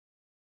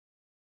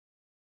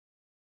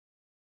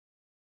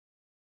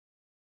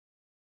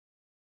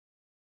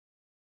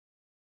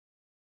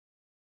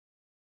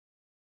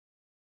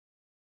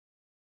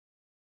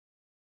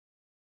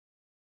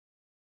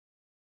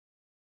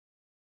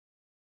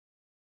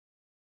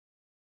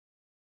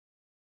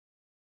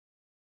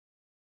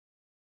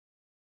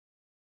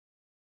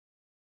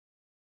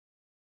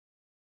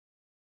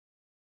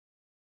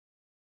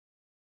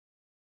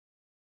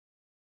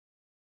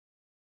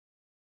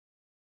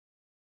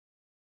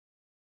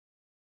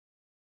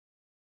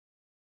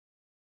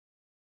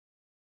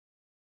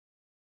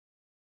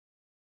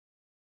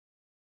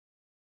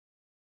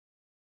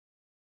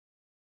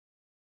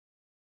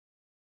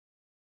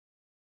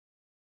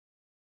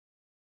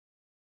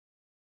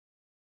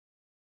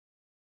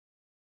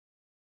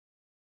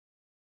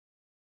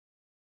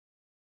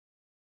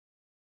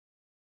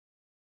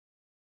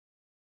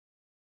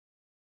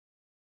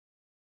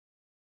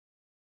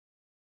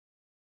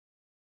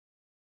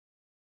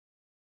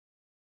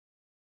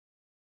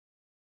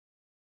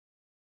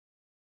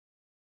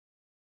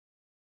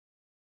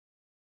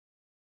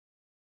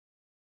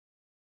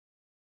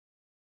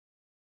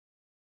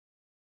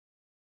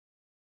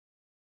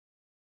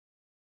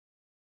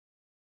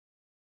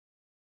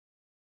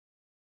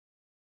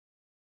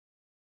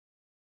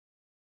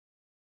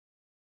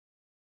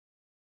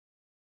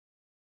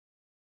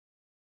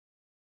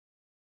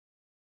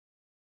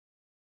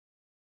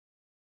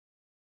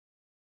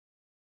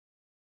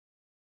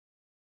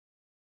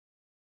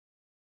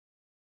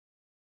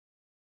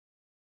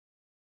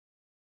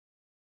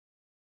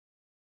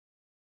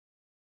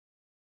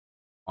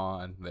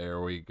On,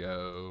 there we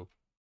go.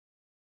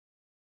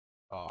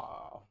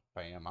 Oh,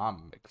 fam,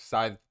 I'm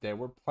excited that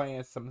we're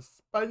playing some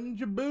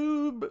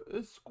Spoungebob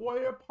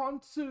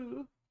Squarepants.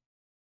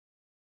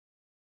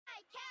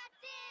 Hi,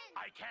 Captain!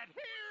 I can't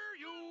hear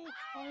you!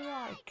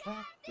 Alright,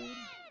 Captain.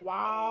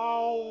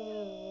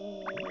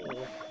 Wow.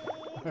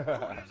 Who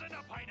lives in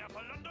a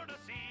pineapple under the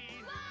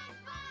sea?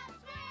 SpongeBob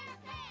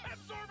SquarePants!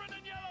 Absorbent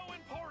and yellow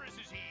and porous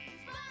is he.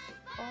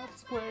 Oh,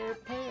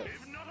 Squarepants.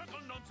 If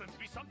nautical nonsense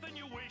be something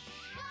you wish,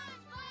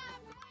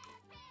 SpongeBob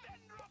then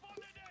drop on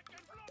the deck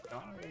and flop like a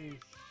Nice.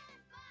 fish.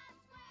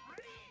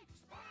 Ready?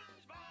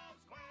 SpongeBob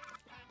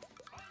SquarePants,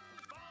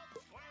 SpongeBob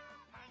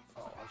SquarePants.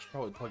 Oh, I should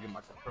probably plug in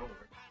my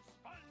controller.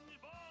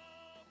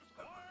 SpongeBob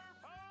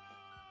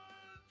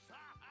SquarePants.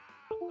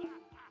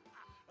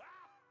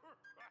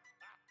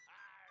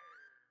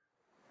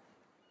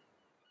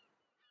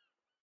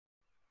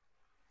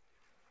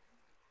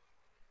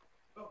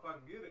 Oh, if I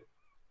can get it.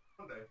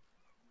 One day.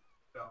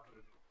 I'll put it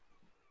in.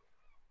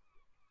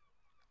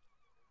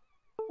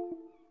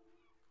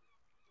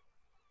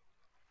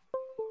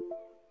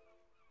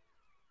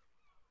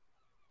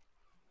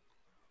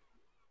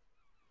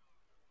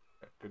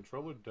 That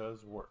controller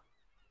does work.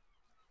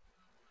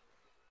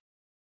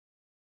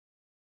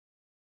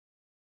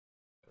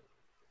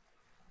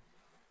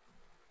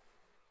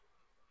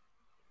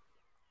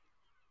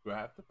 Do I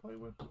have to play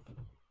with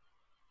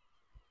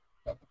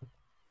it?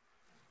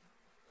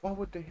 Why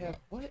would they have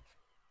what?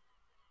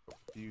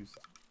 Confused.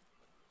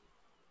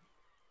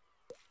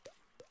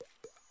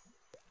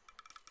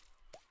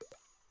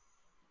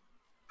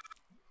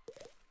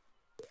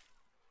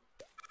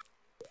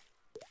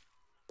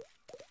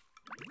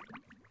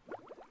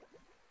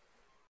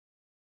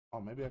 Oh,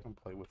 maybe I can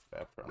play with it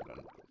after I'm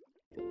done.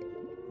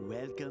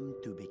 Welcome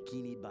to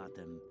Bikini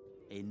Bottom,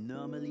 a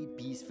normally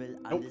peaceful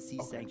undersea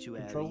okay.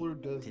 sanctuary. Controller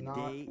does Today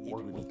not it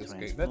work will with be this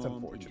game. That's transformed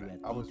unfortunate.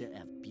 into I a was theater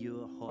of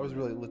pure horror,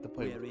 really lit to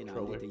play with the wherein our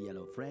controller. little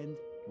yellow friend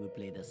will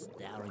play the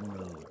starring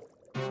role.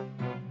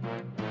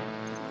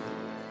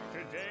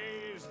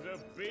 Today is the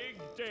big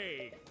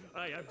day.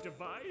 I have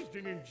devised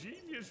an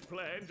ingenious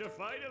plan to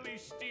finally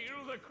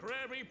steal the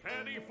Krabby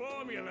Patty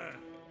formula.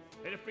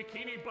 And if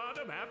Bikini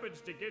Bottom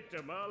happens to get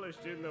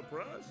demolished in the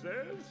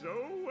process,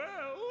 oh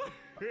well.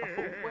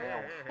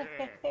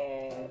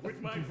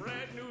 With my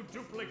brand new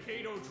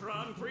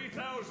Duplicatotron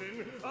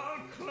 3000,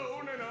 I'll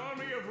clone an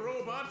army of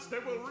robots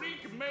that will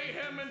wreak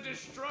mayhem and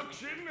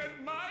destruction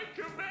at my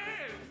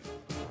command.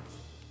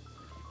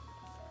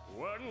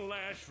 One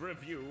last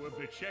review of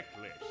the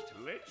checklist.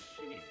 Let's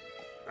see.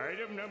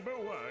 Item number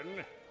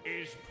 1,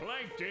 is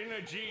Plankton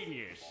a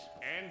genius?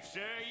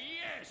 Answer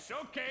yes.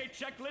 Okay,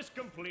 checklist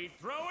complete.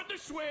 Throw in the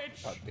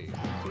switch. God damn. See,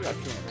 I can't.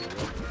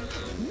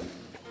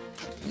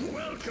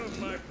 Welcome,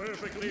 my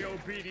perfectly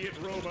obedient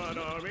robot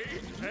army.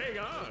 Hang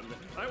on.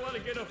 I want to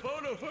get a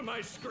photo for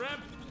my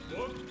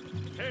scrapbook.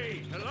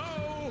 Hey,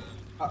 hello?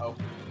 Uh-oh.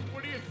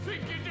 What do you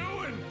think you're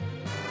doing?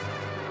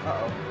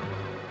 Uh-oh.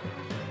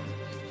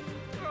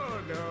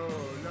 Oh,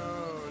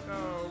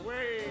 no,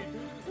 wait!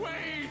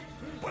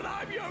 But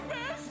I'm your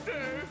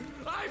master!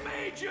 I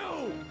made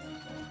you!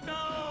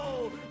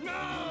 No!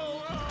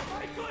 Oh,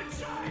 my good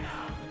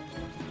China!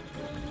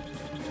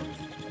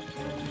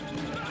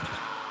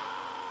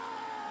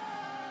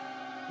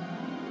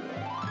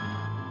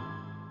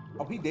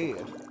 Oh, he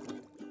dead.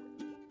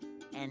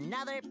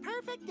 Another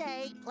perfect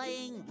day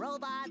playing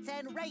robots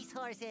and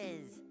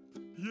racehorses.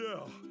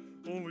 Yeah,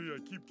 only I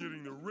keep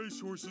getting the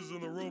racehorses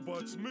and the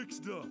robots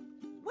mixed up.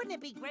 Wouldn't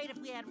it be great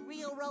if we had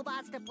real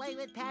robots to play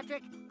with,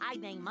 Patrick? I'd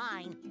name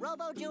mine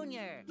Robo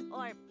Jr.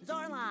 or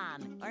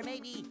Zorlon or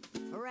maybe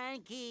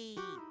Frankie.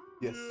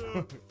 Yes.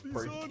 Yeah, these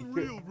Frankie.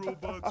 unreal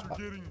robots are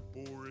getting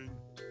boring.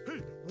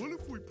 Hey, what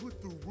if we put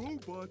the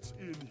robots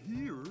in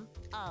here?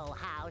 Oh,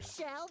 how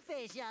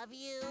shellfish of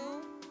you.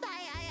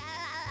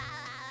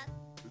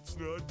 It's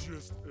not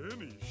just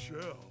any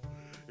shell.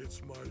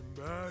 It's my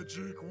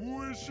magic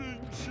wishing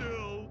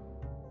shell.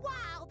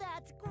 Wow,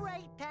 that's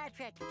great,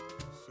 Patrick.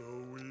 So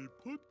we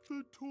put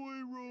the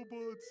toy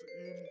robots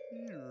in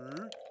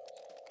here.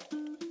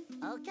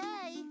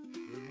 Okay.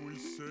 Then we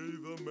say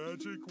the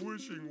magic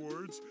wishing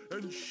words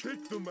and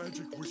shake the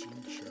magic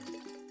wishing shell.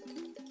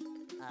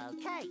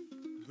 Okay.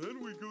 Then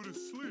we go to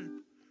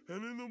sleep,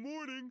 and in the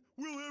morning,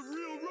 we'll have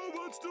real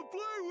robots to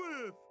play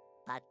with!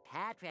 But,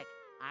 Patrick,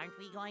 aren't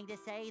we going to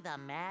say the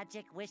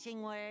magic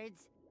wishing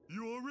words?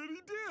 You already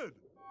did!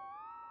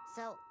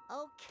 So,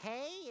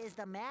 okay is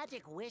the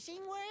magic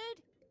wishing word?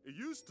 It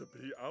used to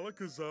be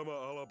Alakazama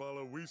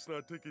Alabala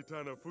Wiesna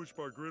Tikitana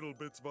Fushbar Griddle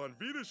Bits von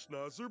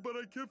Wiederschnauzer, but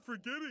I kept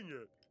forgetting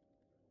it.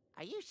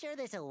 Are you sure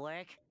this'll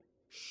work?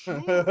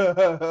 Sure!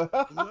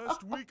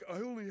 Last week, I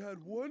only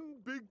had one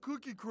big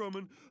cookie crumb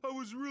and I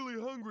was really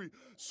hungry.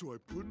 So I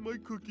put my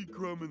cookie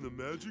crumb in the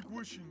magic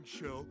wishing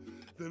shell.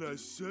 Then I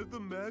said the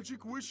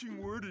magic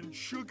wishing word and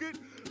shook it.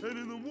 And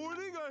in the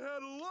morning, I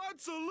had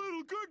lots of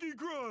little cookie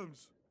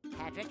crumbs.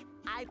 Patrick,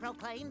 I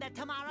proclaim that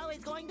tomorrow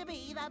is going to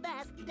be the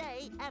best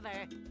day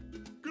ever.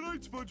 Good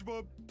night,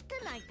 SpongeBob.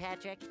 Good night,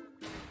 Patrick.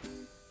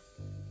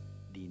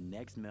 The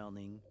next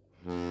morning,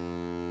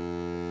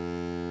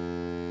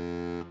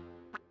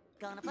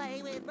 Gonna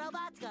play with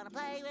robots, gonna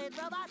play with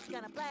robots,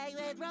 gonna play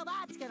with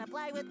robots, gonna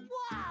play with...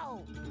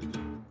 Whoa!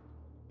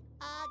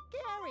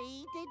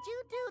 Gary, did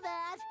you do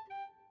that?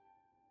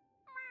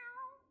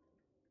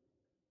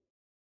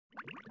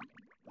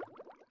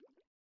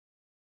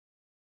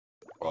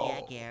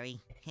 Yeah,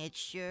 Gary, it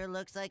sure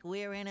looks like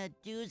we're in a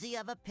doozy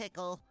of a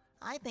pickle.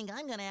 I think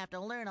I'm gonna have to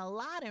learn a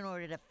lot in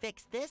order to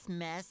fix this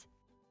mess.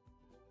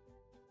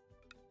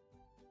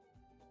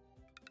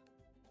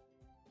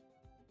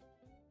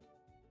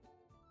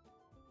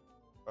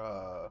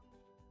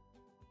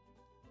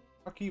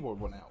 My keyboard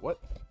went out. What?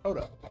 Hold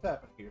up. What's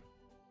happened here?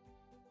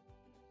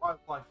 Why is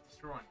life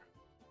destroying her?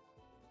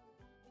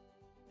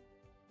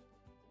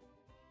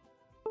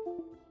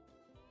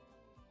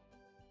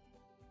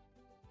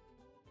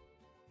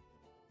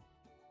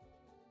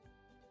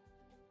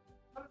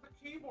 How did the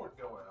keyboard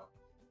go out?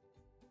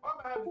 Why am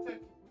I having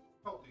technical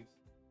difficulties?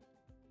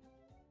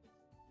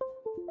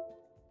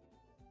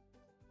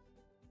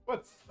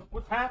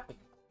 What's happening?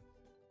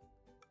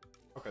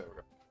 Okay, there we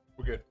go.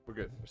 We're good. We're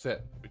good. We're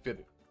set. We fit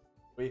it.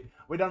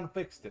 We done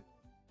fixed it.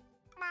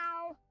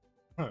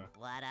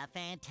 What a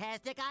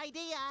fantastic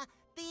idea!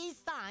 These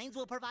signs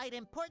will provide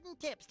important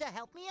tips to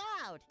help me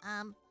out.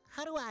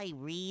 How do I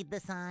read the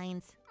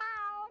signs?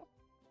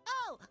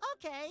 Oh,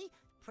 okay.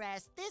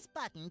 Press this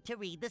button to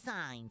read the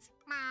signs.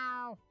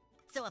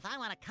 So if I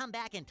want to come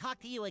back and talk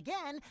to you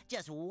again,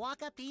 just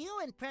walk up to you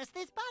and press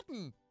this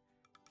button.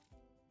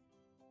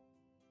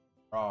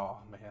 Oh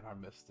man, I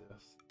missed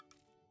this.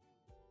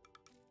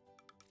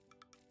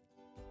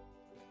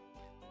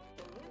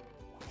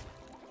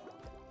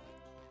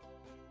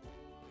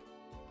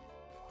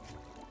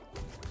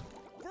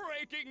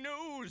 Breaking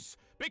news!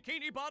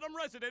 Bikini Bottom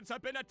residents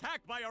have been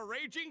attacked by a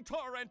raging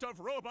torrent of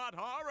robot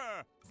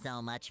horror!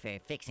 So much for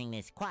fixing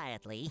this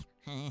quietly.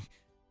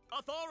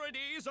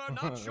 Authorities are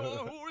not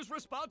sure who is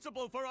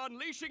responsible for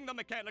unleashing the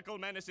mechanical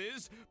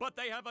menaces, but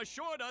they have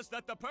assured us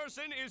that the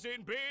person is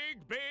in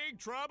big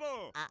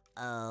trouble.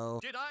 Uh-oh.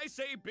 Did I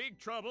say big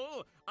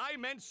trouble? I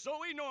meant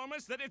so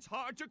enormous that it's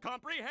hard to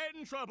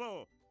comprehend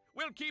trouble.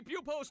 We'll keep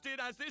you posted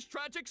as this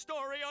tragic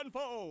story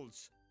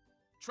unfolds.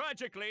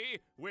 Tragically,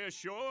 we're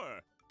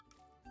sure.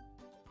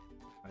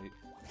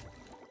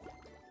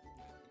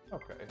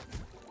 Okay.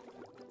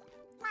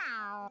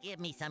 Give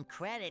me some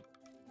credit.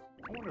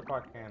 I wonder if I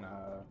can,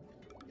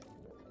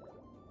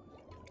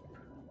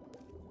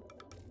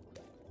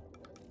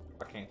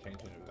 I can't change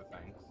any of the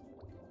things.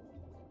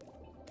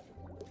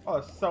 Oh,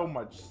 there's so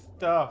much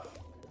stuff.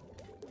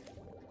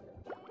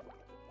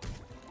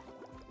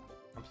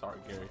 I'm sorry,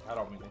 Gary. I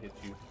don't mean to hit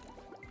you.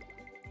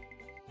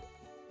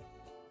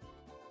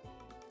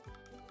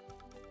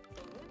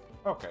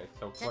 Okay,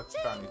 so collect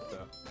shiny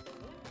stuff.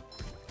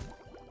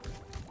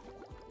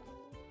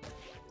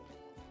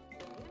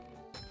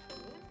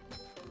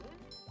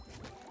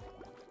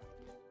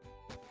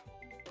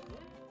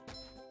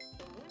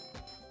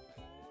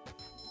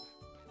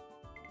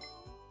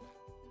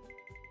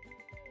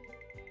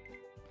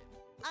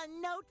 A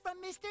note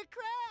from Mr.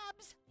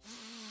 Krabs!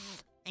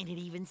 And it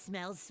even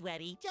smells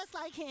sweaty, just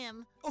like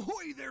him.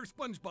 Ahoy there,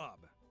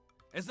 Spoungebob!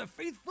 As a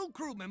faithful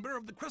crew member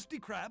of the Krusty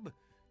Krab,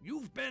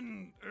 you've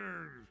been,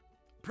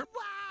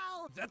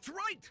 Wow! That's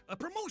right, a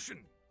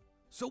promotion!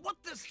 So what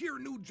this here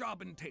new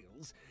job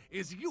entails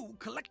is you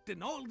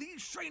collecting all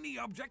these shiny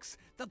objects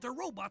that the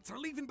robots are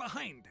leaving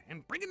behind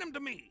and bringing them to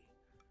me.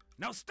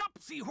 Now stop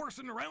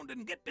seahorsing around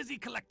and get busy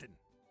collecting.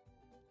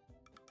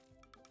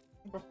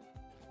 Okay.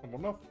 Simple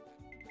enough.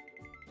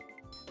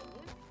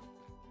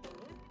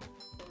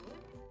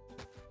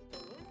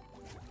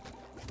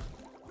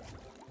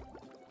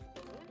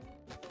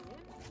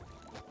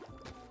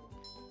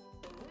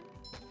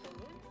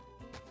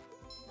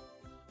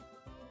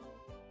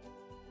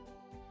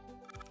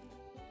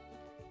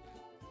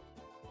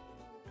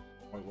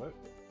 Wait, what?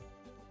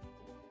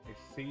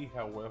 I see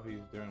how well he's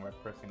doing by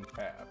pressing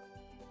tab.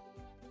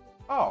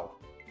 Oh,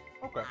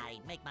 okay. I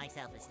make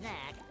myself a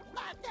snack,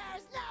 but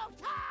there's no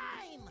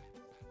time!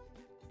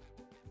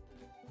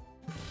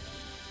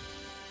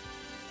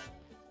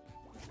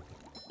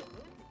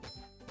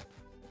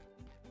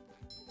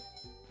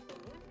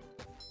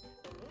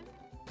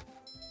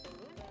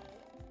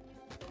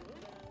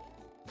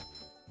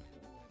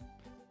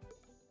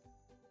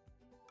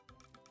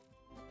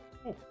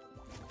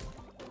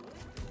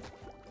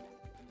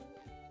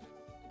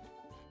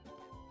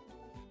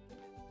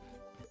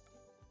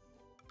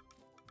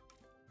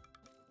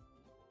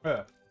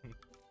 Oh.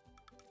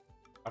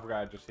 I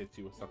forgot I just hit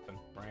you with something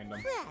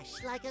random.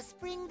 Fresh like a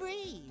spring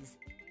breeze.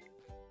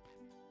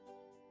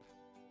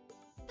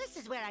 This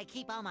is where I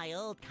keep all my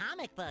old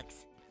comic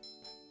books.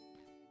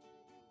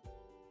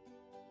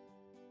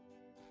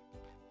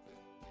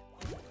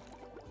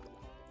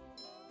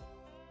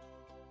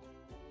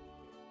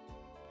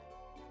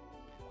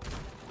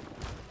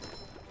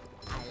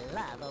 I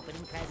love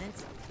opening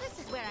presents.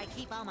 This is where I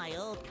keep all my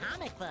old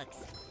comic books.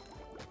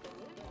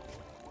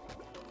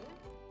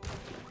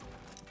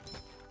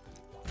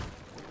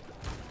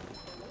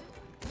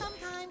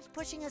 Sometimes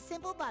pushing a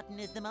simple button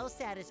is the most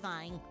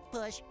satisfying.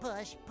 Push,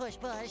 push, push,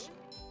 push.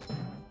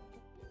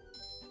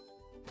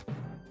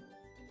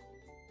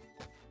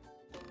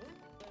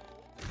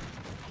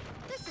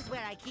 This is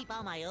where I keep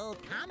all my old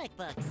comic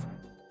books.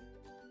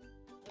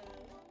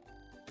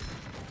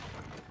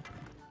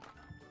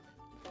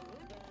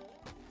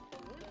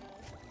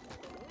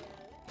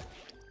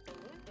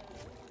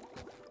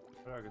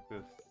 Where do I get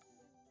this?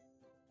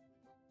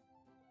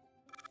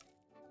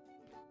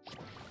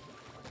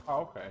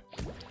 Oh, okay.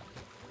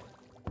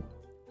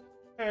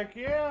 Heck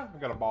yeah! I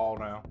got a ball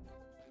now.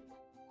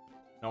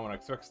 No one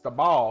expects the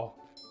ball.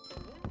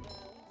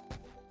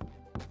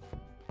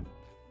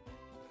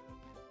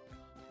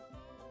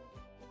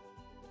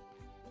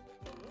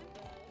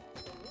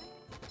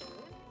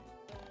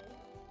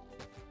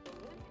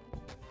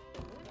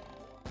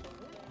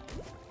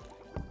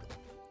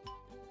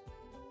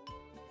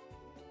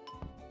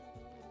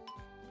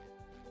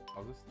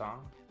 Oh, this time?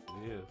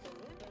 It is.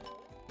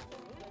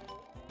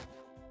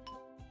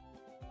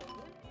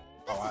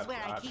 This is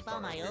where I keep all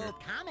my old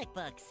comic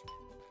books.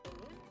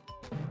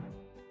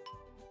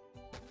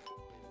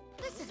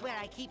 This is where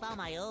I keep all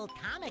my old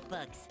comic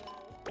books.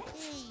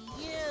 Hey,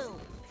 you!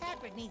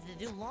 Patrick needs to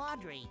do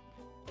laundry.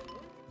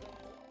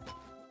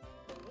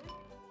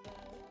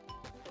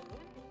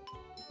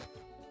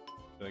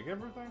 Did I get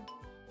everything?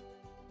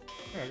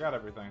 Yeah, I got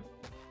everything.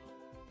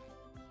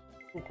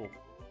 Cool, cool.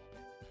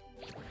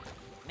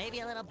 Maybe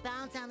a little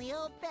bounce on the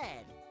old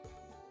bed.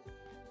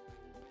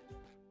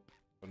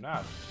 So now,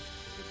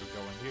 if we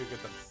go in here,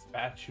 get the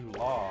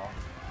spatula.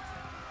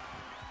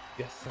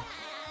 Yes, sir.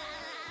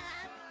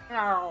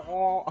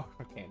 Oh,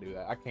 I can't do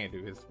that. I can't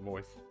do his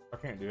voice. I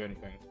can't do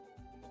anything.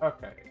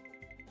 Okay.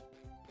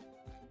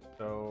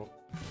 So.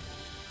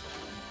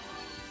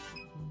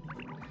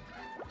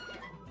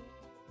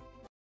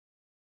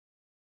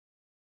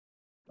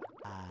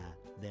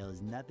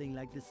 There's nothing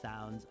like the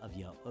sounds of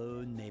your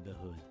own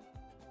neighborhood.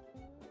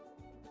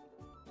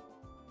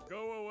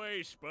 Go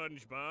away,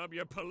 Spongebob.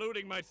 You're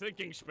polluting my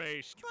thinking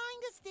space.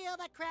 Trying to steal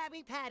the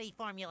Krabby Patty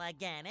formula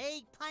again, eh,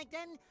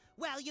 Plankton?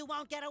 Well, you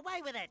won't get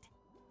away with it.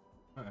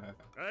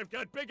 I've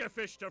got bigger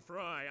fish to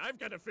fry. I've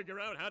got to figure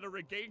out how to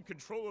regain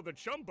control of the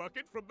chum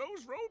bucket from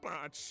those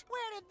robots.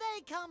 Where did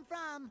they come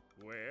from?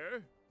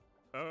 Where?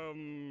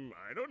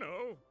 I don't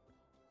know.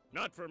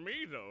 Not for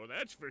me, though,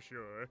 that's for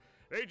sure.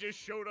 They just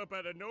showed up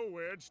out of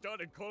nowhere and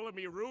started calling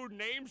me rude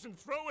names and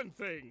throwing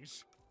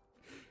things.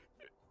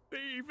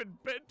 They even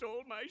bent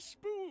all my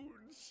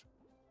spoons.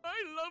 I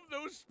love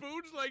those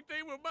spoons like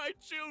they were my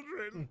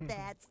children.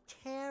 That's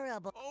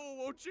terrible. Oh,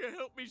 won't you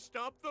help me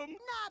stop them?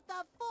 Not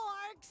the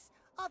forks!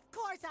 Of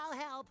course I'll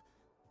help.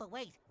 But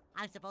wait,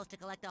 I'm supposed to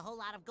collect a whole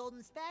lot of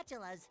golden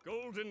spatulas.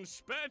 Golden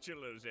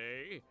spatulas,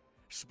 eh?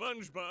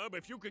 SpongeBob,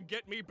 if you could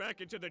get me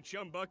back into the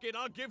chum bucket,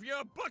 I'll give you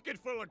a bucket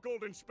full of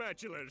golden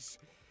spatulas.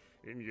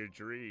 In your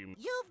dream.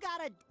 You've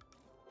got a...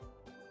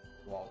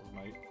 Walls,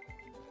 mate.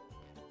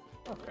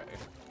 Okay.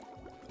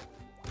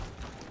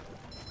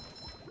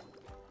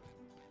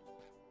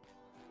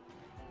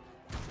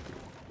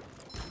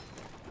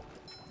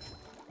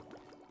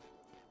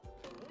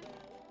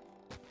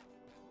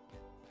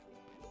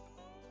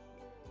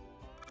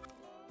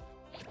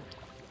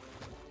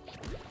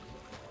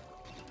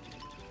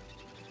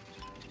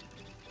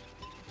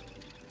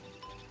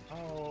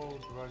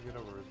 How do I get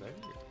over there?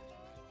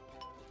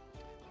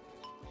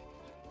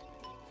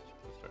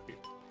 Let's start here.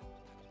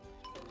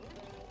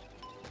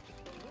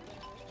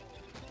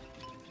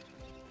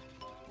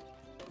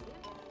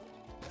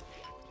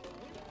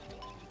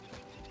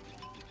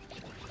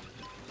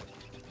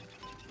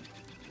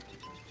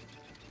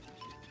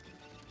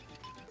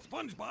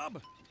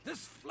 SpongeBob, this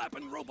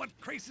flapping robot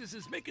crisis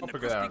is making the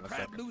figure that out Krusty in a Krab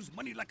second. lose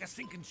money like a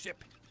sinking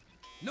ship.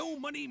 No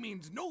money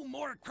means no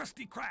more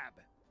Krusty Krab.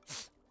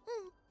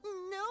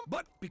 No.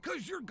 But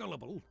because you're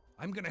gullible,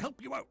 I'm gonna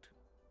help you out.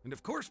 And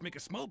of course, make a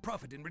small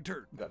profit in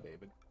return. Got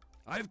David.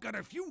 I've got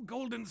a few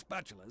golden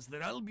spatulas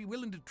that I'll be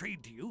willing to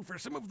trade to you for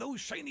some of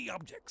those shiny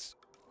objects.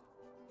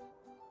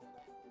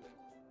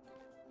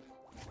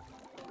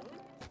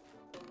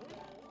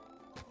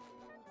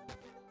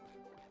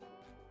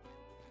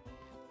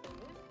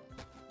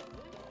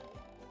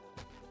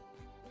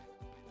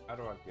 How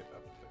do I get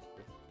up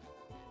there?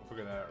 We'll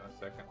figure that out in a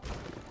second.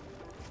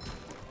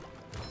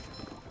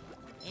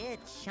 It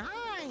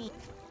shines.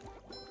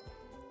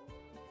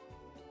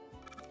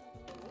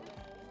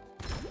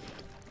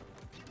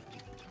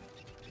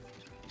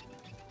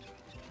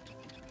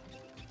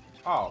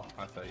 Oh,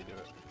 that's how you do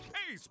it.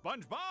 Hey,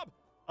 SpongeBob!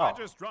 Oh. I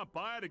just dropped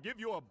by to give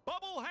you a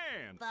bubble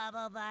hand.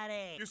 Bubble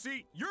buddy. You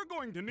see, you're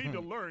going to need to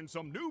learn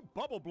some new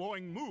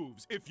bubble-blowing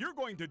moves if you're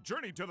going to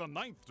journey to the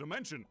 9th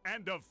dimension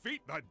and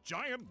defeat the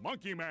giant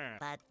monkey man.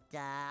 But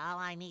all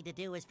I need to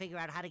do is figure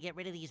out how to get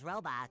rid of these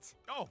robots.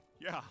 Oh,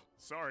 yeah,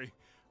 sorry.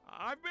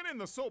 I've been in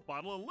the soap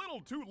bottle a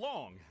little too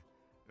long.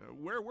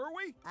 Where were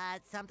we?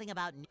 Something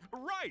about...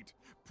 Right!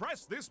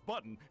 Press this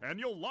button and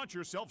you'll launch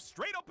yourself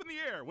straight up in the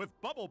air with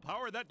bubble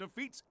power that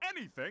defeats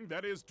anything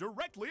that is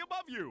directly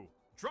above you.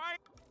 Try...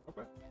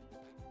 Okay.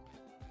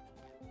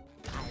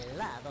 I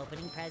love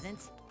opening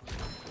presents.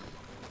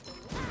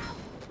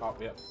 Oh,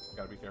 yep.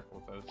 Gotta be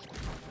careful with those.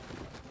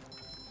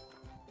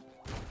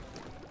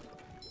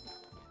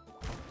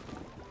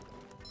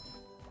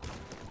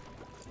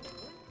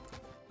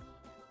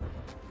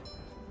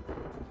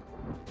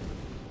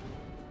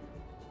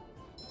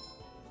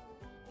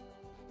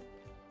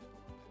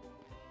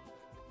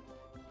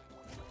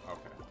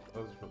 Okay,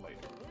 those are for later.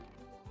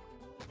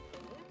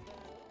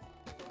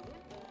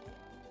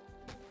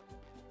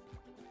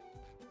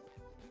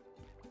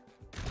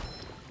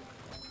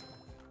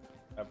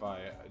 Have I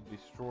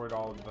destroyed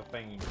all of the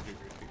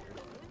thingy-jiggers here?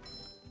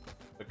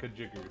 The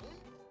kajiggers.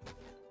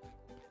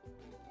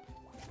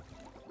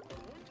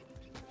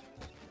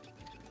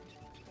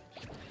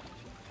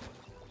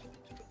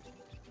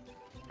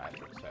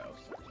 Patrick's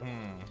house.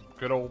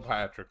 Good old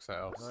Patrick's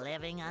house.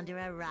 Living under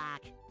a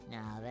rock.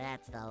 Now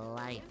that's the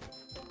life.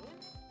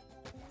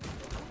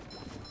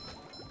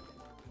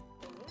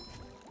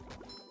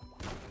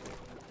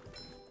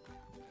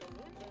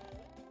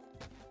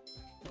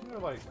 They're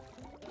like...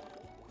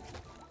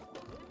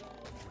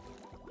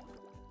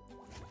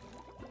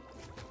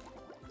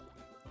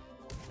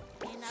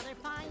 Another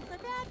find for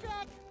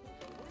Patrick.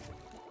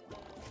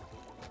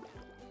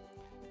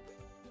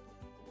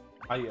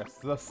 Ah yes,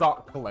 the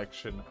sock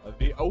collection.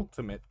 The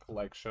ultimate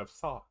collection of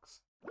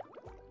socks.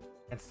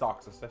 And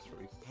socks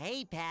accessories.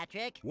 Hey,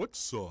 Patrick. What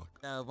sock?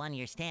 The one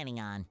you're standing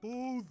on.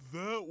 Oh,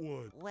 that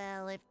one.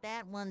 Well, if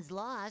that one's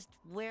lost,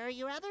 where are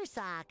your other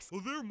socks?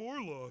 Oh, they're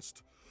more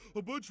lost.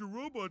 A bunch of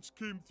robots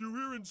came through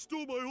here and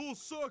stole my whole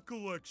sock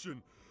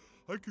collection.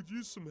 I could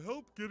use some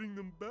help getting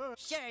them back.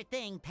 Sure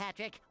thing,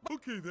 Patrick.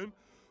 Okay then,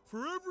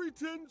 for every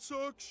 10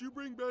 socks you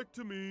bring back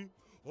to me,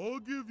 I'll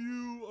give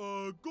you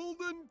a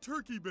golden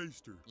turkey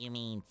baster. You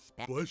mean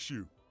Bless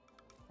you.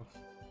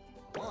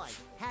 Boy,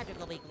 Patrick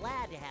will be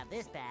glad to have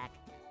this back.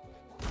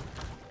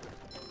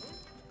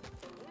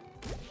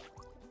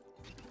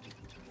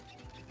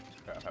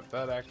 Gotta have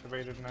that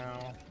activated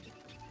now.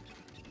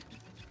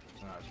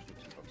 I should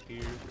go up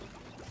here.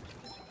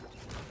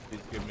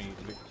 Please give me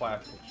the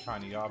classic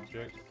shiny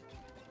object.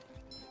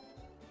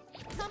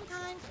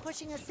 Sometimes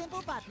pushing a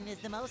simple button is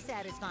the most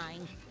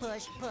satisfying.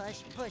 Push,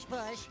 push, push,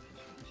 push.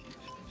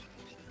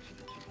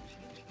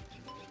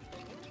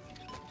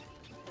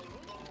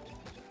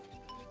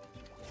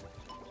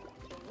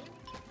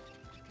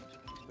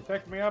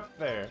 Protect me up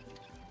there.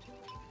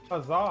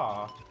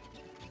 Huzzah!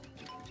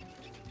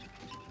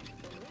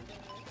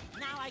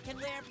 Now I can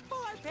wear 4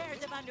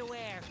 pairs of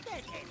underwear.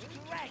 This is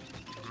great.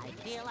 I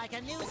feel like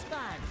a new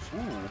sponge.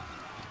 Ooh.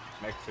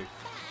 Mexi.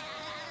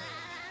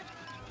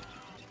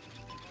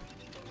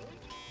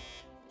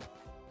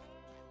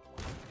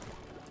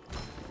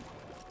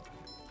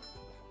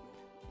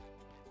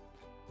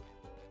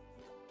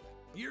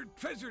 Your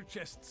treasure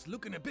chest's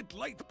looking a bit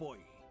light, boy.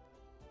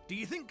 Do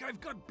you think I've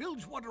got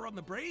bilge water on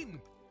the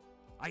brain?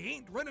 I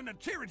ain't running a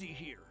charity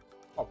here.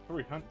 Oh,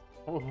 300.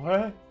 Oh,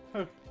 what?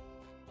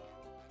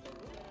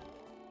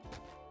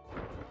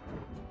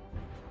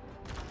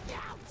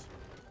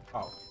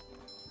 Oh.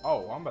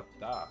 Oh, I'm about to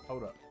die.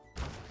 Hold up.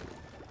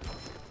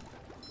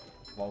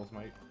 Balls,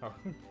 mate. Oh.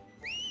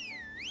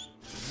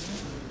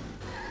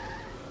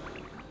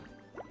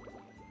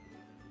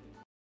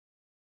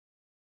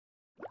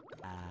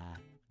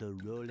 The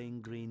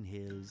rolling green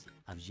hills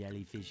of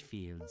Jellyfish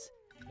Fields,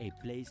 a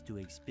place to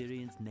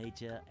experience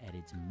nature at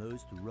its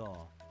most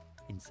raw,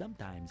 and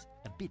sometimes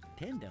a bit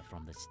tender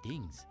from the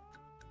stings.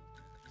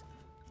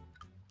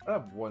 I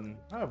have one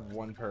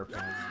pair of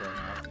pants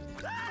right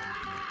now.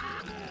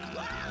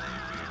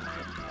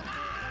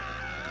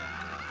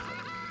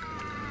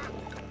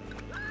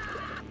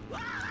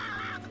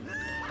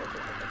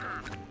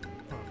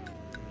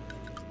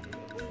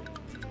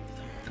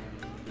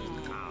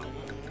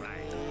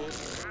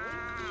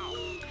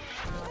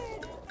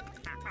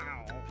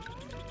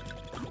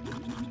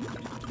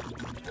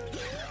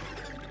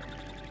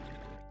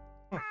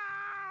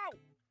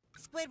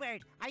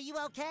 Squidward, are you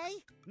okay?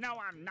 No,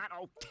 I'm not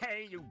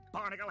okay, you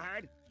barnacle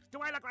head. Do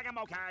I look like I'm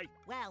okay?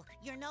 Well,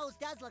 your nose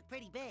does look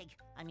pretty big.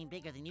 I mean,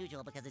 bigger than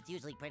usual because it's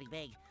usually pretty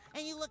big.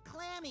 And you look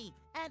clammy.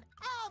 And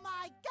oh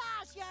my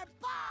gosh, you're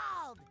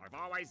bald! I've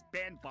always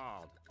been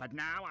bald, but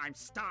now I'm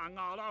stung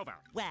all over.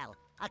 Well,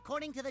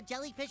 according to the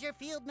Jellyfisher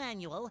Field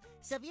Manual,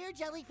 severe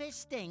jellyfish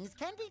stings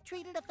can be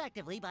treated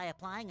effectively by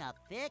applying a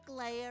thick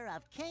layer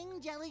of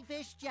king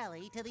jellyfish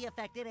jelly to the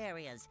affected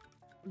areas.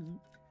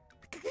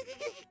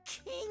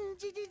 King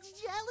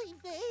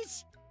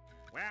jellyfish?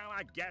 Well,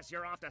 I guess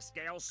you're off to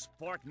scale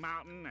Sport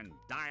Mountain and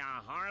die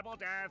a horrible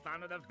death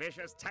under the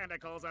vicious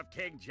tentacles of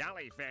King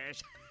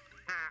Jellyfish.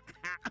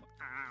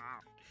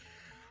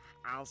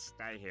 I'll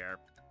stay here.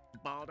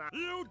 Balda.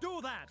 You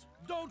do that!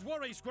 Don't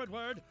worry,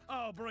 Squidward.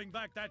 I'll bring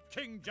back that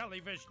King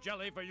Jellyfish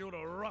jelly for you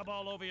to rub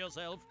all over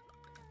yourself.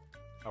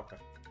 Okay.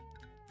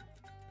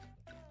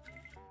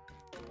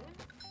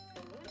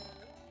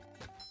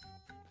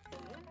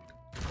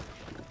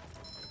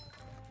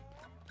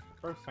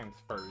 First things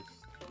first.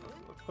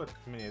 Let's put as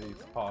many of these as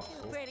Too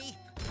possible. pretty.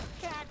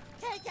 Can't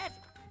take it!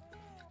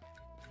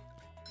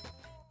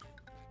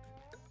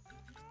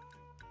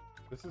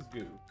 This is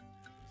goo.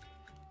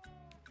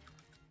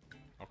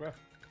 Okay.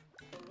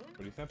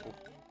 Pretty simple.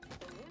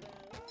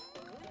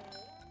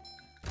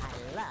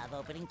 I love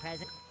opening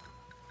presents.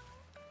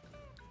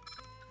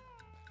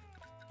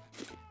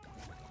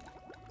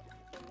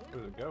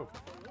 Where does it go?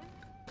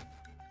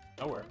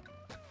 Nowhere.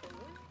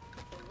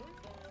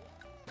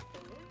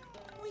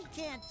 We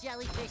can't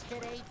jellyfish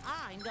today.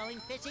 I'm going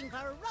fishing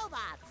for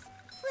robots.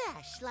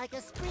 Fresh like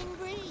a spring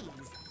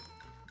breeze.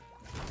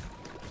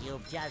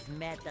 You've just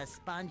met the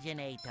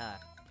Sponginator.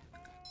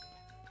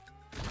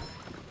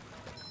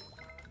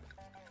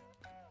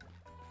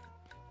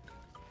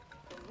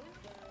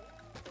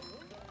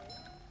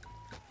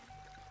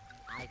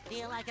 I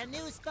feel like a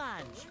new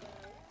sponge.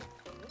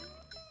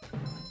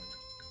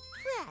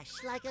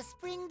 Fresh like a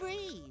spring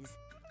breeze.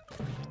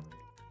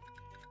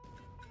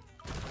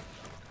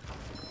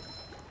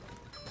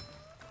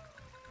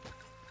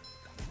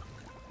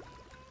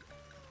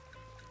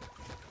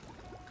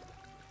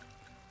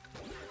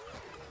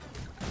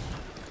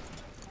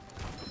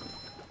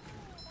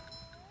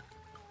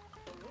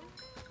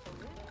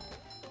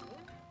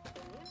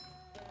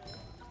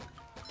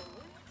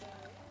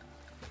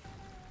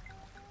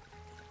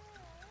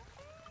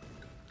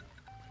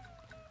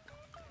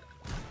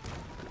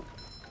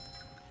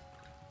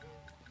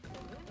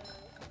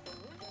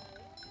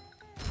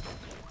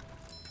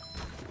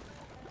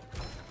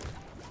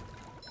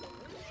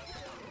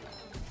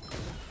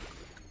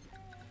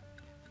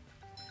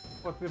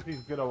 Let's get these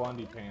good old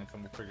undie pants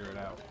and we'll figure it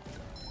out.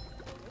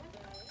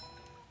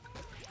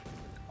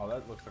 Oh,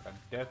 that looks like a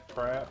death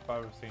trap if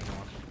I've ever seen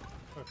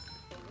one.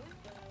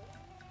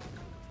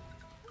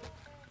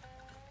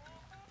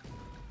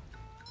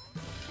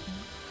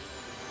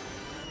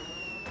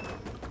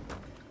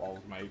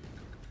 Balls, mate.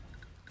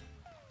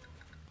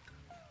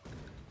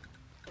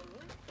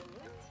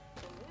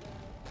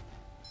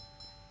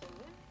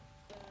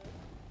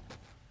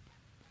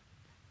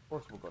 Of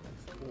course we'll go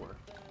next door.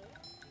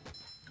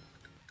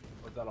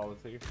 Was that all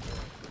that's here?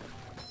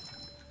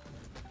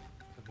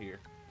 From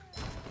here.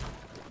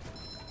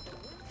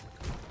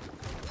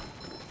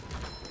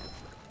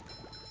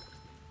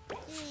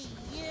 Hey,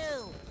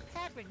 you!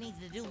 Patrick needs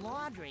to do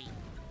laundry.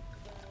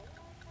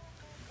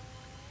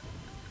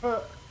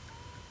 Okay.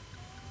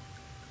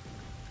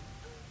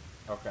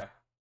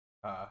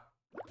 I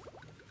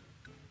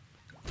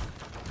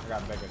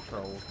got mega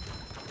troll.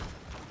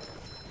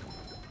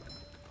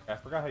 I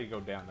forgot how you go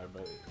down there,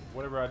 but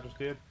whatever I just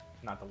did,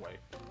 not the way.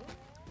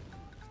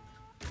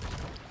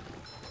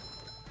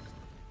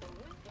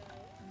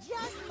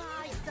 Just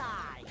my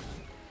size.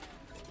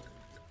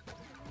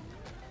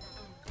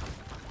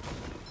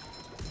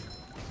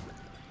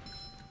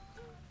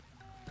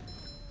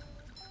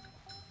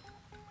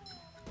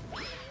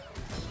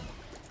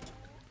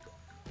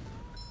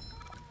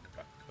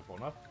 Okay, simple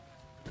enough.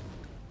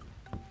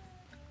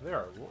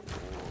 They're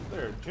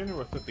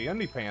generous with the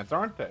undie pants,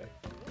 aren't they?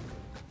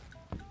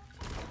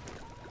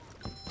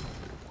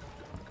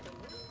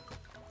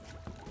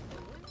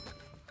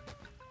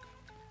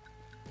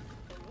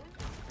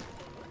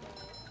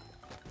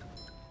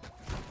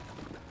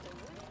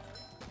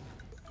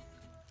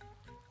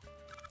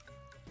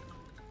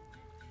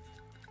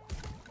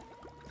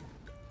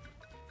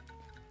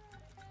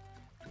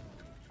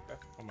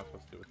 What am I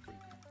supposed to do with three?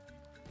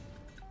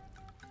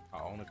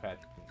 Oh, only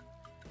Patrick can.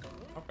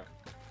 Okay.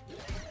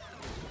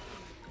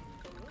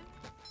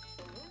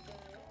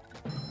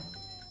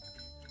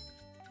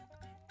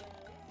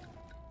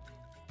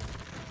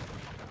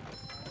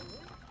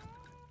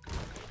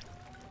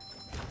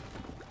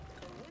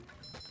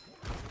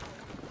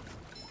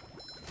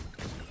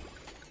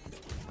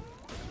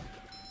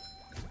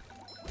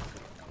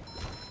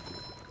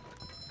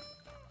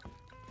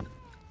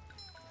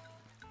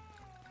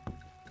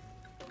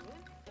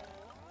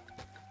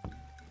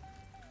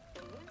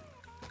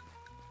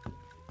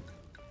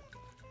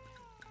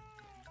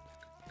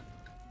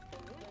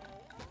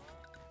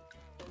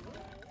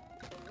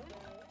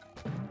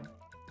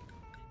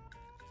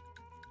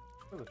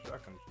 The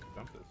shotgun should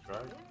dump this,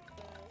 right?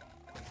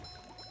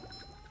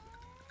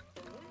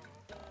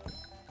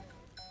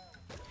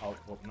 Oh,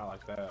 well, not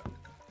like that.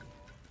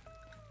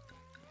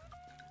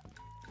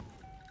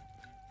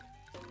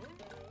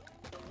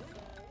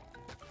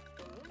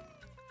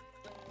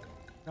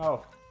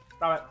 No,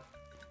 stop it.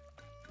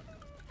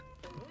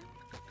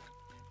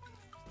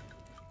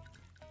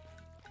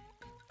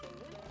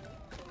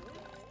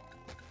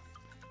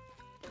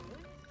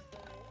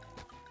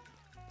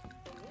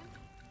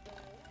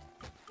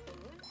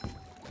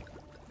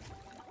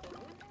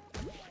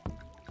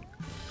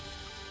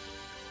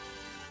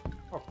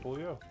 Oh,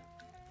 Coolio.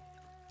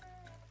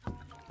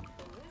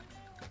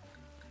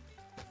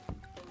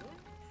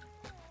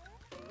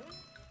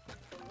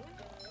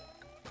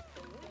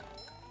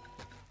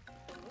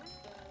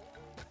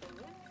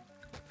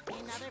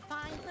 Another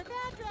find for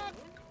Patrick.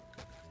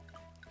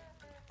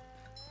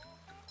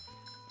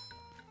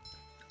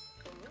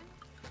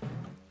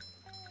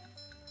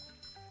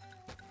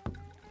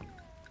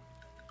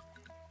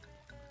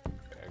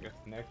 Okay, I guess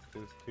next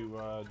is to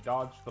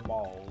dodge the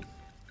balls.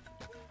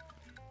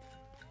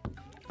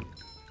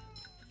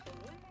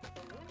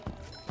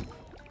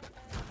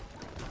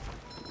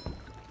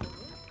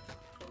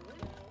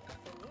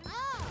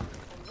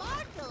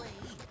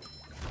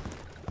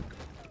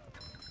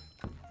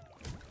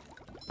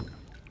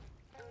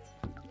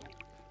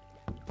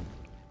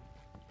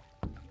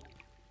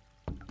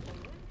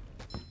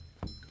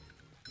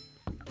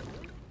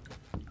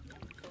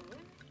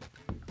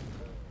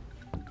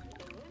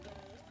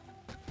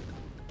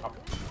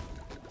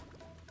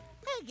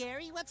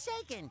 Gary? What's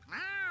shaking?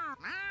 Meow,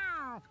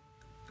 meow.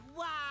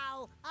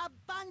 Wow, a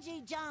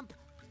bungee jump!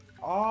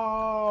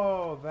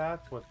 Oh,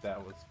 that's what that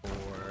was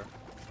for.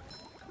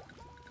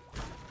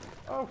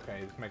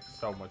 Okay, this makes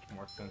so much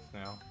more sense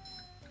now.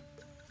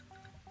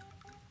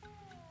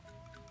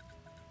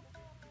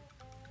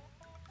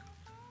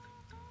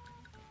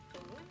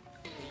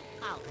 The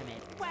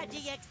ultimate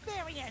wedgie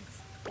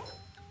experience!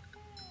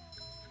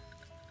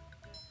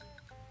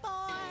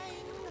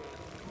 Boing!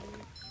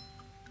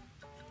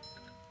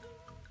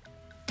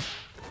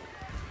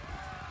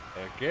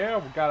 Heck yeah,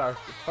 we got our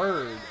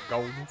third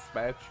golden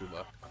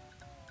spatula.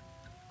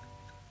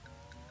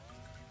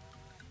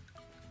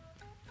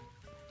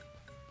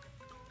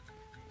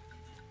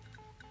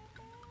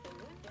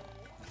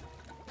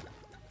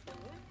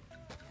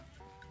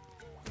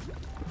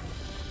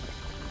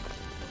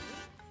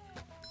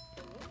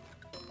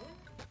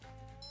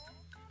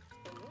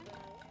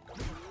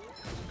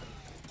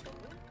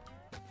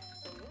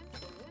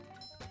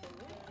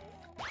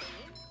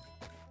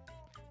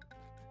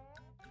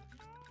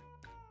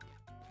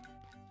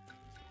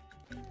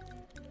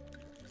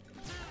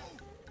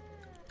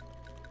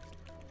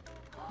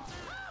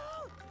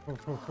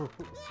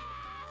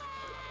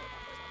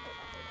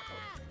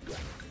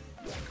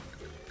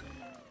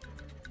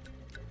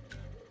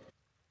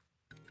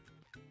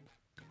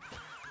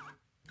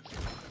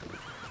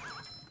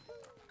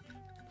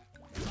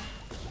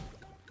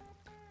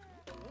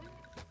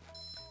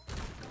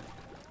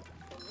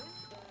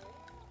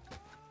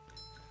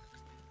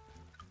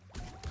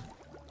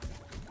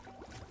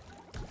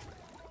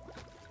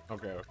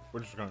 Okay,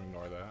 we're just gonna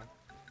ignore that.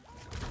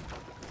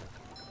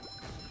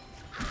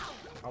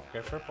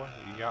 Okay, fair point.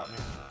 You got me.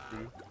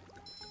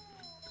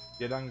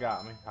 You done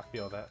got me. I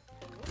feel that.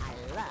 I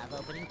love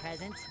opening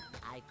presents.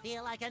 I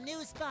feel like a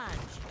new sponge.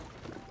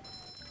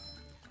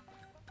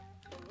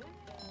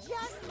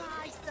 Just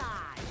my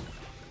size.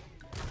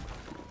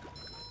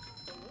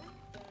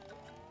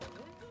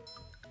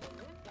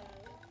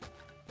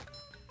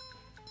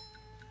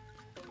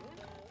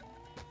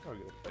 I'll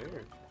get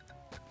upstairs.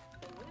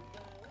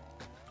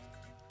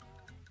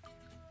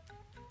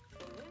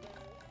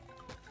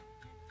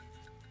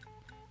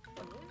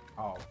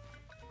 Oh,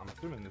 I'm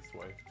assuming this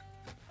way.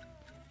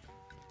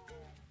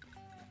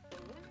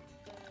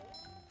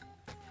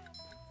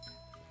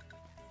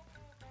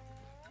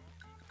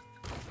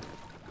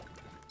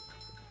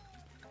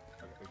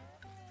 Okay.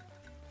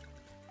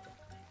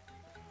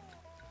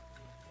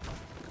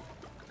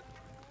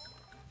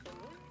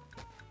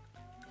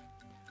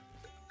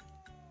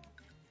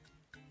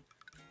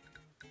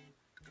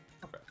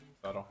 Okay,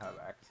 so I don't have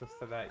access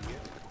to that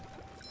yet.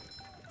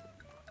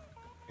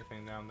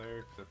 Anything down there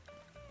except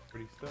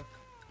pretty stuff?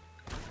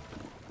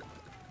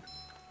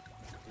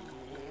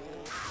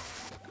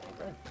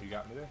 Okay, you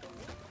got me there.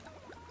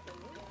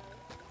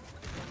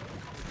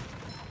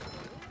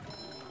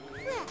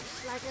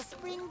 Fresh like a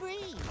spring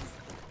breeze.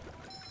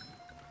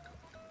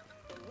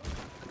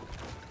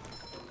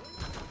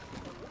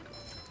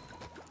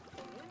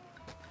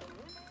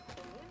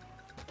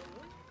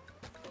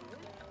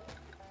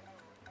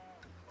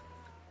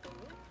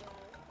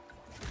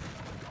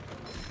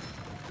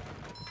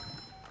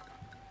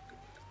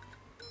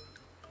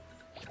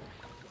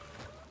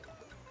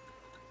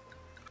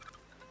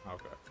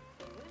 Okay.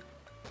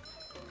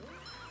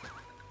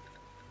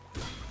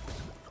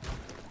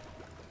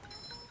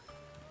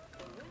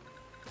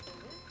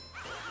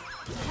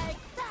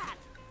 Take that!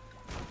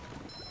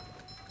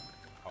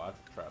 Oh, that's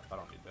a trap. I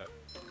don't need that.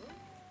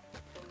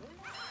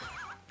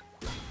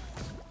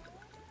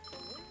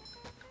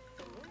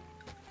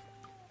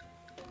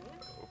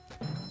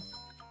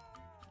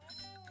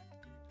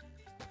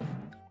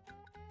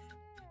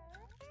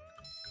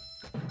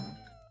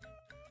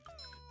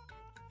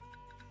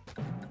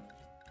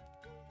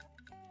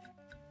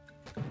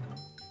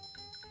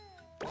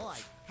 Boy,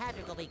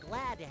 Patrick will be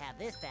glad to have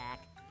this back.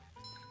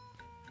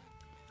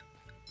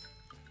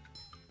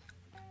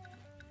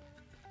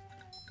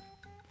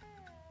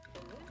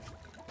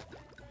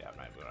 Yeah, I'm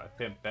not even gonna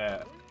attempt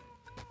that.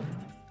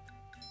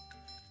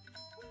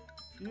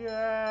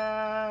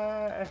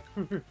 Yeah.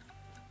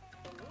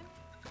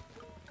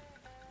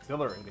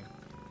 Exhilarating.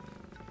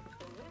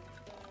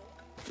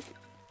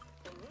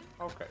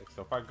 Okay,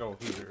 so if I go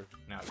here,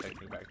 now it takes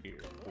me back here.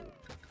 Cool.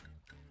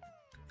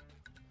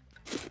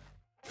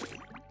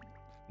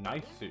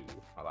 Nice Sue.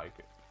 I like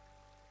it.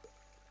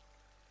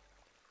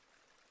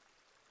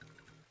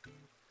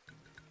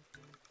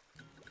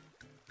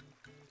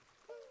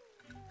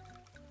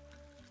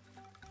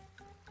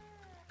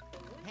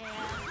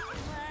 Hammer!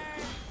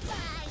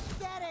 I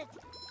did it!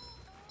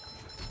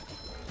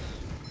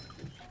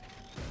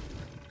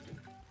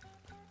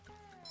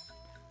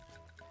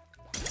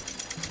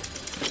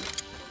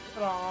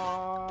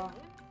 Ta-da!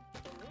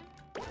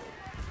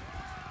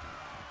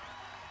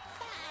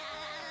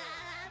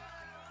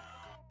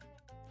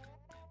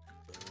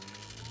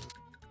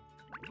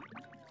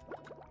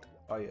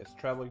 Oh yes,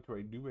 traveling to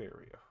a new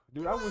area.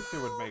 Dude, I wish they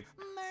would make...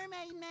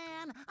 Mermaid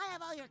Man! I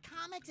have all your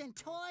comics and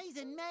toys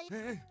and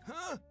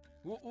Huh?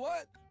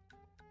 What?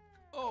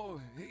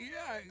 Oh,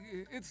 yeah,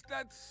 it's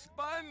that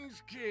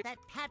sponge kid. That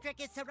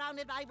Patrick is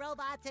surrounded by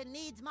robots and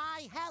needs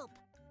my help.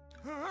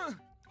 Huh?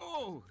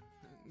 Oh,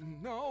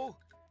 no.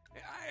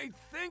 I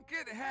think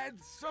it had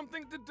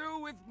something to do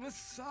with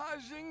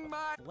massaging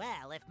my...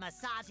 Well, if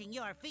massaging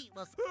your feet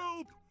will...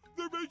 Help!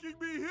 They're making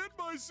me hit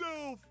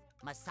myself!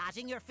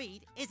 Massaging your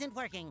feet isn't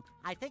working.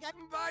 I think I...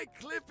 By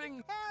clipping...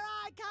 Here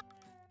I come!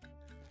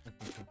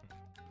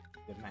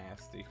 You're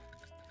nasty. Here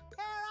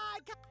I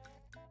come!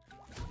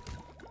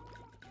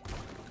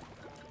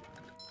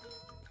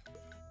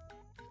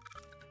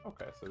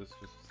 Okay, so this is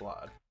just a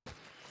slide.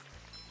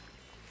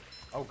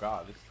 Oh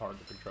god, this is hard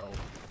to control.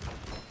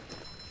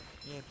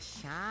 It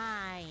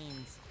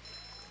shines.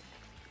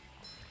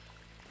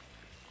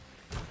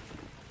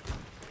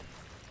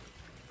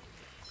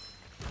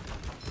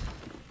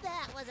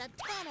 That was a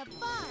ton of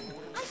fun.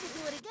 I should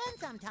do it again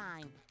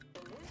sometime.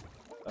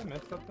 Did I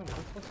miss something?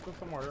 Let's go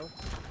somewhere else.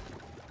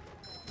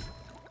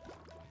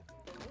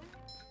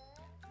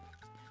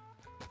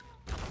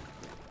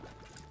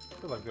 I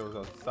feel like there was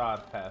a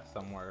side path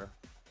somewhere.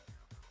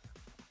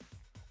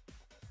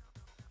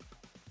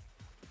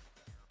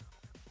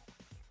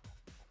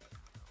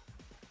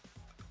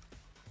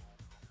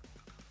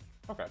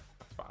 Okay,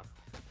 that's fine.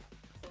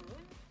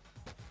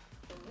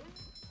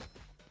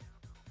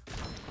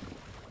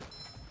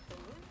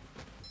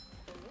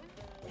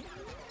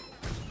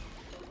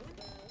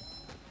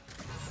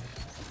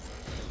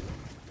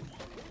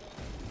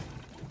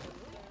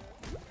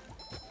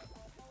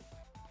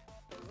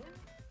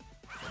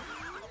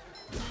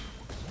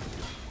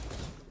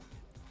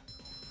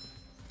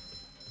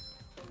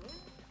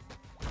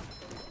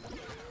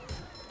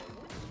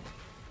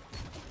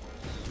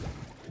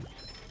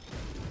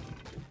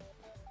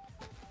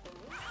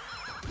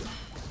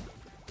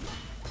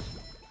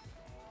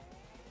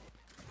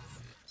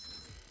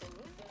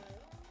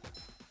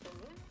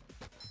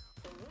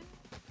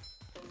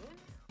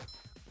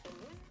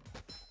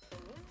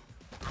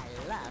 I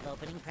love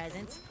opening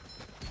presents.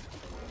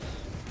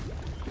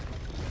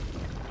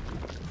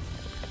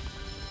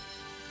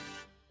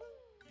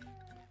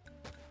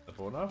 That's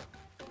all enough.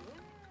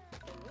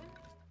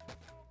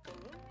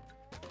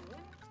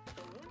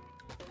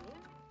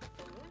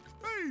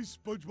 Hey,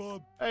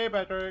 SpongeBob! Hey,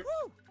 Patrick!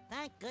 Woo!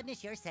 Thank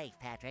goodness you're safe,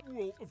 Patrick.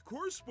 Well, of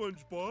course,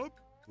 SpongeBob.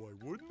 Why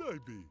wouldn't I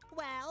be?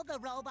 Well, the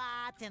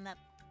robots and the...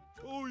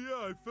 Oh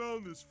yeah, I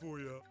found this for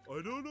you.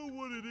 I don't know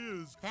what it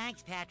is.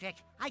 Thanks, Patrick.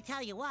 I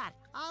tell you what,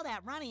 all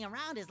that running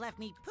around has left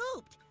me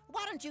pooped.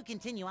 Why don't you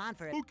continue on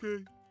for it?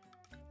 Okay.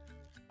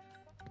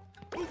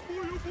 Oh boy,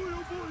 oh boy,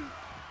 oh boy!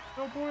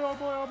 Oh boy, oh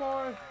boy, oh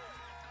boy!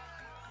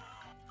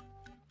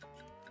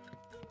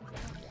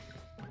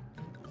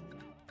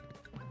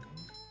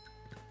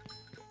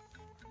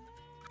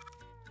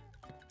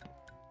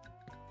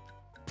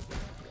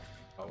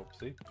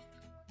 Oopsie.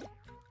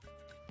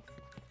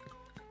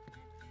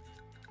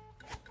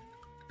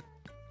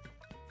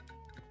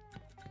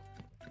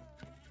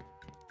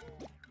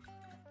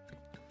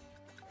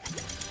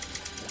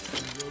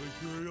 You gotta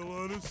carry a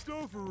lot of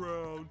stuff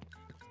around.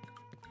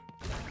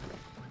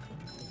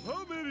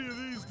 How many of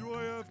these do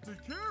I have to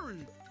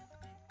carry?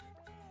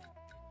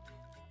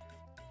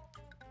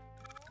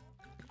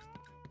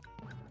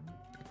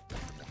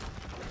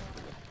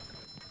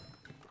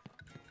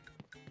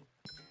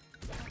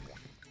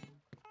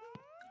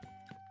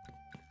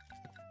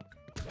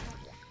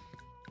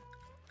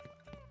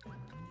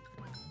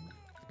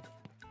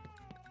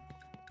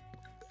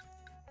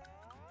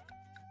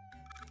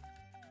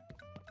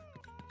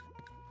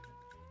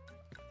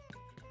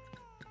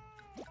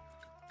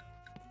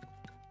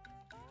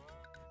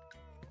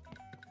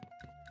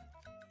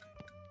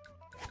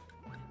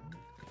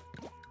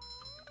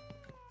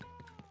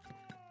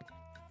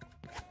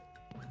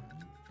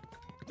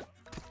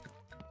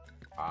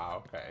 Ah,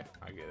 okay.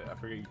 I get it. I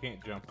forget you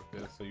can't jump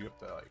with this, so you have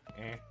to like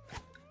and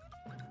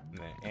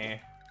then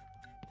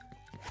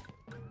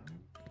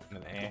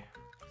and then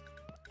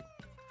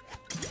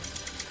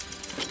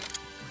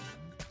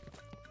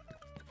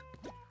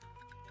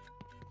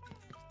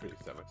Pretty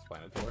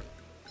self-explanatory.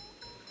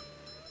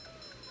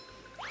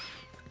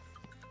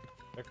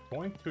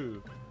 Checkpoint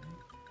 2.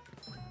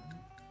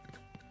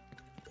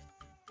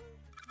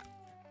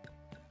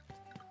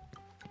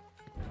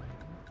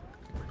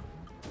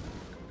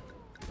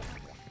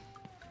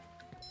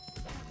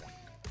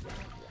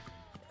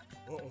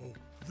 Uh-oh,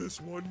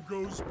 this one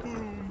goes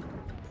boom.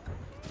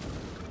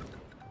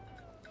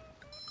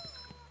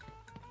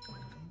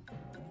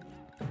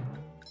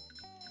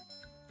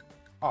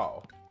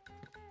 Oh.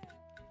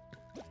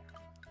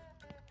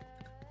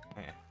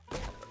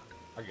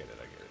 I get it,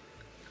 I get it.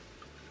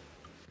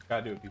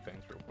 Gotta do a few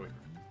things real quick.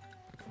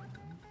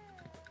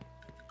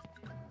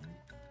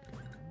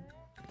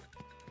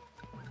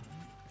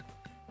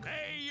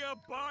 Hey, you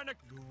barnacle!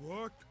 The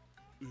Rock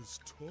is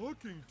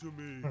talking to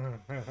me.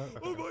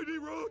 Oh, Mighty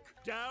Rock!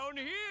 Down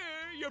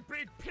here, you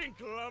big pink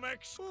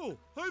lummox! Oh,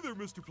 hi there,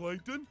 Mr.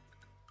 Plankton.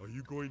 Are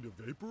you going to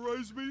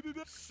vaporize me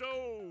today?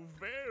 So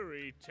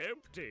very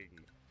tempting.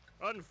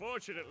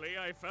 Unfortunately,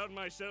 I found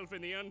myself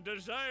in the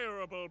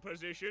undesirable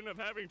position of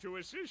having to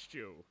assist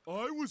you.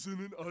 I was in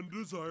an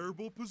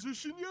undesirable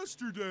position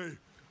yesterday,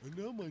 and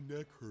now my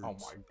neck hurts. Oh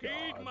my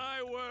Heed god.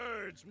 my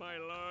words, my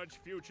large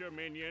future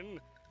minion.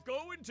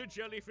 Go into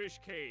Jellyfish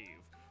Cave.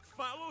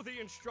 Follow the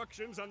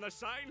instructions on the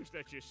signs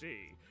that you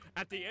see.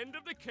 At the end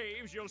of the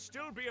caves, you'll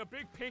still be a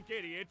big pink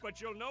idiot,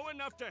 but you'll know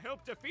enough to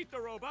help defeat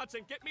the robots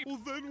and get me— Well,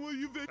 then will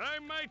you I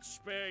might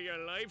spare your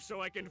life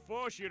so I can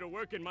force you to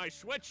work in my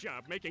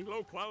sweatshop, making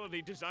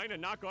low-quality design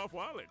and knockoff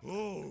wallets.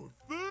 Oh,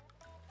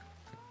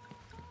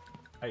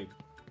 Hey,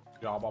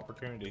 job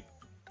opportunity.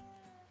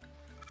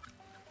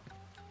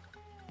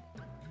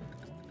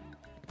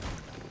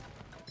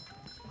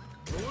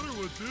 I wonder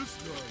what this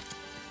does.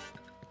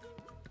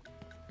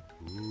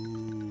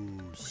 Ooh,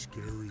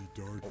 scary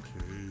dark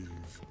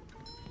cave.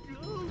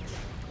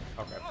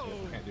 Okay,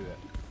 yeah, can't do that.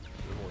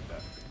 Avoid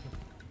that.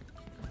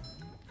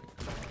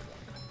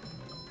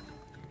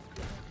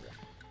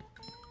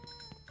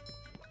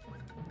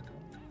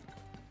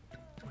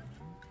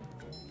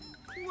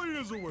 Clean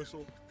as a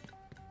whistle.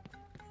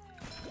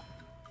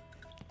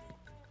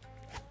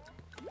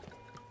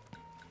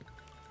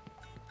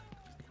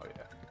 Oh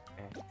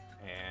yeah.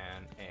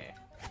 And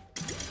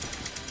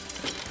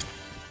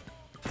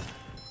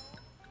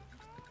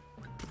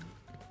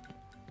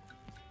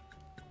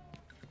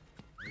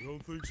I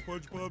don't think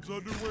SpongeBob's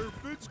underwear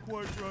fits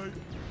quite right.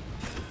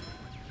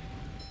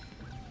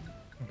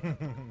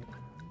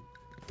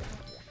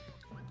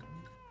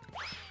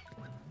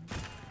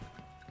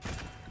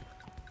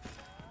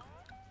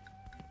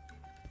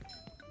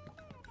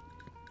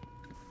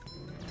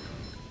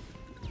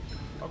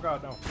 oh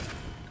god, no.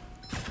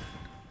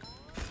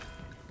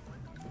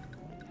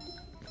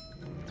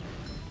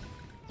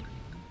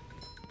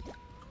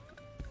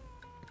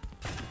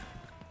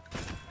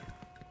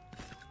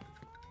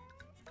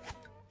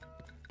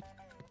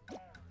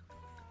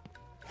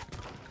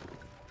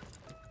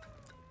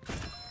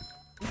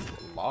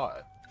 A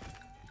lot.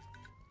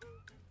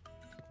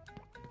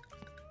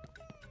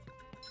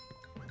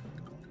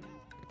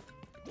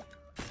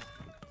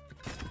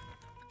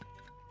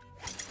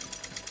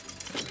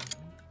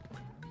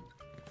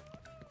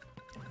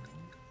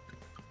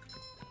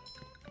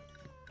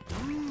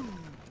 Ooh,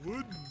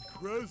 wooden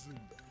present.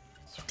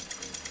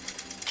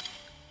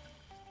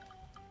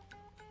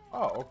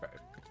 Oh, okay.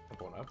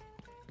 Simple enough.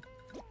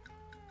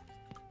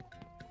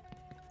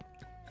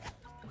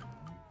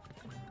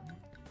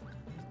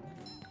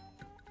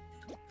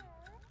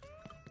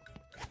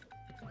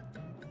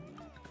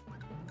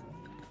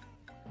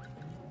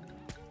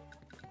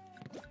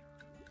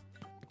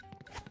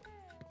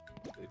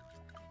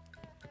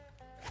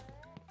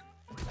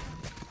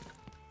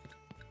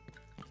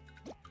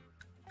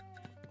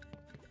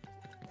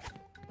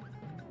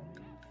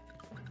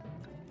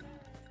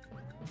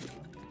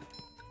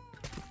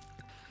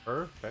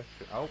 Perfect.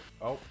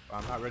 Oh,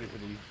 I'm not ready for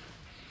these.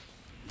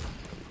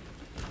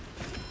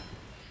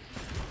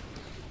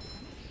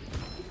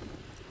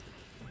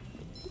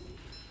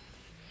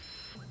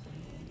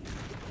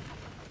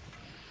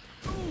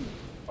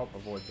 Oh,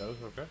 avoid those,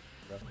 okay.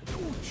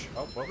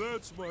 Oh, well,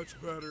 That's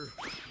much better.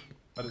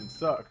 that didn't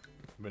suck.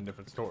 Been a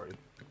different story.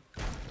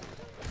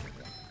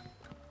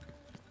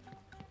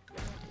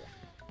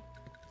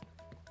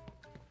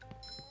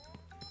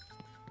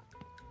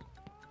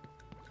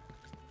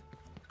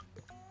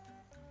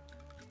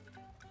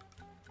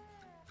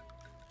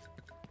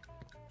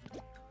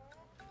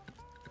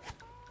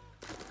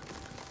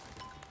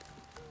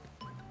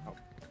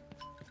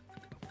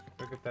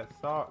 Look at that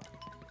sock.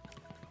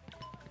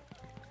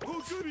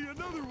 Oh goody,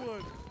 another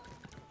one.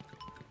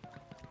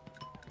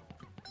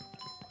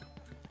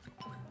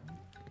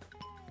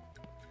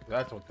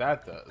 That's what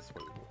that does.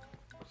 We're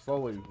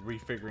slowly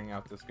refiguring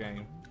out this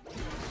game.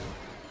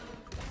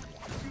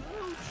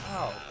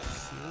 Oh,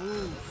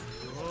 So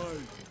bright,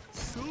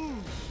 so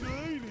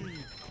shiny.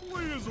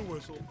 Clean as a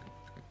whistle.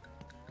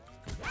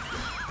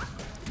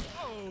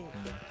 Oh.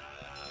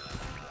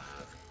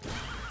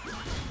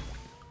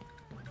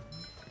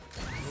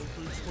 I don't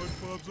think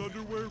SpongeBob's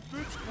underwear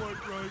fits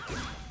quite right.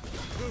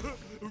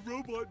 A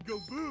robot go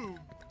boom.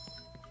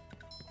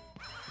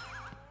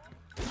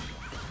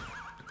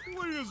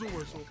 Clean as a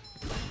whistle.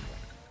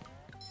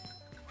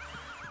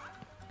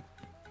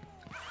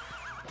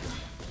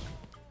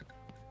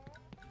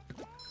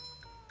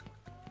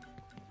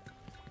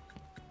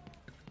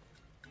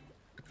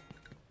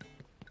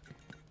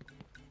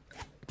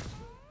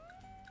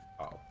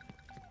 oh.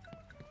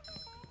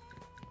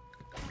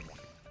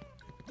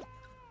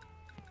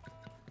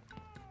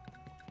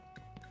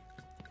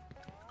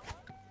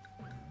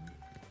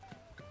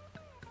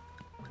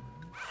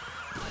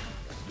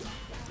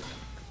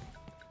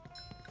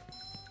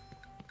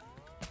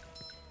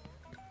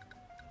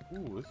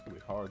 Ooh, this could be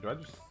hard. Do I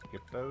just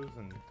skip those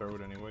and throw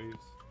it anyways?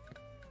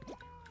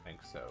 I think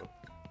so.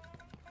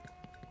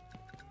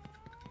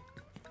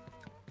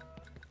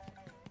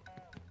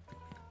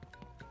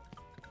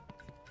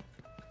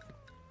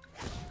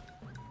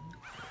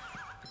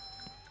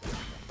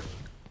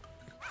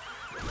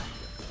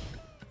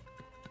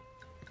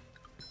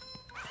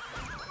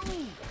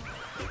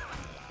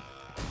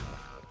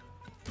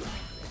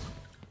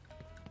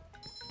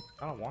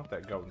 I don't want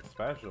that golden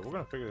spatula. We're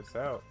gonna figure this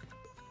out.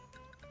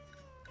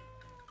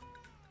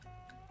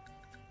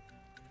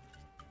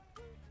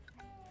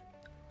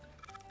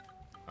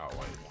 Oh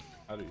wait,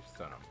 how do you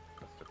stun them?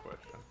 That's the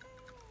question.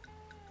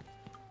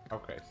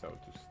 Okay, so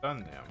to stun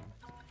them,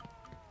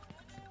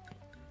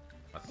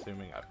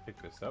 assuming I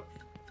pick this up.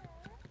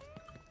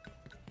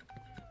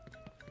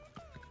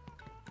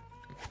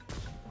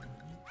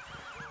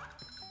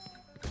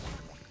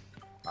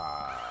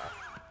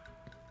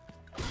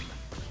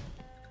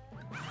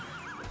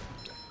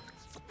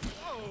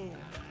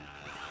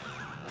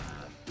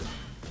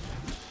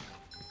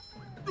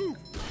 Oof.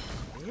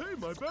 Hey,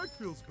 my back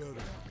feels better.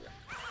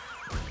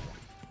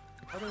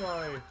 How do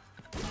I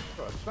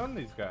stun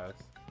these guys?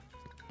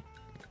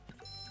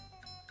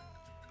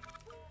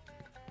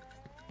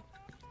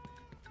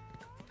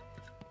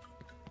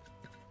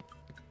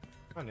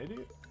 I'm an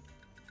idiot.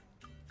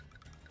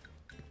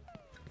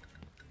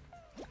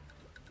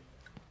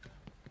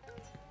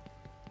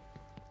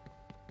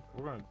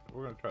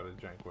 We're gonna try to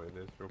jank away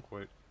this real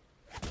quick.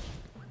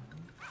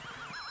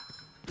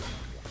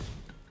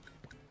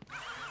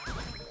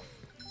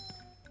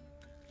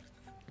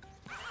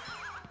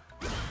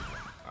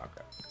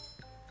 Okay.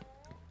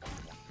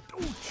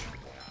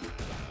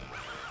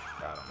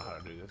 I don't know how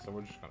to do this, so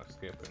we're just gonna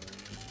skip and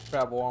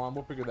travel on.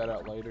 We'll figure that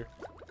out later.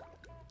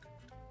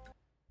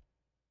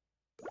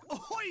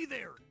 Ahoy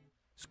there!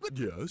 Squid.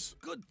 Yes?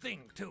 Good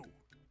thing, too.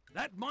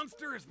 That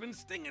monster has been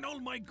stinging all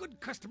my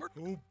good customers.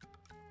 Oh.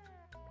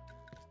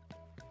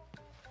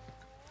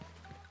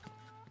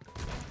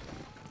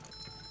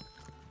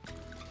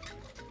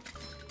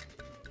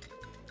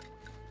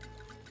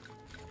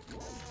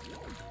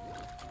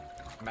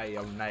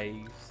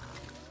 Mayonnaise.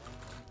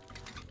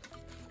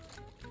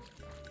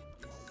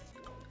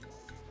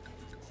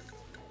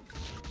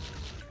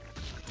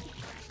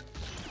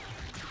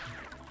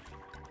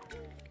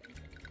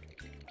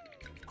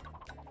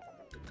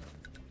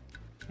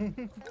 I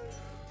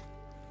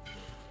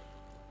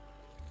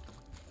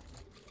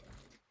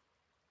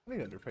need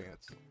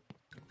underpants.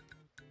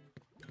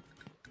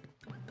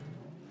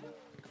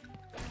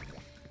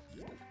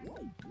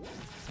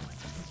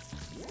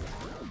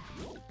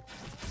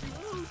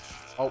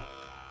 Oh,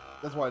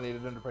 that's why I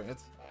needed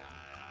underpants.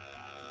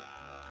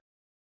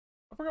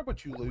 I forgot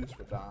what you lose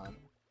for dying.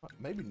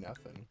 Maybe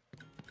nothing.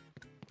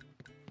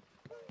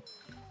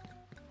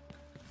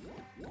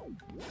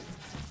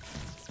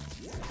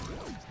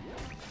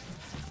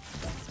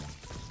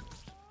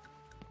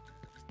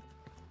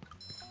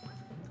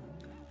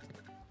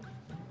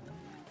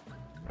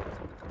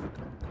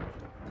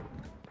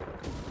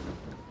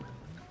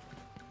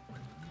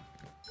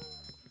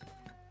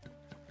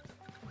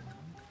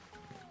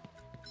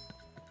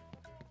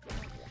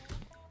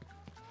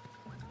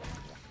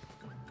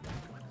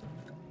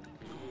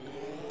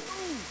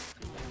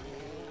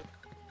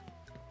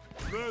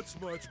 That's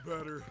much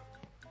better.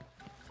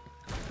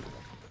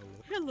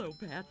 Hello,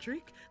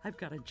 Patrick. I've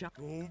got a job.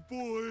 Oh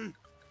boy.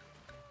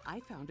 I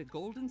found a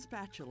golden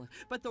spatula,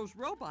 but those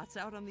robots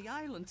out on the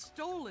island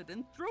stole it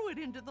and threw it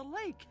into the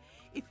lake.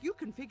 If you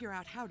can figure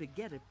out how to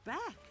get it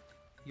back,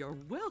 you're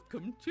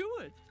welcome to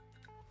it.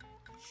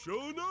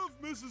 Sure enough,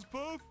 Mrs.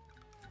 Puff.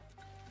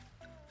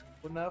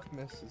 Enough,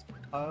 Mrs.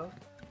 Puff.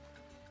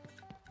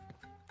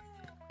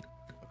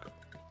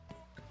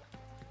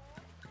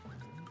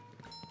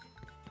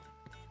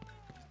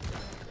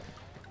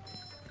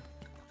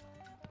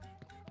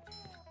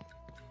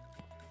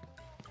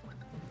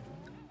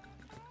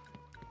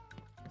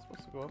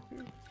 Go up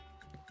here?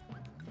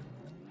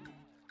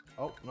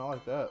 Oh, not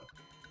like that.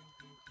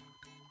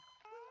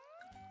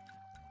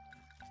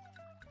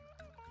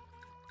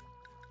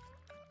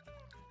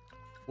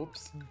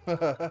 Whoops.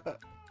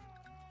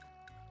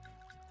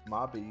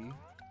 Mobby.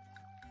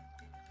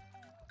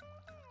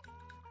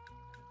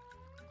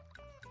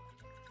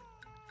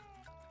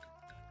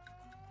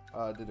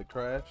 Did it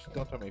crash?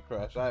 Don't tell me it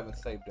crashed. I haven't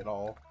saved it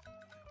all.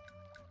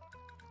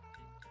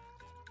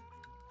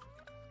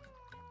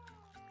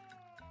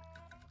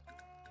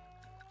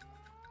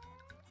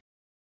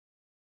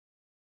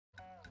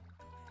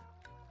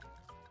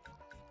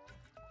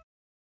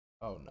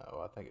 Oh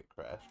no, I think it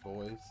crashed,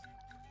 boys.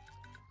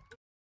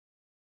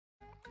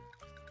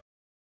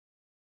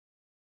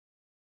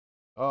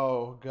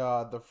 Oh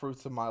god, the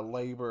fruits of my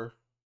labor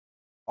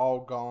all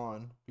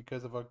gone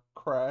because of a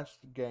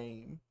crashed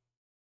game.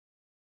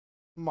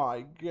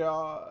 My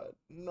god,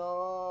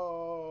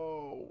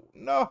 no.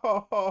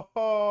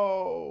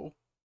 No.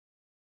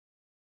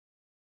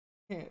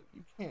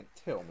 You can't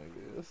tell me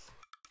this.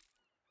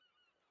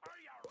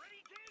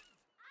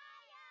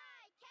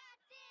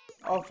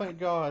 Oh, thank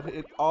God,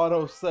 it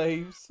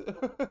auto-saves. I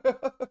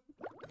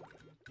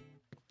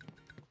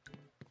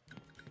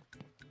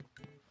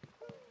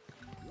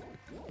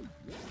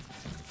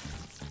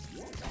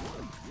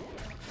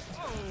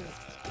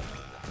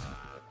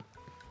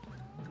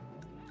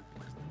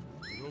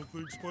don't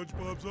think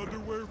SpongeBob's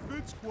underwear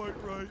fits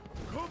quite right.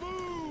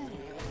 Kaboom!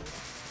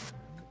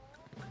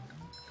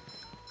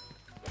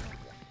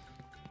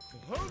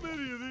 How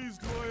many of these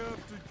do I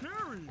have to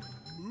carry?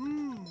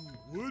 Ooh,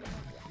 Wooden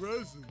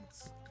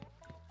presents.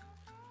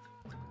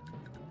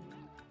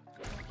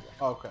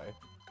 Okay.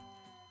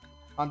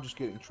 I'm just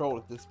getting trolled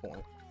at this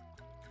point.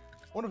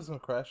 I wonder if it's gonna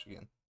crash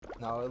again.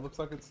 No, it looks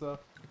like it's okay.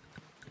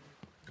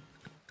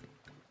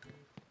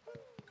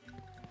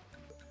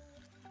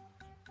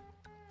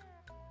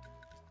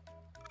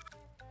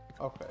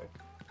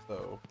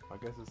 So I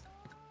guess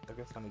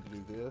I need to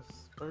do this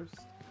first.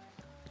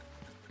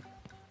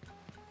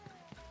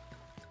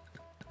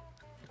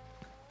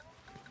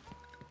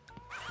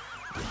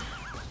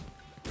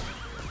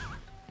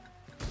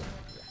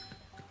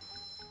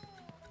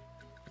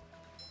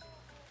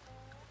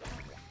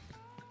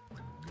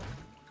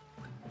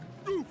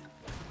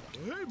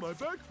 Hey, my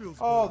back feels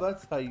Oh, better.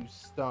 that's how you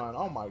stun.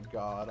 Oh my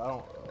god.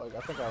 I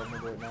think I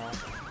remember it now.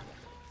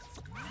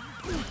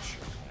 Ouch.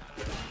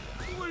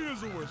 Clean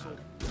as a whistle.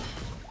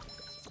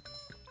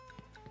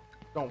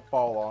 Don't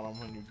fall on them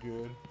when you're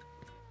good.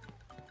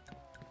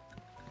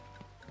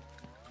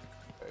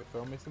 Okay,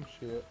 throw me some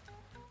shit.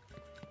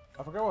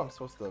 I forgot what I'm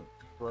supposed to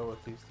throw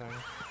at these things.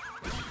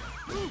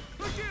 Ooh,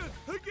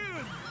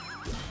 again!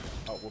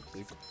 Oh,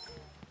 whoopsie.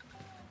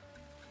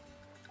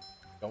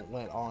 Don't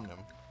land on them.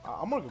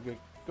 I'm gonna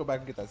go back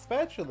and get that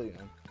spatula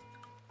in.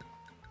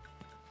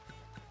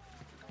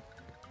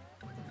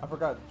 I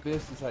forgot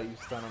this is how you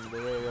stun them, the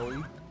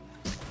AoE.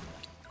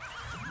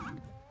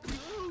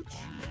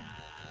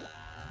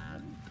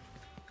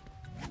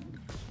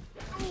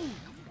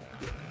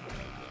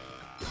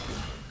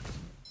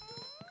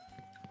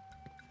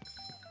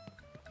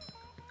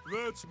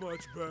 That's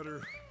much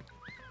better.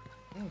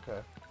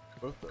 Okay.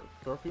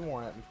 Throw a few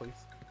more at me, please.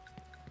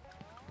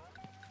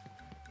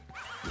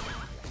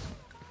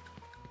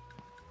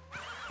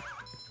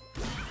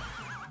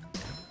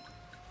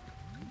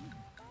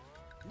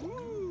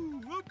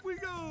 Woo! Up we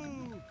go!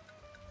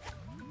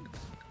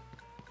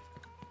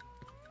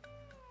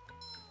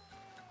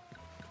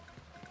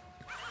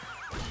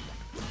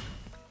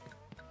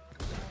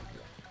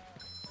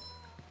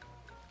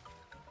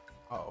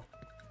 Uh-oh.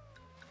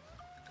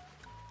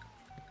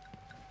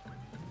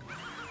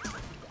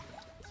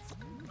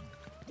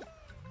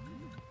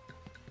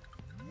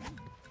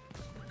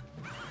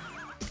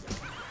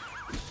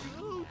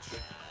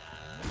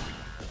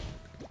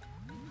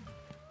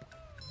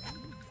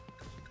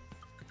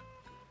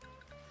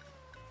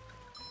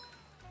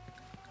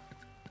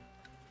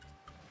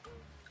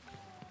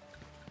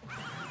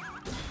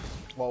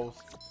 Close.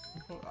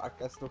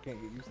 I still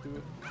can't get used to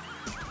it.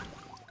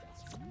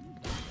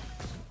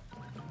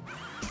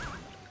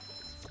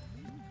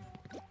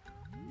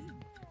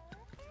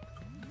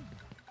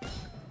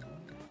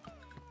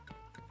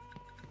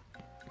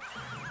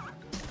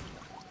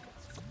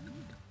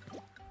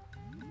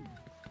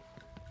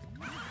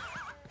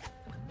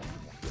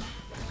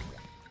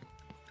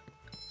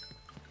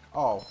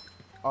 Oh.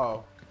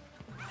 Oh.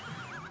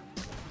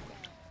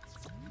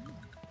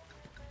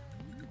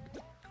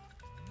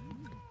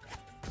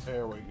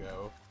 There we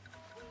go.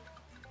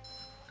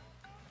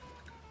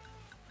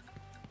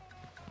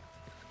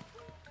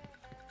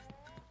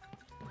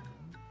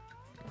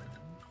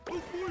 Oh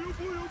boy, oh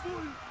boy, oh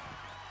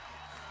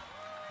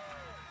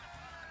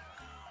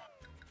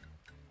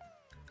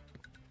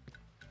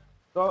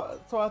boy!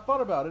 So I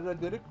thought about it. I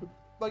did it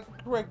like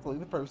correctly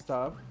the first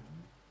time.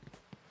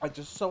 I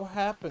just so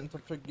happened to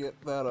forget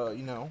that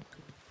you know,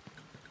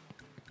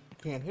 you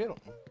can't hit them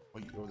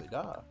or they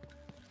die.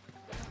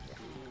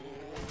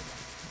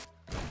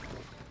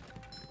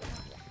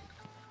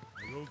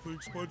 I don't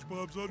think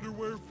SpongeBob's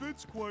underwear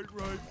fits quite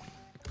right.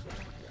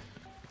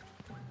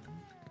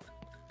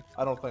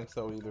 I don't think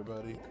so either,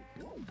 buddy.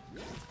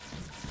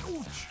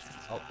 Ouch!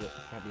 Oh, yeah,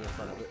 can't be in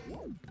front of it.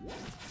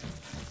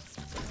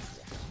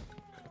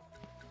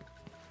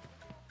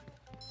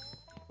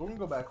 We're gonna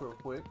go back real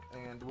quick,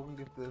 and we're gonna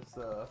get this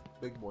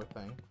big boy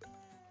thing,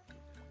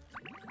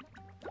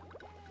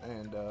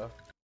 and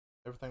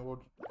everything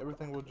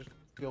will just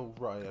feel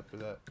right after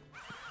that.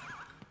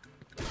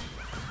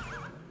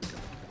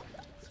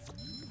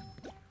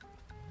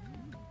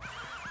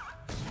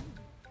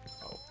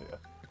 Oh yeah.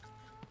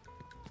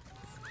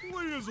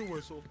 Clean as a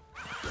whistle.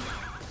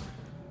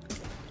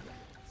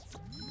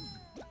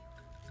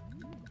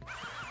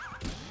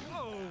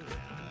 Oh!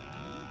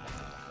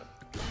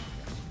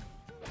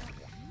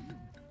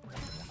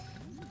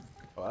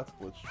 Oh, that's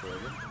glitched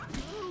forever.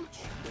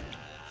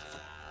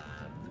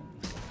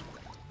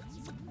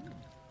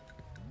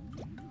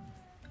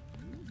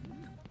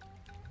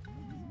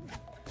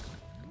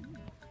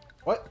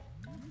 What?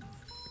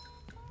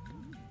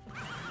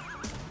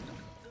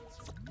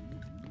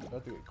 I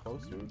have to get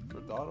closer for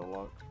the auto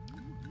lock.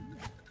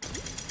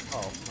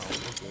 Oh no,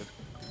 we're good.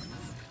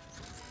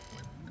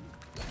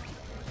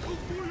 Oh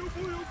boy, oh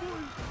boy, oh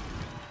boy!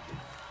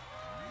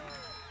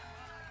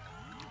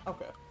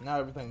 Okay, now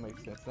everything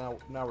makes sense. Now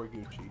we're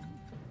Gucci.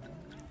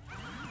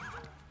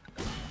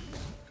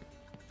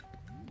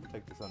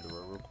 Take this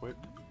underwear real quick.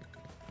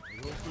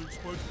 I don't think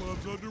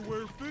SpongeBob's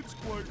underwear fits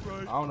quite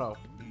right. I don't know.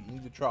 You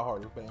need to try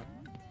harder, fam.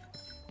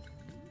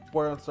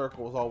 Square and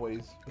circle is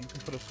always. You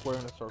can put a square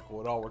in a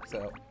circle. It all works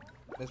out.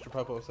 Mr.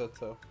 Popo said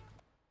so.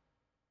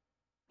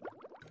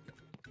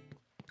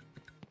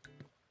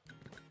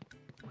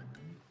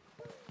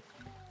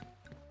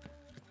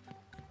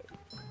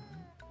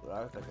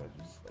 but I think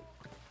I just like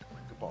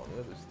skip all the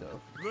other stuff.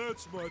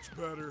 That's much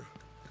better.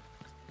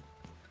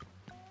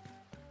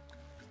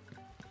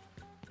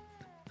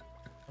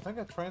 I think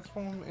I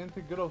transform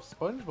into good old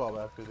Spoungebob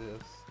after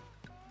this.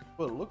 That's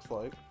what it looks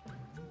like.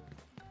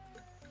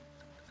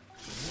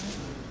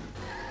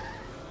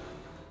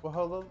 Well,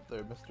 hello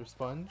there, Mr.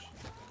 Sponge.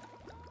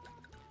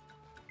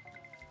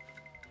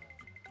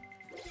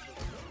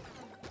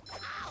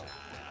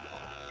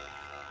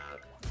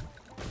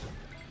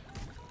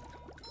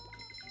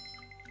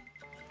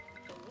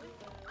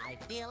 I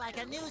feel like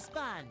a new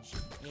sponge.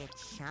 It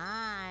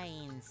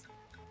shines.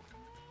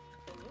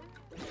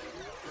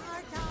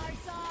 Tartar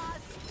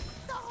sauce!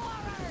 The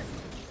horror!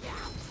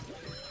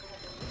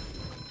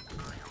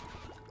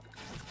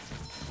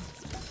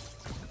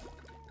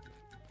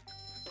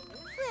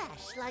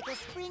 Fresh like a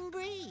spring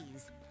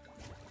breeze.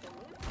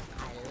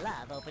 I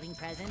love opening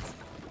presents.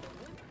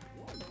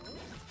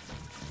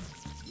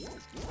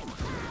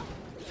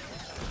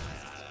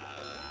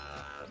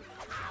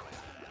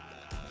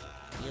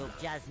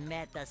 You've just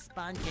met the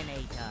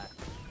Sponginator.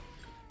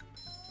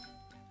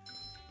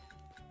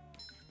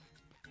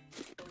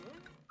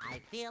 I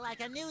feel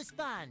like a new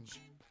sponge.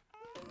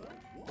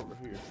 Over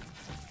here.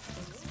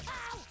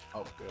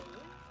 Oh, good.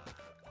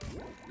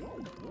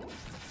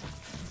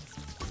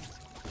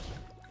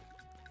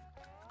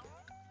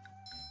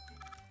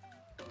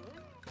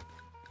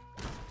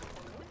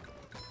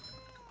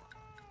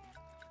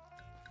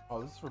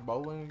 Oh, this is for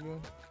bowling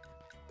again?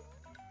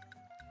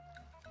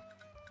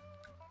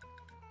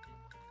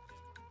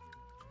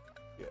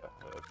 Yeah,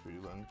 that's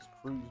Freeland's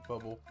cruise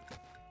bubble.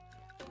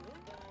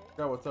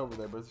 Forgot what's over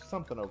there, but there's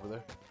something over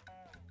there.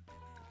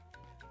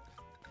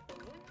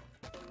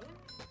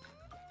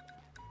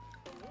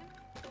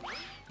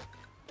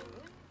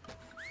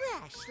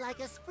 Fresh like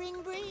a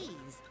spring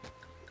breeze.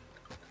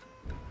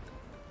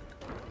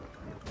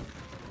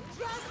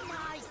 Just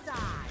my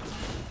size.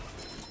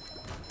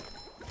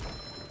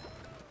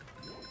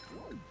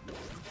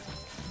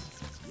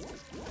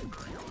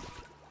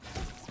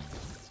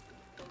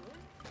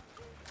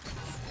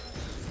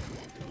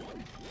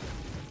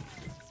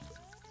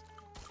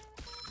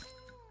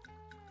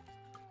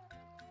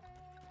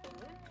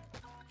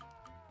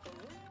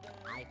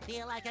 I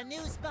feel like a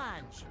new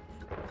sponge.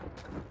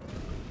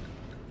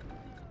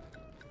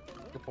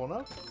 Good one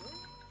up.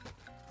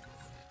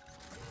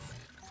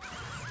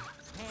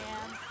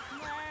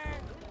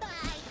 I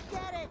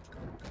get it.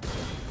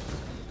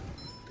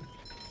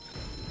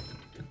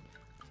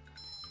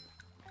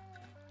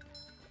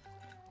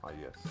 Ah,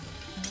 yes.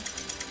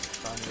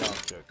 Shiny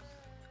objects.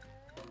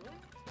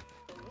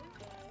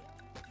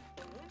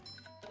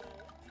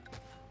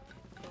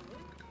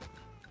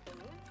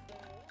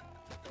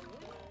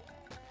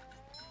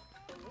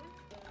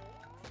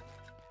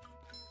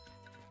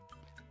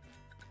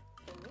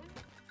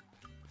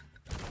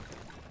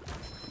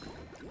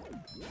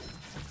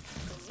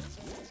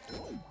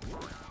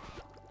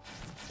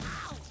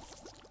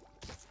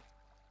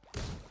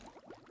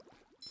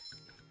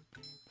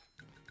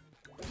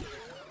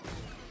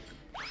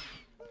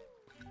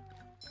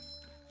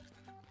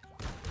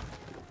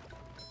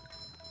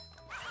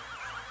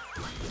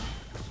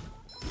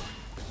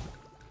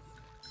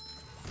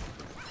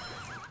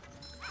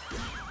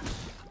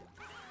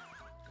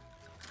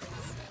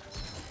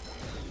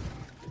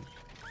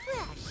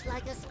 Fresh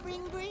like a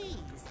spring breeze.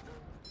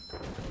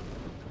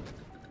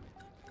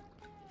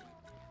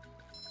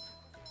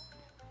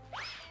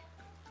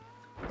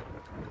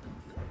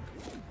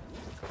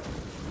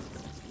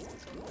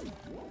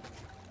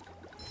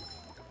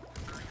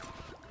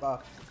 Bye.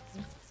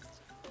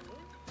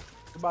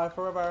 Goodbye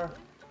forever.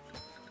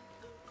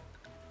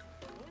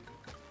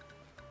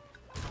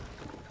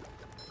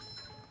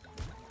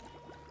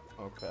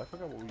 Okay, I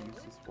forgot what we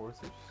used this for. Is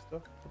there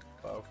stuff?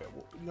 Okay,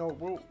 well, you know,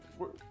 we'll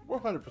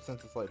 100%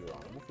 this later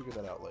on. We'll figure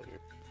that out later.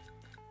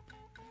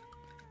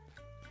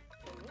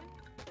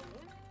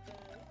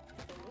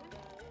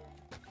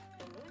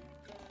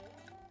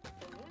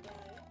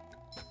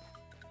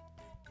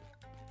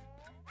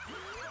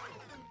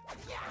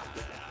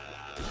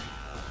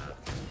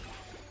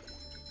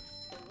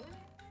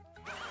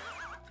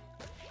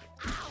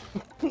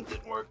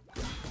 Didn't work.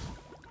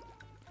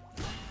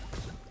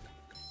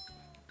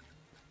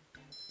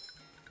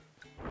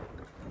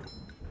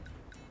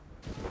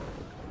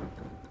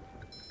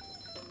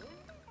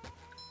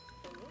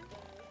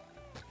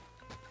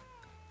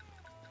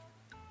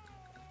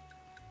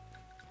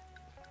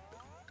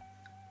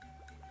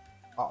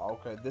 Oh,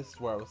 okay, this is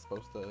where I was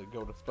supposed to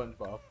go to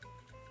Spoungebob.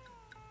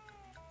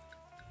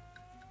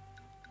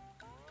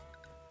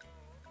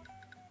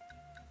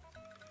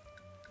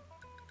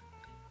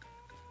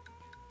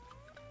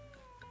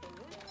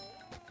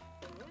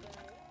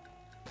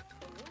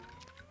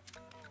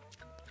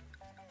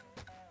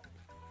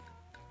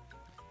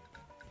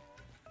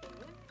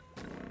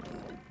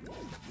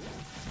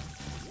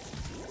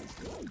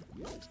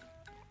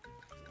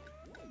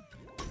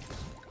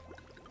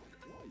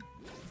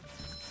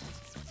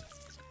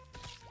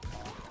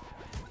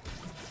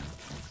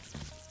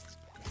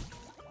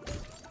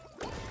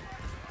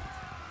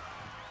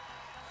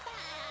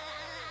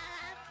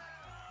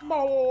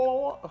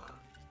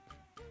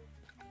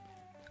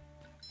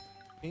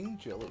 King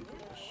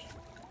jellyfish.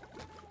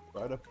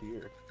 Right up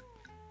here.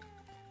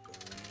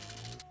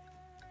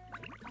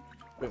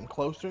 Getting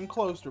closer and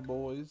closer,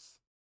 boys.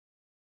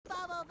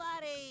 Bubble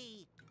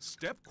Buddy!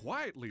 Step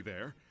quietly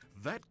there.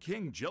 That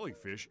king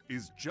jellyfish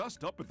is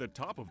just up at the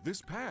top of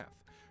this path.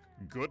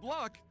 Good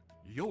luck.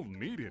 You'll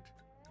need it.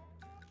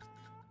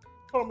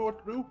 Tell me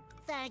what to do.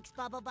 Thanks,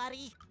 Bubble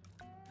Buddy.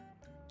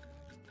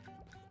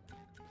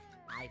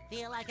 I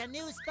feel like a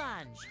new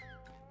sponge.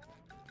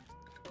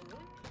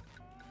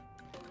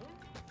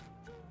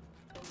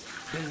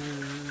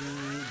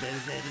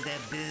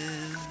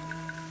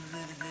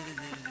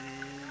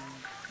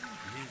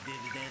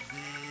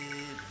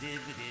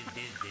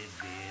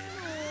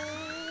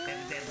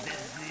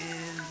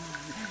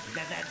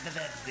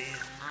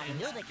 I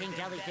knew the king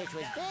jellyfish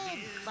was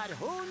big, but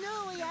who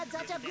knew he had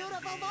such a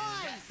beautiful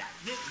voice?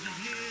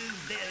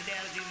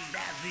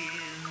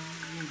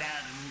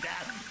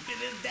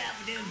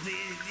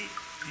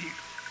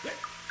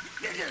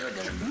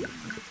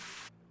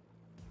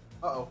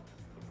 Uh-oh.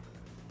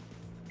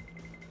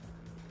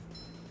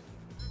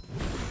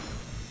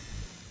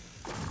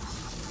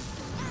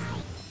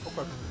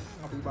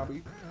 Okay.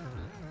 Bobby.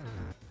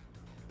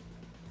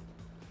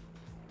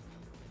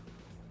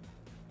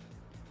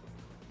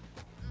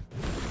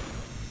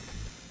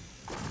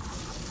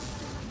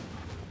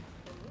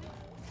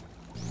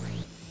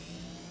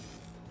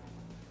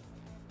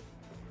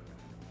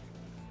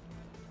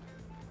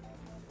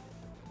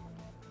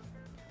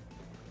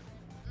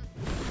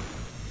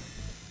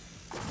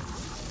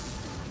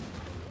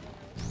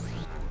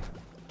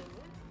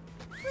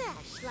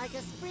 Fresh like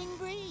a spring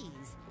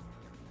breeze.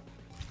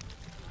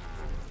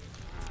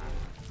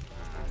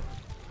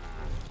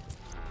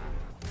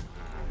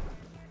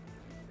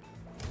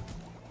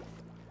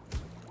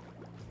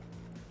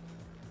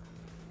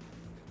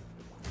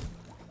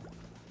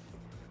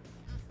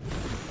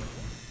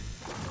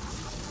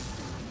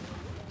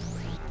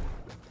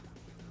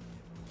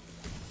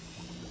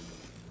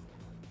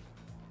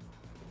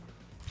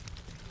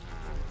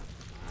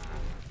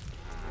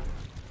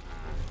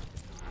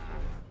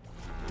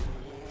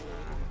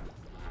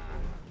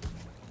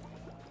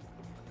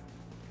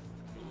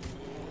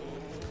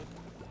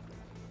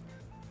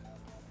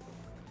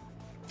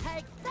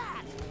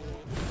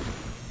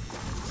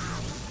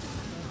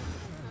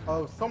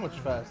 Oh, so much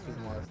faster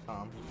than last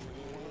time.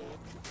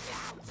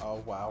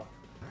 Oh, wow.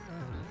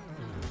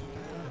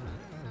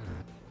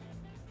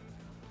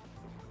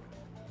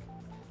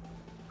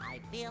 I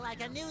feel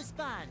like a new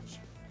sponge.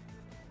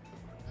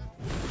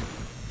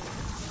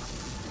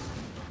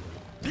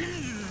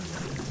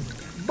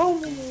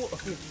 Boom!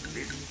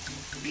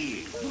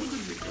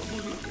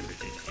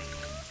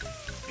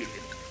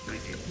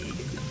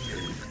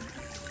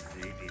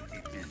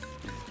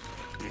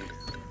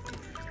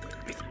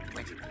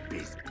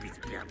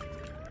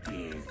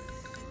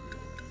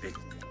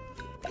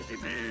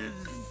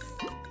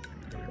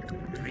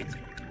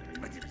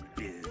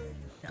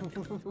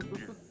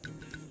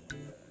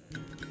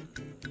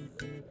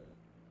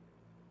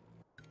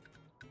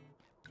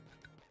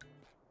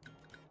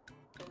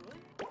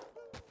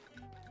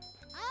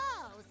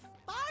 Oh,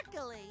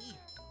 sparkly!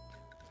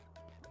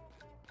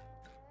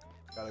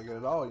 Gotta get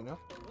it all, you know?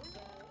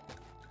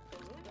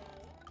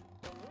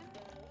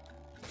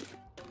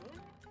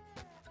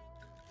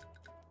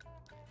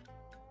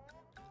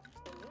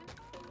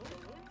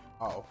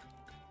 Uh-oh.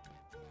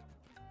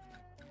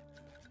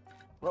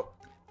 Well,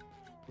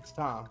 it's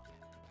time.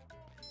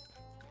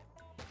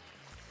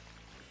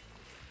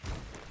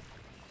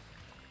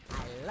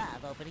 I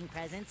love opening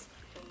presents.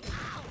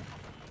 Ow!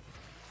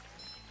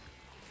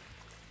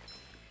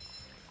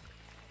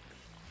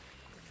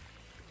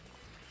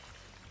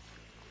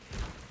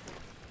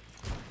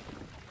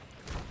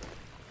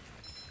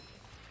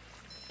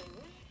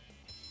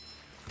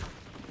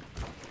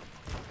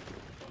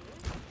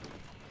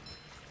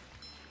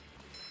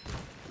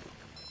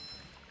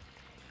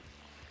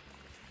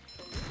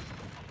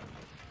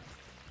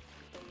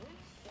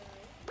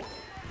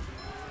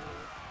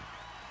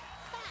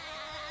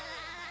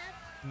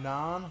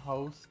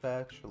 Non-host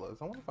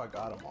spatulas. I wonder if I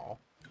got them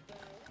all.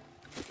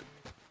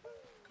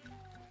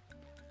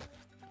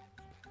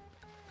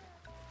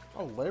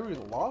 Oh, Larry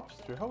the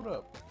Lobster. Hold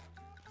up.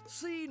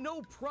 See,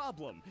 no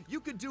problem. You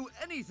can do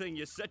anything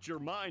you set your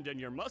mind and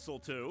your muscle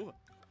to.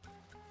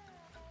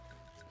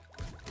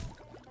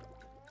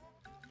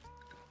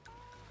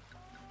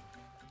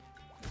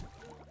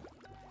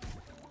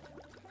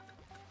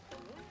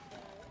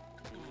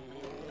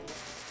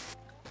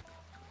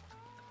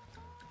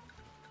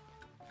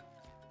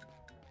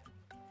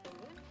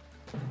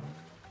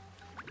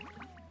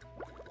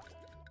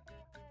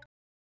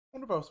 I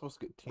wonder if I was supposed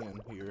to get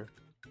 10 here.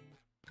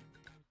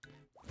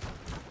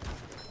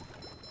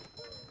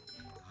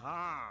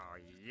 Oh,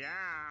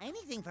 yeah.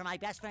 Anything for my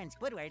best friend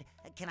Squidward.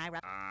 Can I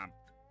rub?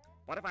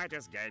 What if I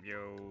just gave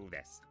you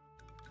this?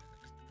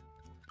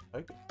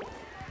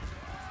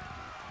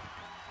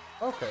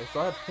 Okay,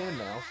 so I have 10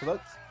 now, so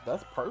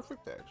that's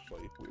perfect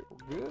actually. We're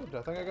good.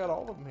 I think I got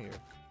all of them here.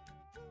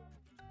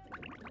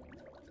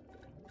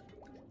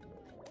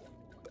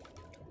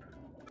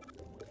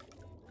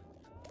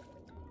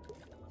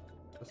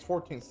 There's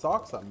 14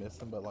 socks I'm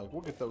missing, but like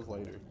we'll get those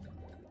later.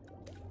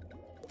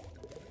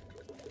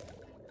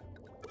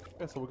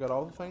 Okay, so we got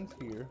all the things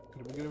here.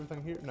 Did we get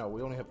everything here? No,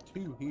 we only have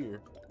 2 here.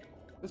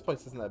 This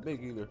place isn't that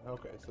big either.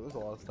 Okay, so there's a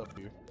lot of stuff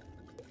here.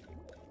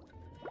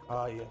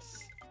 Ah, yes.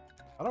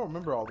 I don't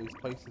remember all these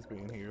places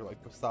being here, like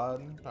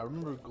Poseidon. I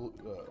remember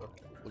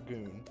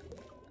Lagoon.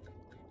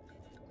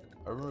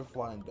 I remember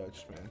Flying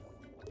Dutchman.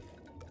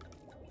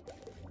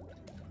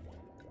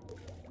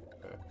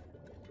 Okay.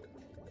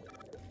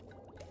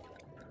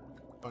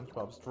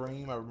 SpongeBob's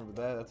Dream. I remember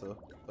that. That's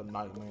a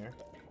nightmare.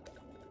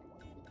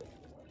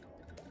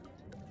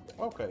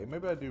 Okay,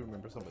 maybe I do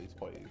remember some of these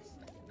plays.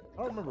 I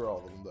don't remember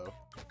all of them though.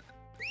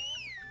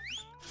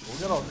 We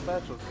got all the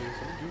spatulas here,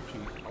 so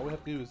we're Gucci. All we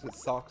have to do is get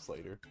socks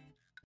later.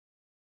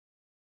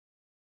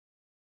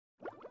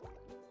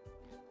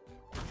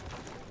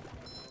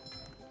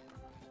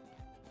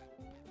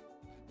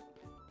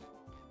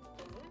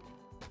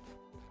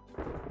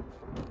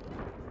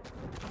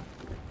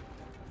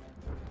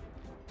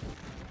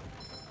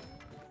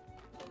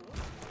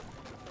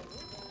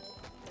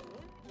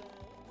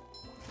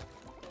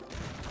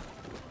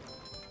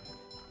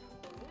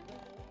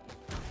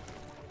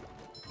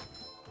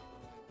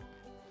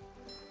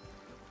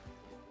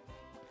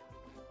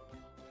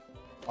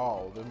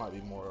 Oh, there might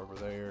be more over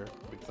there.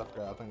 Because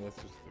I think that's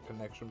just the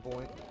connection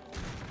point.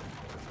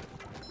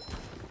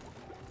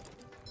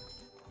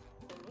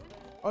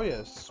 Oh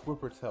yeah,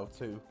 Squarepants help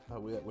too.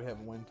 We have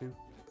a win too.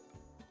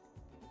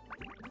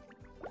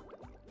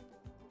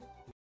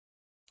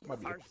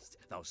 First,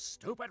 those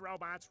stupid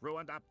robots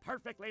ruined a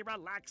perfectly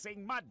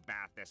relaxing mud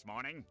bath this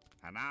morning,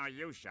 and now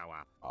you show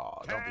up. Oh,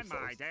 Can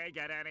my day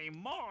get any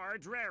more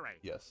dreary?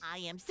 Yes. I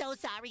am so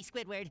sorry,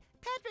 Squidward.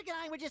 Patrick and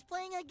I were just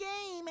playing a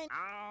game and...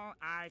 Oh,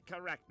 I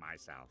correct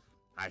myself.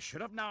 I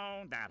should have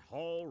known that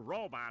whole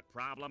robot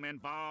problem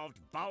involved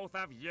both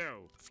of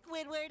you.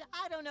 Squidward,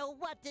 I don't know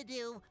what to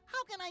do.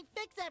 How can I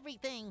fix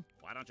everything?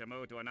 Why don't you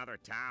move to another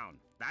town?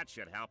 That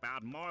should help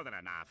out more than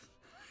enough.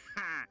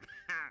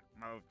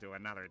 Move to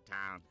another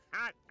town.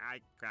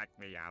 I cracked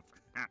me up.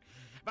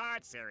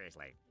 But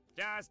seriously,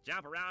 just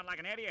jump around like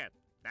an idiot.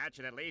 That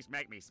should at least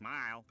make me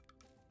smile.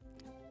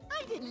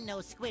 I didn't know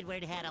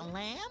Squidward had a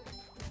lamp.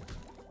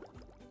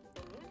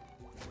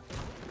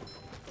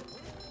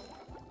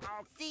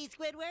 Oh. See,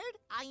 Squidward?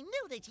 I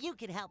knew that you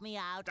could help me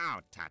out.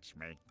 Don't touch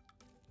me.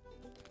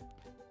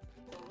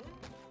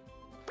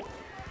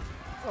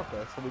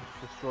 Okay, so we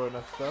just destroy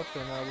enough stuff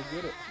and we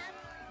get it.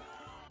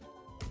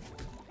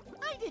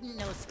 I didn't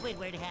know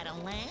Squidward had a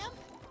lamp.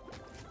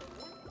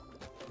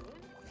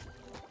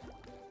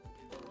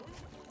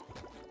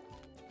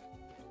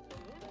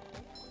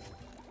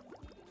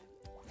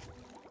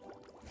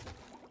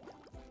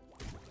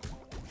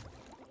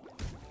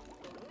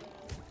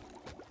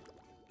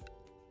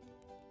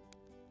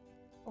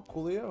 Oh,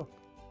 coolio.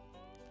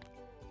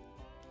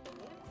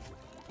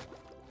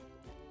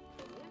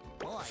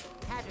 Boy,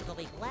 Patrick will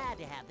be glad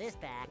to have this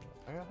back.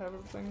 I gotta have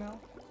everything now?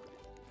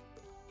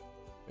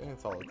 Yeah,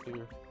 it's all it's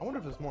here. I wonder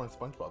if there's more in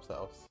SpongeBob's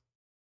house.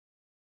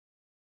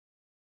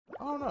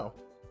 I don't know.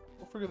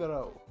 We'll figure that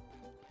out.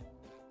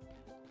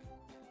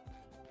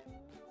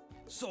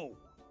 So,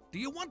 do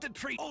you want to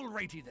trade?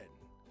 Alrighty then.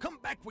 Come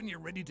back when you're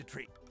ready to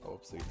trade. Oh,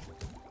 oopsie.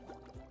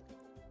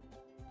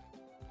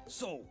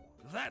 So,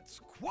 that's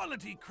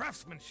quality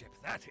craftsmanship,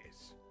 that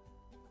is.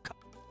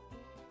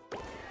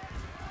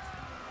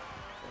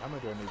 How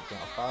many do I need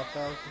now?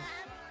 5,000?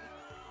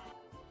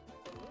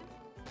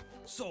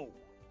 So,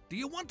 do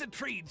you want to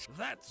trade?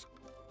 That's...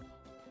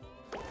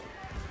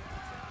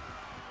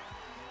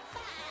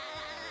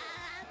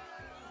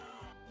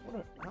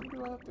 How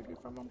do I have to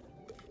get from them?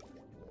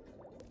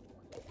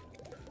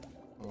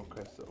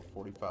 Okay, so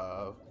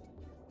 45.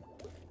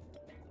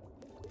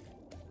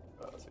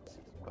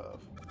 65.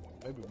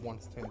 Maybe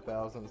once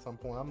 10,000 at some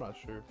point. I'm not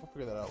sure. I'll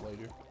figure that out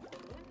later.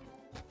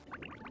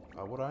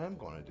 What I am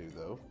going to do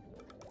though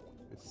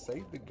is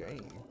save the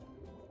game.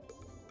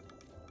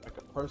 Like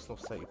a personal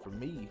save for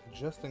me,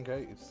 just in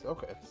case.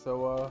 Okay,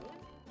 so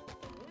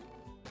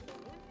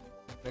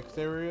next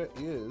area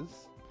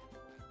is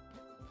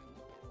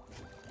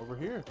over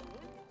here,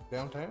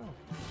 downtown.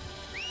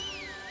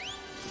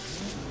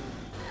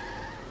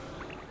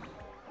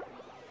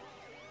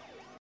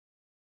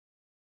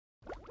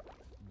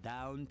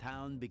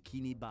 Downtown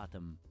Bikini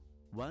Bottom,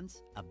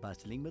 once a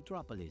bustling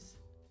metropolis,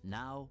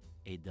 now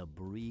a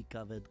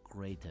debris-covered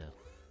crater.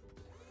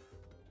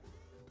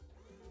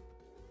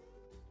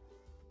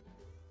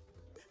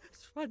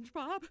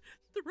 SpongeBob,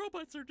 the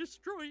robots are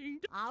destroying...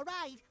 All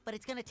right, but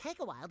it's gonna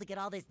take a while to get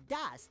all this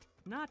dust.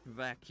 Not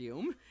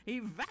vacuum,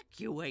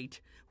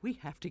 evacuate. We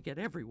have to get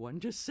everyone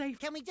to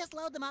safety. Can we just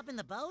load them up in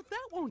the boat?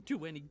 That won't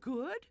do any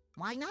good.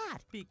 Why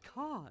not?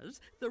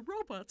 Because the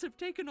robots have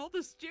taken all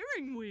the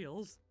steering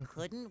wheels.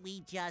 Couldn't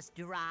we just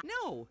drive?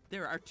 No,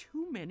 there are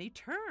too many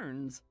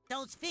turns.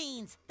 Those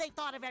fiends, they've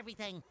thought of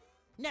everything.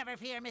 Never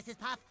fear, Mrs.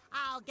 Puff.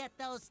 I'll get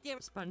those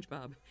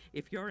SpongeBob,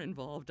 if you're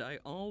involved, I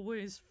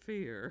always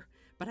fear.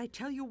 But I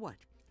tell you what,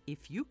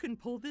 if you can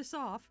pull this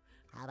off...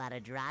 How about a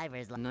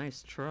driver's license?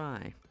 Nice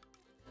try.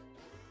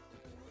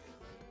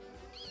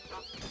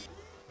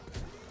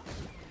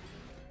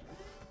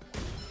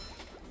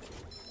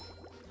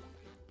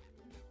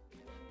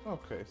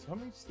 Okay, so how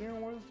many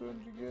steering wheels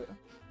did you get?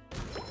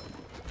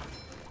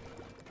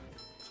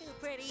 Too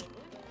pretty.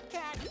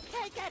 Cat,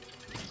 take it!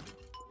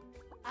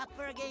 Up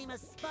for a game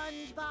of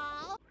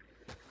Spoungebob?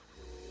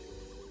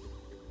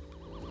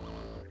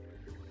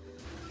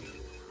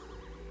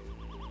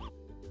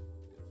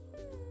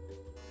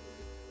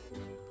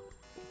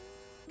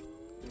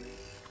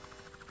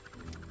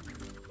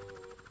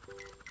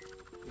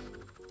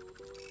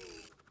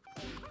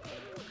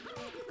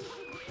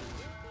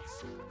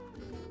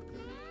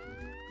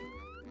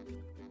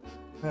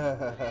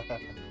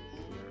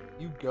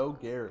 You go,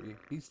 Gary.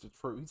 He's the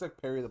truth. He's like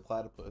Perry the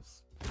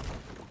Platypus.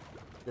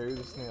 Gary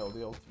the Snail,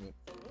 the ultimate.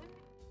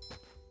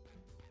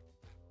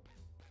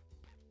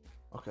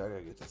 Okay, I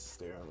gotta get this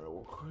steering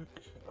real quick.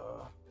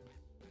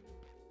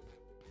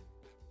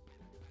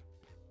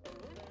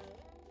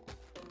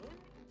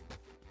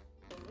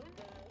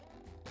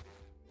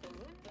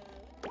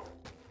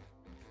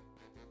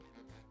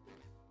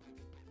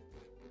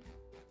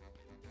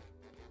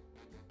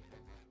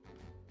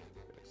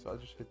 So I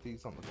just hit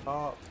these on the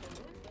top.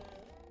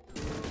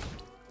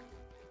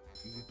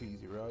 Easy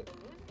peasy, right?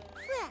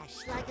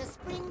 Fresh like a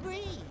spring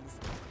breeze.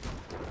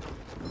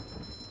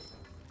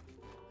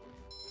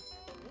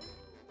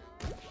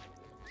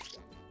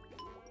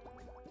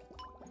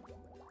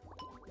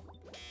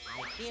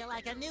 I feel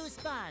like a new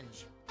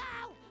sponge.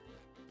 Ow!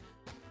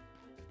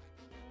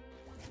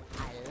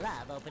 I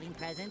love opening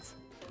presents.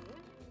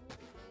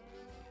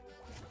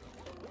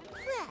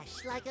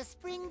 Fresh like a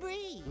spring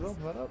breeze. Did it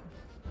open that up?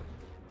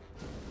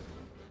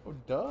 Oh,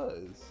 it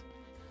does.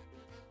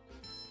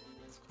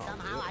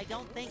 Somehow I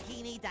don't think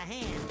he needs a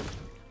hand.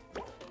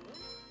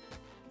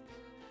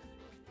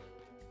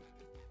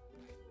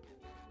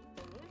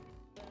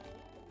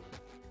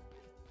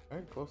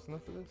 Alright, close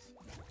enough for this?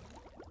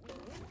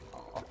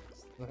 Oh,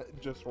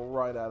 just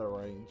right out of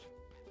range.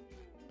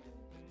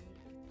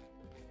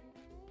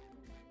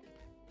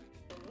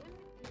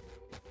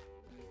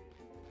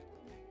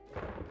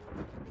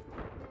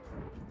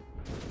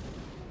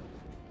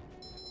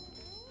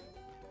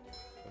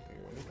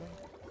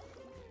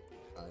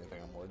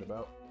 Anything I'm worried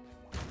about?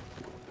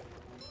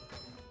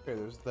 Okay,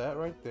 there's that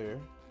right there.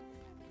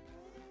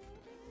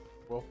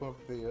 We'll open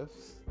up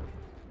this.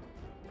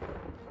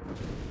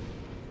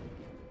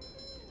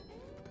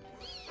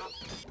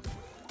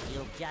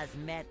 You've just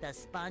met the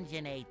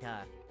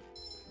Sponginator.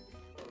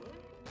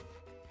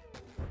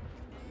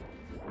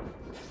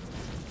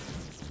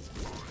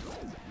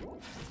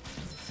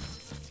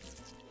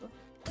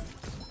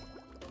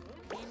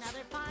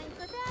 Another find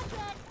for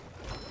Patrick.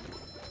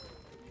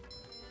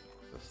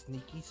 The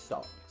sneaky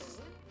socks.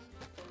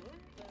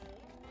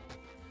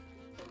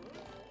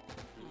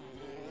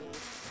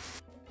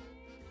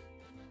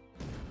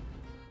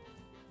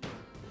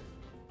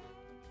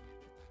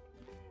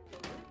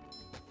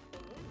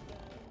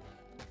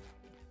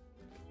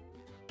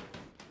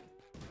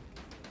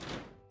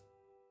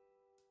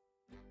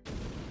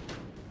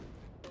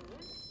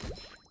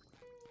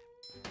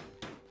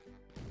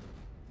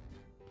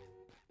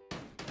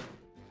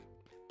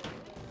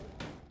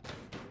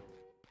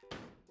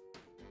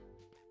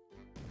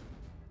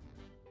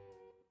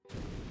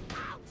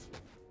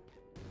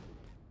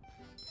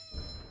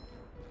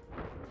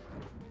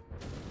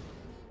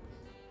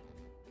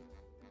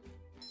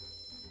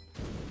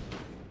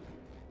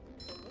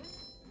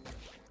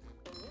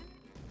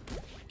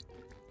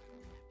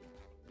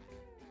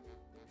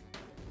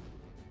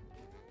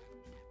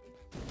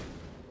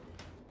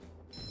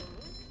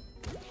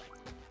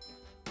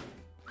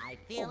 I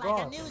feel Oh, like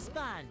God. a new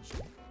sponge.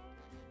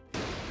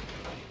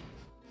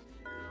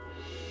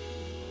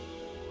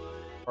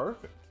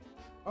 Perfect.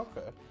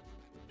 Okay.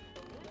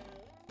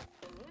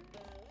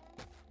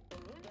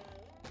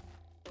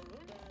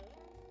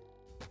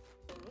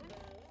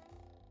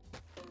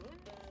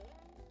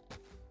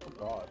 Oh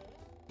God.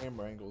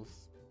 Camera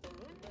angles.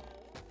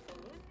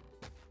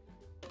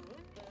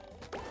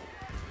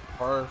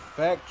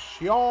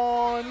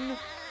 Perfection.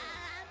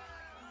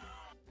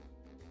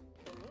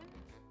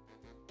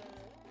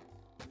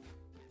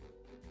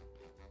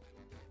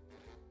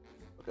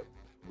 Okay,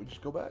 we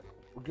just go back.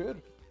 We're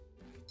good.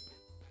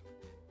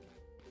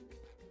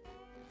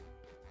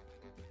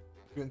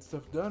 Getting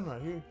stuff done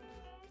right here.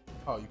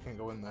 Oh, you can't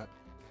go in that.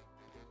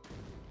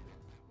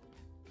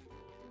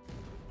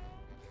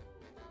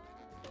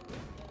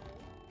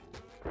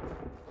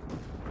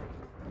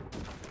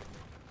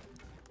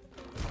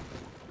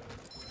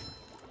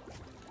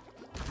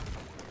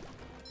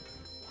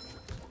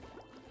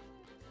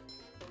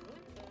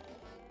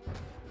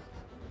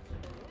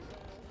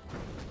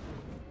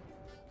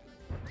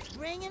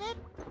 Bringing it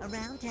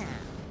around town.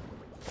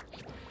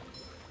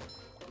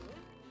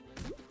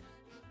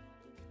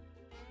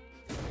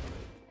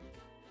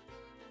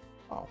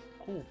 Oh,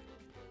 cool.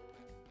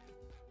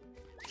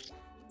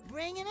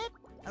 Bringing it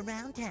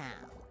around town.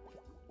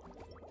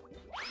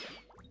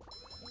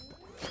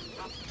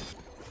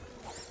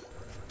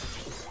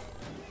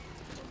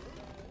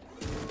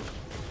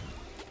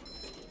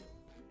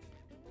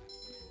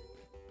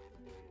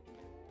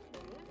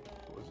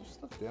 Was there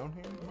stuff down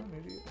here? Am I an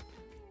idiot?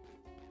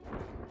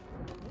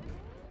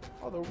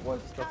 Oh, there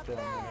was stuff down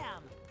there.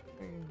 Kablam!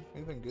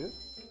 Anything good?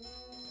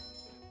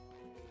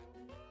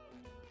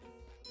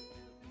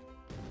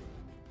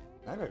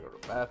 I gotta go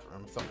to the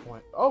bathroom at some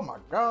point. Oh my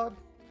god!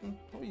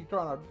 What are you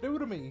trying to do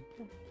to me?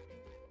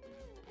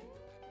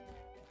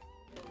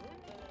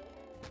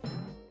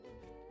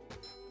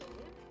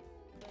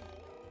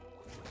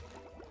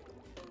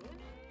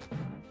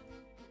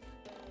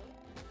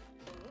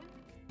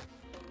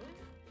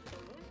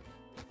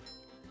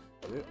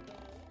 It?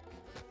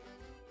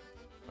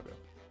 Okay.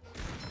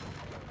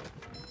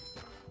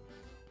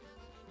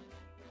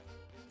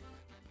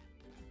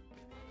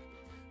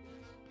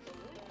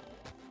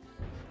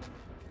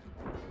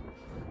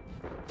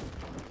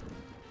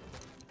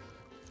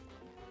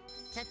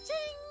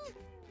 Cha-ching!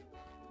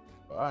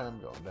 I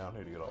am going down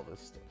here to get all this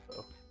stuff,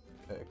 though.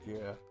 Heck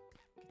yeah.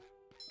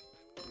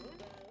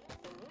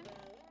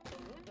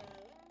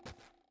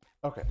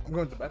 Okay, I'm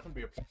going to the bathroom.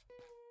 Be a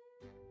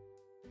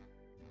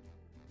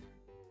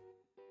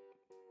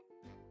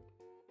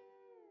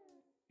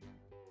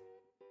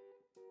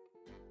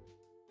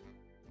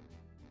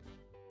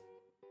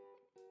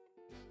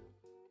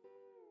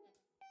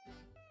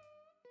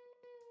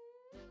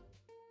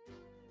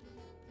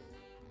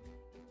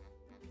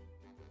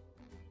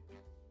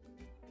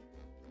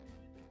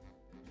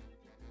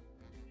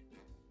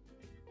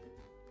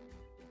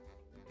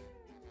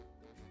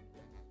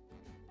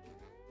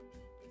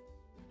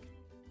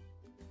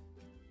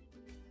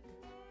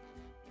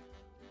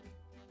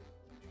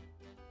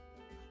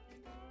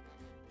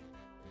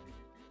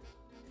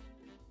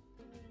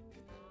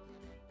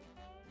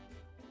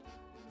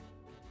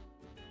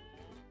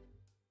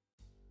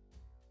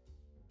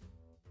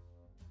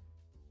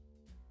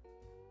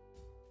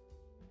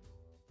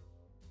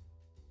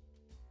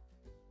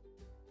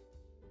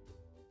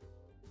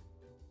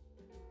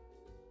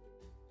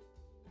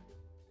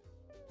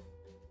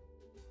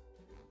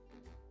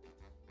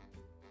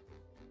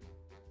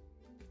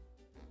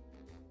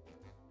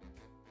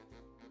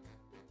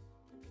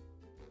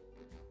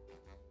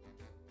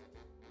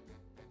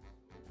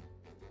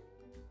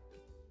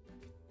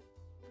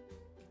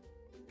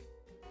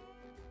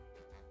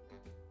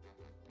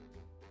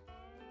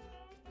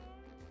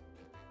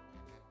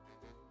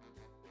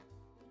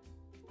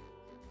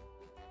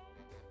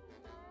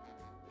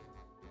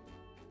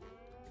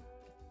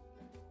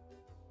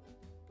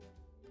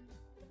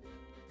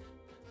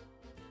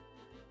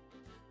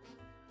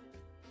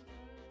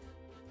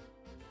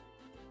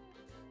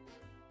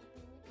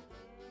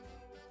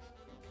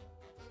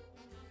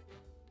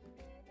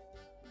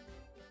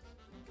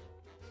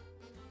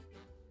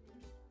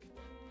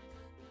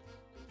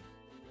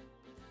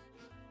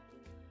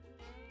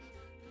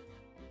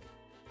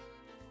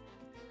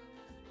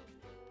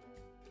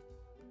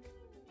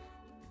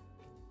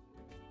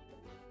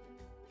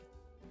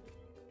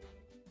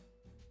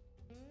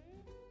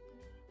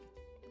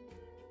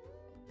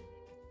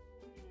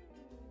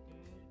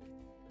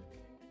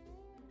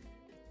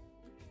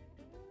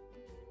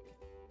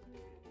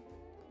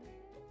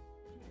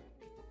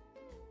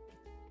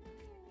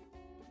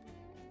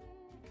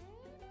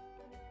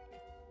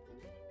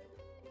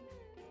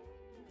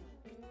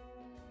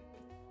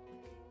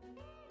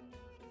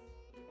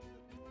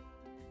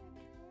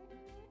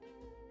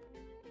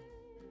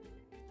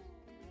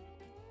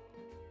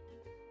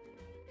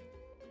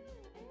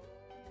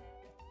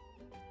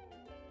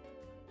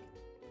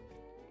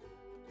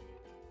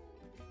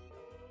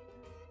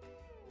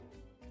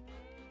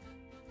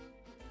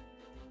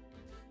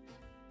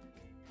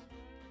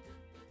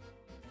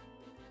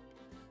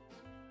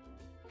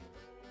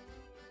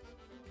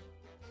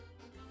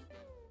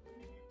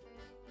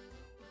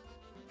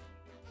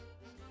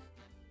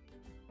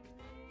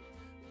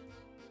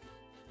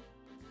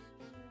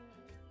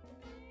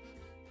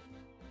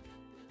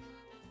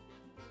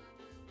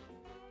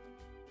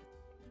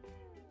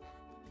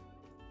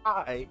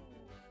I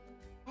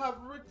have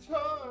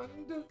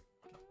returned.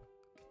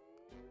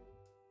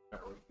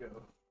 There we go.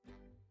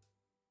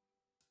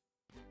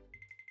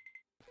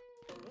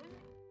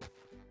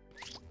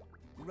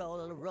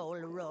 Roll, roll,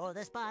 roll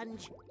the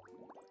sponge.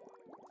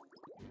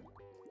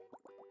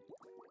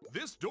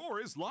 This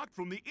door is locked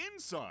from the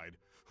inside.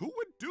 Who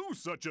would do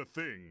such a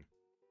thing?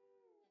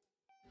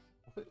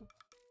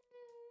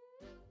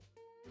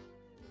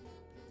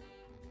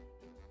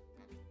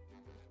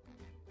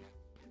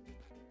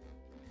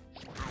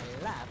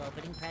 I love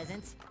opening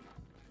presents.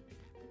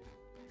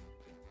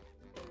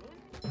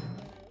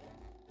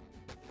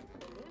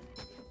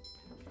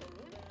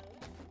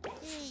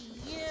 Hey,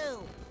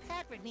 you!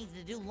 Patrick needs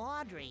to do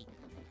laundry.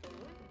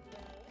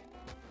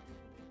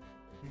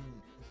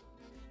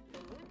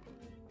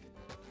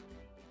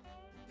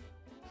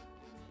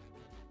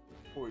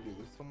 Before we do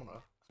this, I'm gonna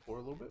explore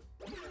a little bit.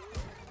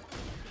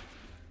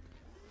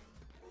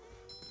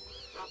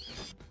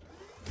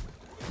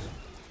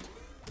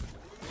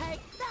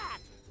 Take that!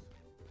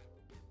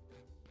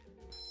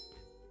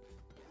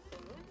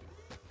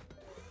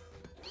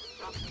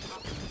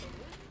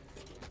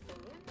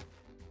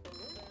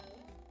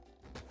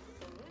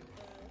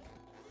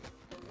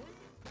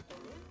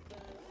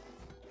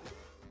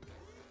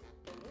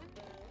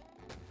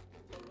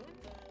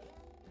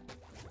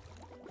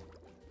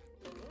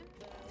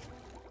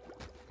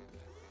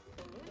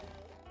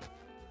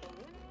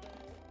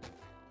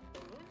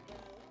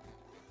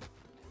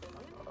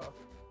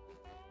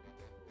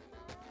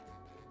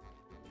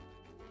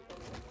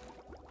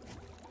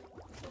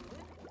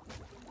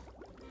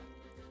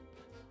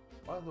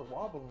 Why is it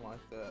wobbling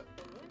like that?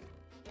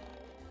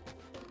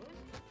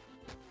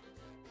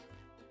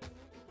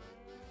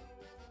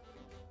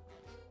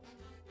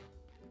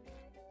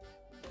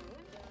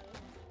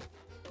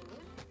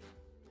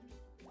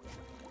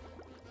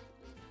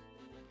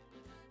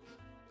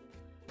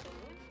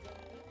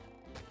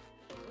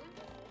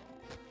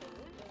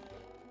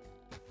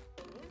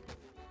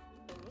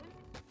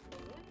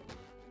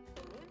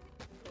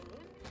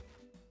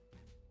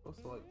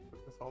 Supposed to like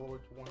put this all the way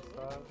to one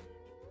side.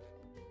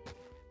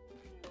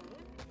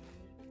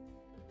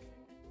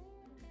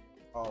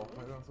 Oh,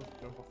 maybe I'm supposed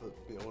to jump off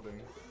the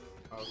building.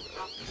 Okay.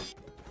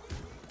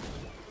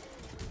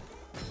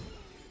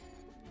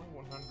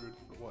 100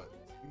 for what?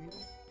 Speed?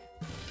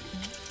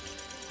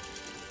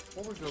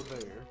 Before we go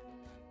there,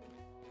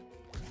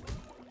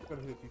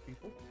 gotta hit a few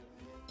people.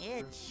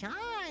 It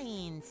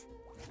shines!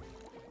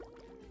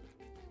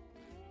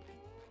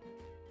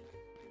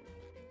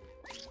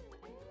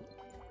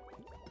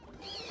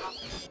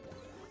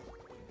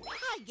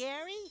 Hi,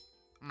 Gary!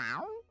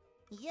 Meow?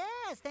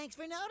 Yes, thanks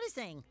for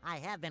noticing. I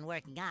have been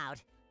working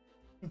out.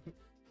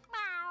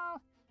 Meow!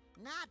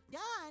 Not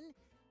done?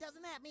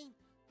 Doesn't that mean...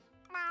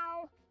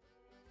 Meow?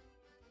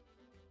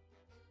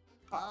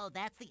 Oh,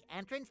 that's the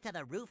entrance to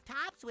the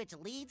rooftops, which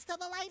leads to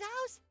the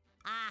lighthouse?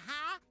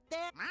 Uh-huh,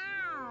 there...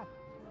 Meow!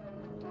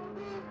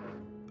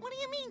 What do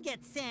you mean,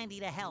 get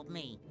Sandy to help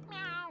me?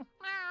 Meow,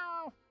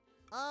 meow.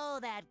 Oh,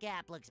 that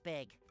gap looks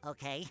big.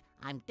 Okay,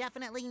 I'm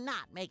definitely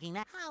not making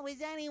that. How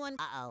is anyone...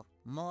 Uh-oh,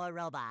 more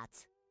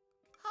robots.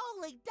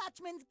 Holy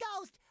Dutchman's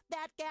ghost!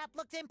 That gap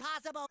looks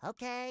impossible!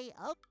 Okay,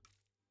 oh...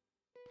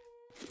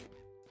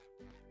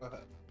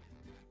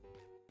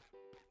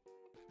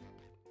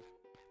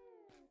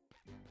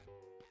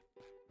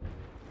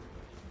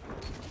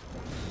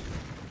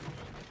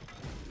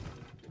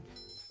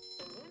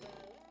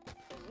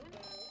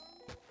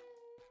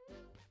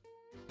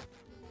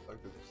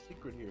 Like there's a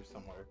secret here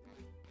somewhere.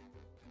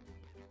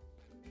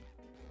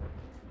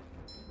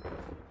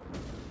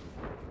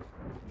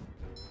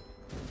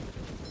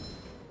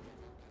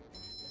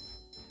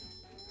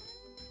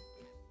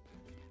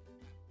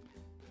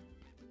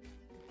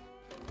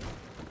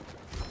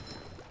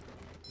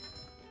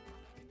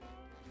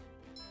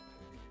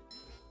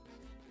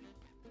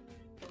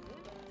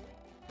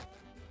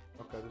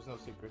 Okay, there's no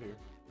secret here.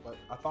 But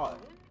I thought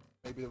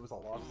maybe there was a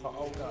lost...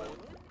 Oh god.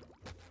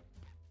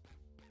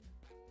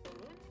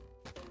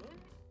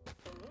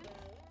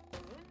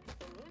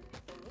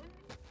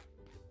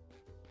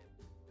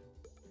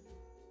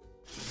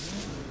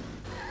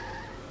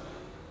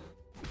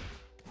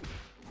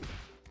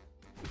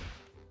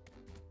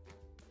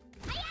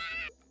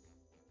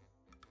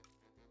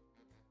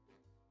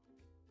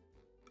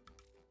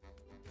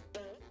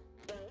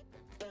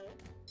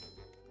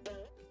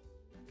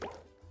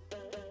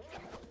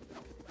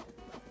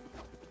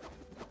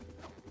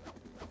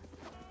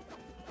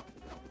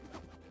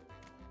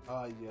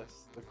 Ah,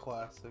 yes, the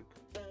classic.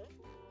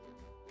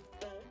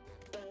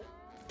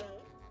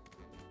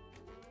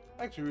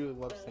 I actually really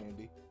love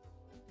Sandy.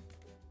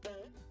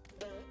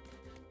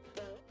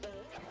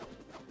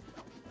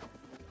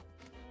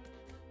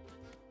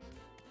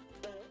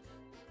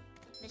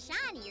 The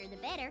shinier, the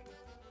better.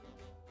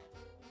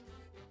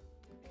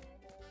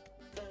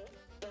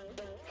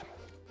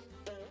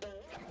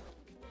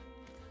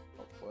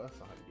 Oh, well, that's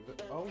not how you do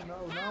it. Oh,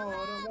 no, no,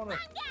 I don't want to.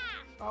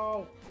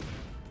 Oh.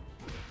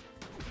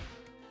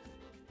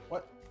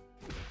 What?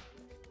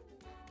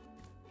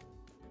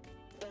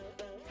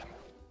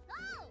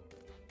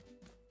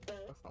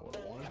 That's not what I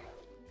wanted.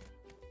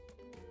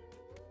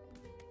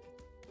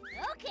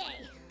 Okay,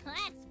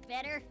 that's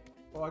better.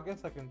 Well, I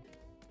guess I can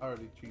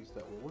already choose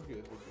that one. We're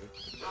good, we're good.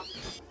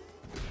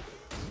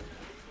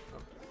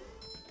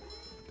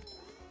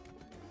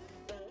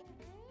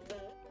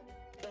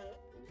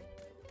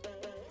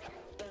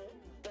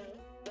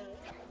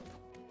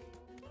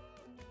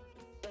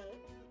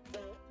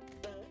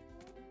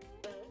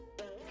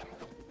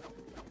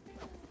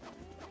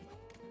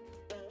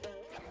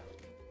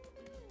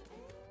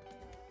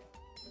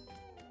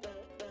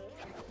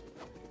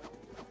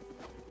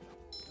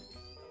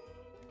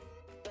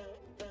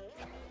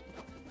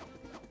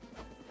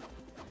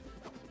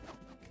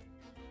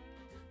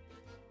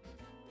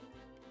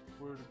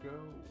 Where to go?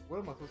 What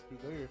am I supposed to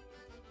do there?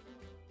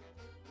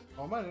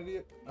 Oh, am I an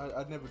idiot?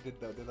 I never did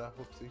that, did I?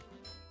 Whoopsie.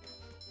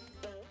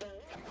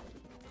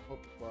 Oh,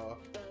 I'll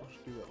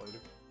just do that later.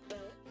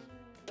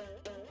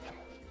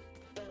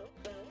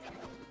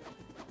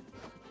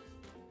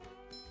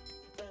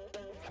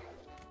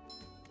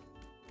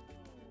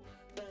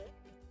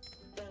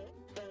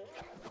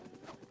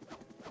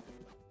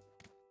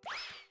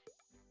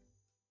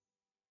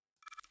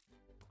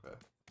 Okay.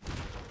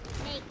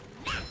 Take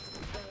that!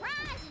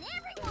 Surprising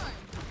everyone!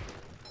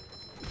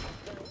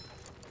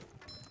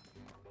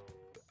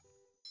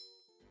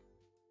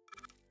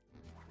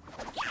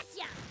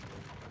 Gotcha!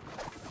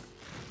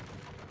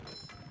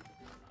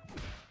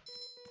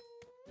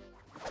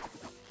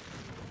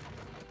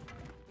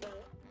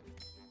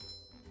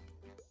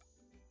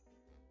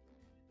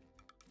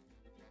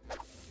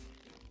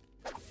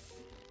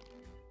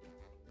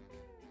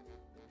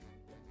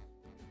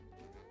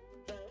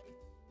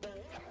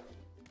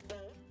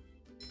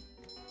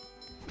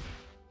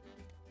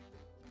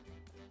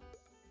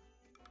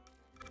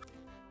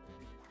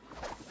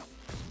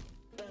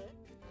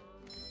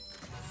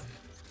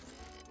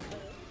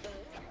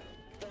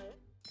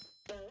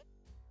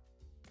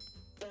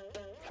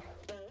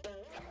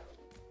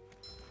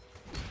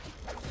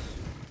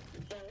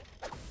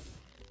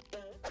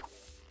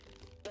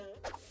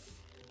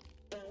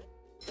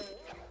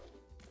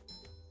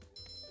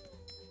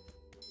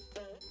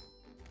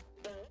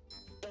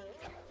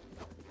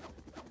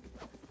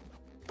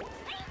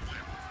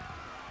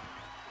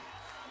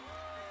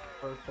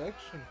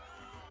 Perfection.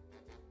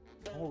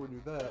 Before we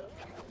do that,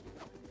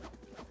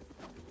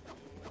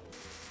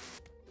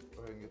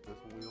 go ahead and get this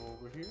wheel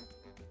over here.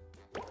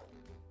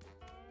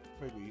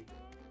 Maybe.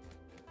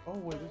 Oh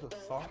wait, there's a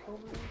sock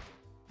over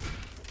here.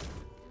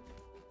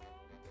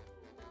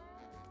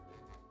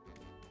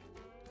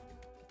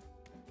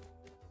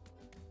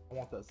 I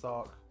want that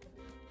sock.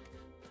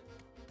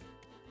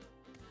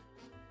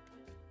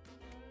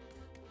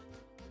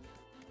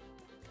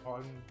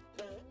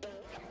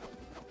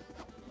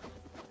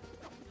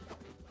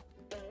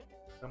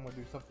 I'm gonna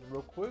do something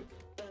real quick,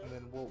 and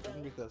then we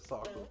can get that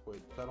sock real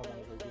quick. I don't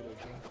want to go get it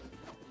again.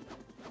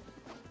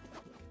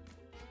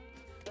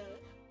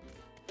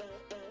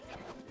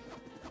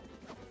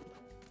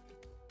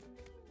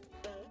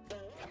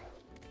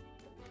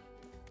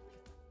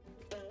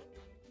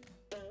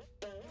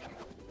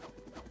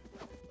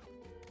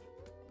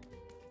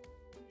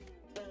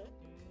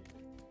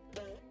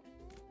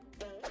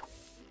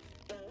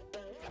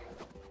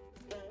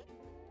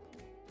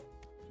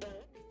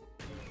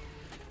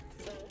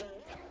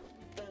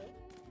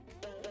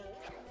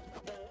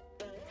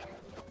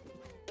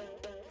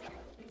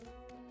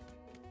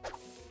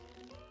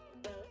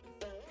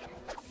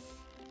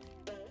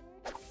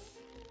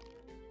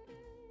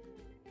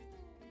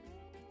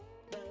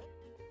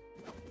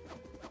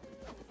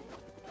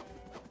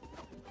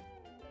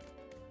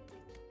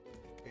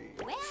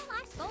 Well,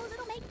 I suppose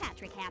it'll make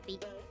Patrick happy.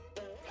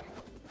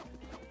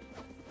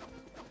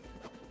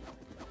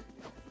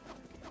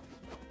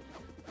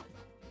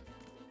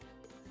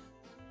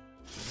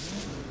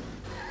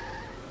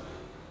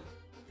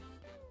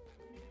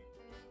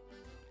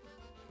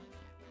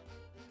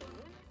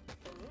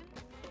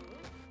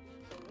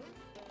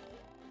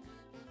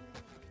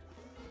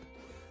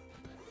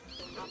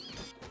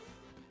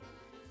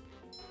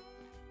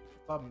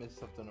 If I missed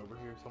something over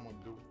here, someone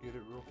go get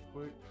it real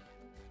quick.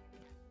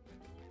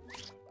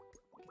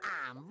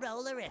 I'm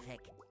rollerific.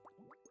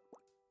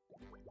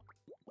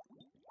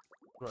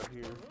 Right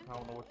here. I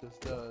don't know what this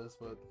does,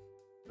 but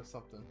there's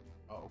something.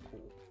 Oh,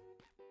 cool.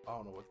 I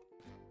don't know what.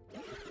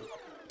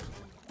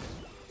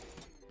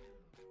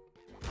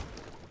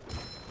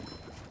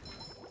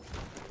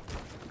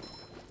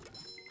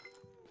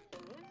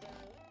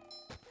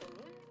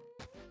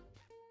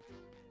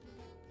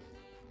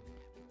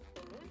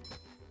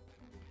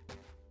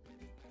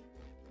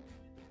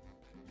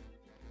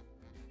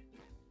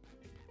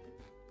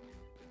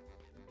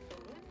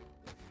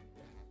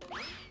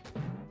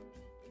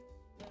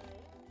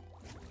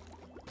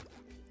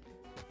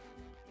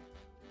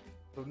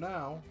 So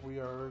now we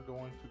are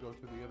going to go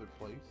to the other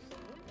place.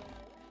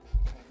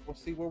 We'll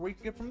see where we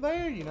can get from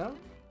there, you know?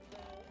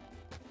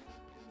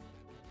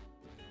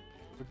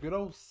 The good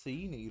old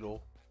sea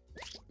needle.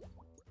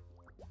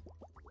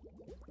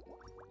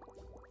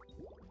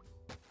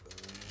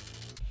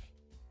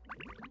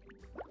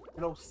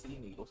 Good old sea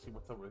needle. See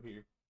what's over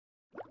here.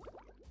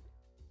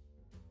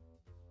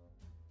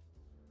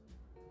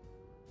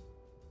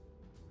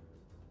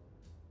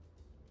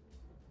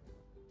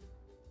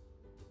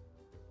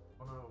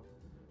 Oh no.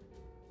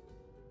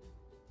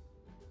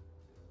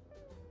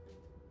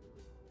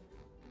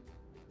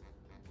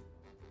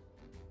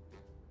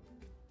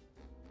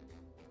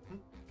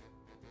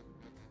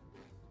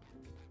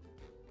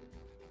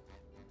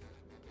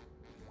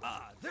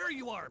 Ah, there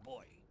you are,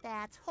 boy.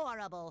 That's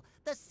horrible.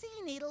 The sea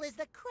needle is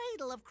the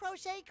cradle of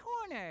Crochet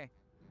Corner.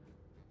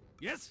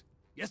 Yes?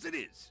 Yes, it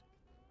is.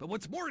 But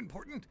what's more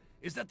important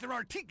is that there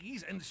are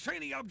tikis and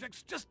shiny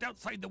objects just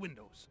outside the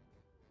windows.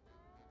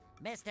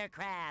 Mr.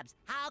 Krabs,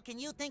 how can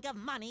you think of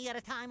money at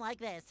a time like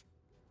this?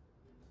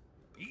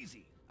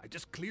 Easy. I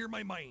just clear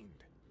my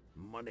mind.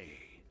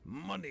 Money,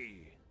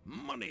 money,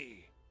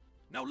 money.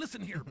 Now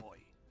listen here, boy.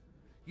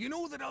 You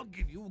know that I'll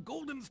give you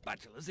golden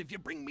spatulas if you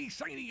bring me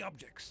shiny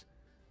objects.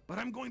 But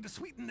I'm going to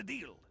sweeten the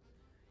deal.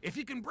 If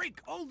you can break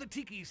all the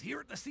tikis here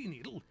at the Sea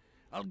Needle,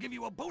 I'll give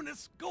you a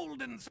bonus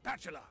golden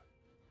spatula.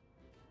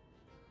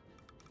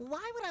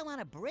 Why would I want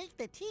to break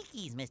the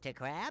tikis, Mr.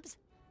 Krabs?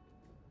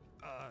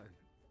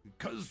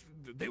 Because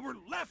they were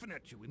laughing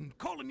at you and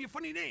calling you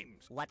funny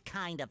names. What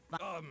kind of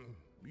fun?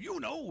 You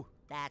know.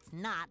 That's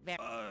not very...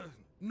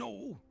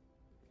 No.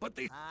 But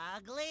they...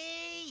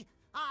 Ugly!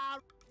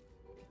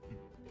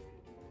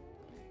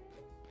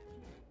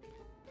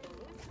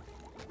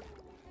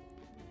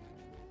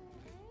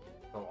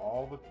 So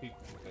all the peaks,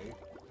 okay?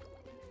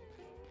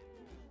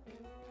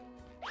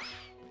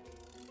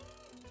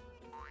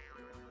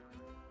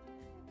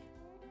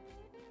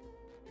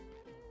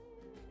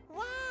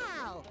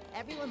 Wow!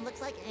 Everyone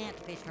looks like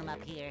antfish from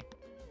up here.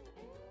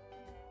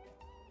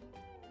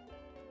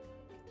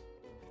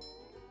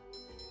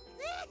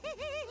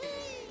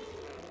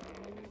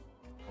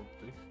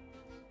 Okay.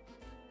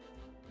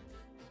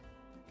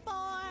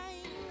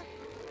 Boing!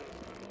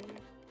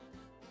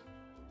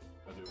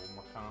 I'll do it one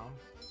more time.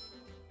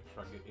 Make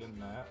sure I get in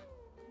that.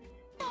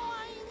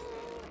 Boing!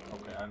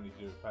 Okay, I need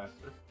to do it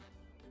faster.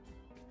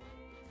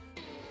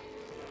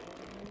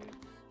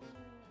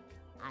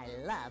 I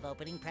love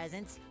opening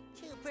presents.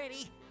 Too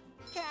pretty.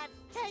 Can't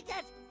take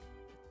it!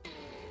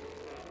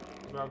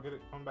 Maybe I'll get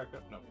it coming back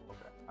up. No,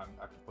 okay. I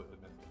completely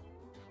missed it.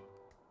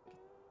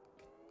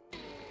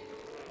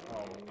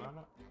 Oh, can I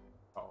not?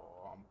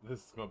 Oh, this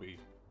is gonna be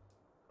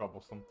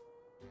troublesome.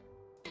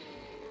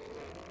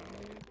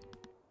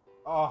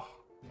 Oh,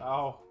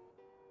 no.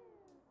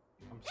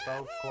 I'm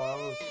so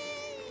close.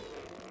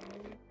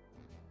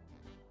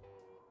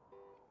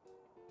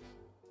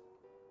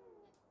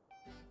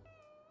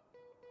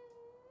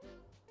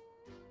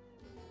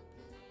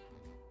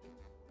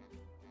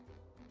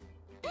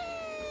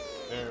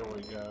 There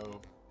we go.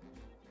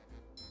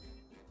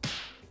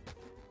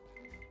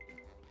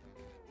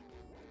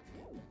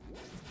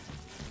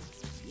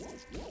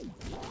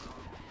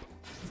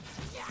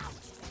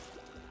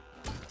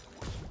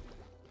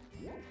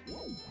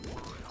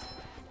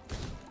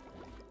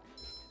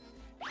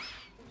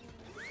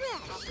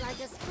 Fresh like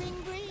a spring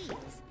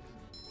breeze.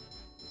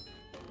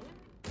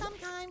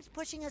 Sometimes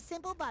pushing a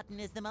simple button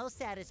is the most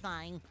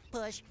satisfying.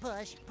 Push,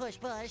 push, push,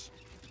 push.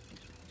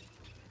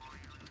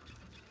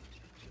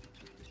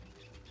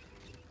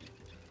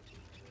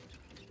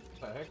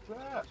 What the heck's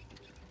that?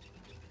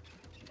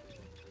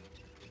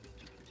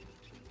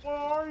 Where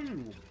are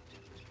you?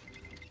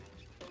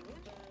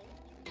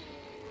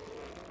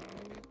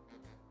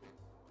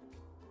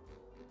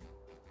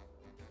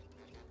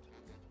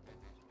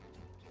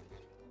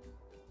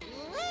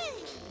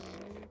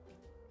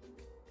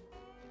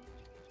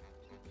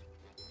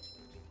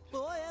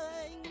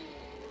 Boing.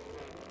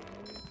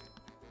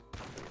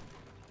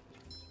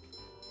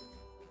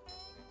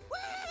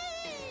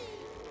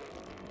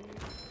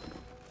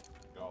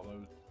 All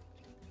those.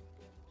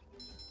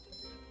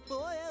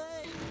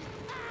 Boing.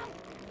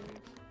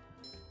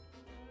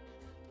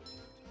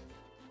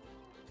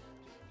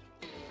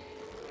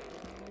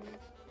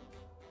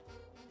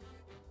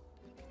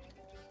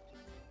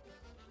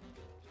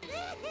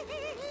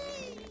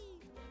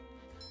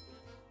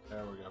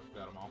 There we go.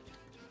 Got them all.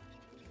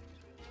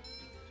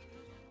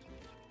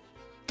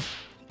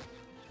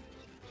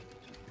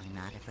 I'm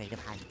not afraid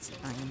of heights.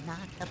 I am not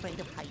afraid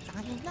of heights. I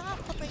am not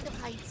afraid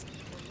of heights.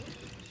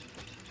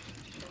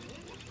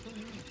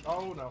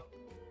 Oh no.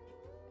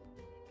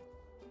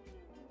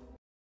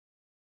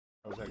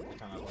 That was actually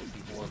kind of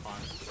like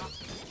horrifying.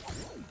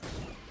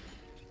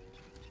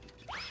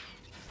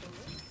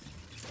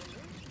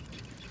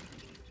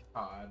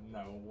 I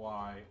know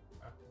why.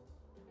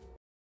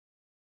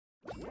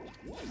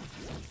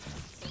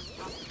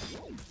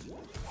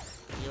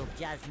 You've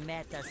just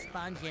met the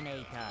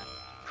Sponginator.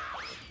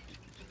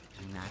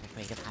 I'm not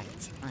afraid of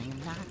heights. I am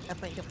not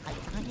afraid of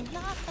heights. I am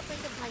not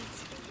afraid of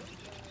heights.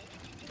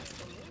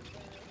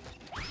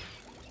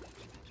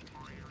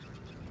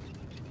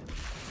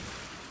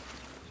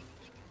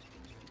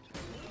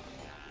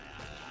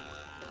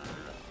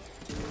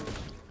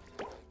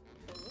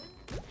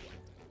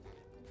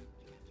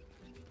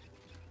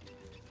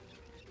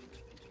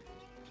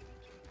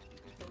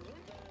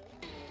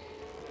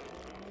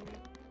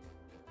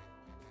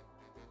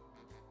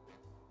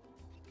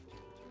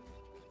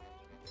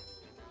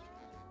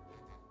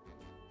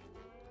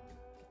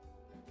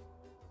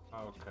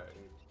 Okay.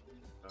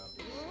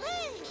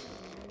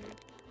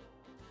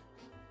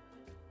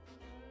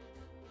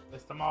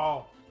 Missed them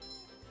all.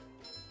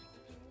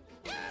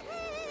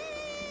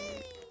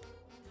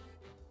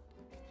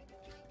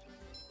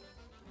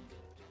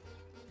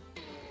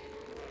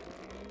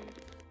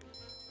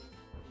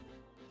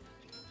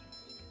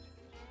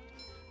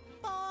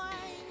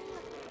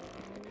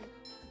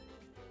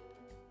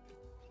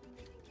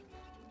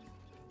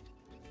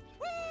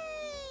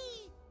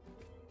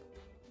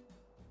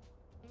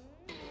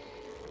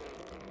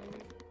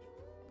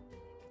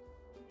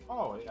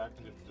 Oh, yeah, I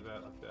can just do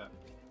that like that.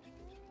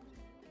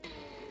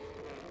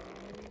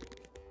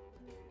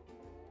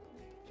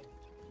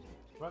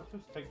 Do I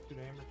just take 2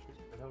 damage? Shoot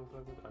the hell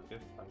out of it? I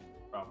guess I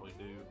probably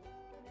do.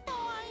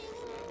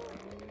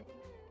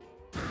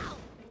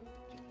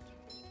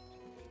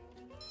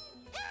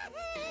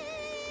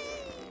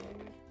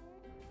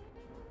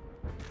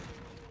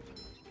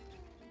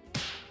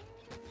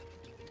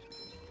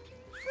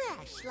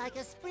 Fresh like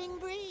a spring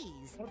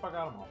breeze. What if I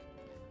got them all?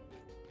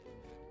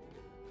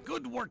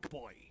 Good work,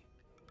 boy.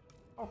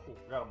 Oh, cool.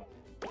 Got them all.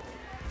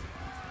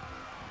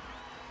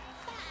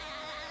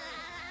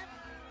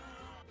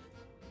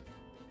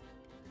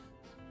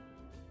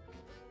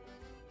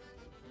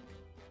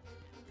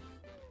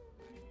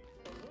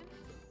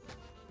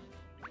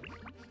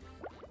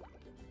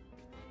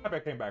 I bet I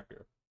came back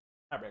here.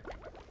 I bet I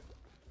came back.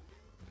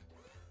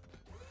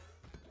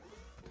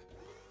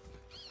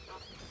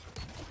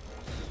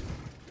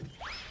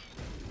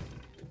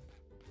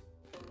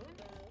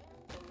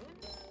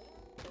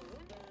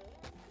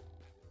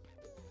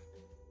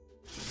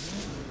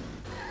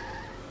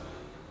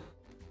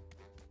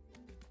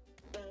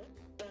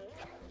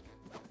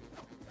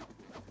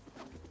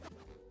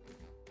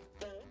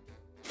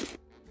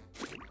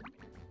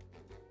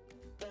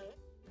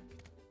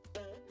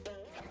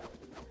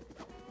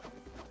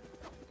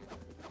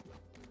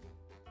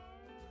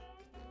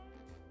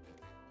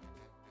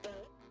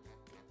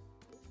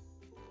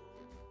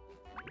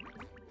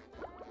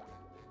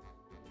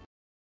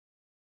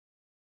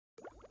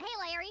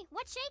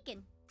 what's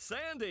shaking?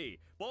 Sandy!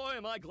 Boy,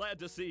 am I glad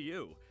to see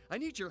you. I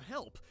need your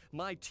help.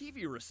 My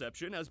TV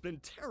reception has been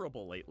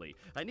terrible lately.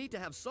 I need to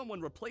have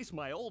someone replace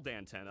my old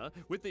antenna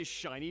with this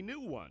shiny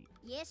new one.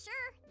 Yes, sir.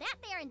 That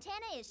there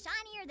antenna is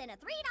shinier than a $3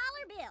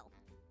 bill.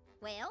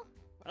 Well?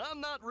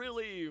 I'm not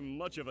really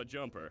much of a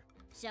jumper.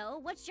 So,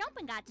 what's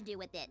jumping got to do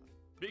with it?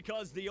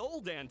 Because the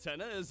old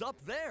antenna is up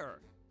there.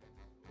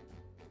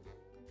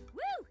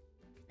 Woo!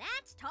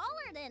 That's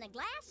taller than a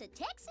glass of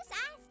Texas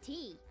iced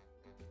tea.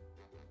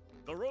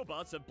 The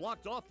robots have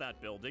blocked off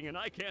that building, and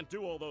I can't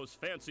do all those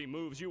fancy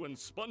moves you and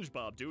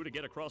Spoungebob do to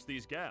get across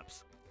these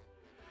gaps.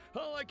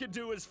 All I can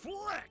do is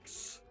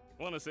flex!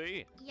 Wanna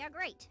see? Yeah,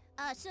 great.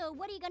 So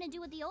what are you gonna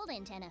do with the old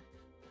antenna?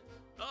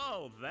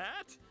 Oh,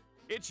 that?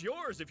 It's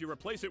yours if you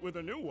replace it with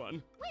a new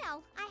one.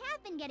 Well, I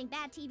have been getting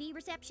bad TV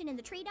reception in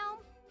the tree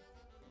dome.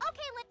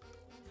 Okay,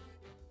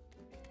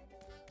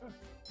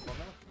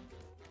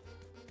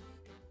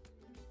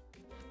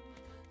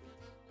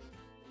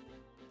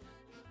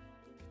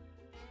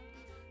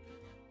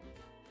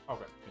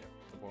 Okay, yeah,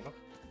 simple enough.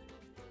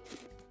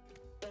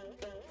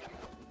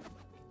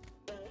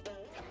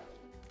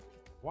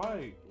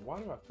 Why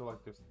do I feel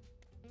like there's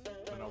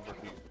an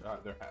overheat?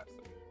 There has to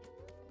be.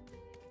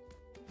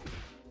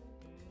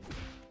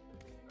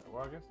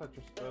 Well, I guess that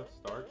just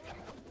starts.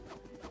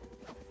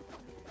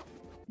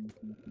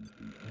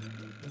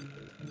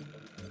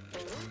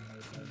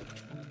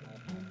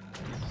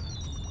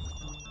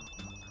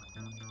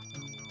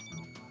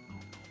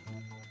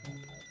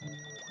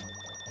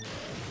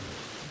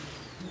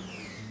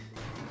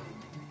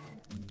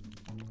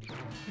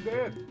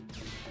 Dead.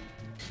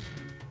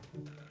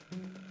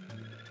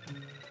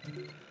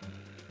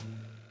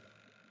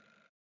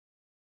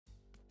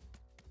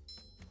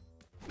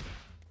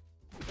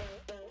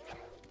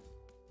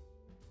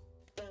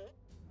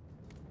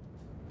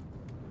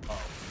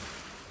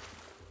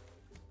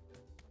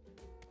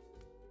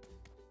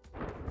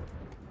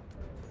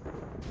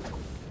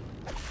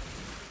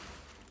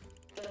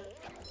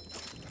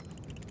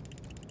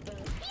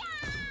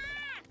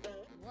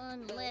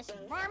 one less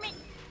varmint.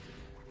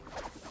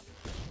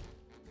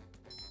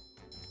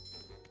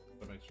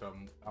 To make sure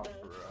I'm out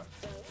for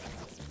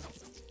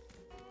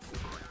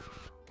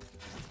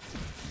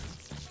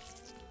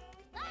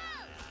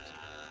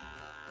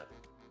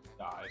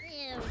die.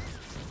 Ew.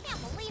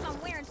 Can't believe I'm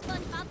wearing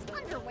Spongebobb's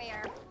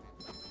underwear.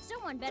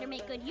 Someone better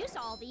make good use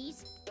of all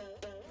these.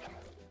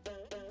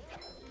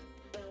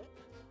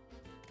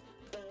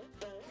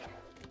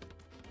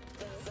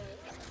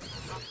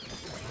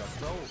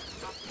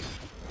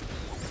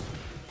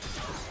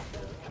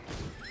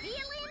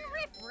 Feeling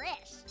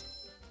refreshed.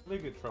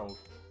 Look at trolls.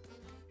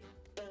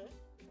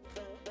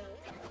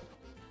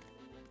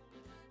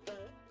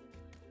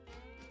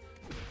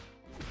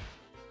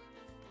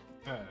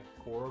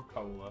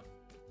 Coca-Cola.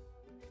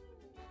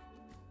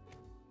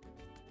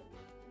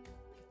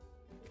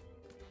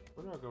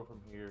 Where do I go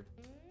from here?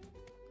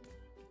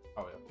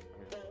 Oh yeah,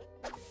 right here.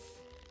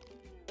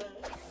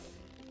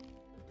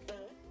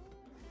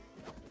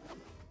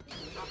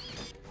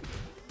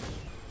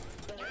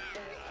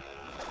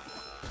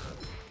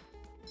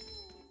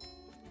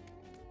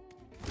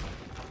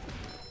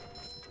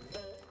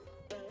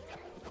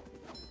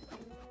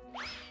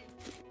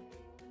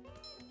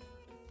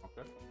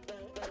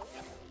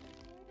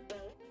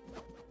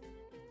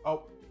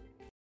 Oh.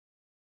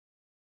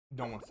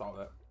 No one saw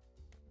that.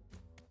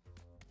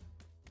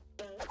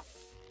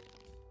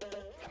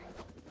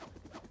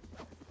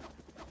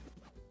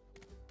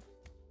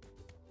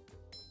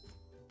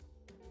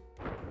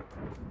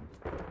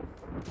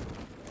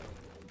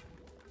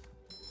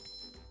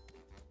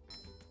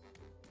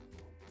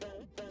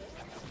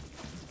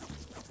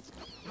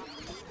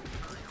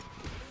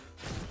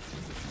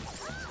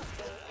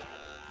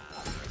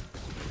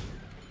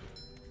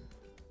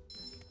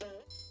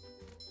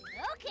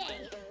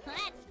 Okay,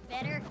 that's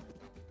better.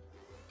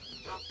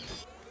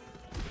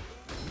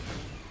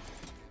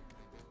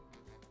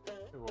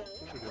 Okay, well,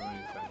 before we do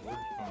anything, we're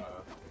just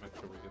gonna make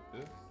sure we get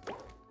this.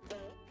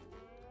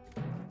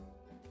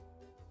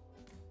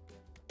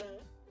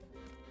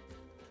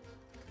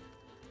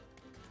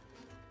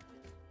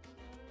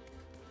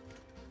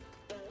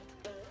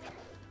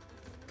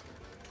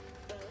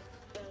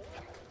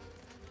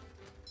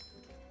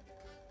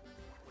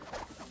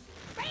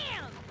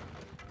 Bam!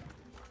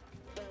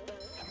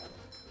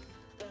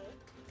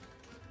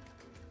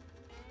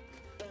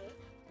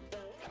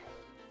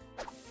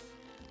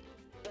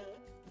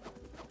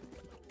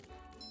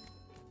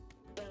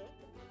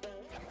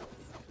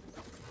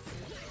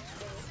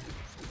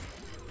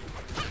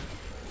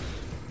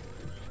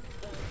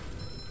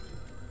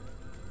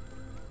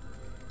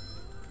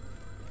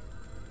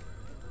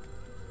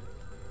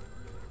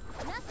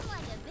 Nothing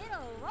like a bit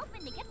of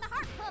roping to get the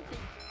heart pumping.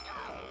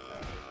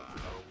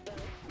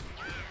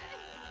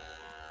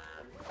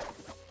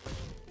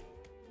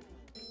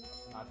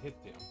 Not hit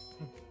them.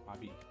 Might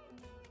be.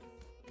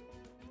 They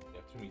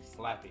have too many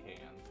slappy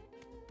hands.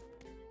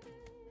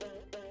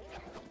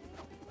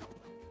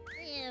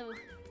 Ew.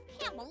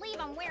 Can't believe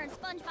I'm wearing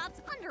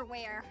Spongebob's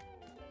underwear.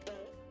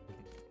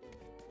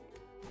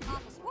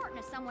 awful sporting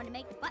of someone to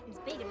make the buttons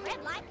big and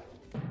red like.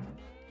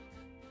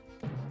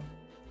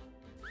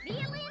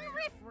 Feeling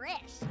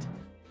refreshed.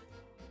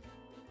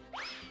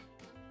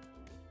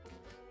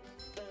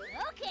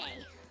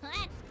 Okay,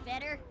 that's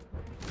better.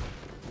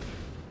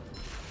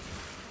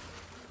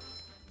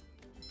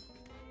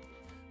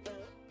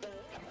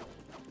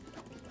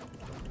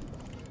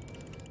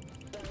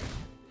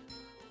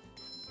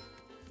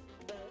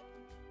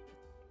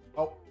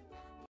 Oh.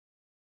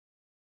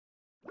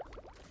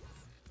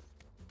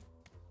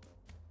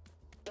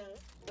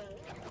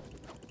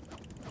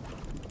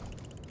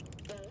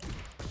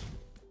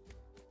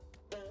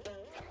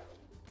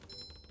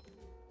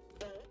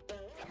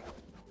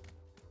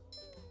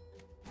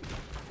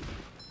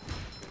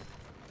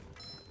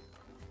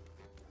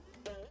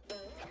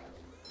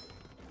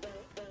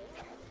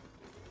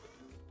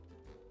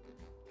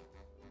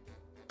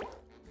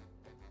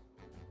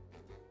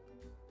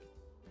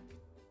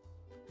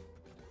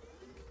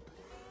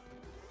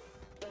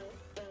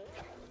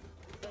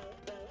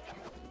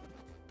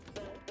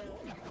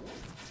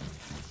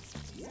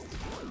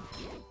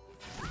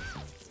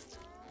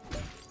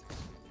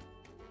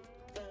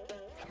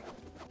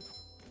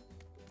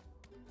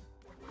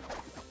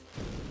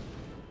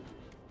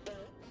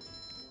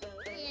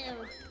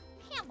 Ew,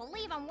 can't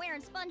believe I'm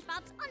wearing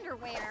SpongeBob's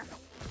underwear.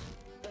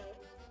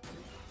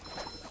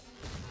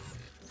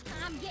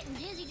 I'm getting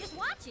dizzy just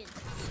watching.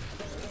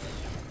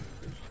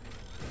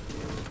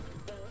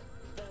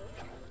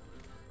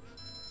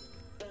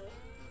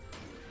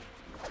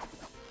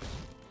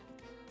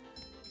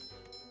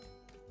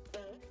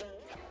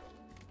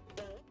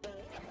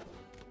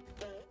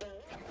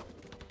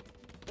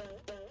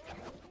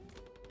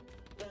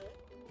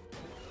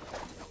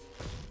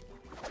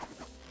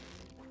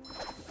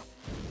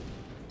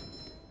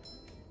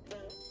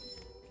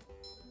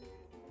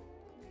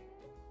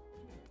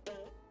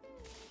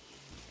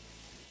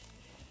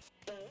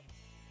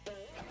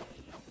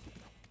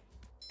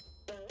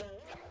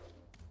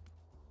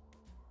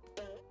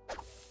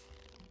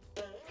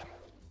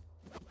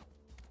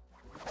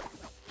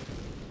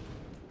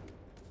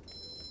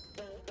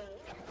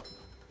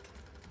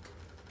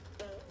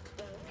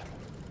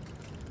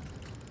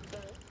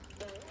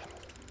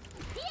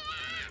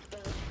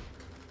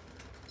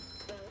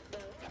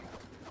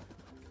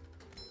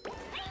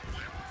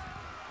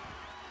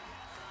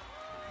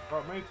 Well,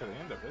 it made it to the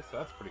end of this, so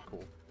that's pretty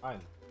cool.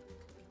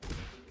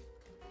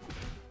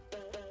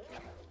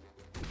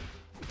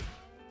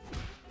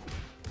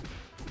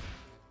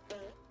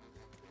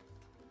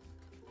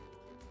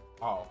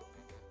 Oh.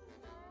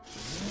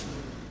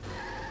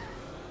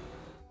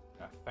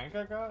 I think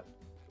I got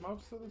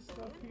most of the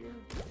stuff here,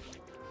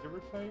 give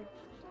or take.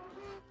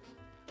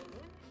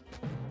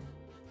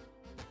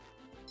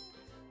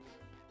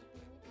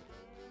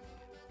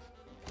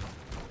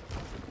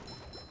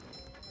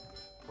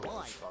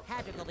 Boy,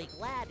 Patrick will be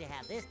glad to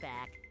have this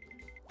back.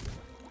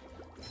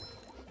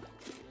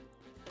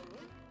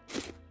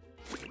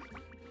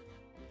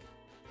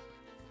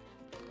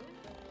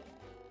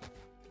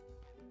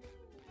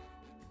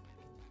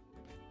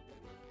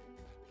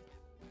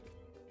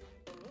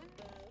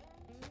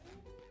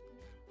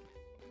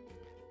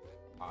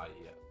 Ah,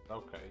 yeah.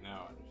 Okay,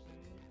 now I understand.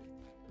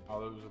 Oh,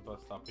 there was a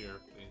bus stop here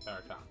the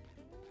entire time.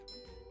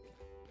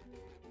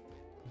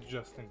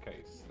 Just in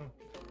case.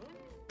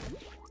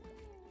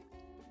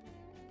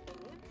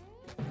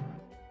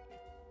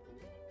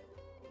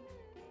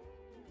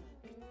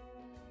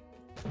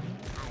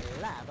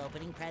 I love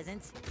opening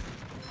presents.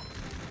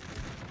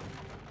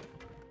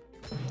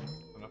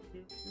 Enough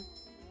here?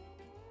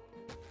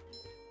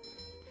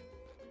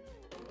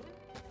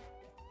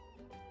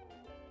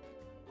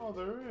 Oh,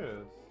 there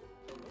is.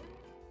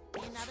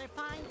 Another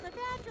find for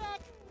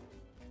Patrick.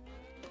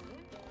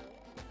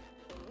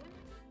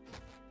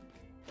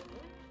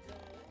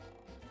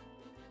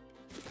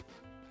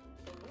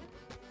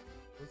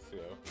 Let's go.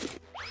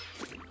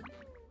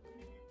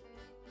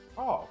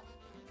 Oh.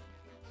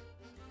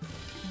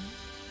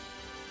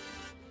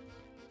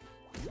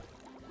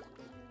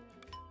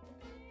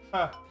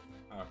 Ah.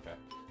 Okay.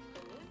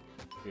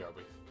 BRB.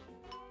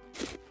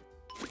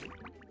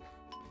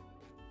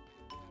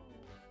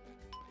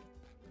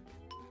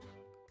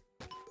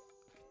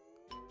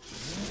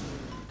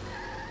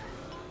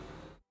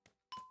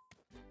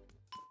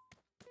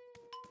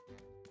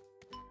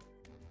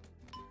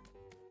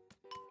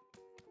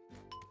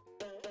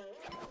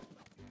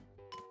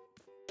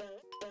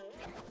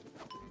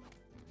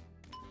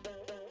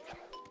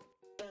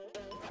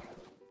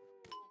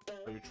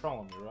 You're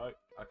trolling me, right?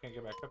 I can't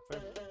get back up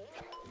there?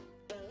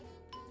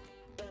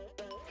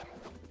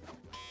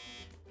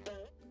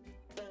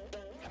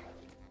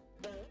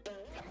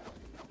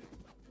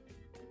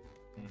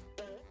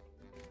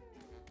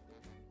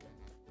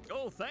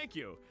 Oh, thank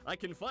you. I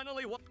can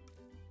finally Okay,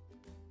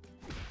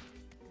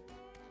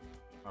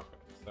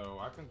 so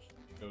I can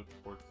go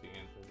towards the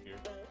end of here.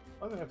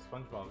 Oh, they have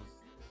SpongeBob's.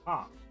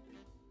 Huh.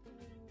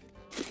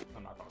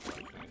 I'm not gonna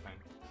question anything.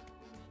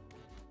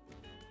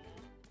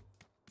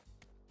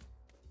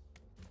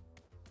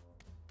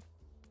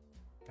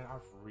 And I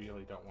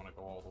really don't want to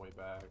go all the way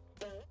back.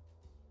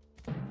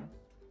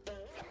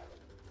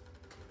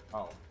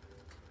 Oh.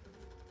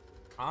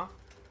 Huh?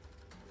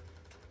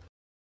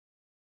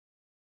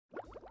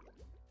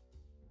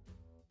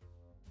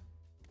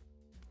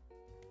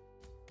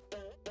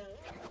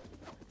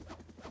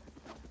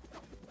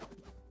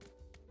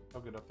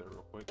 I'll get up there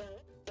real quick.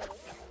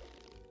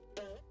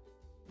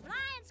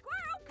 Flying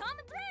squirrel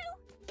coming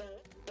through.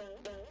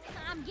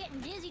 I'm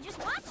getting dizzy just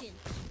watching.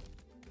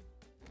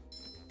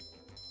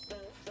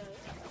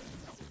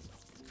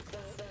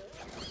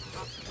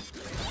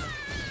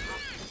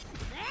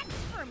 That's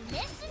for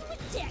messing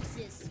with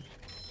Texas.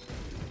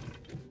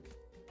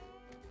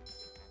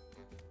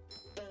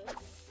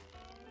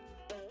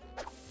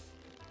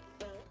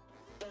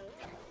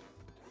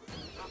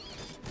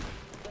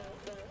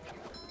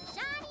 The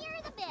shinier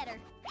the better.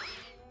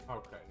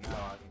 Okay, now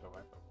I can go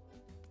back up.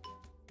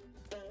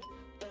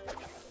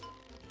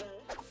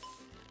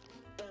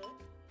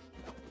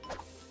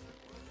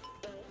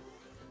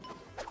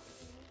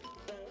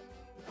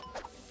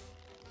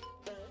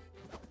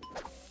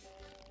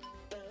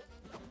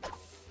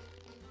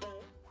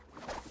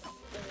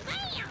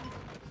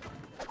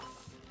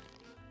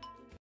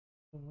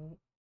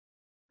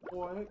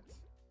 What?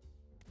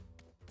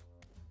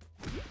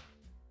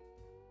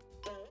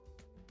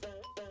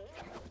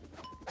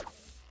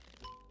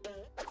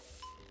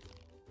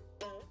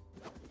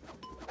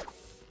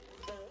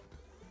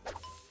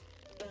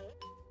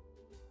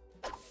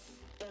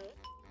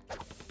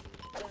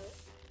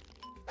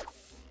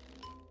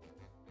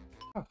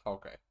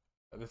 Okay.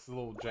 This is a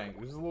little jank.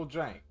 This is a little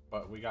jank,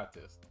 but we got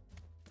this.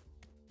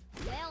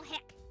 Well,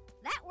 heck,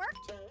 that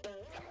worked.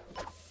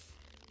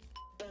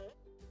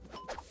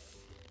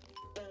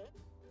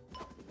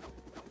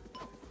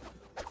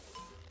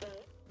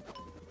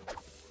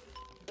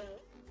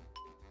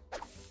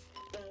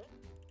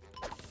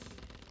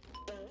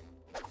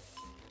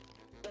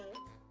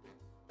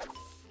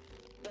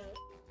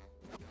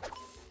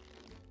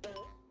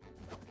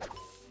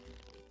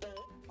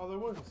 Oh, there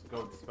was a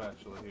goat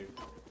spatula here.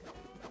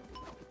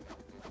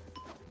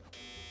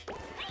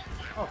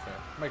 Okay,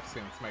 makes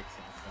sense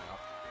now.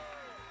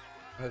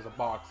 And there's a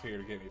box here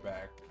to get me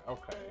back.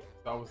 Okay,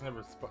 so I was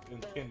never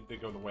intended to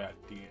go the way I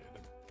did.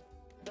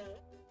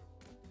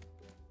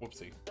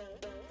 Whoopsie.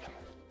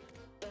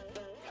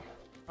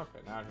 Okay,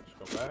 now I can just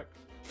go back.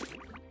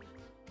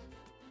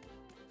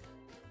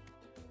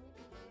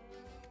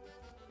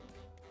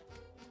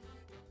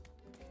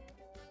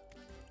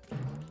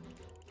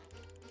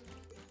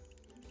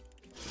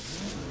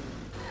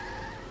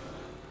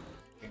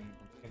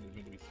 Intended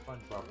me to be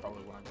SpongeBob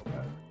probably when I go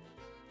back.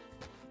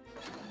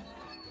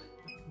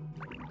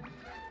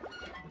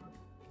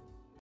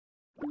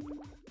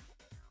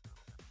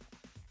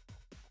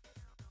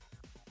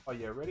 Oh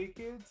yeah, ready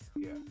kids?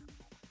 Yeah.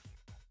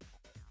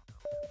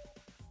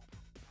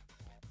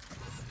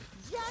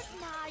 Just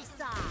my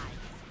size.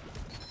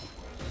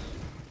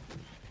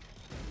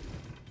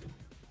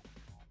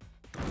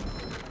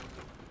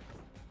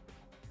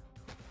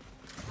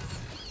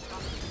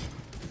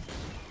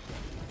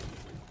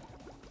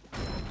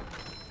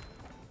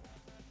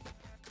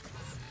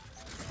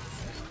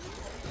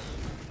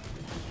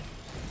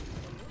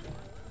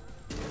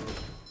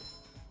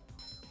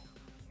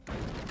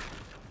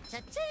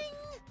 Cha-ching!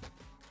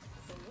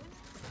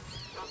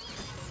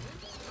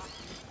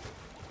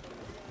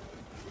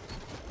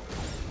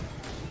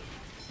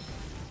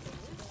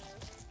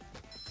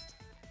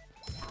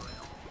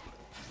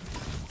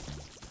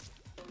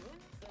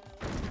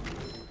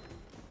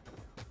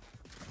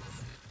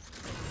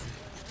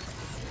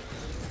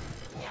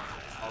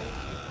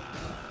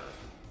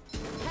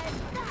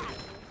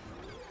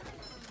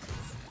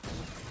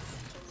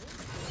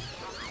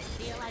 I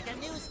feel like a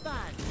new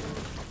sponge.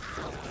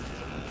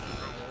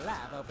 I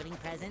love opening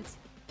presents.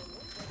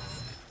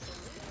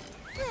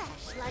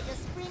 Fresh like a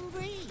spring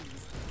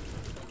breeze.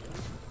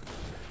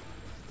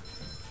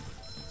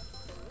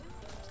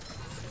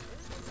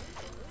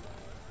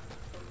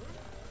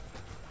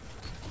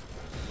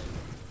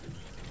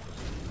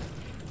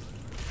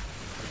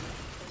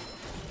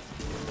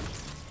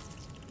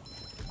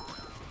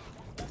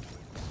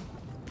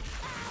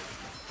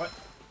 What?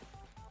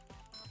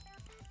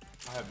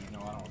 I have you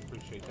know I don't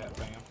appreciate that,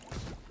 fam.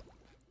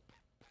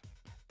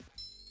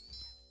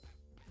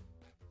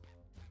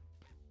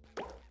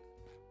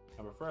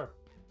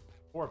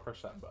 Before I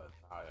push that button,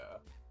 I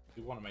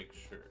do want to make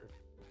sure.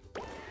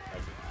 Okay,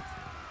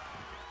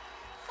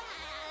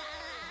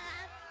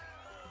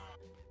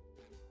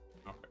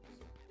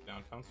 so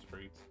downtown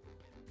streets.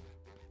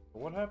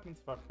 But what happens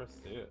if I press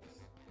this?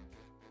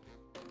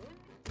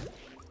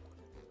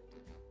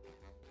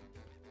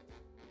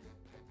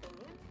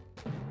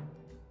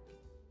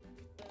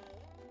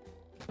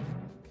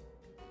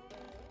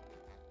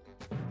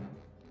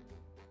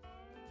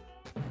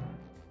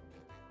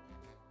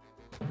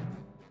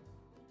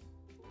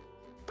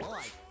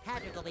 Boy,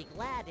 Patrick will be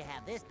glad to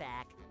have this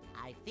back.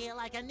 I feel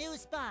like a new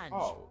sponge.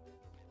 Oh,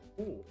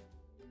 cool.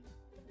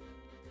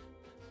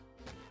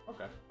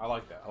 Okay, I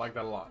like that. I like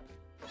that a lot.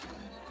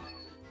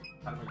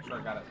 Gotta make sure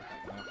I got everything,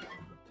 you know?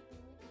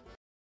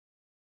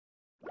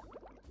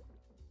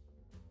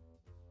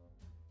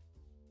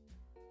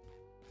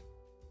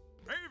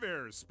 Hey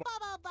there,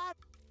 Spoungebob.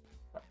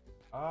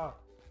 Ah.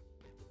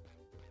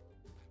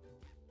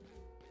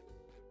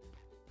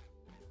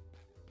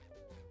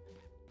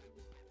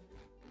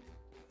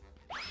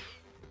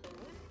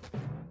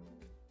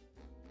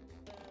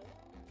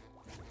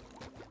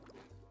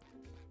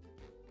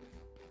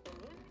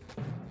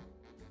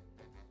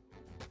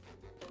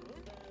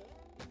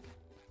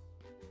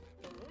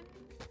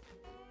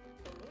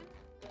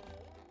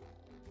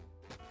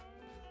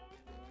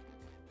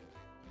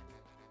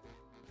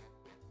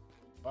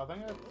 I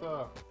think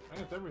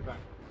it's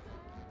everything.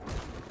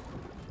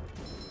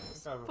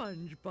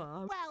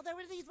 SpongeBob. Well, there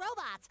were these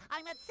robots.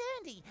 I met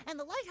Sandy, and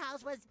the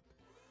lighthouse was...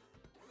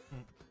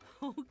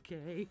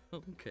 Okay.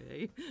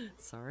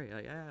 Sorry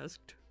I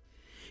asked.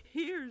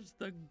 Here's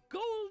the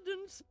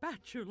golden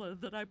spatula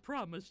that I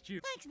promised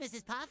you. Thanks,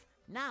 Mrs. Puff.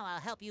 Now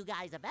I'll help you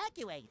guys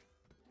evacuate.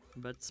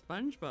 But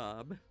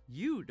SpongeBob,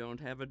 you don't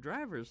have a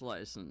driver's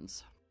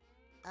license.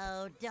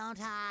 Oh, don't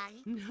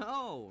I?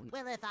 No.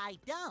 Well, if I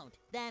don't,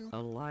 then... A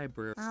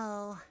library.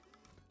 Oh.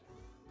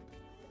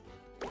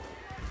 Is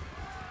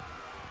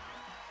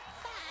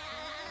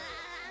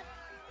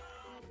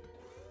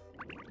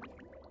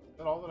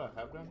that all that I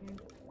have down here?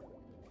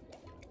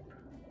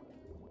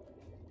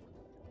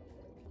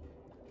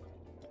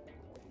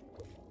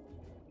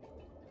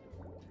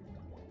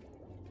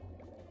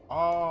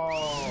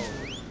 Oh!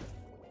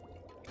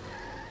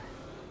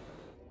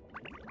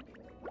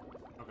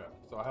 Okay,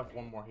 so I have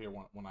one more here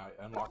when I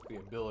unlock the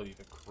ability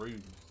to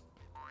cruise.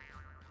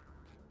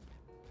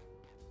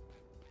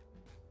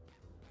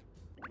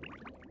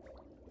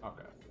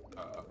 Okay,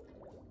 oh.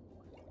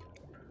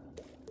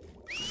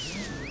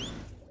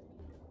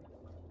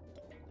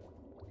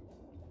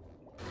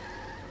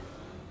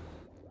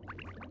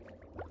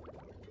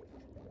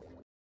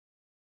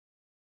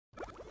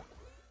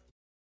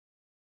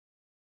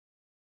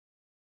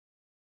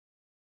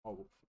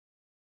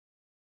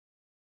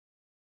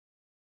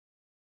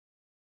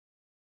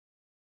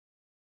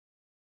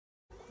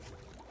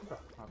 Okay,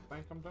 I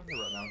think I'm done here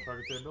right now. I'm trying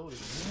to get the ability.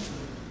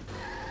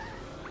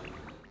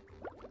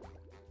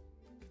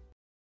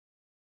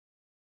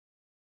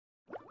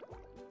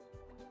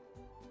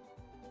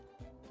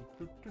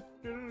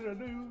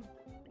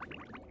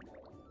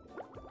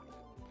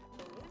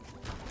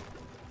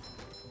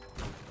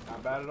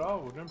 Not bad at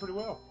all. We're doing pretty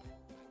well.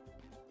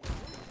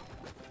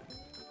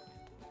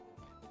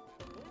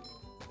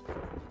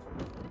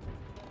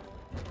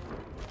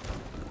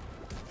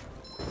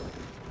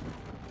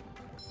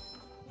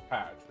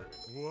 Patrick.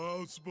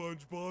 Wow,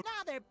 SpongeBob.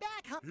 Now they're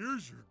back home.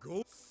 Here's your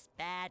gold.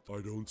 Spat.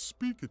 I don't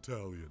speak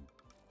Italian.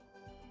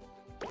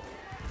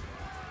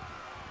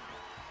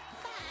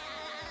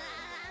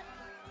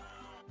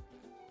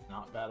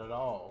 Not bad at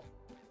all.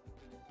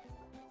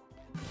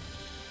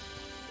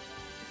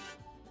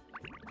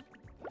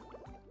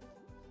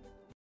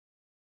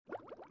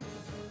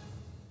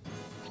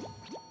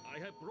 I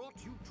have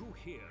brought you two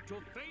here to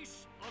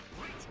face a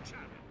great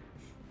challenge.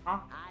 Huh?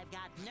 I've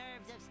got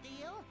nerves of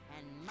steel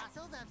and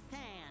muscles of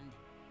sand.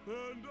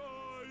 And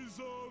eyes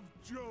of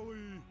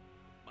jelly.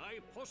 My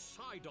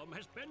Poseidon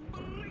has been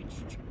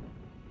breached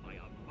by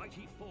a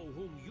mighty foe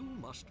whom you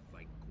must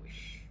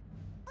vanquish.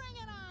 Bring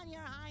it on,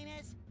 Your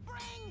Highness.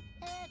 Bring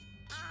it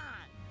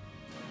on.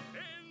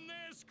 In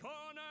this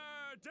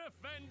corner,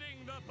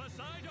 defending the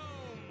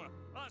Poseidon,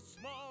 a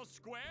small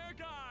square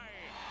guy.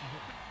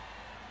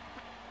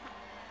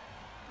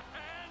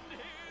 And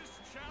his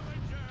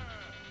challenger,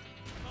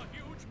 a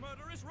huge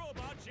murderous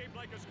robot shaped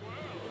like a squirrel.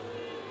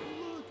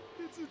 Look,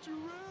 it's a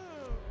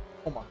giraffe.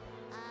 Oh my.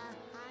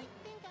 I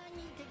think I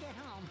need to get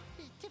home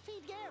to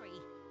feed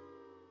Gary.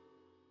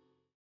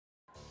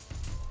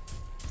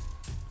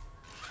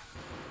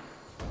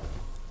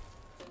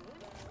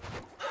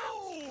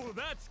 Oh,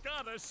 that's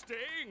gotta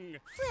sting.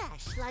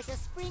 Fresh like a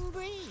spring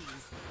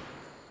breeze.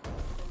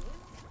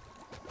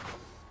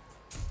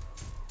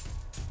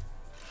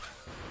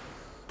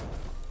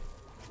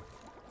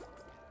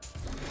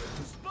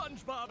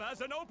 SpongeBob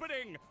has an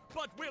opening,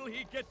 but will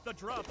he get the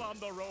drop on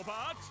the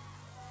robot?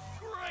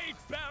 Great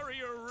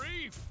Barrier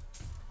Reef!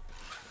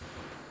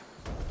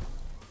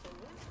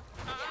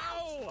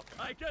 Ow!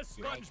 I guess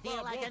I feel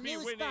SpongeBob like a won't be new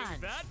winning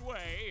sponge. that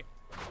way.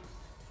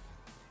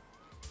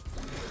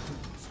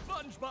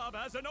 SpongeBob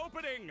has an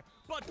opening,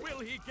 but will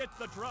he get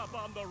the drop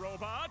on the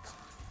robot?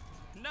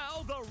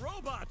 Now the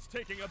robot's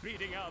taking a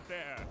beating out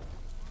there.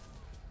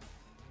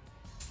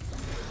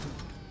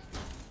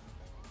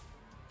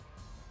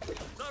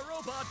 The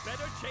robot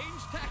better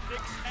change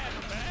tactics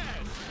and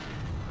fast.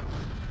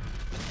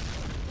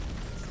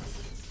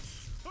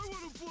 I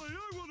want to play.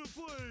 I want to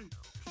play.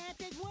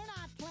 Patrick, we're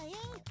not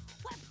playing.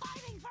 We're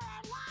fighting for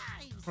our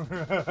lives. I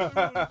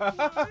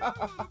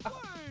want to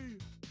play.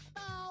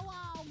 Oh,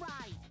 all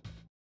right.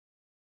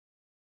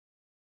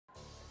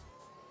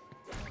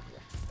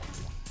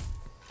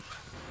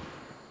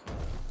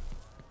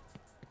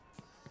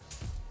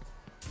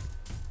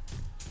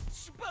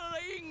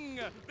 Spring!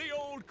 The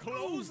old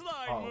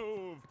clothesline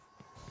move.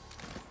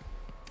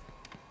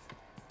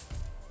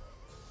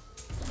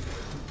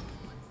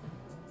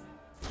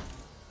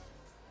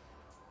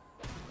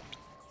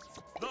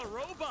 The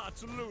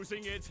robot's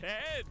losing its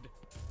head.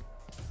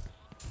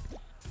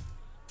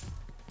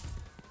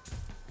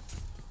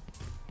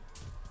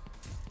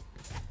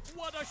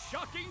 What a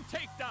shocking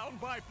takedown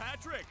by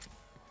Patrick.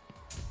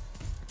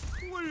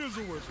 Clean as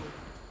a whistle.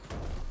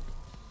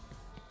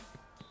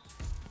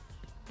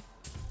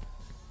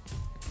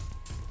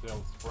 The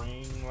old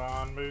spring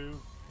line move.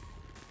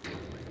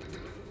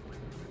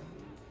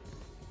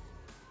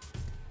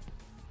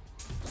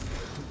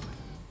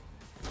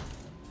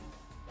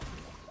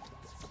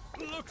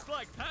 Looks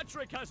like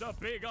Patrick has a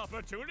big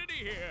opportunity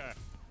here.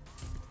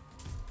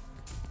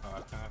 Can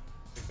I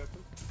pick that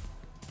too?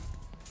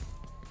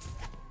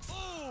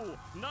 Oh,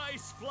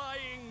 nice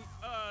flying,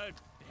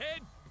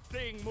 head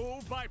thing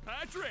move by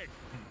Patrick.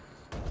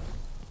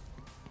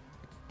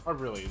 I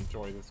really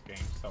enjoy this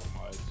game so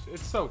much.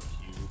 It's so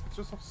cute. It's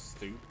just so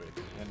stupid.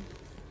 And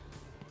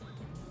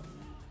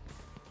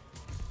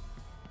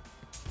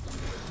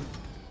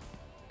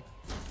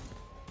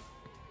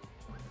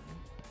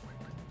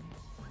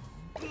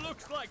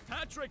looks like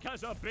Patrick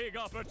has a big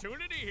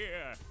opportunity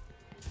here.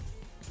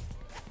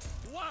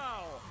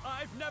 Wow,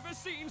 I've never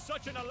seen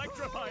such an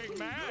electrifying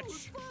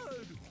match.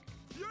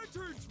 Your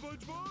turn,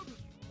 Spoungebob.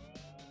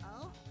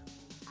 Oh?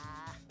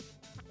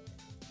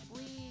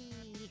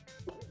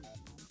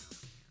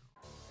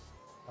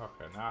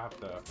 okay, now I have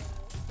to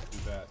do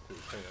that to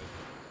his head.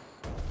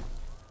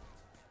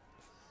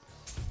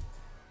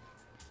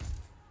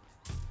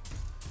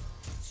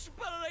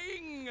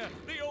 Spring!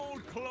 The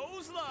old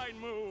clothesline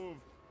move.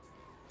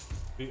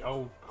 The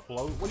old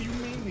clothes. What do you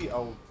mean the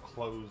old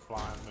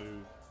clothesline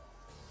move?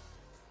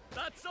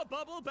 That's a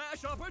bubble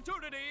bash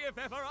opportunity if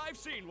ever I've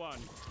seen one.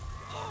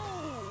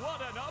 Oh, what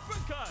an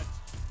uppercut!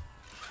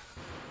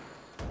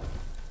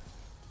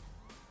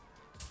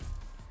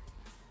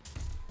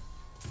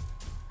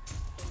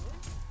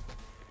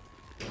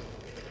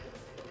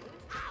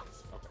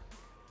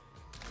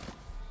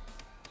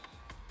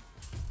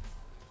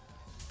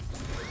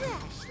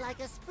 Fresh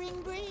like a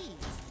spring breeze.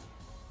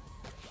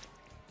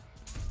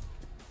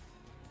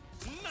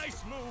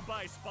 Nice move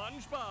by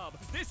Spoungebob.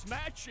 This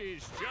match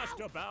is just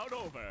about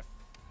over.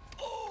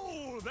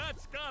 Oh,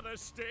 that's gotta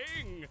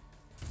sting.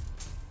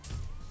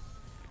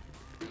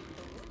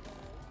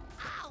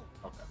 Ow!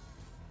 Okay.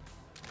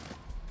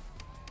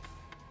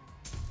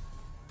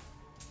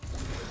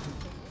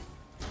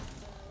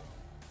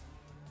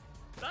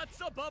 That's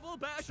a bubble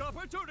bash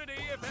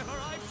opportunity if ever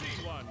I've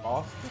seen one.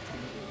 Boston?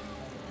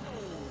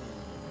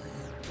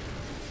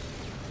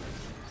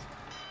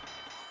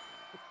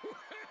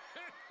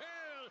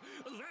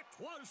 That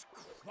was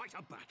quite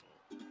a battle.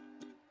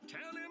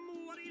 Tell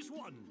him what he's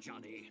won,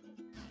 Johnny.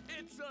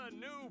 It's a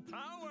new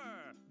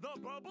power, the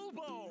Bubble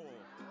Bowl.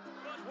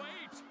 But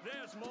wait,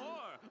 there's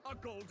more. A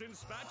golden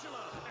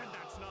spatula, and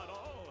that's not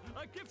all.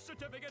 A gift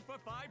certificate for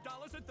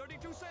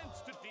 $5.32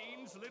 to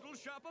Dean's Little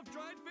Shop of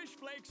Dried Fish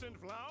Flakes and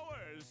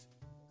Flowers.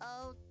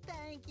 Oh,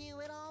 thank you.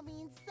 It all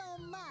means so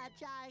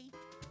much.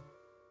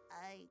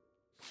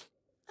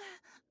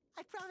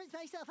 I promised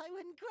myself I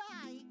wouldn't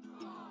cry.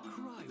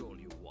 Cry all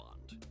you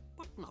want,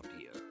 but not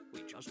here.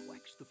 We just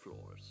wax the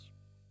floors.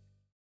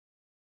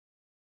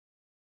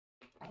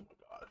 Oh my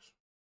gosh.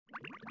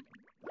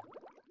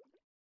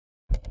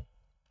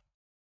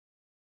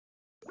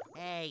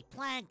 Hey,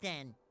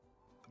 Plankton.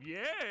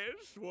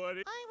 Yes, what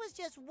is... I was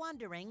just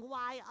wondering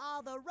why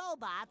all the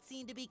robots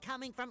seem to be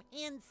coming from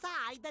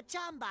inside the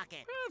chum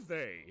bucket. Have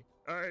they?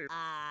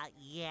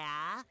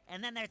 Yeah.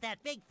 And then there's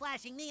that big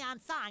flashing neon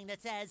sign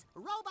that says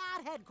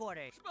Robot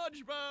Headquarters.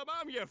 SpongeBob,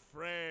 I'm your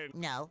friend.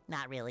 No,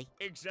 not really.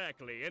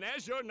 Exactly, and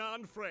as your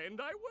non-friend,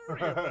 I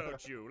worry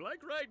about you.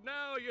 Like right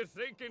now, you're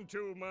thinking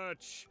too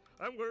much.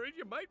 I'm worried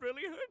you might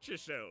really hurt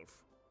yourself.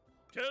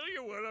 Tell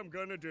you what I'm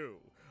gonna do.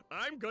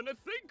 I'm gonna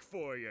think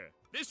for you.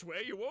 This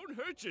way you won't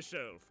hurt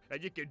yourself,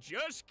 and you can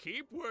just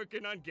keep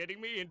working on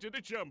getting me into the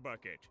chum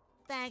bucket.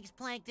 Thanks,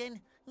 Plankton.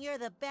 You're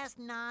the best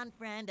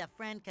non-friend a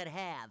friend could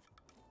have.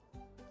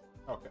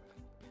 Okay.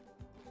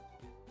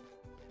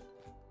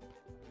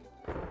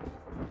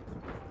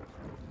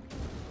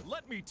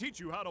 Let me teach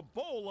you how to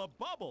bowl a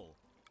bubble.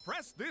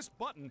 Press this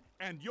button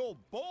and you'll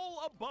bowl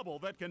a bubble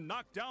that can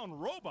knock down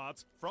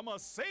robots from a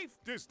safe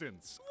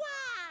distance.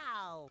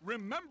 Wow!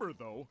 Remember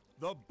though,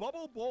 the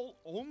bubble bowl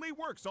only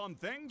works on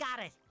things... Got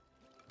it.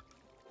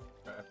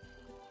 Okay.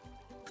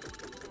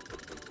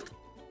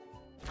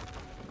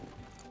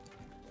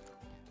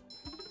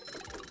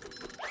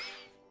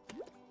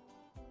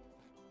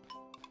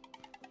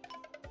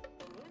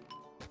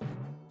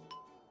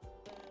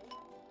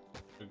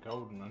 The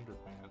golden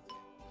underpants.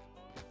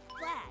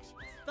 Flash,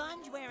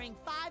 Sponge wearing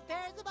 5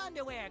 pairs of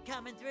underwear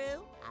coming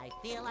through. I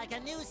feel like a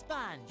new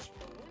sponge.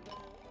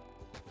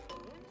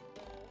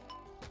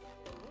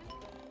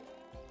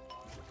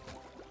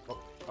 Oh,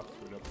 I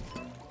screwed up.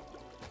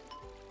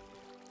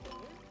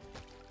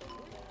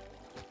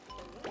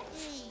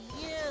 Hey,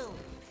 you!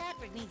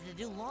 Patrick needs to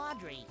do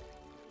laundry.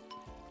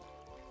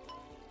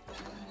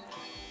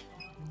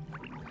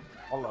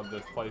 I love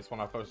this place when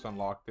I first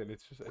unlocked it.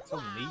 It's just, it's so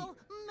neat.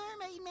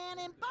 Mermaid Man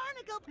and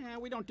Barnacle. Yeah,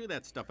 we don't do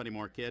that stuff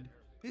anymore, kid.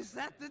 Is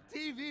that the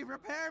TV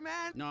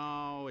repairman?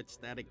 No, it's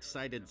that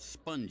excited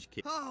sponge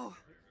kid. Oh,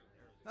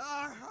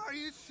 are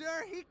you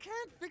sure he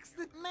can't fix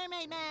the...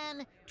 Mermaid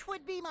Man,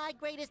 'twould be my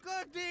greatest...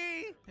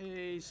 Goodie!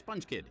 Hey,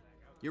 sponge kid,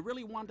 you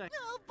really want to...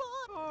 No,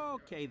 boy!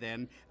 Okay,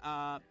 then.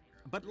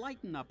 But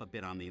lighten up a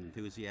bit on the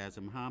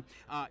enthusiasm, huh?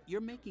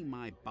 You're making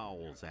my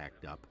bowels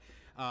act up.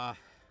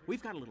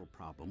 We've got a little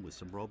problem with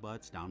some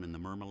robots down in the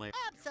Mermalair.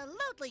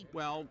 Absolutely!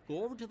 Well,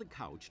 go over to the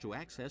couch to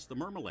access the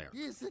Mermalair.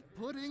 Is it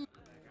pudding?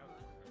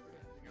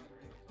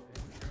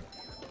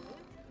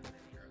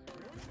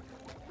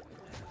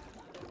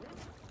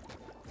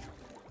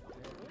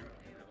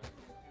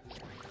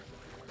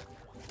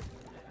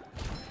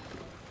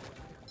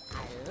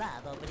 I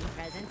love opening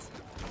presents.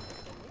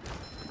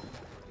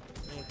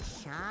 It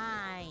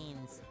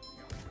shines.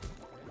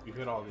 You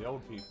hit all the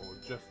old people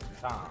just in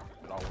time.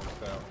 It all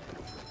works out.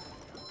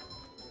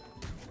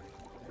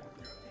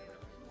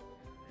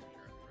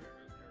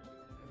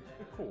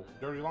 Cool.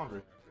 Dirty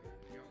laundry.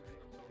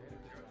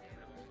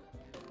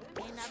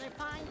 Another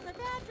find for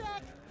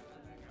Patrick.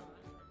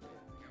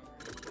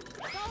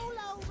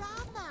 Solo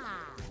Rama.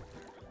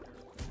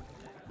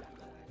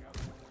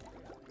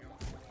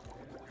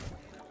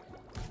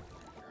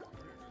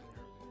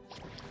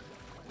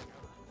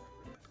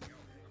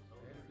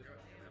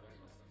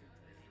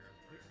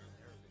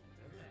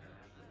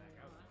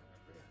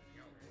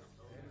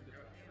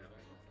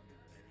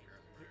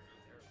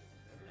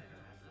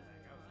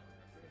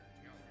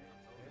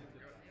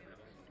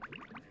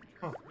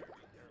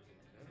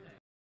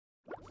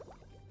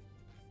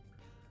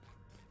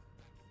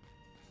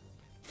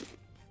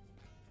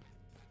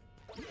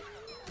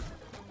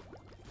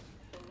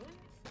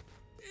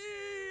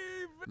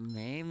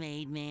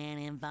 Mermaid Man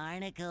and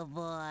Barnacle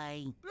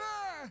Boy.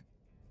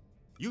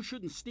 You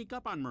shouldn't sneak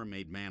up on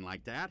Mermaid Man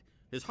like that.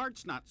 His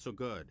heart's not so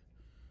good.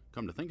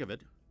 Come to think of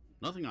it,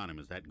 nothing on him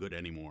is that good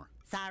anymore.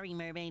 Sorry,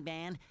 Mermaid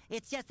Man.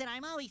 It's just that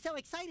I'm always so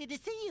excited to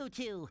see you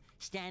two.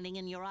 Standing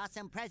in your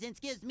awesome presence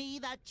gives me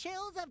the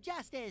chills of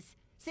justice.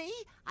 See?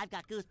 I've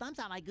got goosebumps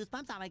on my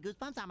goosebumps on my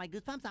goosebumps on my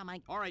goosebumps on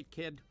my... All right,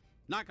 kid.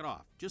 Knock it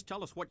off. Just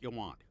tell us what you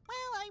want.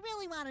 Well, I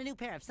really want a new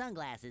pair of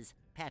sunglasses.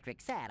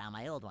 Patrick sat on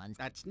my old ones.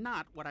 That's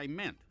not what I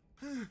meant.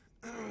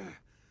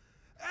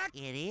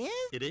 It is?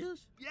 It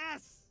is?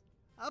 Yes!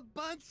 A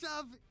bunch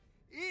of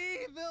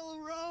evil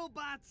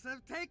robots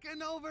have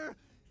taken over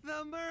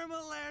the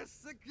Mermalair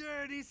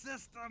security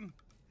system.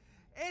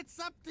 It's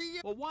up to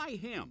you. Well, why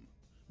him?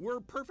 We're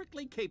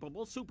perfectly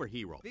capable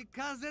superheroes.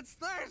 Because it's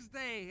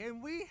Thursday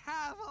and we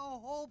have a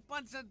whole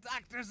bunch of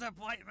doctor's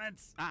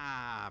appointments.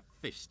 Ah,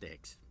 fish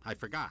sticks. I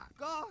forgot.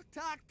 Go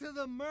talk to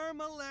the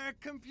Mermalair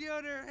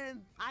computer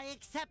and... I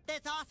accept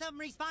this awesome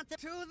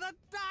responsibility. To the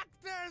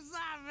doctor's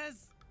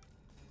office.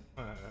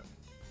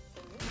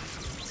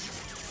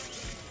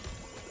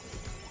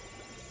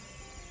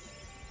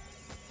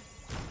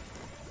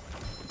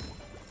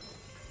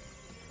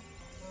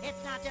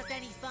 It's not just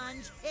any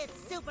sponge, it's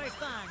Super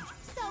Sponge,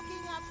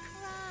 soaking up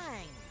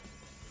crime.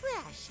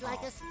 Fresh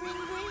like a spring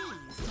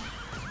breeze.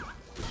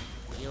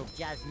 You've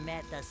just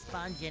met the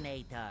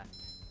Sponginator.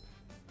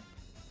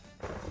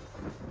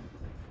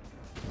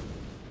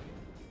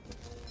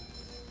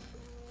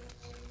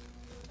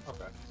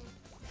 Okay.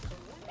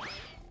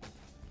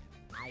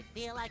 I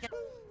feel like a...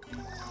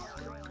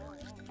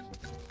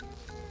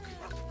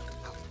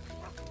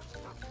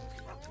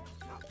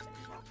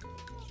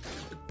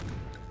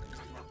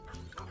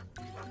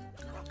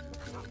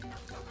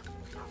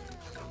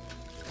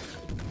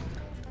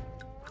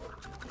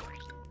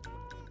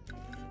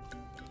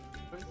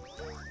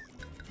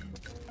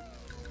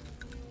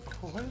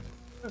 What?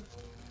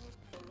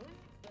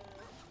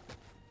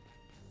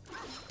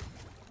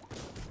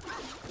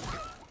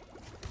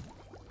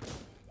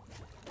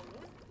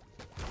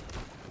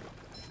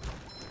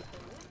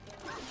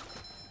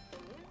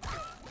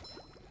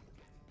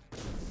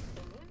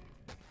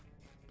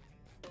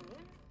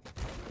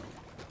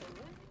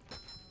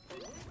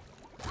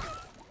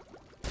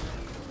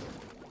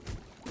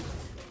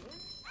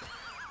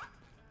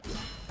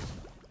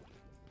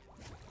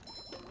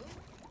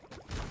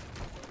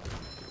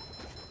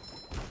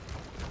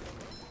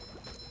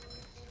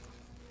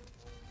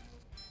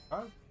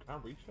 Can I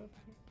reach up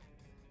here?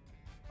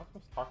 Am I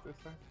supposed to talk to this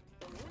thing?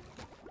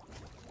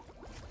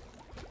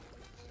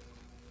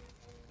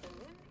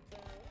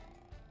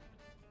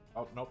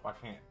 Oh, nope, I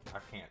can't. I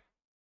can't.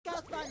 Go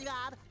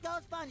SpongeBob! Go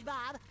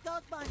SpongeBob! Go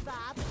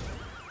SpongeBob!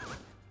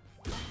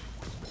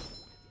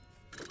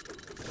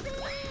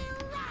 Feel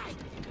right!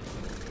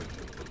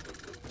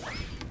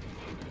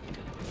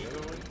 The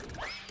other way?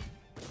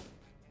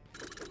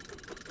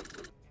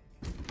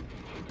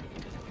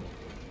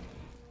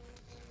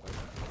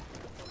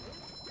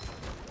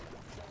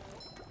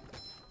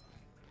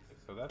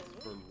 So that's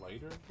for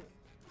later?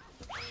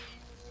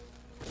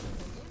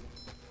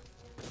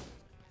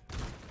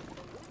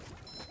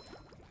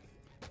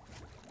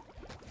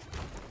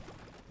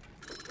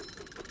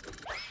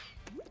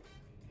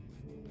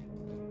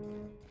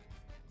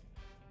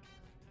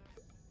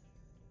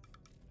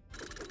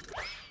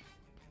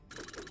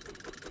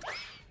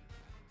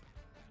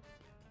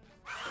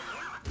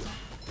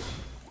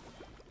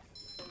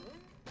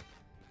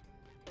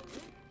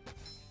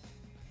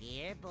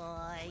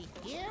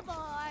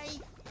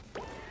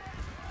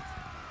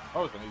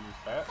 Oh, it's gonna use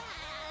that.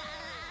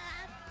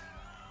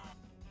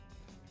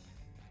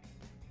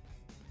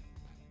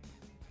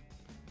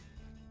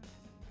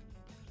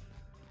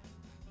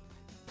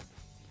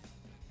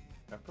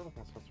 I feel like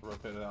I'm supposed to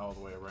rotate it all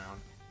the way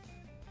around.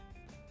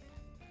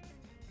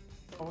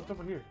 Oh, what's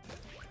over here?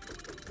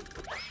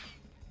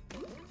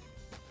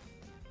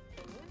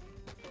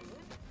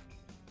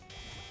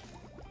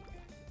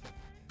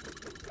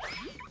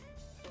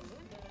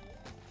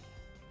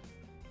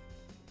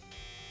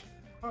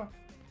 Huh.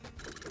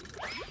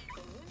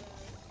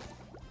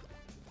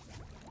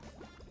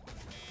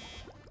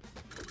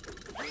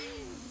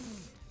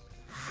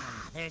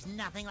 There's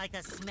nothing like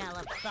the smell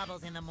of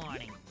bubbles in the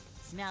morning.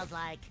 Smells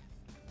like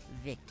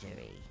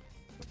victory.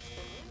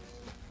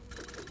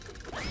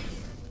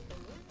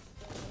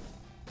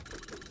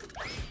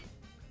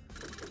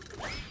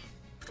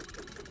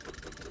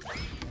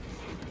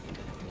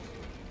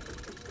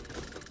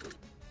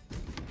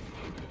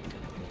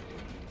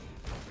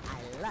 I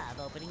love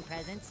opening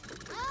presents.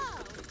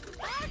 Oh,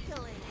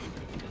 sparkly!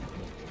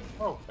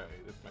 Okay,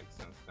 this makes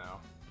sense now.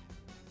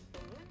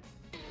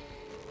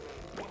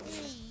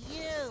 Hey,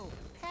 you!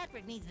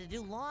 Patrick needs to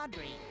do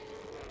laundry.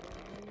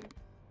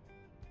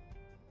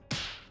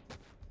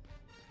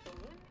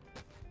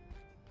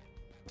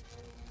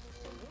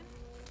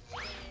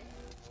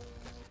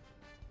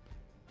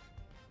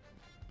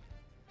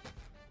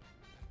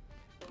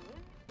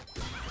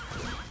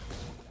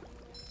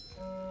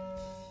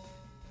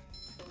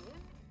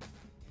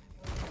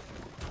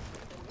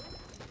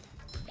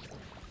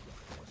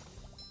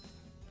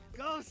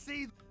 Go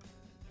see.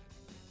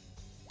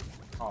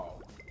 Oh.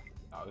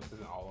 No, this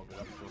isn't all of it.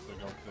 I'm supposed to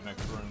go to the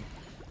next room.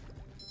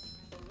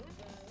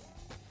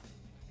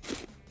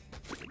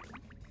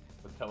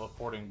 The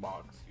teleporting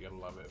box. You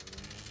gotta love it.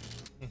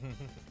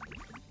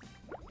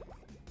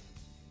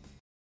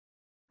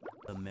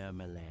 The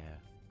Mermalair,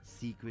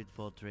 secret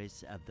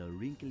fortress of the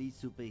wrinkly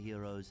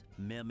superheroes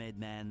Mermaid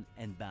Man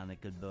and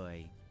Barnacle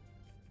Boy.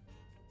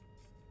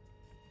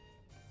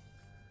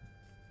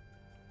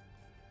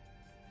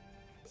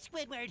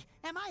 Squidward,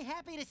 am I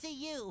happy to see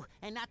you?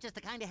 And not just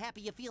the kind of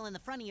happy you feel in the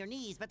front of your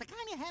knees, but the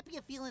kind of happy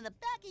you feel in the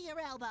back of your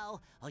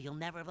elbow. Oh, you'll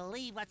never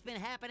believe what's been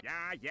happening.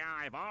 Yeah,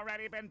 I've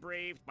already been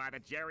briefed by the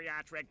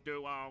geriatric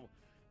duo.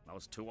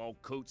 Those two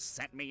old coots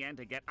sent me in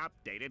to get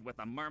updated with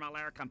the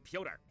Mermalair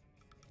computer.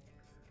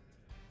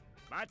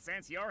 But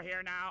since you're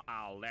here now,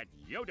 I'll let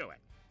you do it.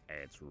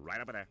 It's right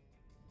over there.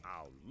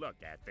 Oh, look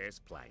at this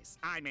place.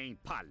 I mean,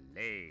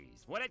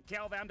 please. Would it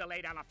kill them to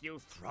lay down a few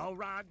throw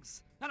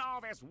rugs? And all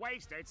this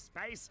wasted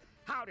space?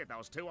 How did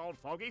those two old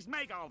fogies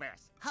make all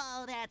this?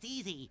 Oh, that's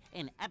easy.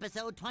 In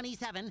episode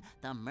 27,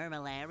 the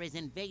Mermalair is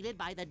invaded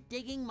by the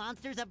digging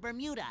monsters of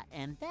Bermuda,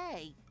 and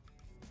they...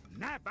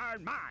 Never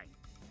mind.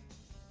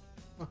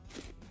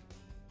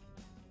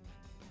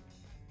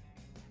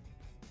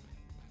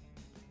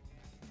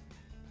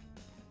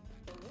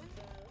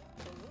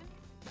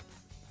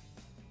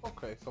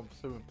 Okay, so I'm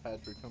assuming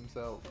Patrick comes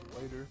out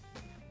later,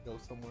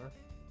 goes somewhere.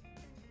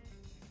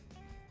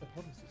 Where the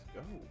hell does this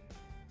go?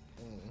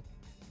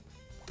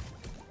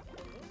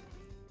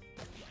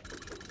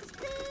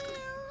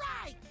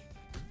 Strike!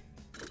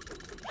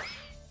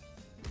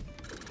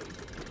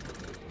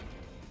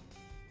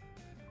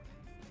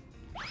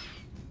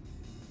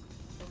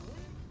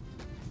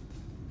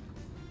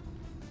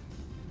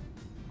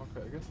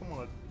 Okay, I guess I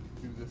want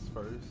to do this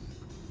first.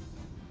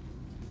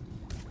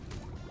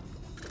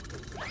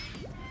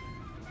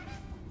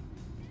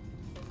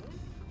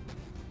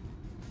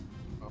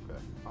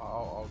 Okay,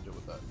 I'll deal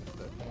with that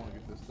instead. I want to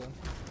get this done.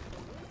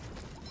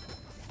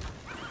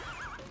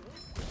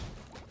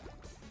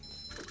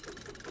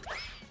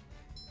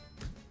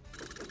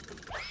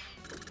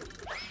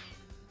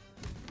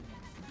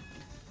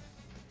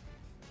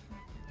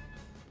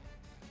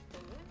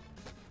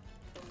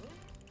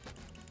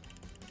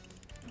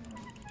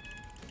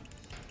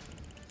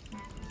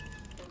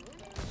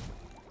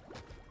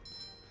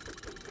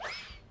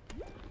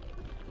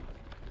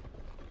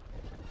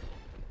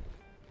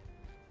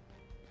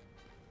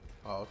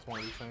 Oh, it's one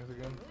of these things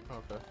again?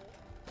 Okay.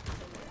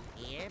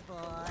 Here, boy.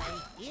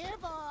 Here,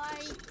 boy.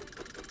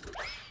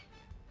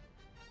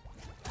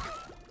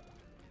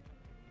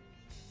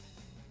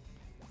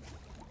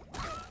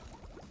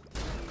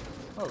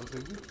 Oh, it's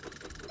easy.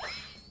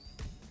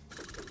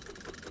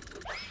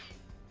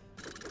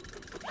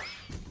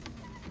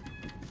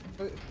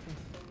 Hey.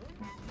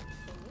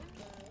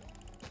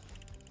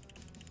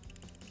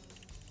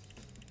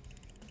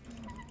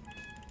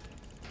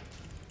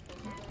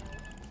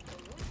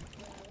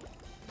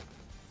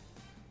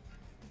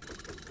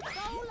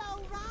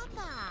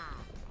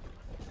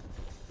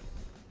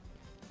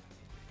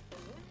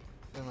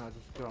 Can I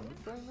just get on this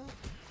thing now?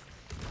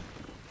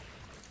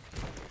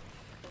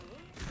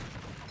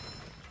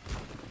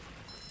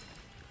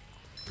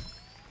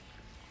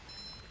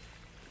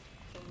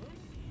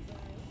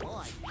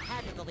 Boy,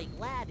 Patrick will be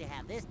glad to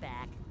have this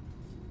back.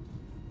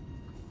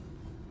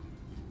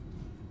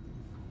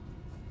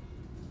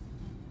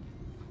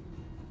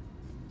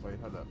 Wait,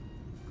 hold up.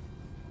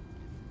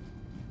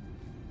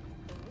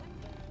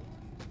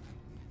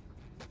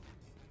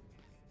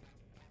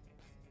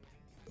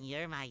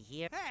 You're my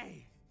hero.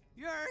 Hey,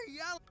 you're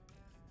yellow.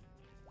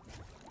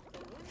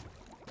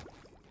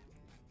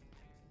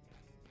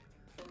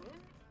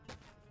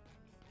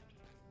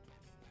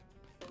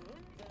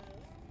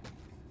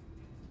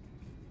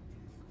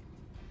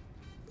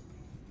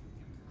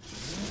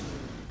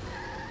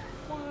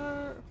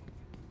 What?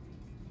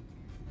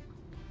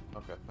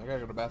 Okay, I gotta go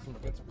to the bathroom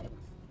and get some.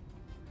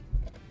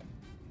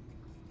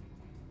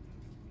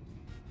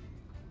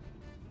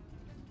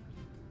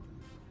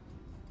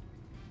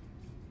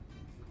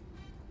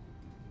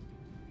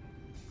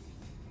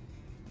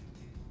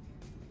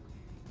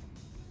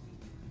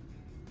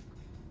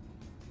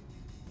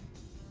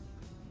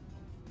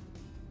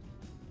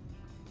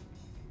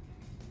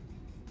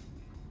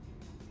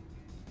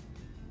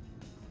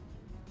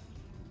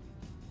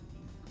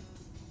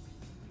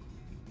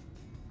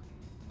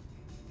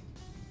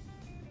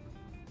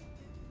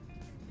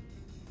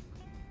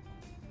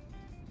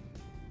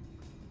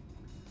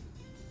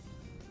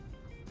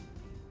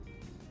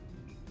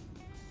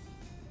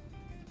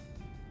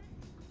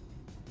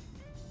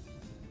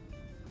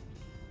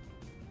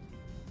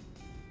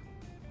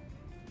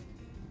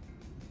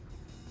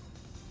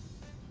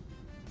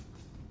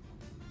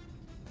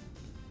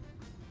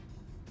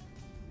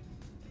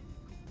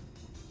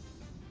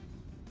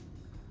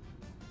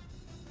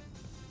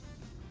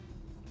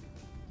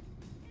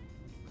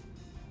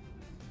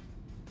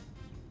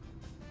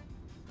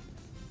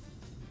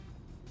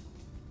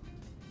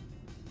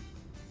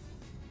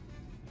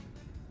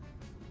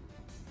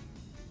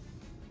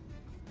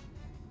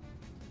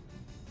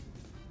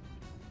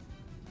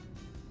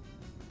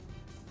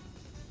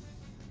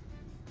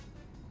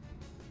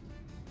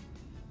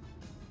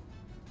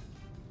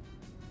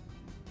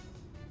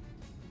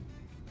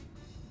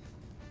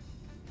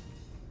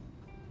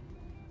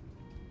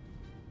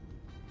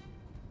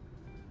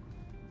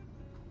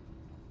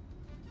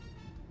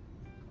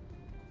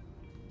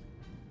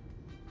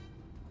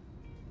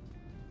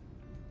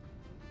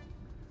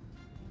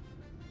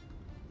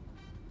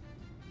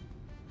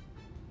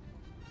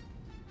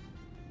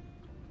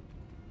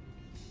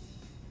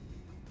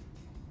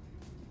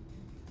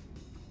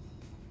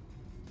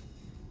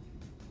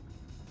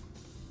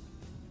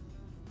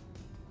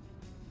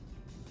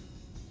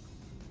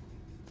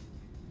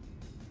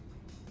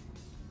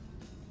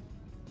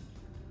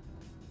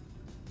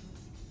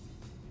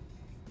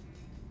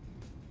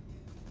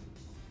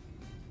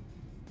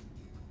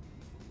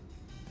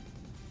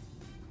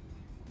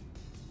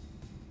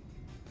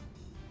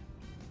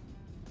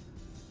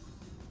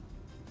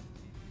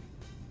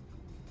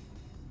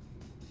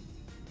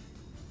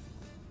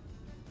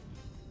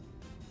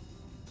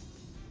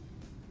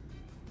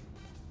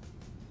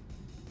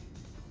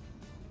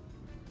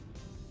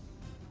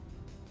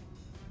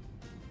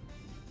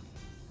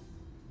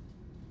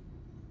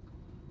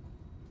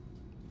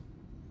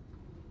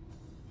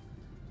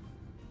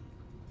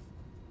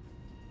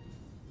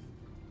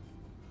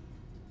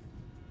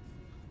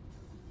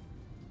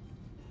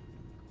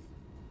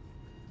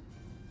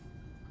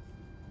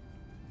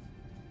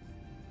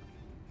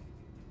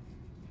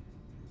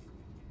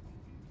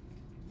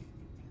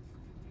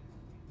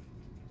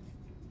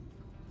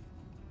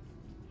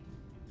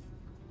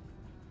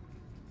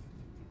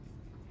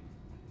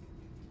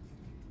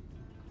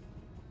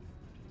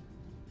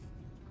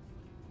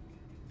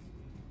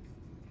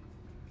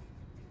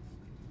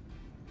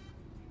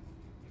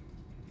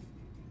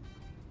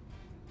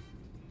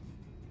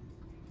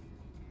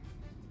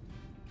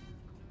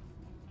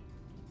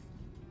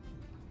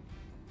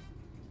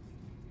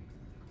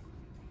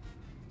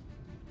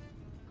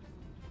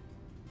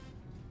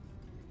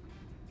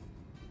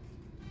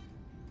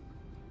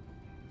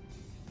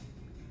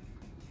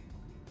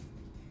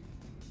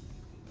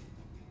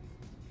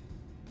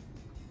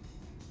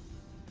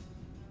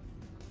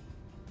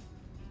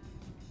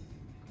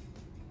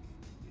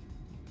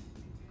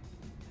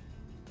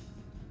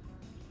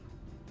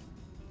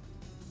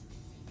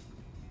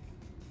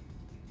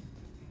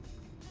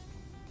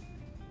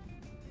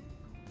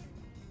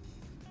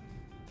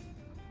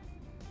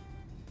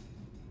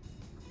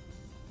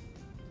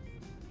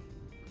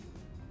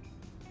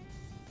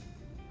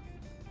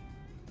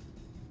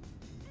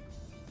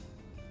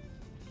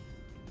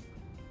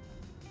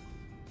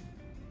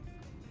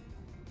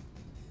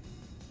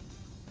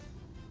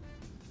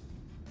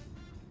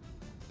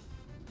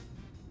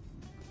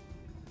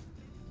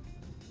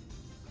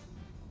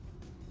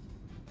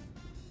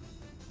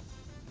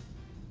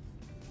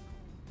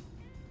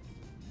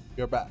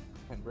 You're back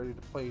and ready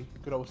to play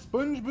good old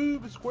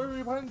Spoungebob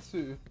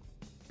Squarepants.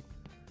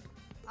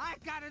 I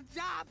got a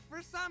job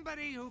for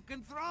somebody who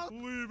can throw.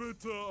 Leave it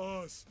to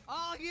us.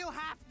 All you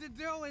have to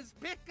do is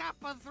pick up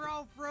a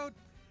throw fruit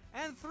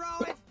and throw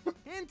it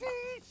into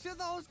each of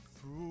those.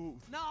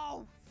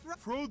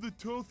 Throw the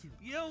tofu.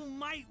 You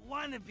might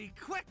want to be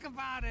quick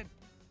about it.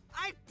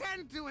 I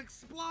tend to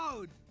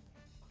explode.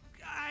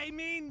 I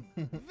mean,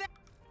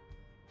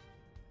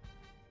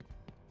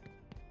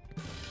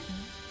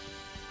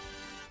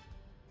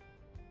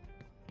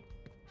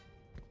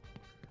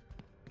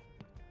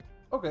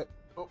 Okay.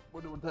 Oh,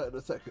 we're doing that in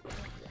a second.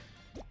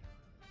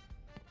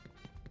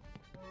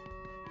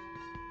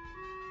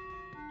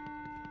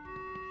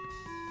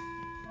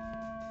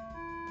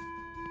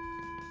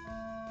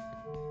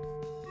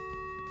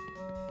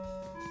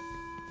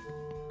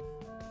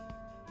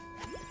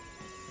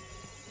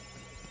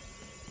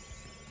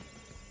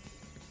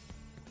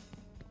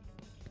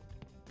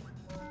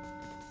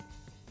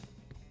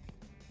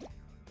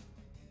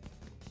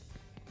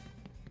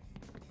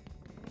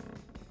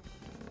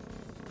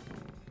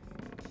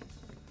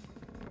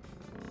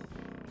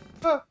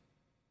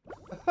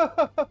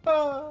 Can't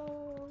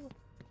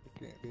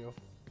deal.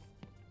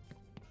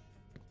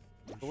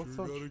 You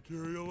sure gotta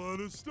carry a lot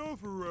of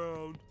stuff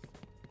around.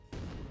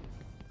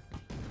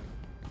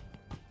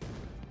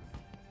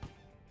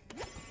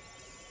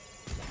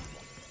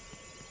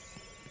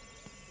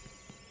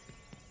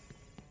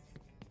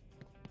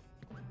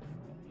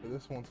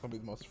 This one's gonna be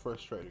the most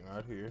frustrating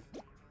right here.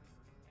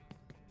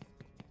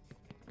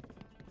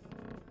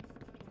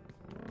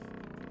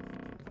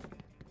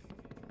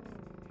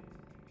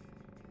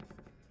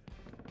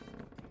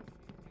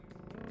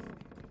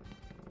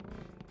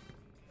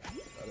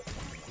 Got it.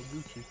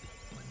 Gucci.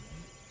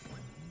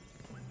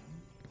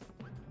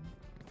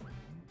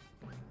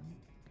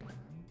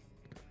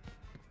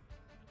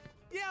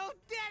 You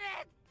did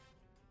it!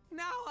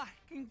 Now I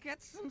can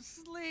get some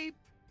sleep.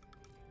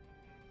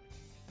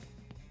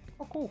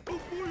 Oh, cool. Oh boy,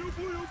 oh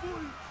boy, oh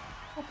boy.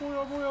 Oh boy,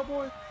 oh boy, oh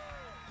boy.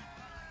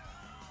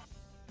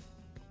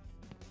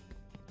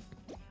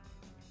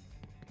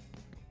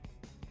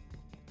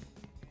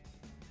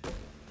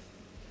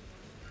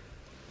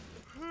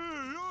 Hey,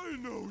 I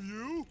know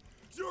you.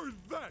 You're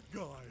that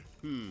guy.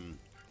 I'm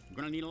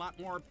gonna need a lot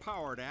more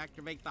power to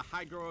activate the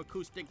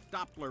hydroacoustic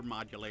Doppler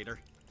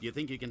modulator. You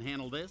think you can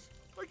handle this?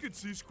 I can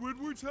see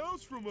Squidward's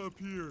house from up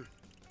here.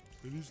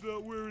 And he's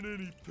not wearing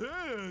any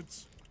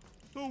pants.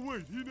 Oh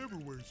wait, he never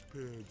wears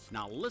pants.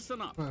 Now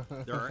listen up.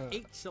 There are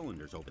 8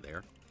 cylinders over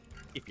there.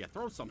 If you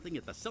throw something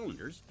at the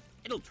cylinders,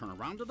 it'll turn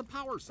around to the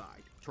power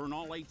side. Turn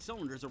all 8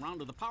 cylinders around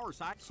to the power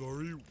side.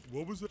 Sorry,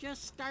 what was that?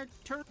 Just start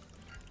turning.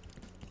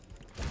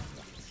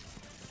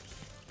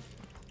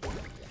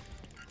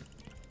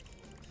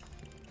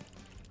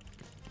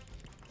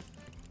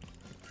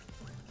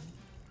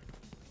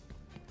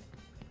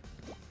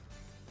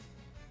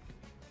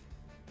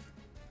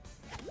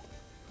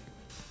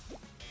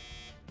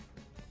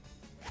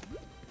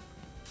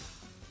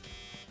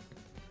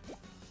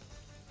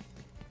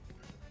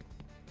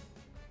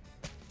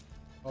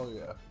 Oh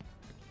yeah. I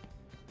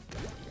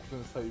was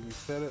gonna say you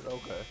reset it?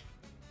 Okay.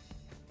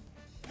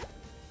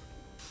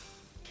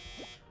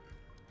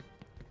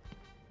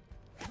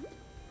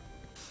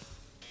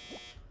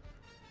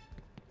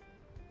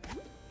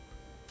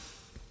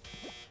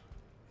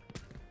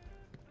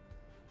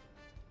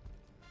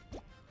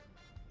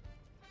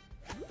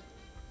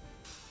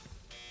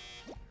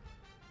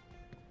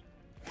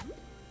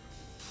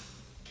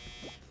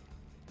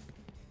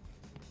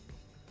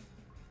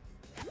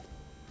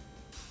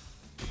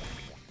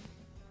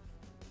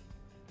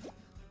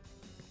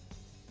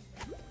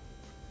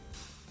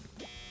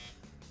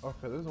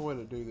 Okay, there's a way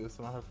to do this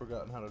and I have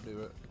forgotten how to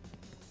do it.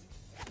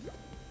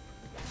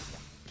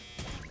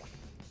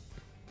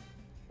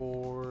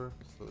 4,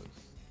 so that's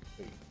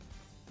 8.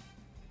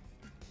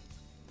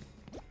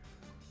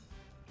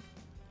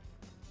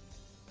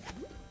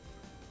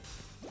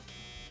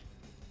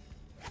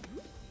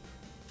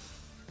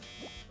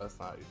 That's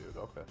not how you do it,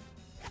 okay.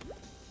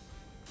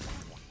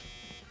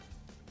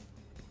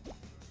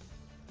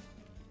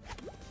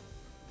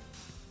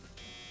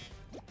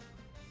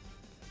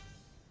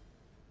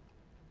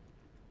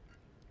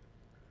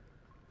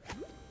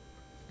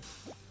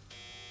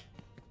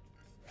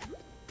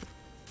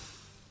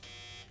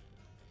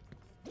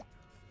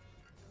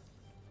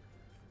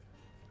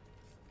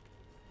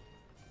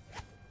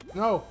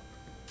 No!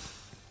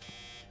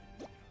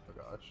 Oh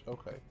gosh,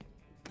 okay.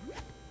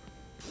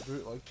 Do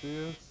it like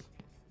this,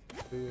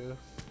 this.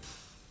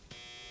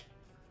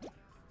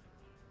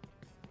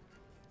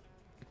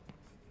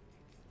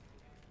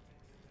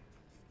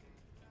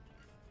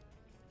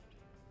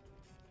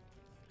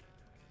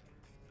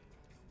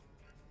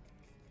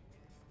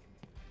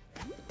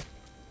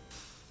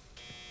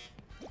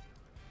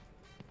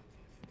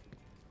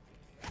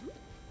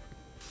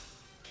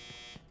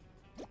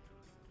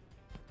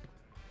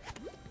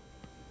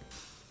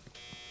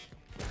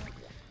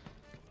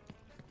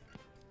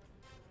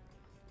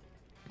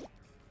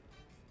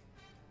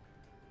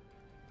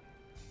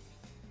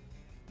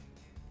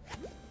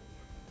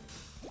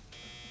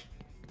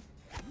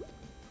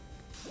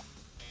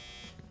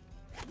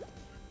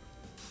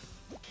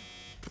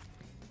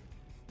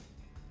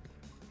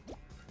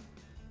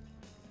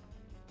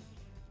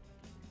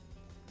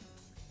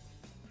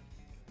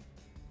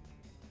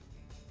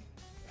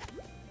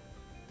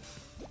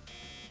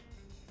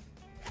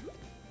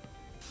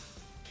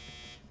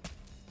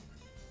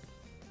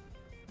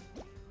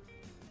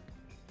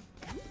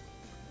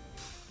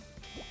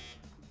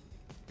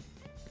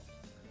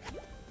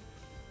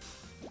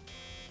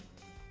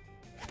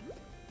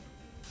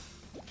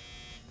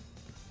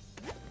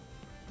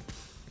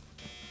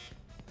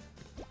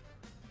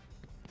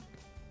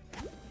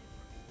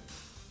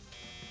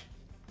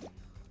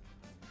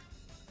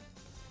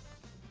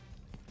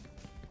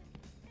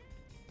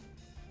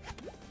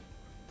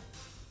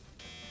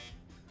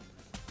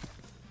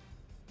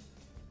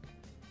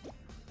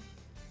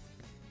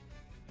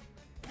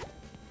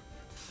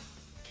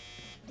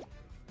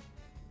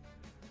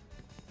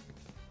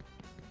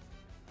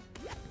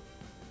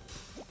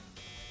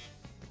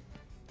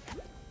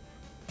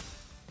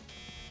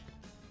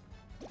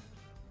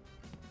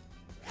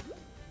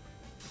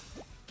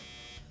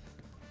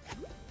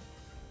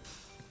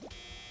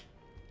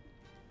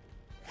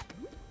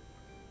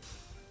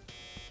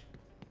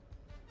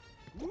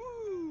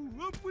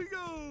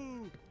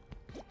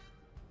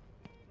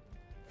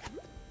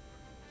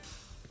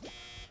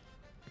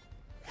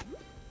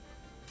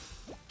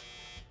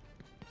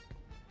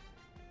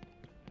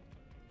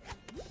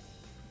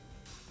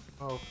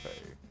 Okay,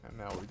 and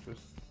now we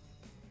just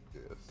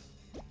this.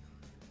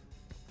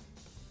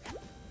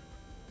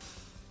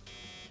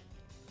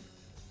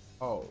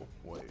 Oh,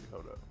 wait,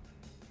 hold up.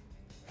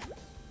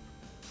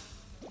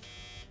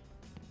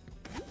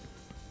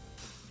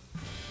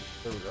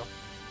 There we go.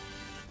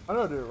 I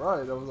know I did it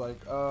right. I was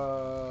like,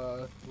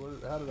 how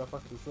did I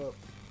fuck this up?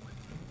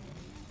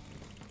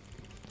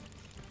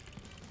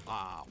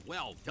 Ah,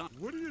 well done.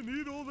 What do you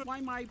need all that?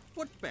 Why my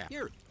foot back?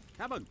 Here,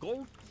 have a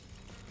gold.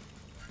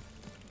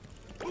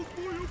 Oh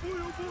boy, oh boy,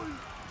 oh boy!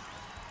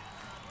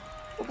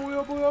 Oh boy,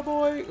 oh boy, oh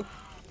boy!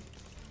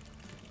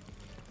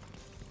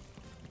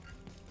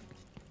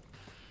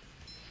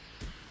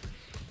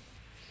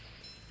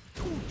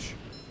 Ouch!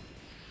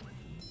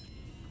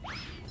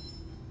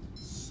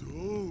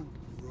 So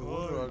bright.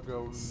 Where do I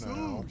go now?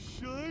 So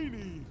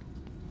shiny.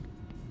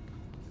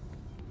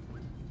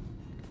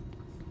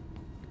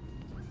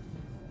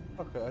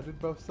 Okay, I did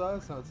both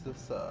sides, now it's this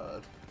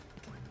side.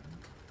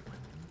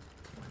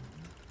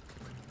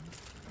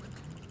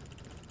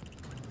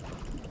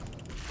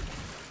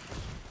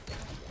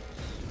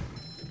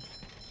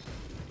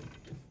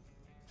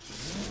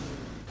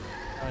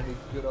 I need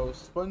good old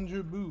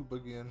Spoungebob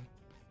again.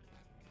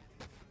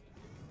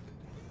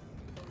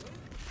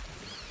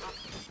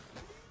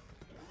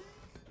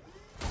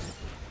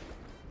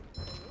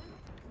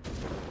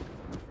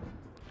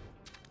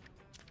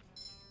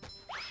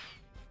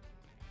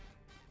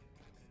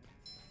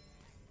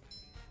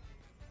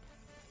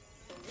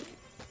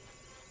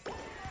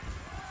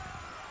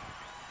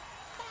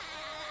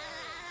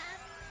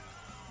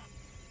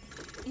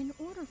 In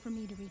order for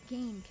me to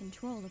regain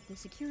control of the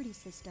security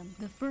system,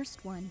 the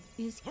first one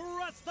is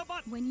Press the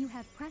button! when you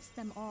have pressed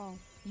them all,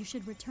 you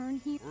should return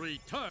here.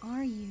 Return!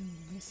 Are you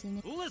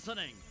listening?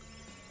 Listening!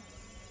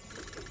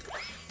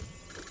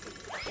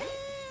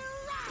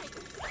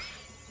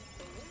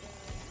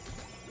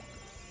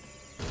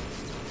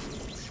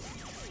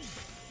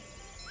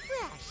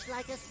 Fresh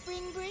like a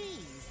spring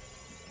breeze.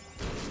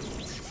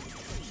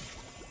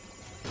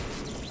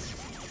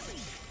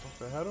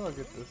 Okay, how do I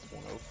get this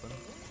one open?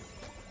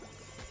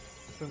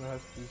 I assume it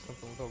has to do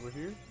something with over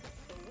here.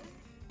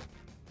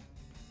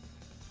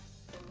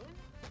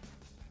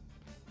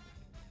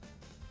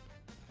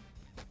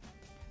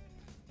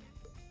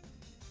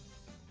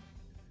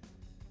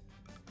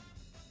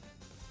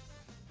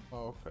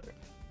 Okay.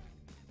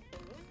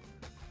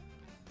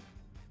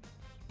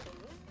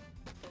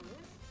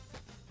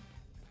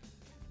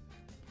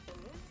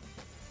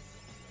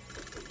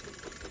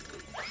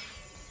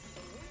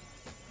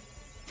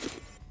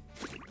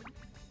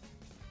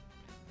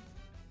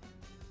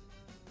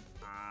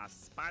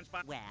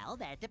 SpongeBob? Well,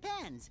 that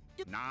depends.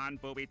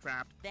 Non-booby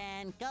trapped.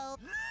 Then go.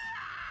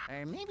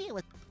 Or maybe it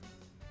was.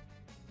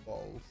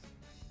 Balls.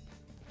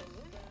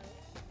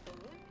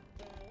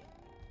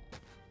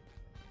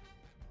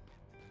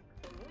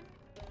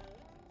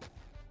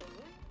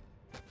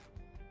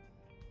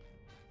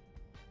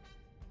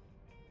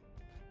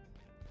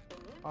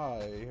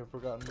 I have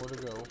forgotten where to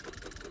go.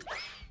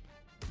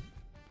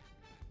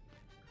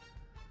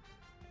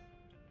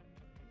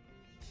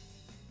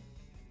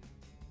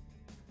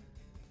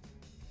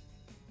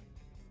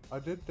 I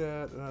did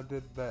that and I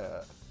did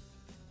that.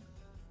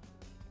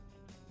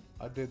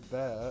 I did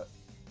that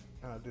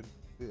and I did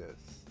this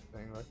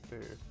thing right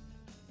there.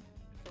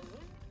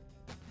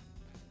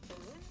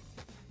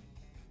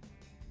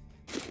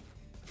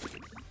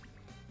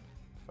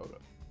 Hold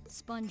up.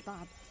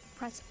 SpongeBob,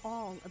 press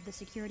all of the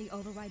security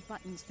override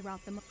buttons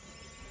throughout the Am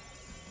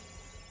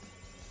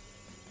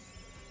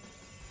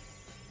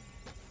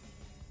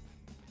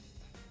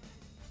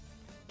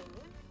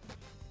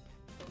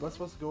I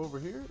supposed to go over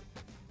here?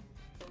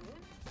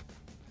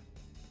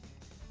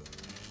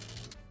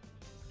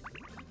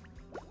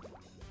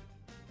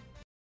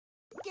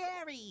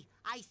 Gary,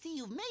 I see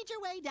you've made your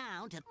way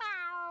down to.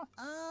 Meow.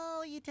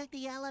 Oh, you took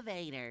the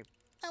elevator.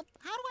 Oh,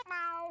 how do I?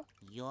 Meow.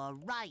 You're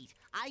right.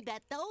 I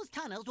bet those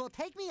tunnels will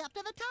take me up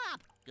to the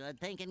top. Good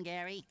thinking,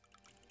 Gary.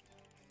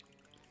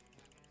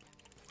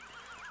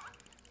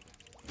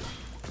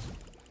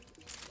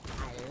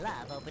 I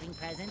love opening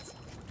presents.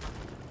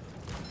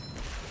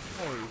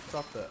 Hey,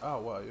 stop that.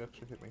 Oh, wow, you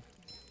actually hit me.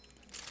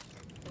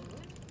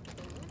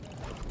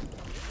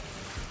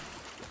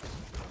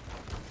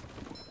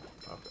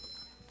 Okay.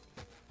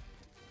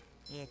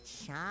 It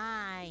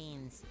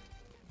shines.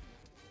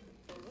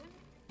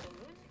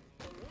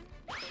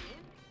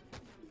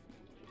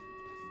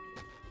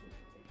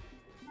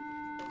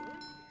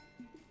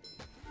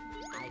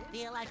 I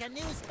feel like a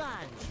new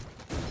sponge.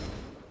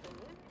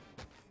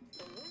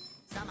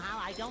 Somehow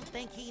I don't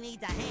think he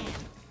needs a hand.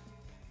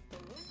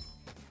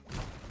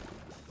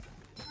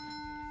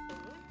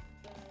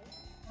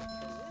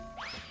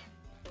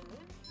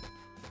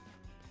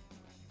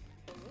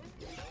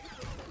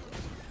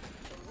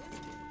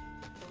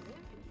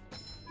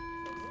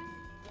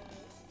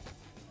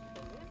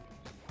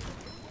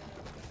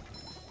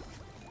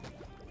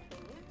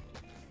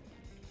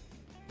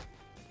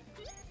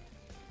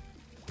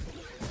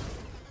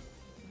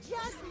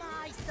 Just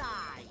my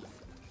size.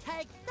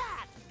 Take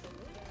that.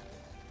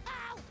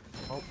 Ow!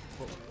 Oh,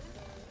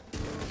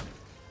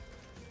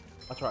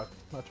 I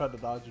tried to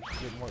dodge it, it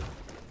didn't work.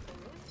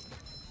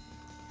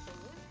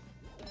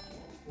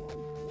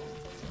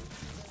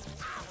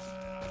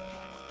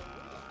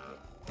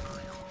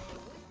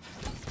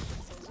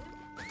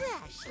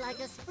 Fresh like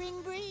a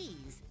spring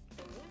breeze.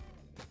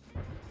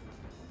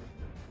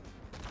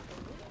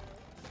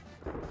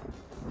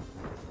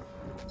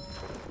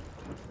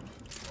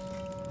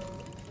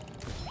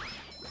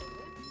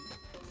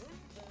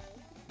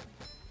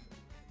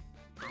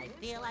 I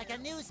feel like a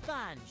new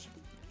sponge.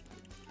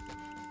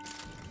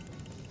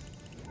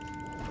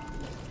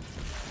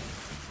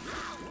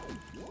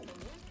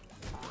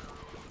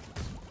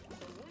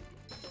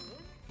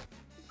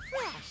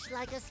 Fresh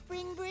like a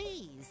spring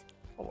breeze.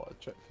 A lot of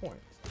checkpoints.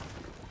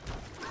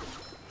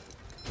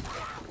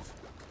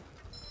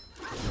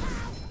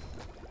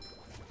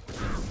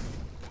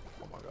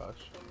 Oh my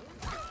gosh.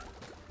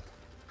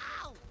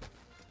 Ow!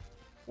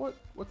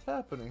 What's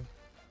happening?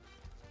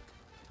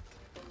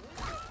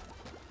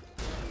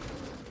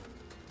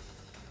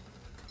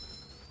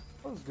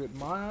 I was getting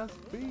my ass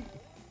beat.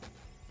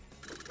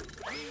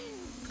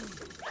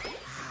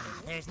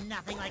 There's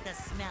nothing like the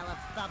smell of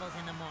bubbles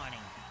in the morning.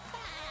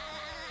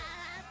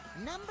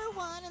 Number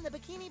 1 in the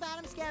Bikini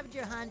Bottom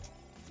scavenger hunt,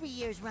 3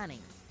 years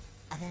running.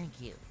 Thank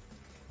you.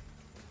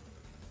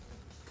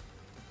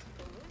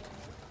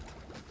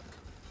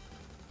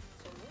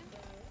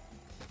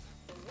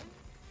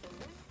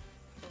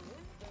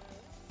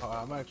 Oh,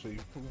 I'm actually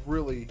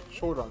really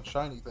short on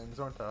shiny things,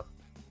 aren't I?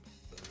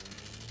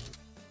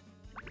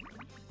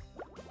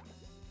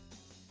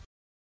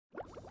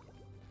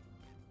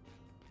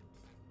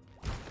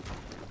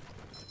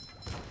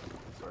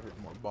 Start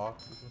hitting more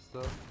boxes and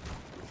stuff.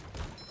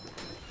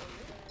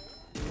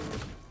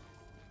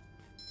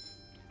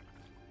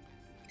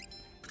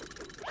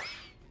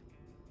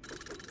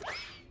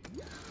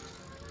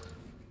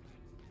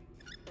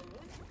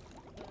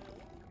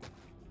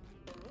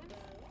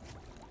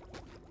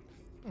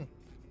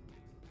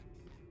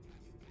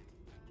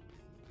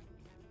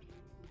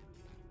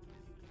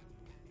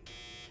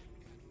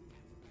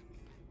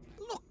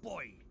 Look,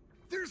 boy,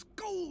 there's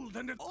gold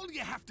under. All you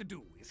have to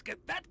do is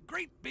get that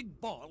great big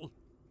ball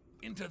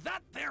into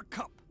that there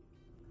cup.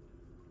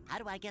 How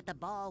do I get the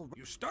ball?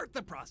 You start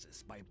the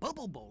process by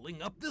bubble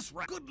bowling up this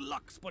rack. Good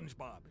luck,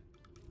 Spongebob.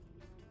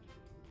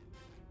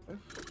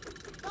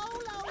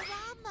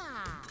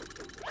 Bolorama!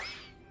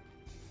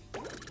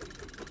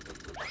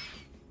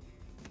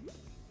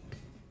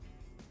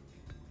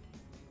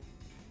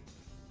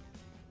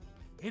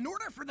 In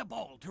order for the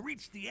ball to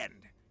reach the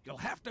end, you'll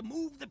have to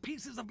move the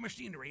pieces of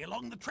machinery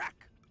along the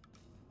track.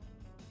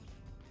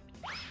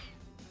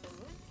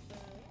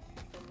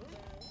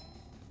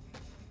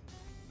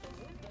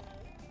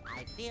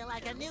 I feel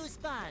like a new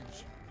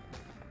sponge.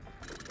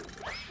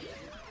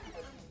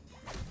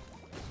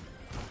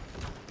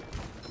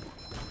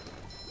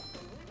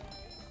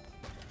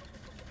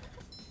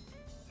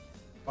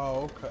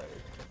 Oh, okay.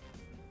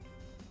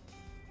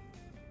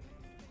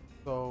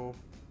 So...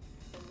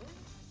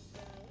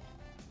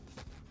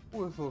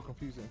 Oh, it's a little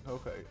confusing.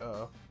 Okay,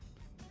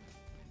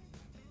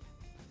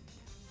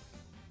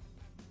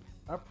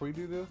 I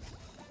pre-do this?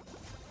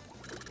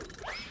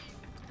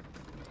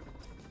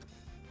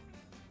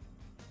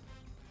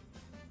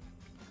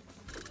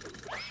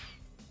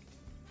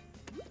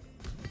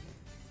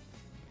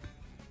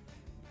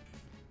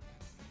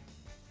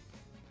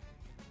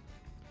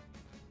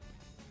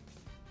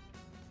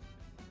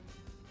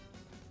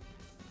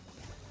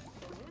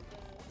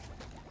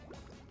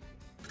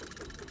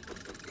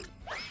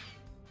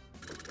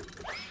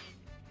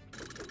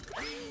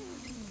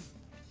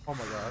 Oh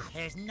my gosh.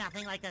 There's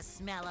nothing like the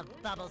smell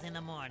of bubbles in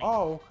the morning.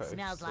 Oh, okay.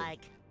 Smells So- like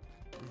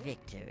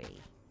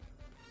victory.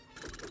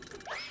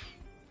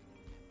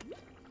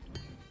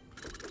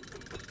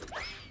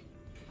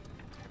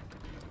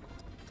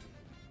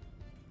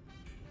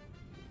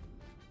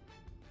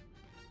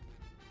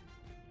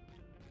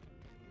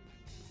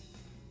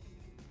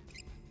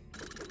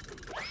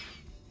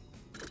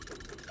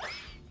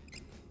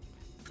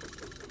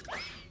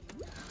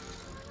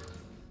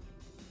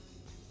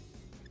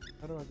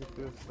 How do I get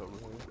this over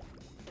here?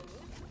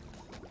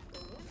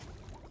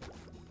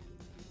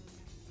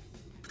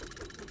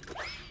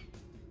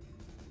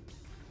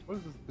 What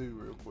does this do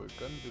real quick?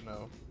 I need to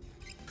know.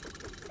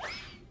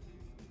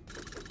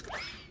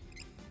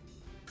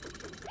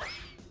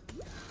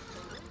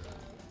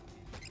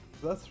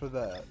 That's for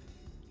that.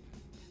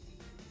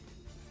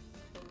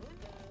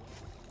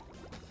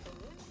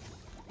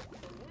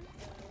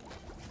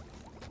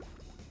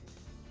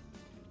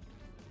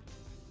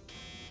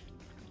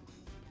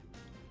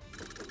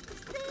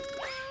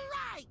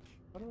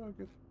 How do I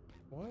get...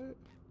 What?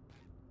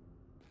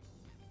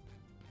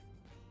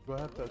 Do I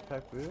have to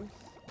attack this?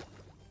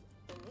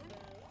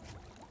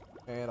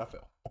 And I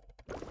fell.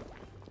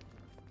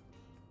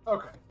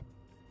 Okay.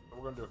 So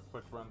we're gonna do a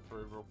quick run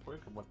through real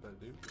quick of what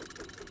they do.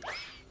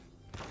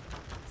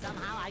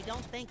 Somehow I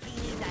don't think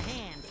he needs a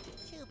hand.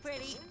 Too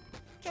pretty.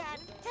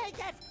 Can't take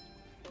it.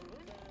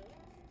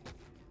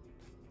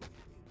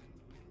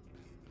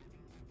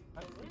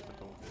 has to be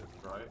something with this,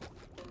 right?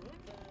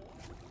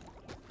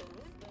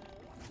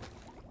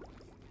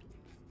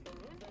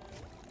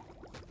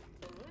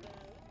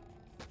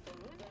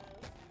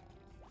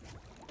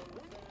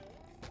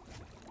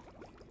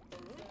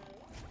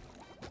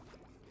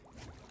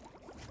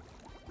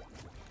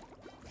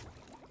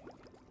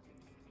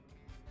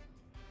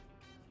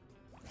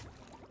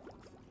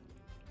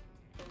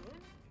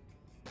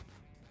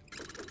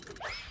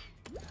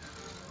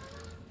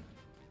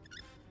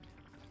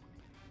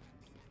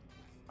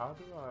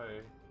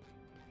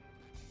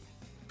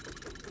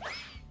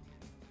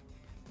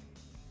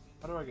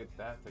 How do I get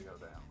that to go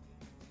down?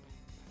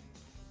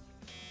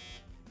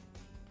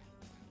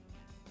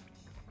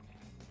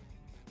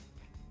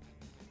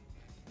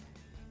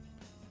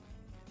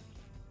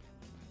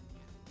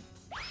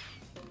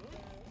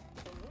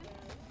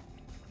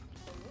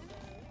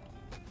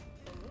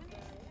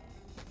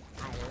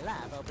 I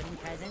love opening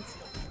presents.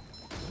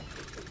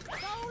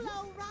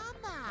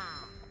 Bolorama!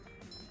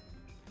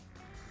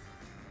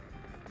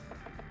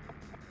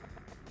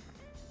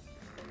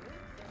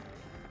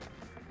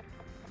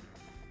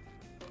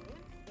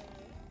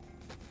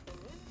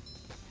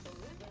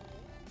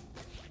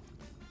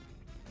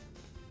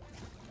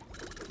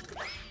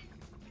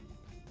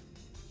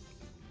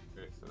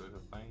 Okay, so there's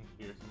a thing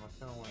here, so I'm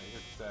assuming when it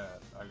hits that,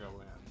 I go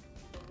in.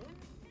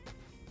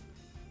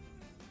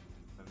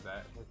 And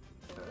that hits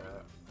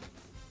that.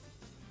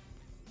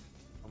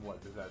 And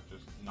what, does that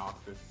just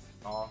knock this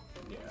off?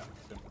 Yeah, I'm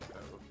assuming so.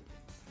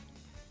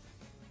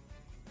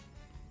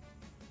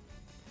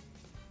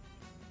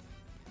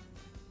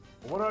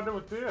 What do I do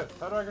with this?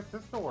 How do I get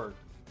this to work?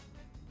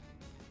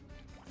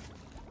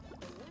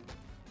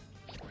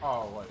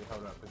 Oh, wait,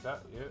 hold up. Is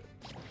that it?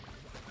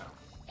 No.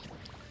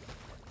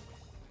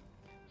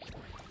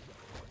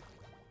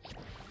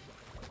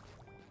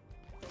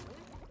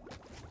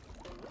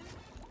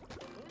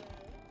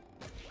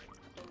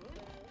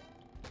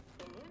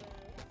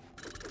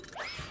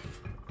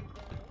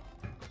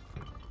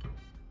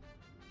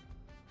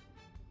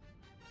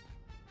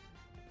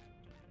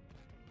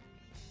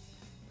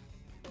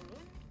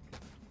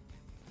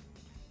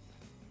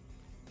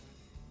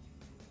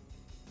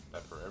 Is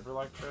that forever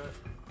like that?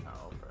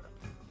 Oh, okay.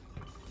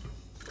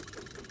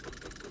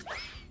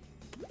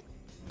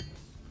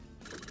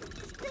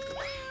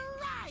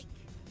 Strike!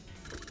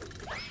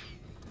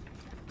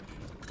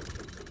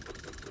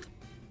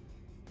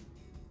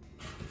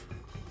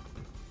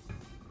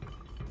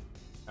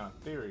 Now, in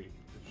theory,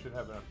 it should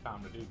have enough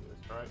time to do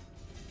this, right?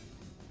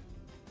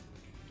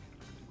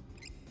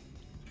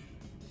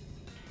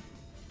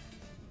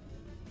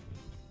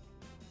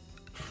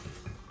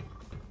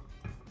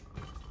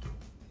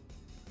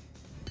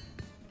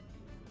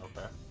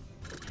 Okay.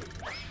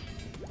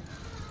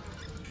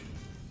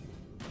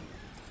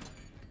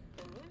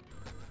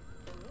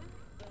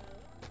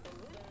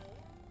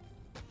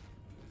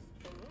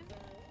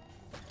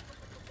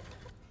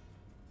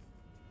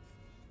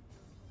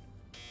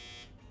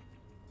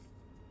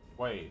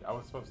 Wait, I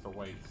was supposed to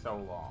wait so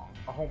long.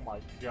 Oh my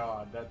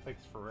god, that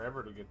takes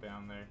forever to get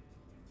down there.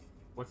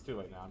 What's too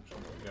late now? I'm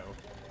just gonna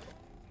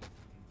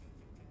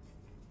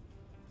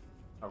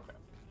go. Okay.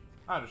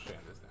 I understand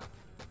this now.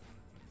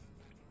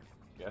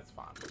 Yeah, it's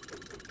fine.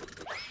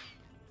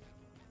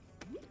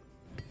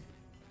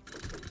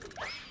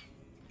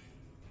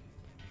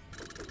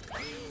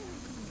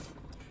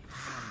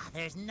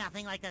 There's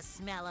nothing like the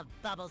smell of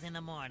bubbles in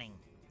the morning.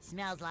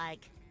 Smells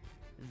like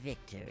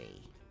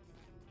victory.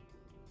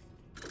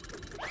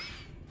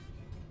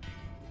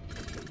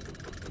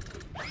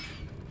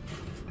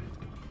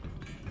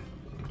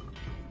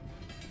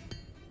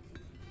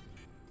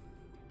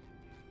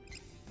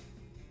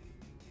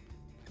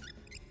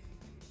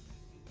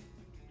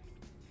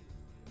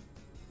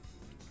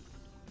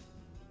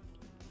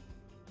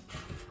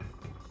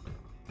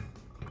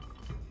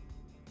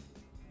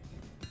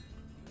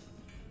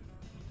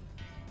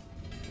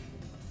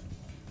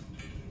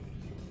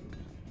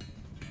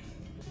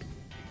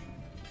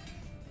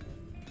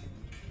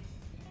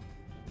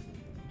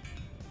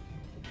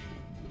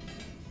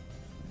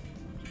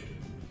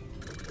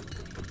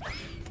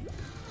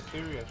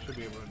 In theory, I should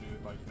be able to do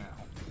it like now.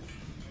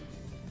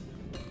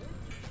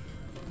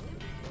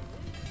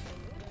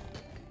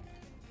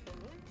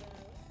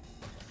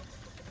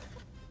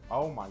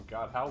 Oh my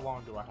god, how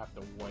long do I have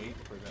to wait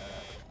for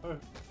that?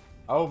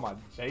 Oh my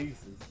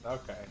Jesus,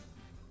 okay.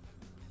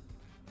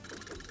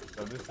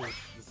 So this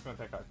is gonna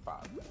take like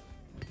 5 minutes.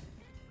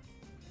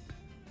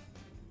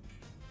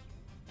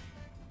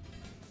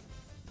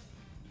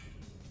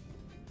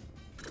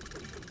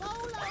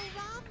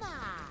 Bolorama!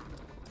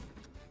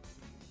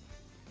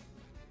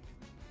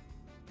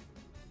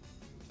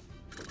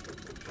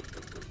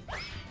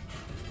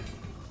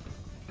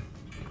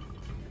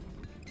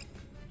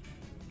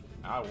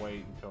 I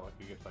wait until like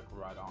it gets like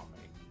right on me.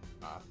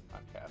 I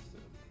cast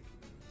it.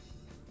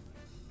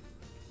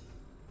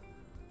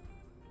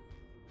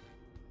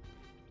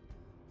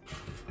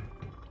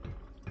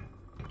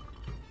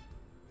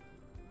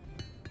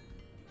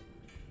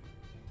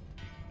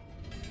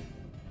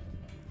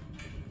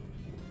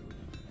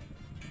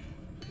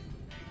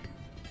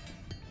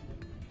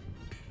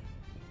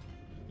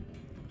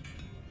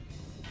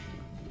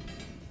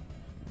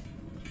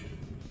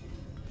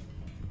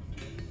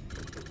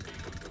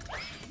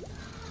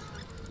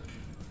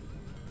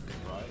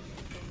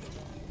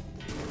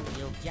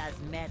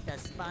 just met the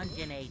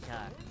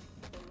Sponginator.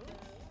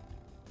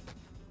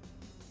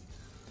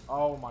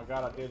 Oh my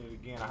god, I did it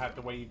again. I have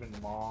to wait even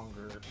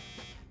longer.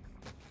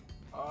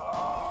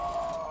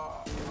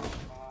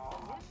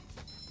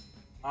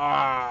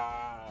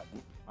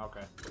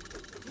 Okay.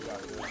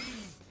 Got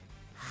this.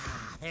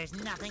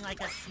 There's nothing like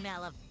the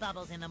smell of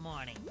bubbles in the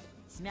morning.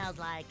 Smells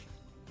like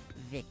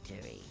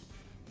victory.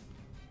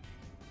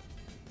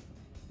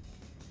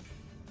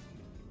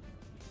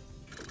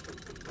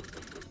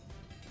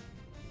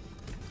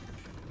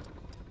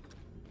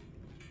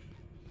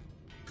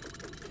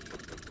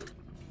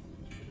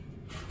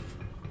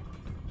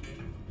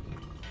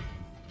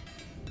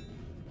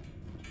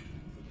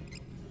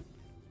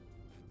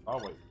 I'll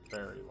wait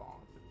very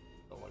long.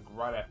 So like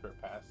right after it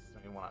passes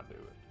me when I do it.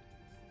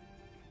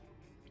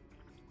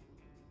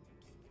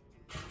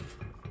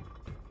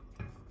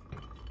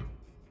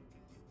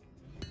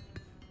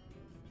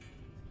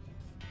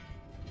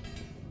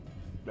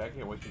 I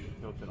can't wait to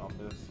get tilted on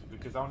this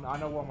because I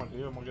know what I'm gonna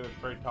do. I'm gonna get at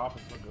the very top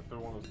and I'm gonna go through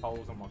one of those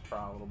holes. I'm gonna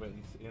cry a little bit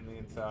in the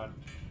inside.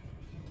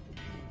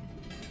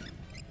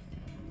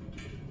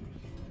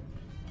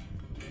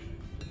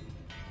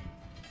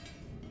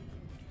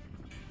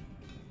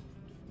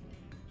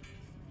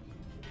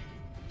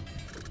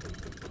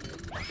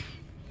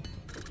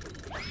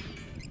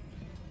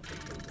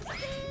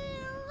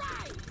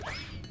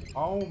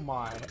 Oh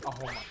my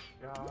god.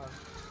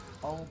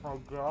 Oh my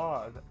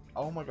god.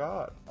 Oh my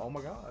god. Oh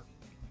my god.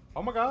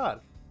 Oh my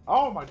god.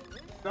 Oh my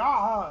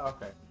god.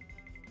 Okay.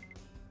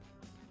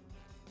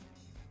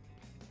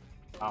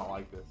 I don't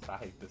like this. I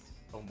hate this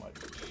so much.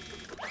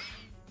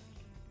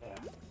 Yeah.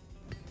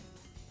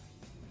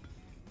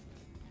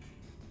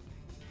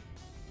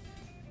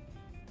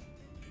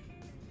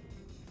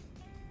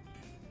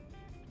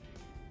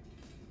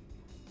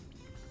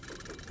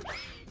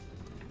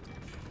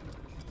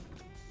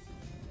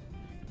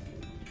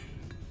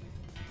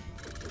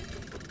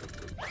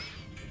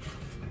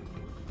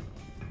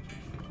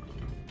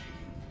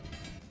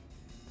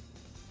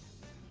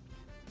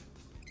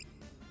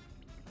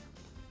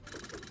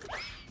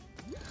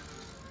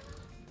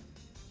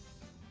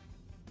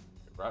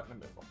 Right in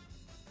the middle.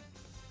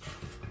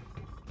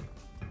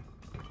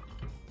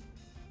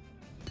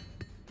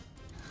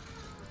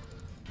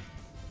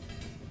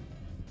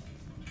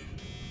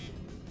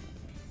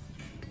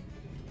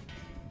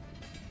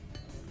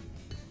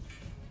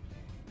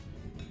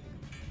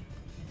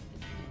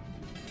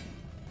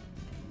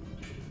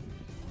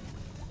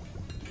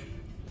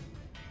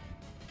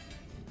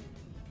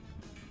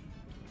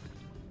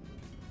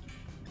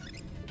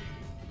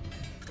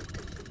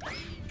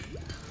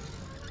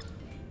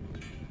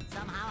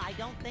 Somehow I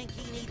don't think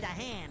he needs a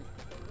hand.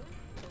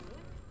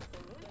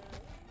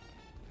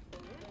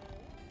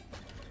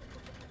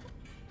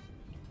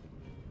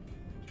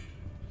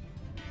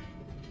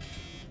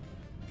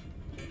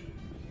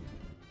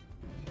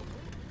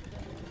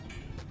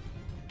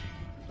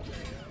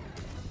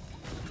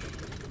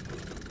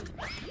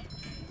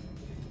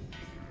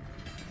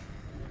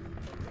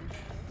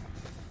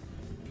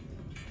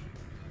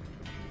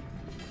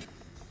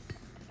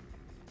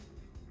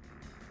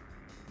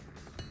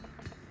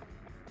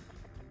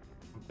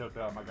 Tilted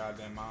out of my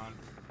goddamn mind.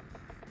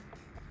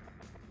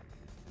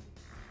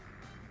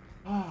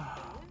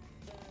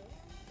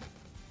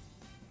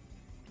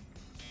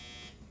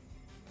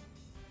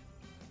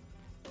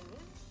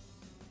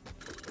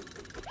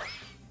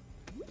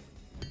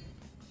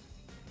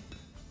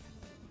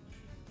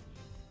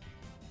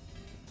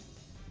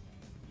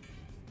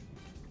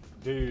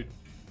 Dude.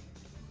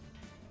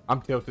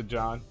 I'm tilted,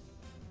 John.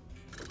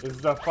 This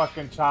is a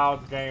fucking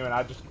child's game and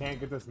I just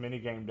can't get this mini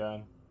game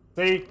done.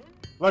 See?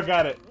 Look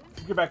at it.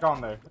 Get back on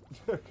there.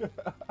 I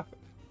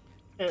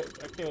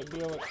can't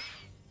deal it.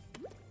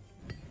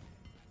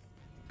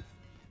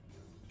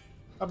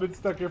 I've been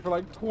stuck here for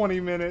like 20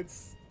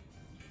 minutes.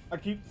 I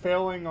keep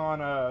failing on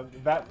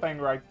that thing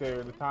right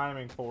there, the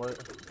timing for it.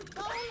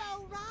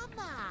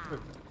 Bolorama!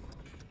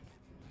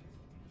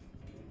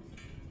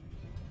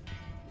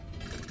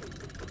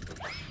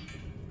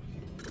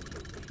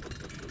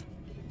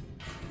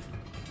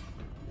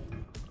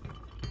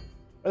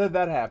 And then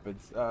that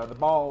happens.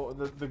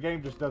 The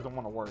game just doesn't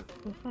want to work.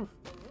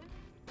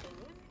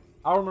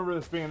 I remember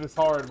this being this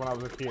hard when I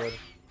was a kid.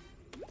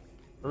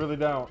 I really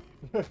don't.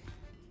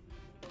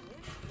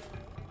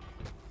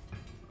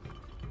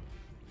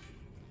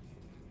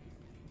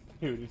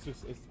 Dude, it's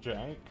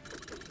jank.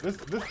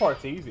 This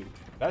part's easy.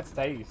 That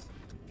stays.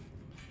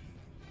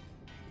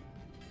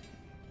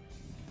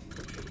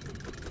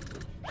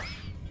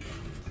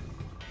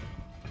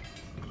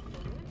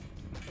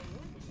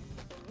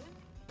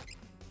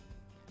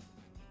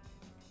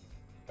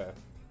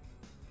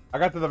 I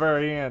got to the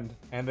very end,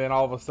 and then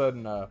all of a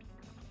sudden,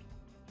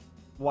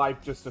 life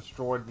just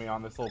destroyed me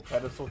on this little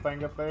pedestal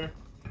thing up there.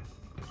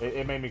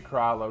 It made me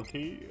cry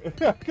low-key.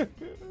 I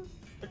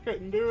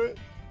couldn't do it.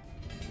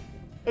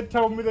 It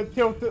told me to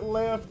tilt it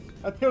left.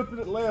 I tilted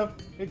it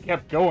left. It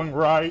kept going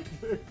right.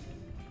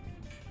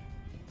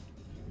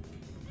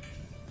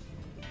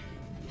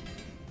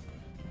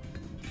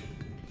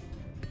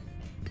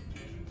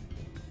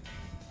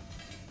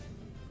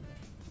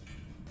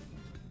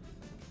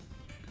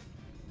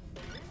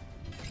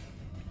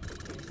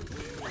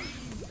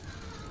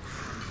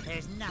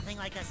 There's nothing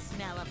like the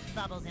smell of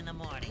bubbles in the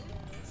morning.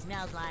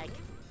 Smells like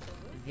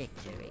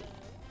victory.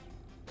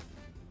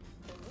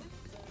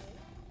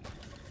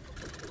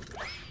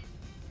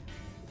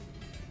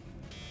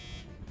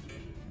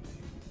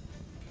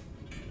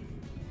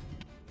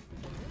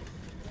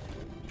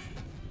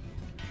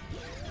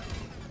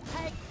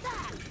 Take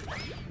that!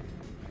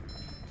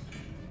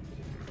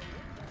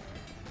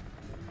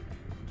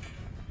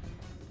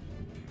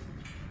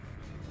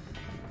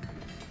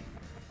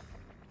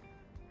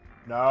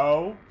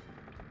 No.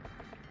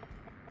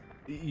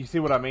 You see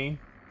what I mean?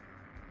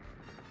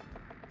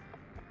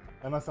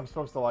 Unless I'm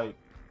supposed to, like...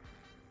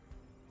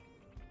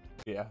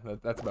 Yeah,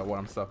 that's about what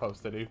I'm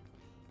supposed to do.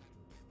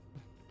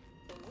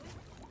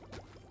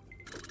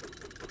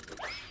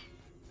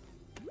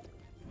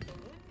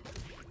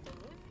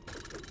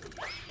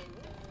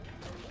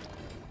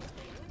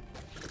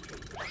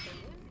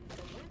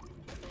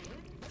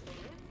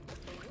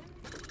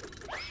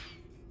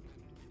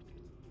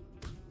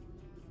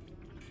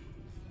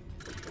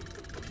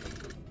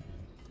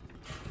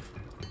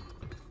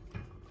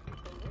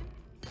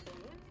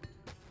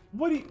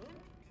 What do you...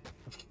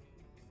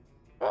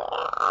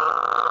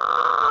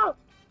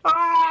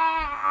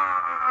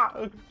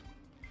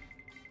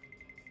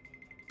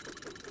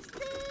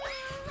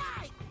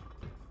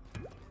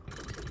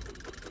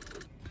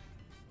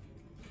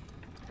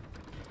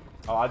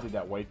 Oh, I did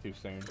that way too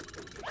soon.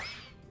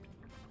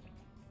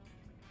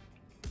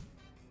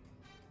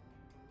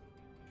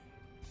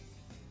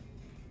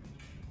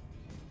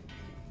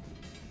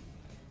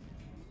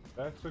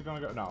 Actually gonna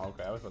go... No,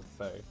 okay, I was about to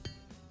say.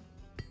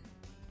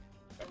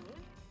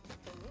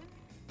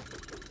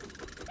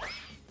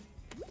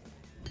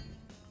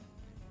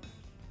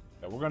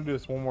 Yeah, we're gonna do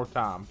this one more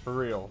time, for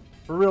real.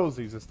 For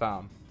realsies this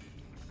time.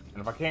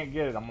 And if I can't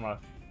get it, I'm gonna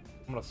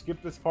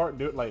skip this part and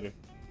do it later.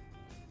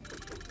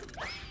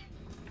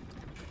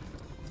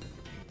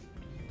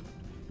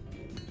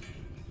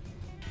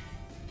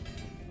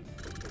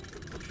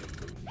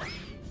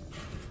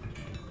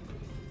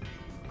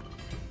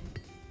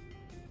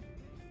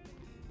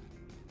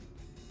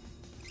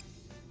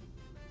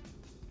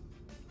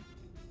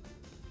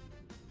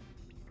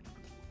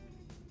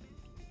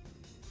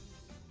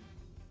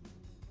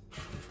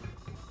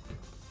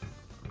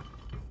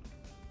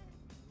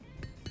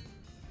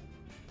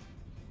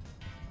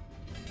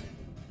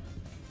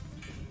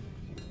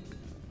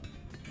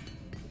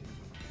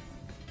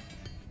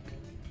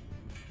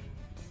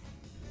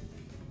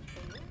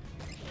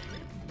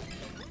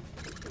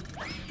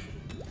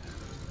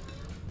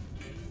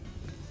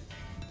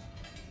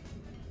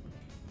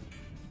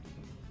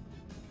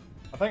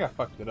 I think I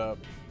fucked it up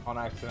on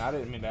accident. I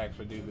didn't mean to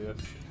actually do this.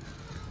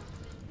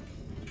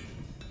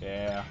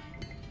 Yeah.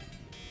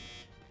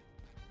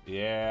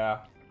 Yeah.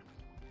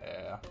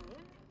 Yeah.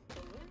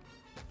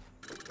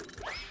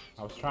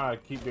 I was trying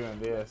to keep doing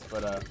this,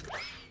 but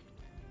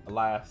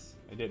alas,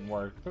 it didn't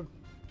work. Did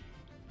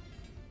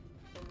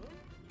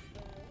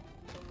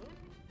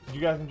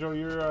you guys enjoy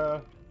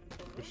your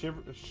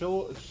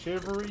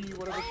shivery,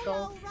 whatever it's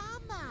called?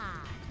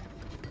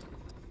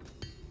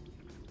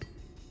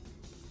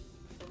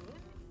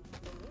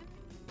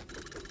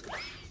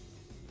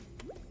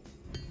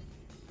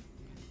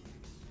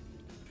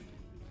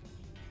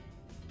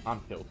 I'm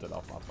tilted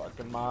off my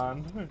fucking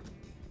mind.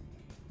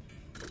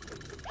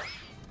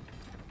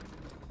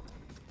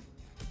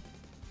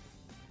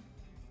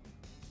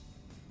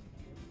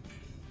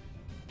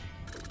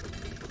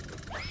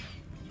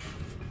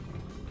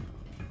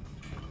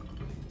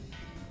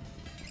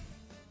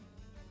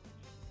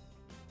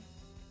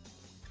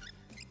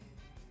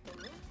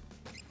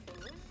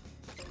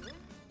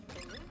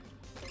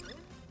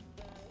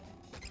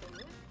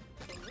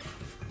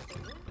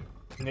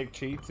 Nick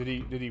cheats. Did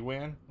he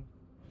win?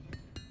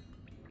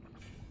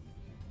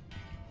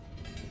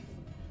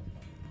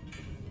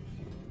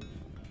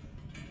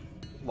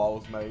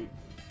 Laws, mate.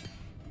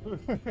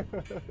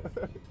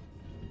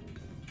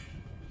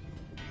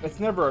 It's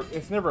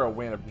never a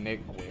win if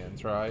Nick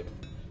wins, right?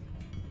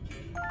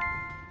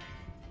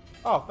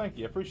 Oh, thank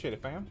you. Appreciate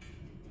it, fam.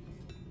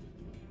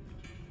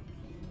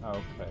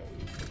 Okay.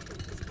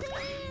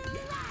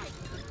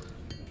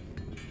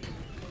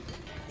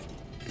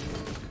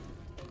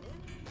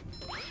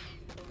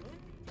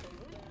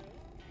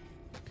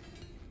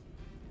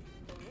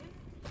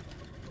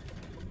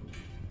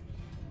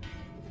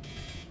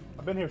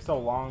 I've been here so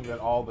long that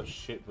all the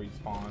shit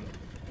respawned.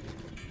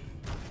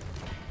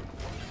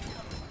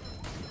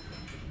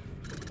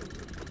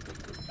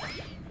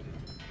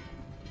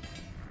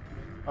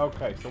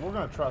 Okay, so we're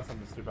gonna try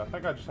something stupid. I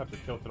think I just have to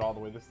tilt it all the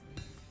way this...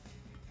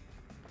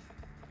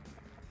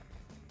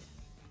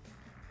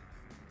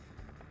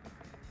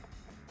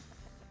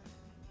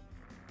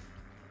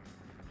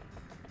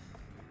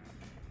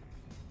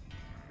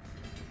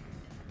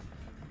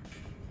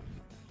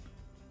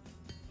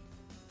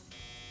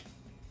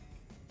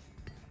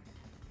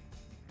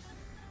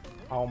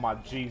 Oh my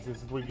Jesus,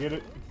 did we get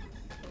it?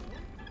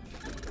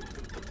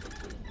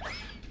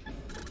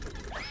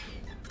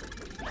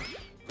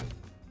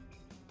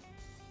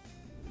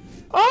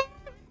 Oh!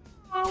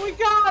 Oh, we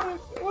got it!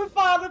 We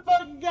finally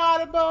fucking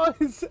got it,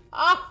 boys.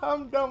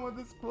 I'm done with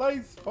this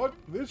place. Fuck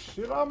this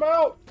shit. I'm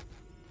out.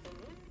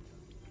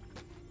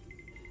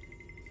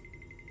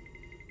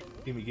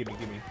 Gimme, gimme,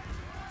 gimme.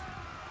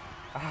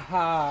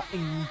 Ah,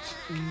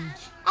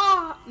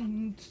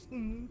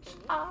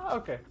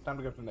 okay, time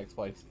to go to the next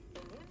place.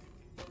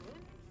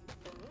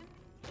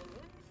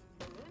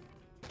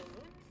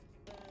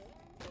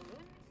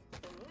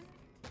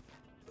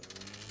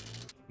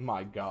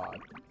 My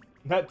God.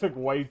 That took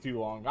way too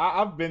long.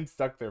 I've been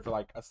stuck there for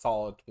like a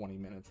solid 20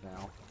 minutes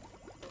now.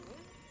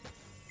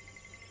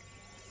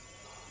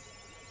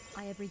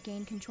 I have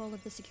regained control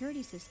of the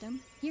security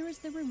system. Here is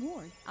the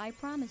reward I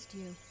promised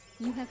you.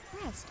 You have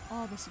pressed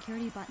all the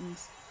security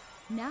buttons.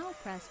 Now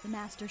press the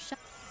master shut.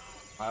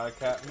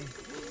 Captain.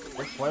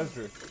 With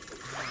pleasure.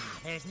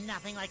 There's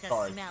nothing like the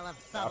Sorry. smell of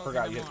bubbles I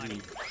forgot in you the had to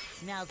morning. eat.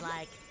 Smells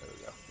like There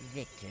we go.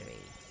 victory.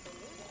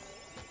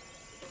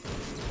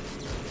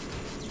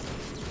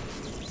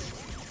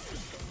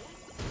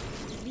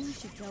 You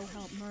should go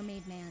help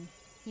Mermaid Man.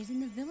 He's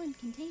in the villain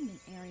containment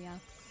area.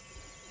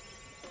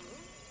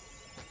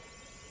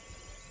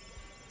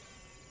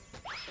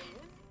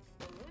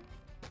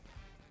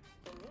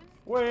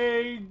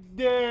 We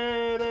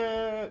did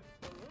it!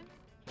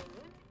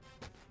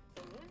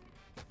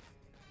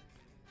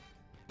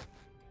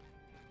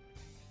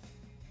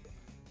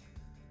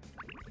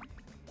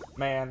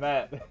 Man,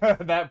 that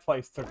that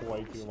place took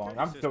way too long.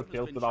 I'm still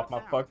tilted off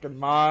my fucking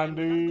mind,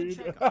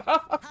 dude.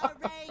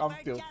 I'm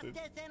tilted.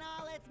 In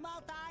all its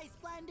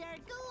multi-splendor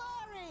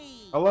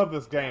glory. I love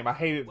this game. I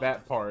hated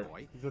that part.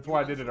 That's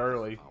why I did it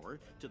early. Power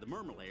to the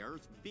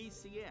Mermalair's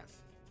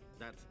VCS.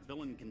 That's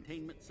Villain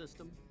Containment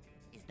System.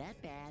 Is that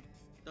bad?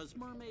 Does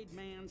Mermaid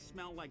Man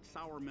smell like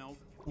sour milk?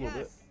 A little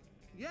bit.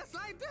 Yes,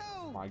 I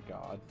do! My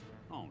God.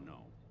 Oh no.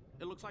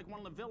 It looks like one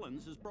of the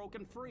villains is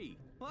broken free.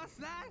 What's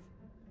that?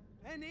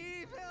 An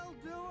evil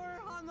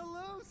doer on the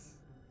loose?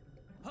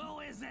 Who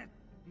is it?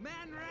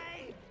 Man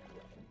Ray?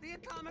 The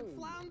atomic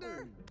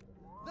flounder?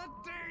 The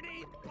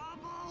dirty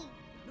bubble?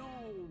 No,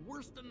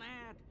 worse than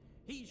that.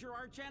 He's your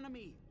arch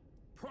enemy.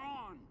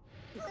 Prawn.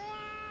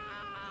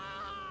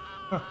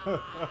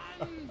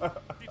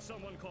 Did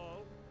someone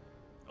call?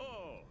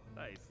 Oh,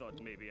 I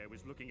thought maybe I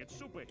was looking at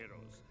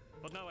superheroes.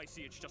 But now I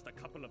see it's just a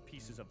couple of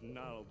pieces of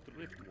gnarled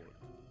driftwood.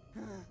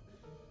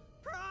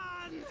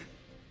 Prawn!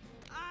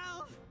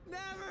 I'll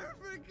never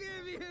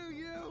forgive you,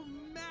 you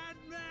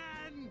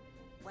madman!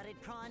 What did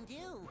Prawn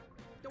do?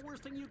 The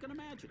worst thing you can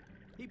imagine.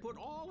 He put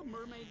all of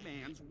Mermaid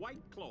Man's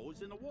white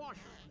clothes in the washer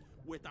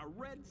with a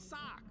red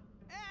sock.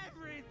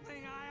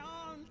 Everything I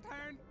own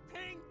turned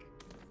pink!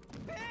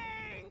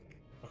 Pink!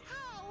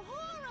 How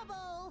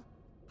horrible!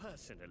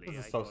 Personally, This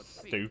is I so thought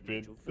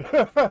stupid.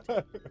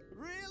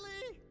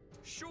 Really?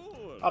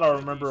 Sure. I don't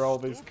remember all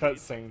these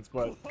cutscenes,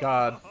 but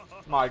God,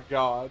 my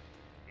God.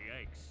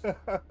 Yikes.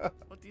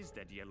 What is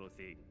that yellow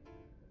thing?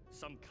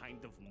 Some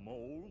kind of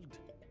mold?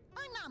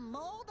 I'm not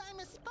mold, I'm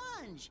a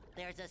sponge.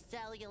 There's a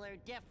cellular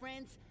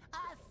difference.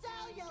 A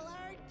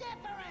cellular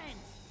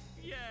difference!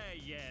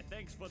 Yeah,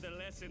 thanks for the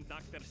lesson,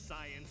 Dr.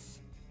 Science.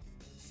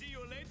 See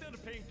you later,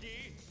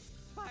 Pinky.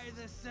 By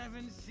the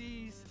seven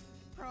seas,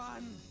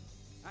 Prawn,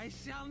 I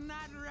shall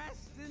not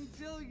rest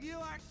until you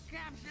are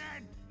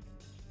captured.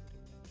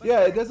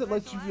 Yeah, it doesn't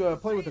let you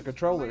play with the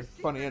controller,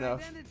 funny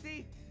enough.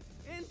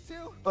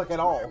 Like at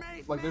all.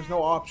 Like there's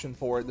no option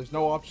for it. There's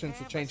no options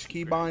to change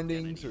key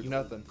bindings or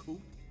nothing.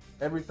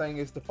 Everything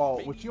is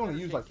default, which you only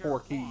use like 4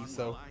 keys,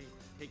 so.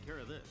 Take care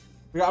of this.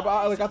 Yeah,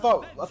 I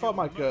thought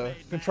my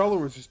controller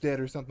was just dead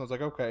or something. I was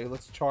like, okay,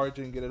 let's charge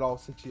it and get it all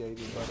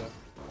situated. But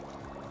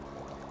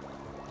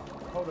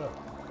hold up.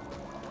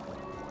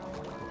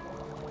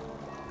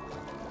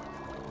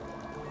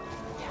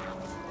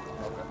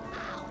 Okay.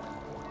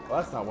 Well,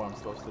 that's not what I'm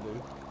supposed to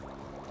do.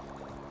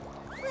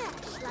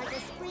 Fresh like a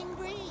spring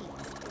breeze.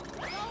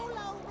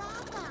 Rolo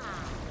Rama.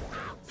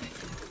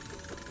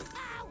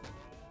 Ow!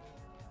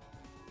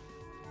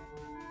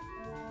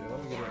 Yeah, let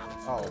me get it.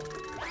 Oh.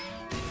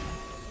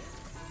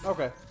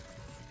 Okay.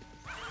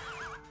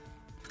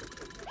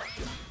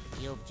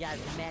 You've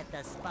just met the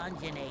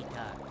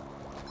Sponginator.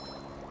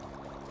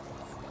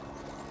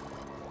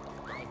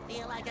 I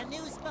feel like a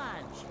new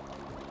sponge.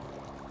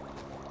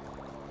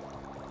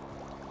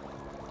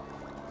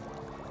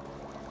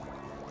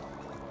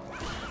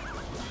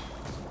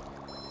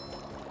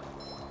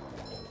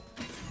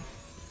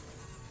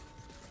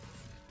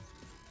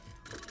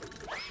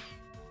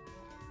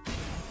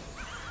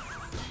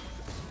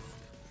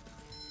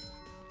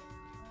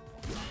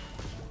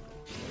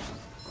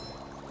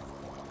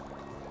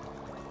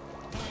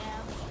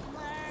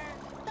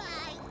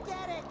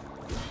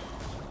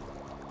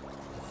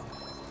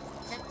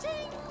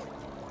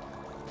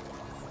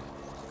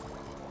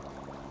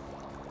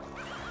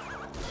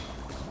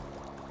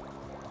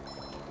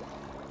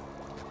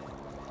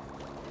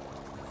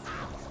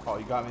 Oh,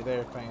 you got me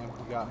there, fam.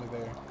 You got me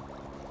there.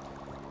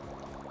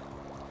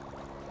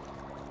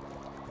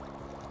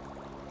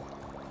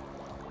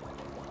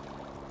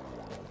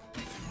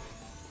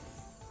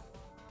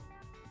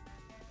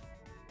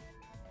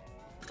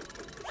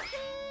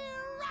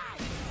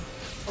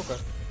 Okay.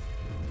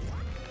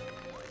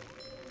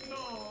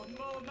 No,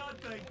 not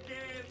again.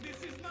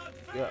 This is not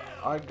fair. Yeah,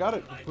 I got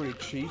it pretty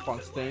cheap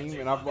on Steam,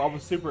 and I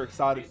was super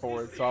excited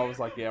for it, so I was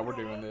like, yeah, we're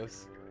doing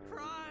this.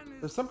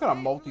 There's some kind of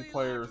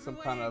multiplayer, some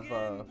kind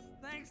of,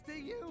 Thanks to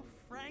you,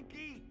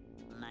 Frankie.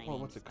 well,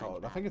 what's it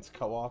called? I think it's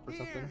co-op or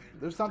something.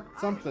 There's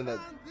something that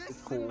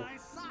is cool,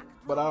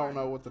 but I don't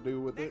know what to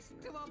do with it.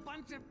 Next to a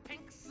bunch of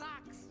pink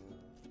socks.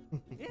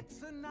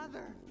 It's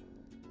another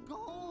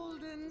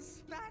golden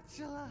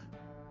spatula.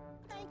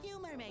 Thank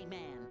you, Mermaid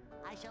Man.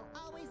 I shall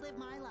always live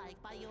my life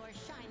by your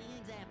shining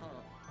example.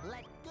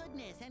 Let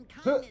goodness and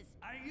kindness...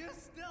 Are you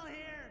still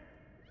here?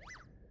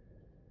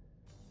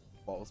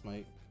 Balls,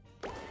 mate.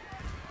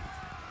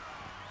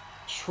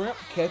 Shrimp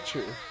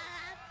catcher.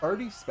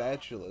 30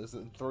 spatulas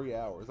in 3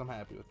 hours. I'm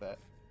happy with that.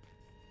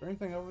 Is there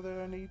anything over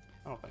there I need?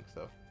 I don't think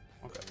so.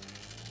 Okay.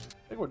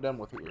 I think we're done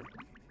with here.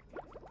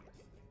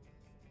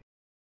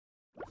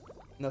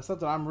 Now,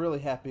 something I'm really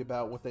happy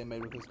about what they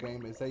made with this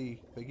game is they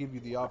give you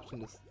the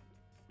option to see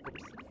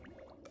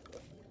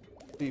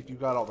if you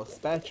got all the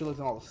spatulas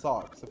and all the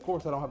socks. Of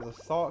course, I don't have the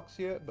socks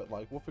yet, but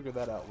like we'll figure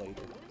that out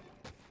later.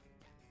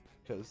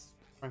 Because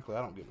frankly,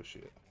 I don't give a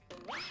shit.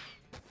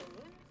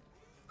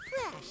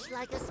 Fresh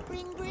like a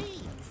spring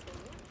breeze.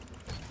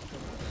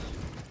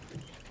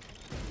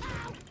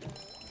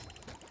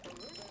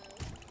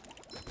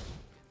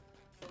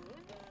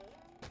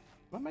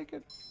 Can I make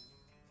it?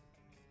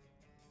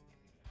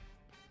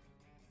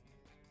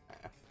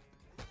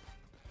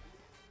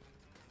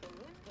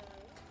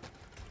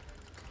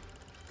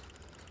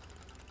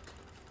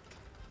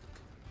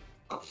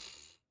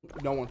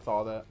 No one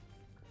saw that.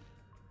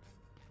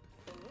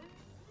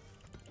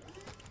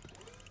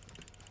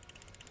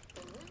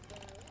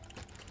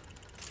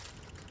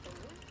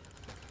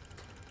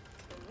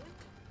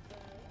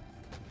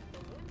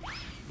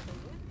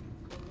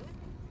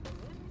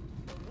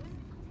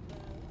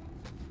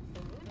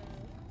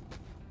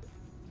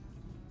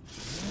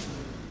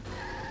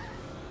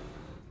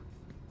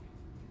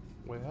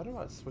 Wait, how do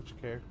I switch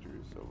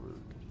characters over?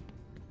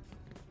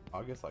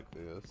 I guess like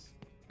this.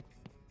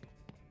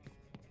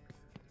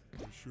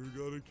 You sure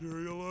gotta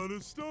carry a lot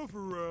of stuff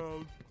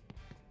around.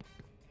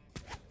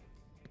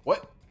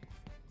 What?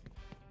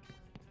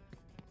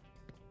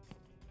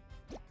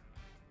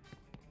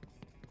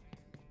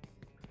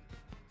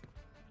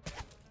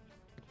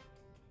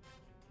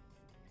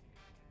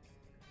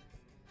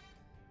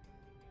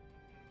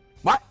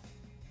 What?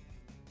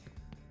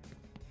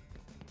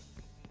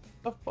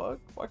 The fuck?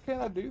 Why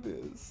can't I do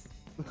this?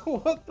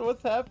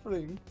 What's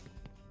happening?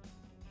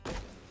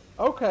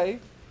 Okay.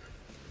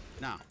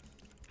 Now,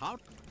 how?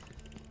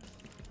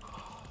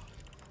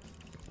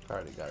 I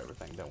already got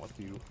everything done with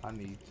you. I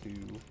need to...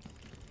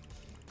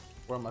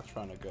 Where am I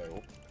trying to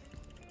go?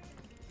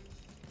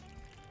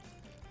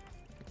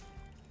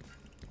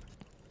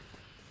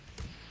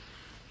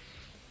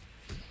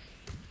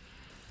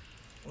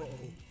 Uh-oh,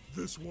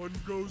 this one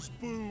goes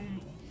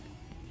boom.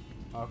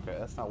 Okay,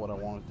 that's not what I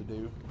wanted to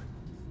do.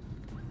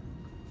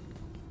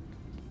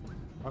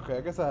 Okay,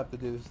 I guess I have to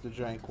do this the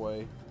jank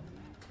way.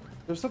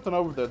 There's something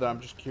over there that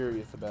I'm just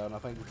curious about, and I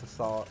think it's a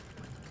sock.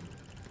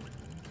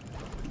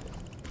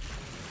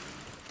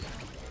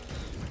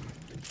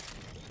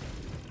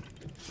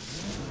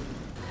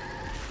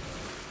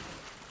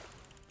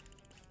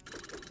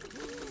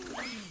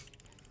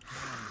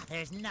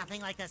 There's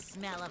nothing like the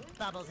smell of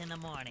bubbles in the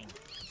morning.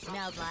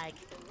 Smells like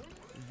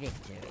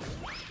victory.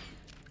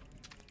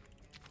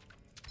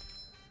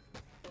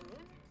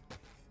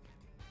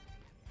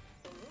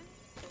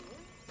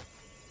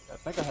 I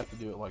think I have to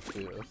do it like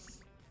this.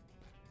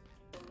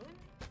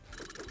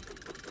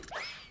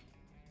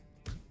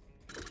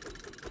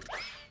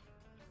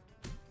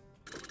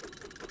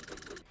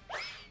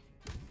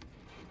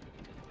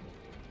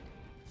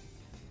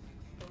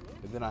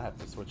 And then I have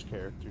to switch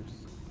characters.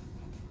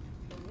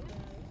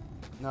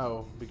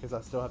 No, because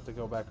I still have to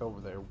go back over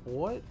there.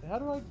 What? How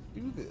do I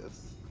do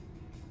this?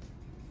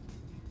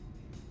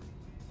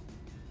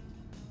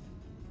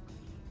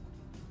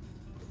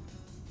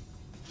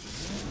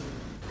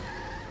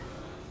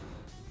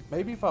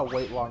 Maybe if I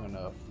wait long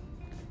enough,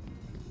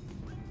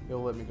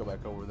 it'll let me go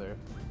back over there.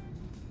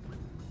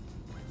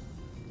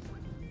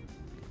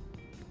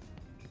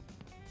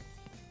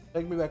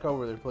 Take me back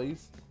over there,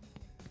 please.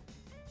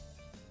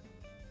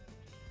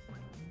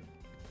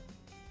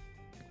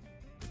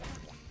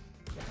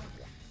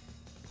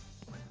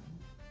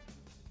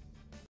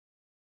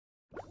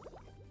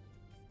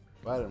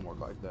 That didn't work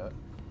like that.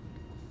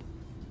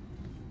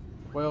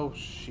 Well,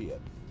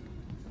 shit.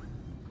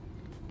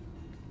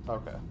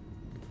 Okay.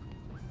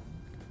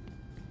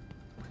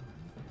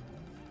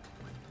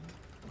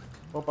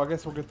 Well, I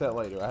guess we'll get that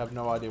later. I have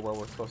no idea where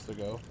we're supposed to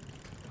go.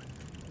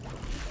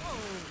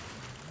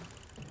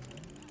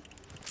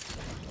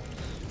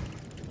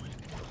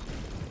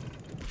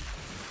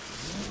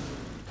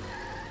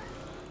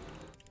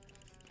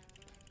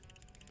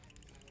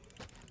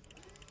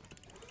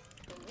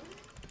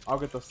 I'll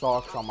get the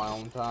socks on my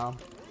own time.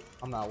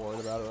 I'm not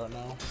worried about it right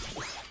now.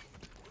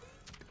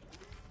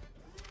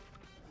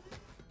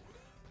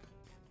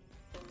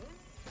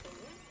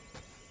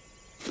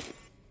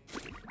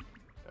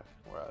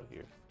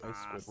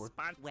 Squidward.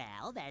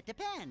 Well, that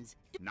depends.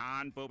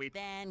 Non-booby.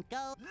 Then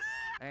go.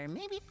 Or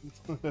maybe.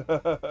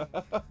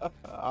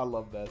 I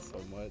love that so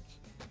much.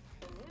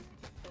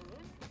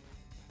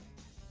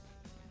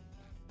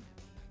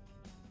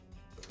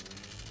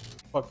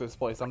 Fuck this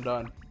place, I'm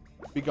done.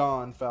 Be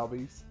gone, foul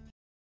beast.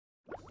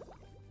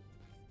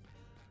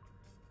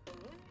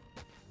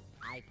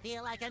 I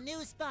feel like a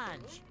new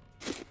sponge.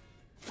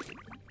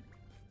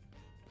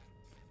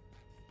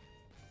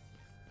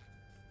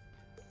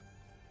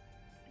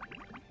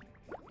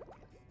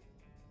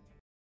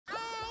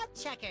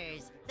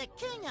 Checkers, the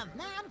king of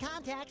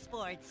non-contact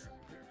sports.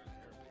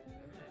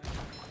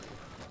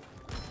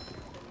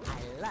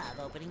 I love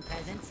opening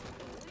presents.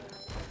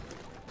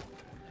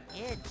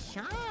 It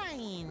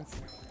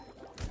shines.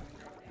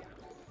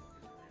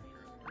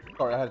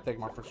 Sorry, I had to take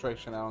my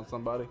frustration out on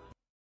somebody.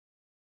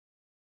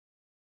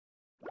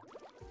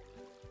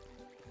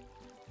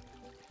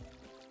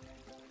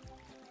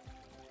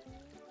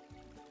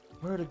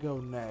 Where to go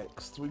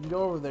next? We can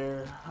go over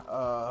there.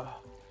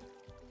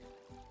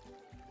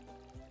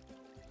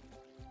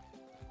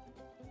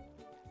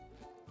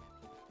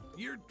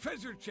 Your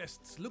treasure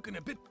chest's looking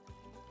a bit...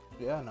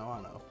 Yeah, I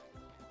know.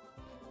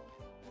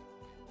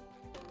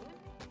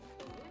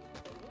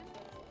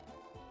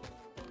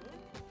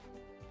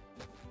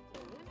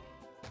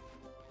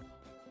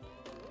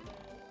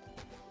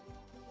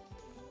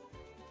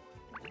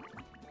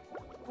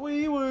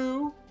 Wee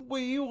woo,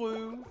 wee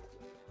woo.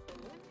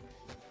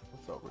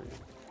 What's over here?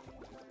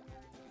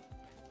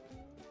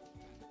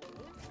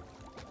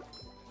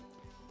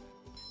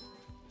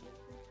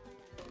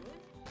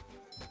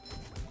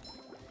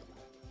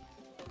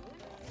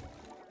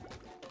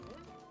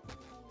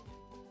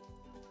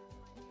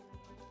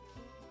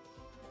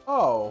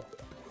 Oh.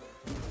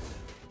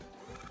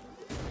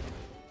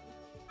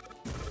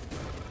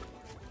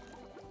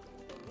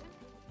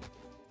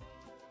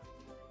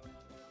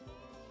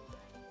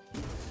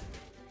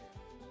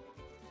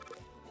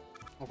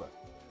 Okay.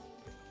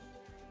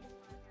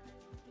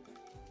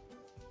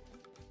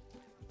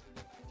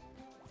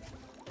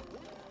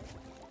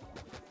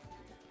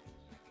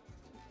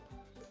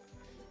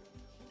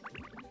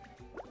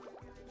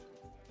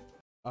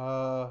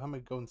 How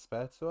many golden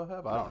spats do I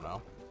have? I don't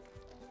know.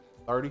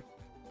 30?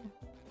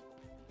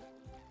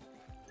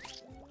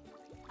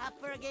 Up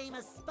for a game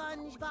of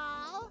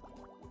Spoungebob?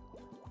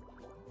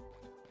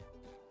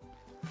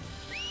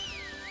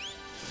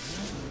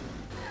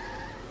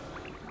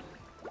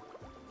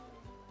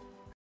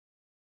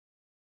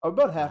 I'm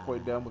about halfway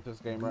done with this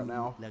game right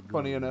now.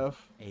 Funny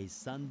enough. A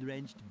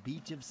sun-drenched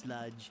beach of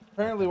sludge.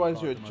 Apparently, when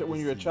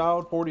you're a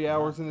child, 40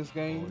 hours in this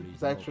game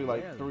is actually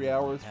like 3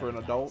 hours for an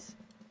adult.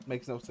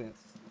 Makes no sense.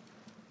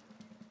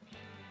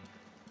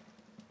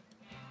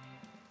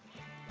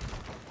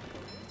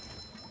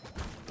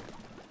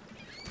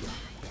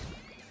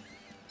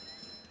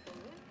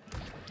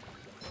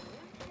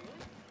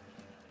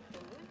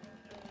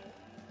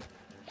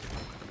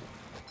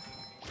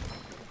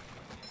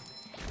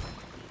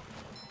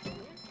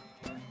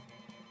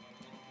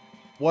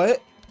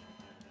 What?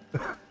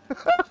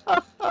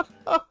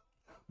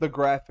 The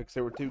graphics,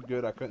 they were too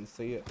good, I couldn't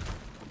see it.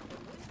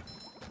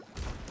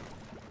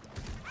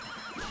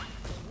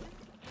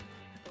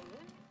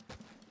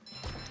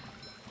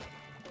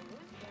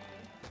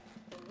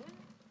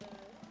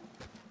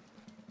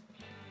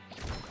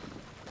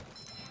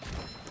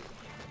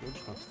 We're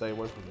just gonna stay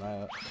away from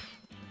that.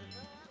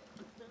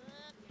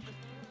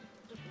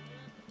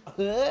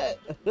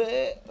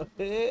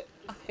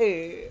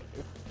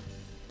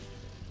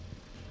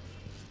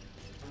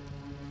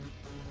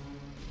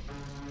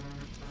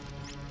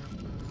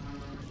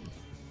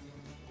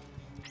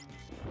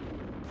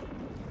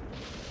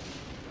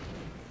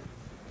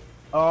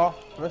 Oh,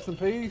 rest in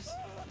peace.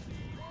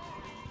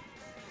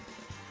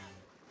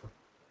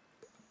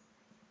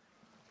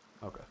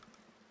 Okay.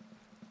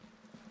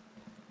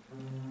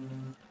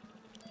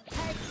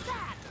 Hey,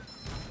 stop!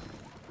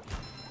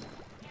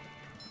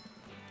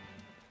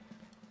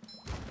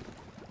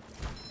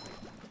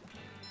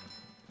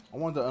 I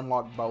wanted to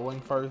unlock bowling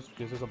first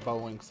because there's a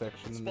bowling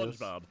section in this.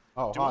 SpongeBob,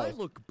 Oh, do hi. I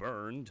look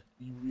burned?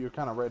 You're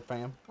kind of red,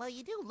 fam. Well,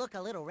 you do look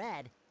a little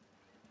red.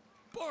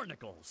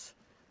 Barnacles!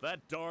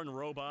 That darn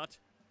robot.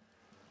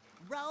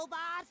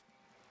 Robot?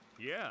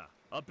 Yeah,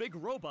 a big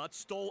robot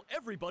stole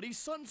everybody's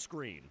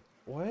sunscreen.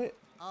 What?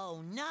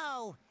 Oh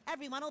no!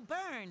 Everyone will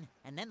burn,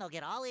 and then they'll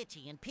get all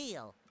itchy and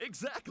peel.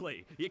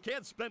 Exactly! You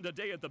can't spend a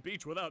day at the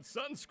beach without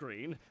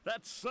sunscreen.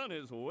 That sun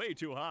is way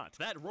too hot.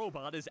 That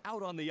robot is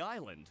out on the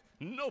island.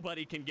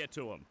 Nobody can get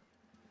to him.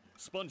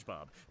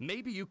 SpongeBob,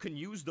 maybe you can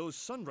use those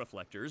sun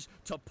reflectors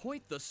to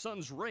point the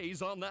sun's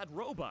rays on that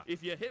robot.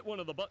 If you hit one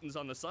of the buttons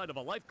on the side of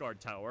a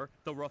lifeguard tower,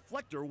 the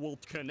reflector will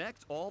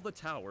connect all the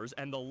towers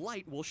and the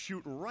light will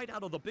shoot right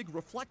out of the big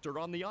reflector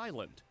on the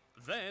island.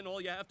 Then all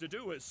you have to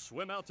do is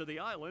swim out to the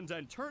island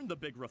and turn the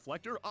big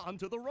reflector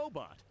onto the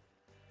robot.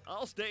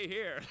 I'll stay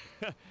here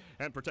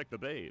and protect the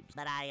babes.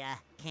 But I,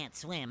 can't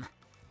swim.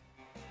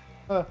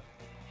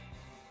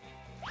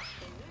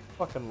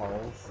 Fucking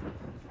lols.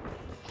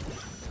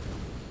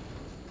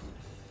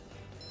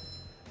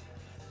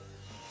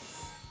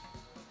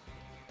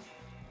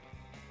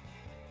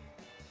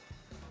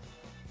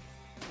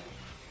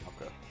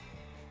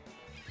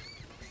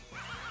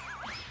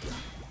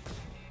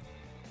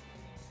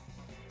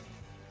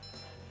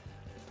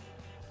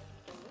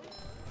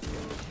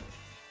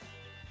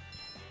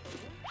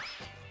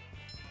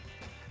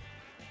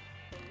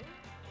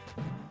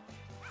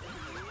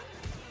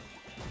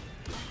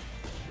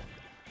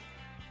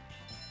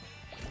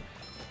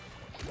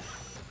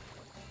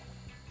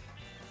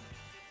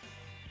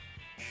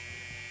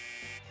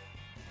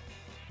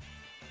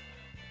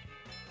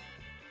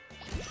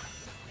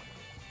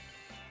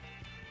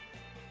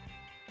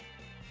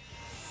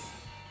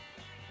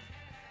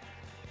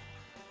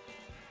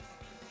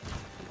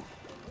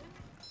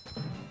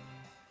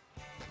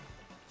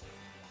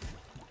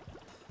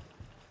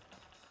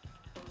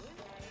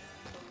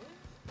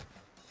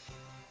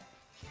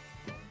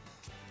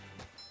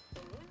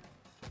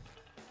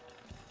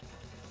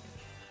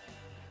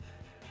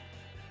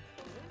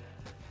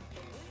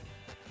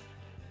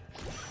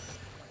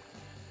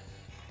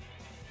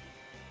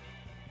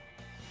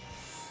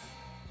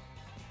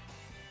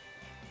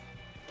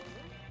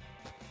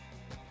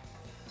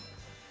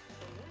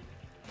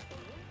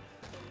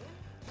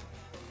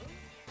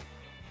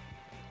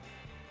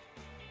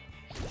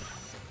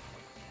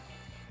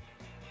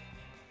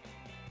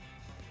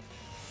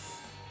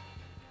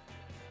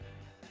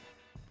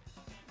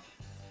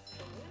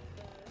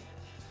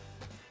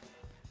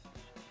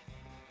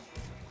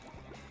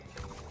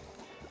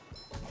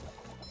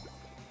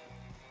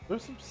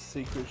 There's some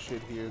secret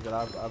shit here that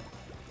I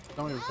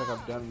don't even think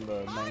I've done in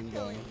the main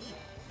game.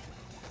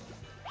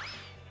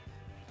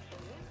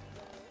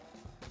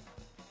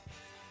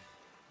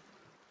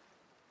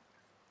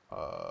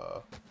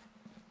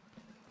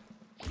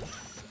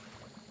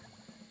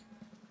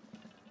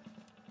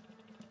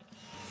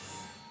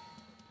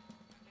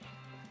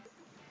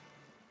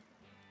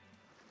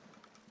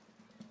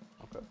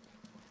 Okay.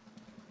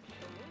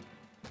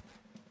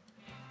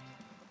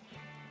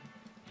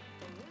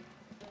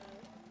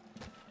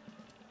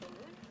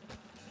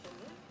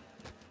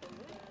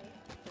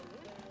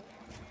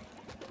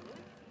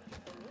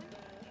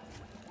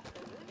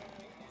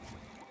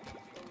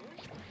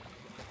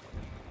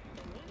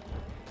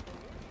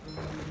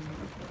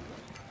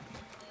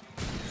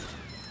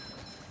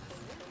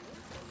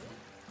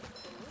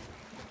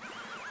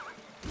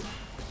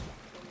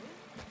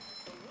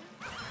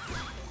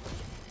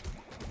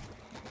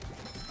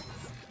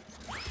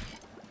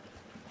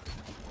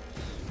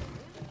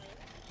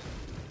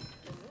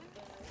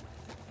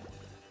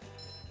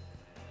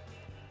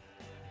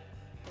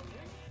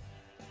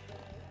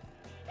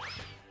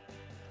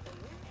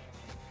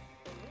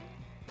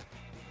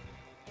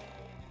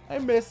 Hey,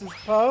 Mrs.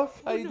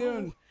 Puff, how you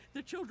doing?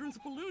 The children's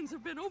balloons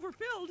have been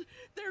overfilled.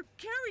 They're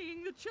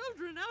carrying the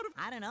children out of...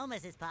 I don't know,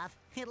 Mrs. Puff.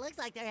 It looks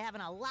like they're having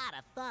a lot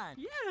of fun.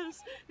 Yes,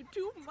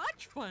 too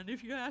much fun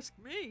if you ask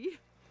me.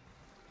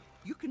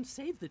 You can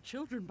save the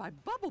children by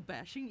bubble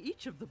bashing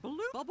each of the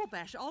balloons. Bubble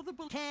bash all the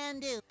balloons. Can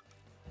do.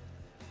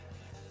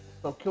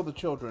 So kill the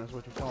children is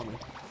what you're telling me.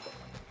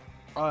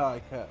 Aye,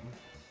 aye, Captain.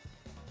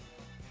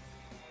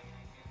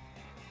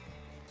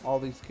 All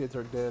these kids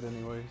are dead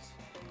anyways.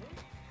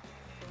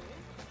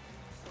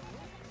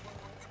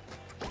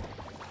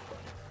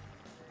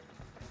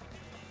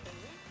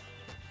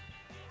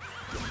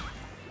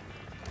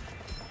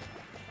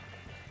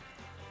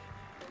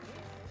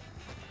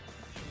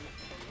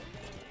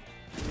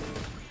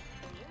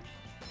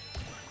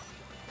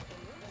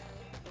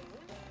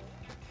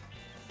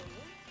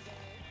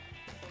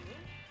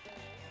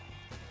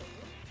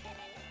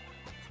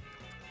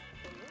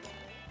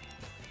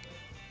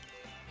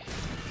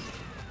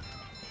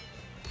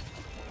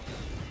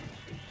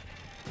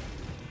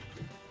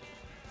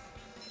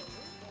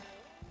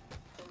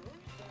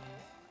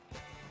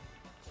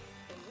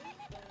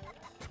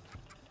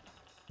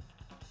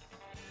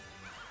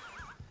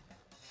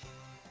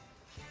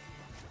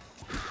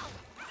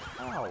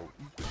 Ow,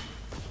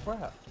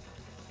 crap.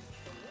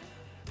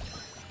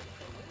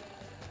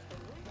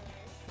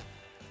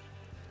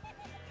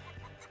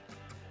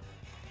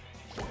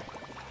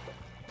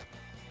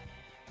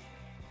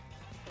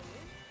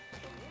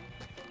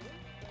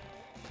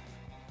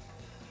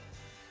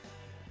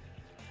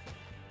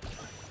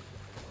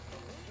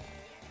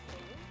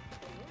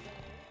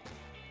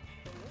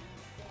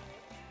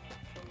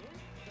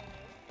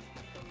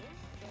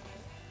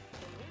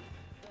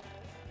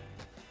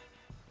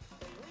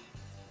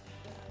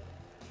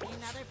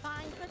 Another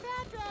find for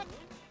Patrick.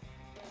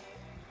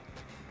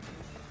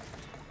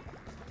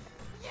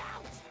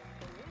 Youch!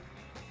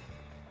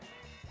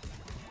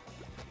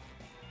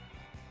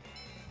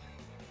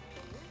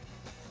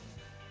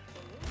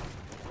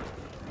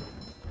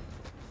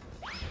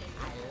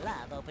 I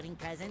love opening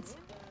presents.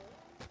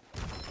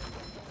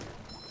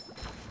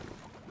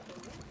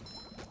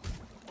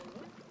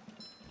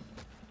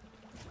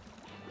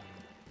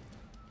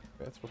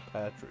 That's where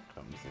Patrick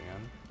comes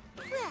in.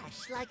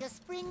 Fresh like a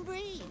spring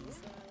breeze.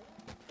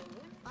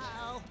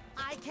 Uh-oh,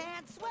 I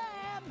can't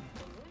swim!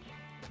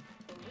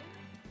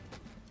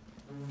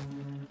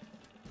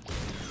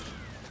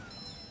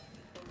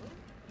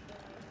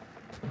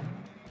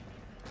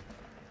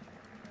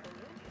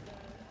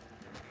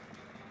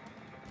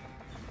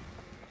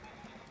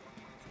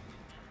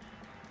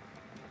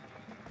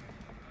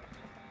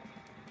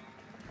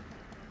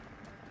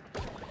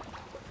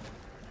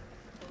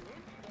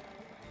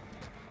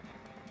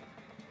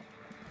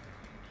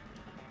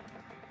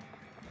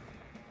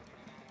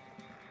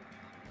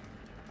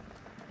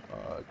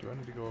 Do I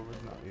need to go over?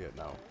 Not yet,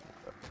 no.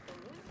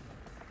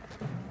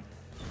 Okay.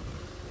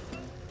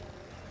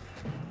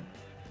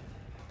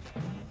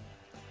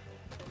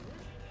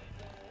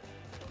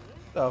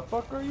 The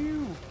fuck are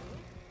you?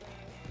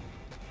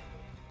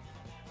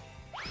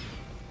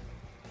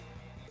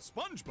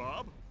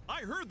 SpongeBob, I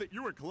heard that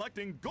you were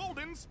collecting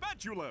golden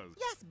spatulas.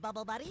 Yes,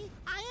 Bubble Buddy,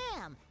 I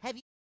am. Have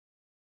you...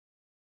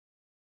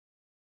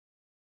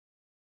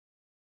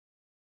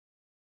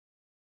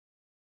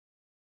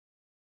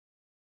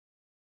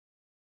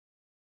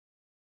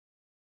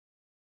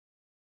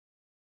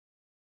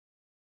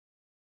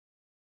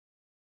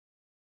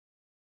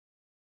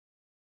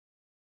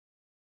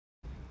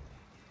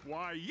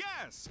 Why,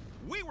 yes!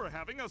 We were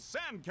having a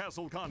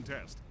sandcastle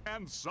contest,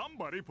 and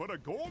somebody put a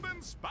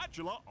golden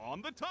spatula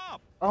on the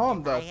top.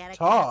 On the If I had a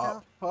top?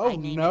 castle, Oh I'd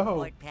name it no.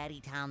 Fort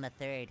Pattytown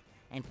III,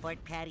 and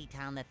Fort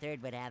Pattytown III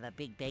would have a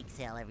big bake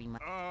sale every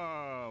month.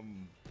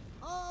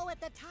 Oh, at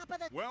the top of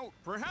the... Well,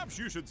 perhaps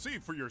you should see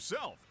for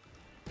yourself.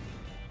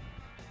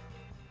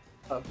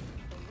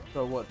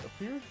 So what, up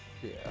here?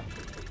 Yeah.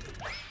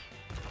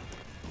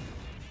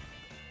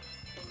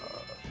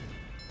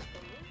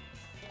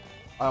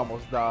 I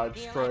almost died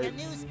Feel straight. like a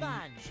new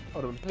sponge. I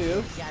would have been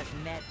pissed. Just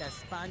met the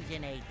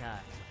Sponginator.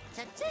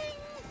 Cha-ching!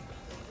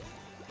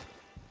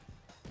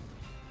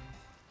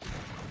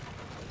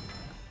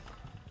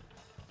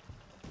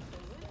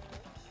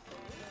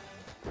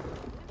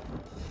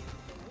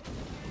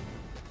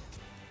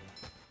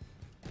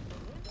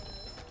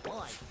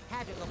 Boy,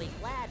 Patrick will be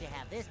glad to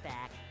have this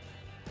back.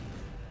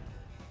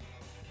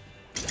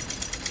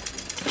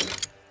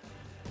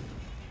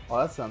 Oh,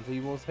 that sounds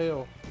evil as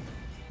hell.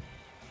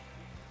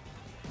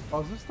 Oh,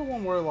 is this the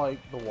one where, like,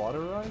 the water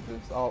rises?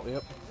 Oh,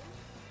 yep.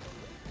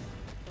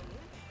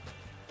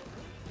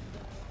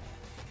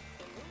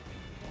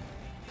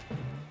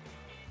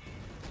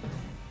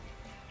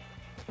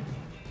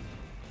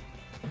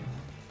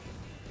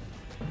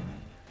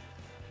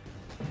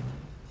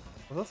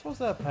 Was I supposed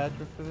to have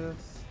Patrick for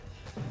this?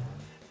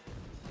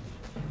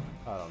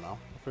 I don't know. I'll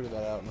figure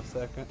that out in a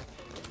second.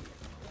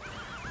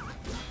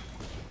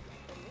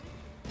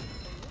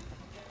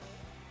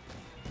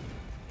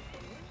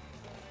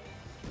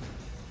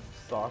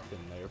 Sock in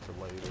there for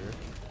later.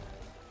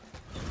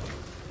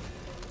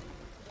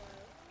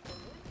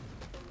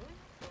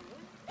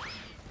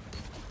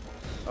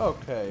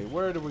 Okay,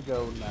 where do we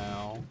go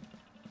now?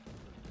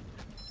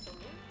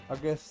 I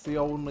guess the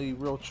only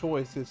real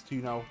choice is to,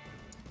 you know,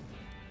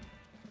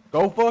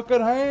 go fucking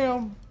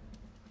ham!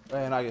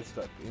 And I get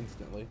stuck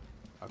instantly.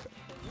 Okay.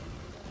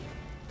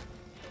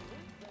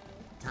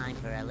 Time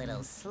for a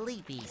little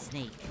sleepy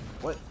sneak.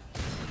 What?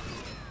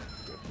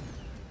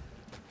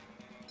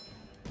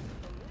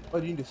 Oh,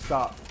 you need to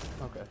stop.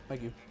 Okay,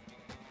 thank you.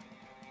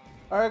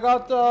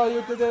 Arigato,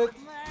 you did it!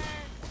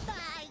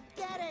 I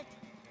get it!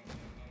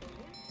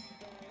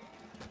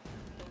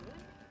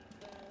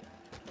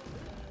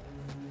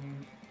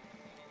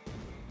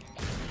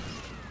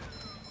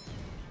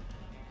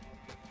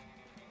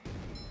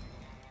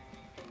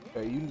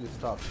 Okay, you need to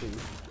stop too.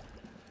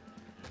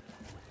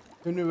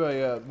 Who knew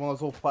a one of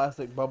those little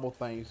plastic bubble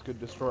things could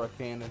destroy a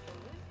cannon?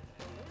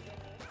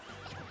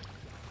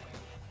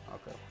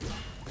 Okay.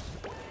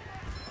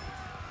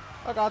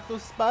 I got the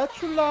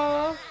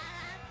spatula! Up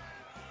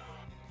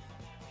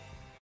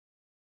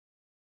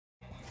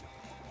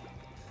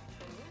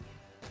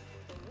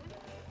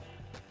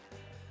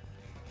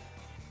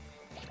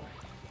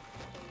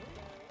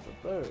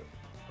there.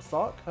 A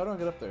sock? How do I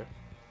get up there?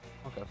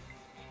 Okay.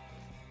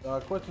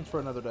 Questions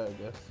for another day, I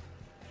guess.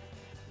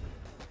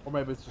 Or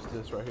maybe it's just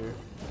this right here.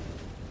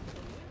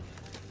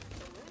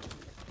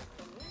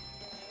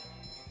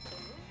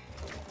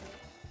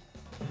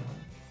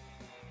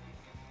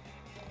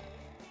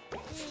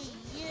 Hey,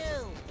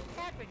 you!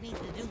 Patrick needs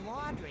to do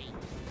laundry.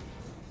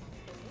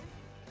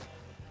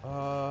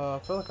 I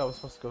feel like I was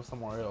supposed to go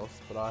somewhere else,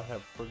 but I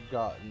have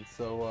forgotten,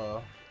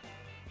 so,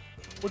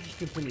 we'll just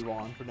continue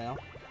on for now.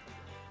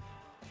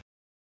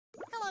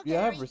 Hello, Yeah,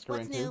 I Gary. have Risk What's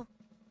Rain new? too.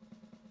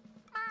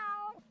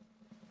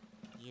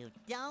 You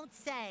don't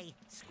say.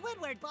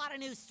 Squidward bought a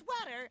new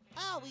sweater.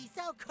 Oh, he's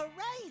so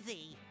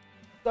crazy.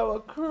 So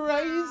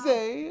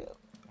crazy!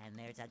 And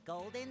there's a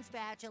golden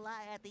spatula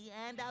at the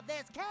end of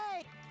this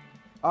cake.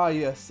 Ah,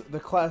 yes, the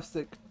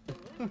classic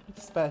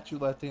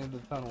spatula at the end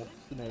of the tunnel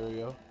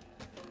scenario.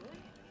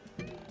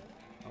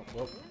 Oh,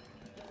 whoa.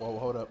 Whoa,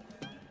 hold up.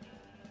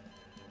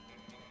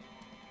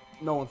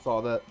 No one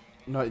saw that.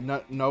 No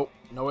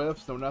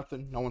ifs, no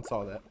nothing. No one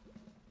saw that.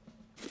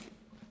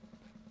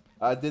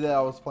 I did it. I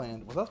was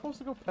playing. Was I supposed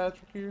to go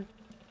Patrick here?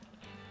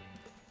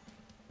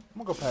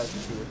 I'm gonna go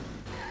Patrick here.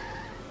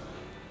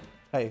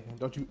 Hey,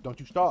 don't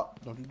you stop.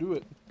 Don't you do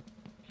it.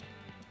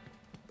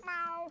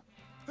 Meow.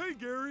 Hey,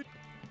 Gary.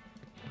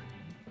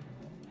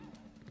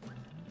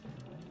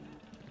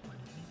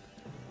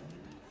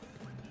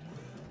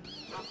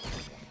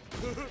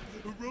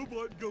 A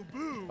robot go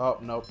boom. Oh,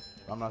 nope.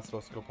 I'm not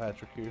supposed to go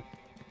Patrick here.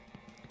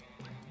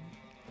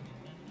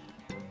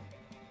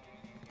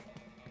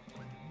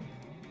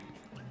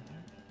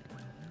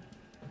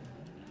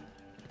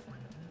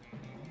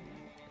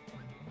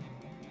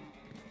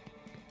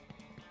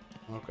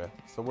 Okay,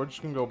 so we're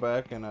just gonna go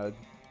back and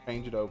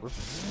change it over.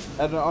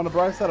 And on the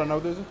bright side, I know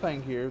there's a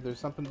thing here. There's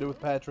something to do with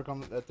Patrick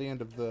at the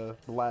end of the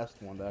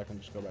last one that I can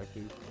just go back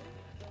to.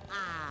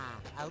 Ah,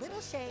 a little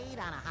shade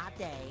on a hot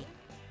day.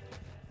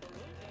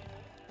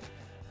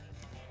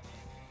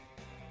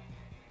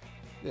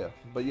 Yeah,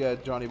 but yeah,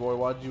 Johnny boy,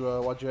 why'd you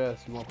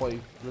ask? You wanna play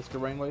Risk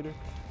of Rain later?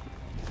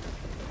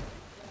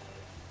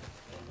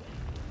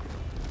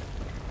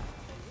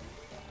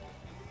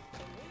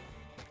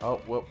 Oh,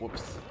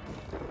 whoops.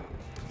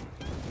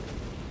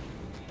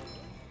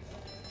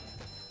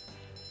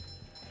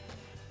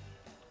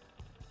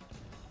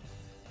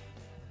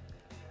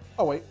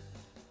 Oh, wait.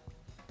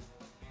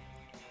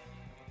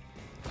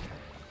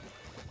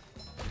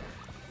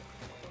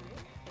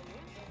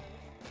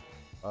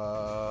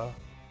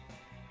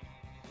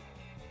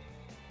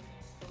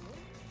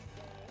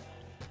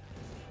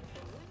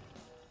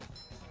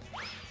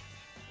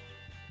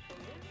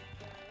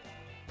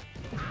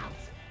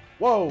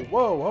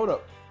 Whoa, hold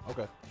up.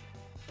 Okay.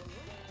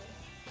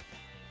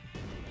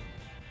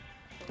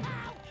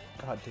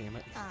 God damn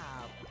it.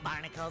 Oh,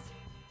 barnacles.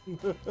 I'm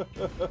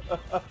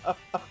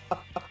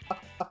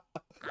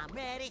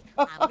ready,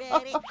 I'm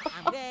ready,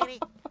 I'm ready.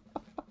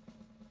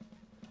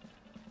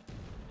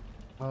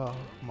 Oh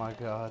my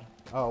god.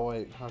 Oh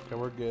wait, okay,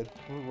 we're good.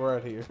 We're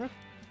right here.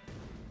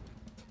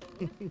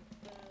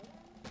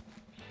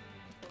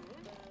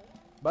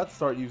 About to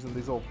start using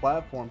these old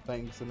platform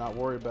things and not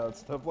worry about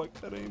stuff like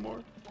that anymore.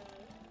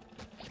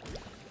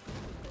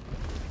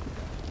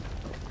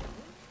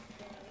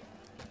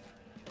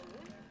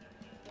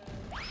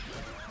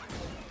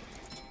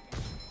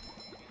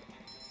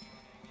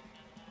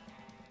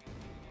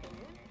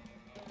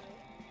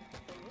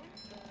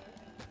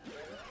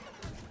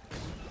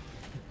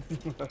 I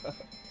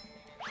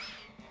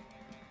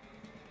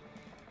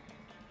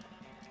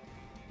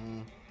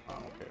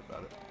don't care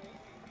about it.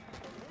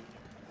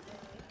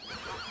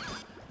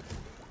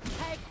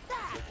 Take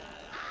that!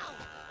 Ow!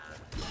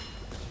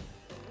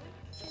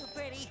 Too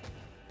pretty.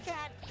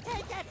 Can't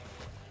take it!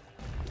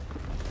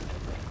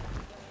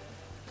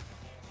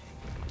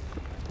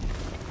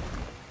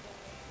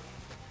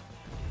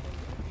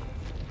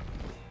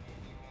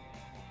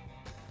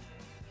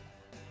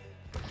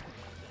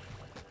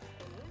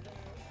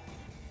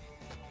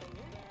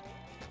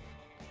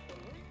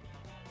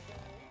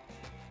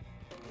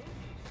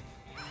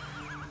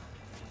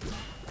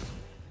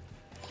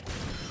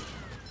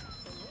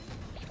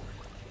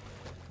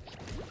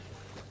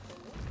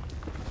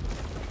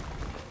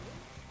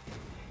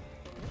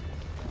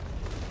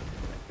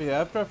 But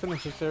yeah, after I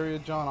finish this area,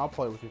 John, I'll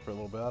play with you for a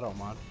little bit. I don't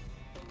mind.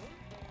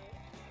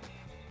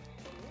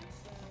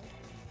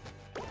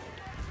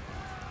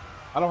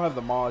 I don't have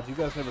the mods. You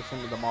guys never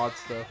send me the mod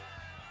stuff.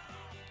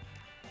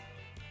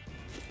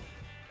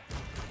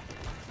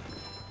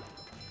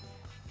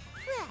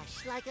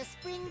 Fresh like a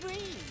spring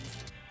breeze.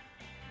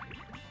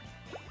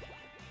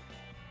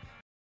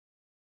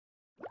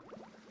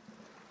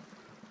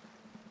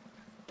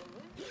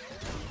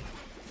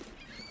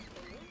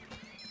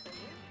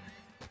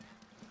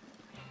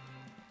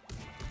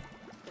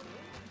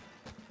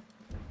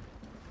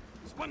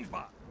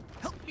 SpongeBob,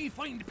 help me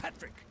find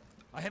Patrick.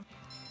 I have...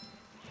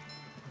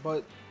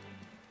 But...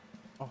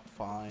 Oh,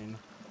 fine.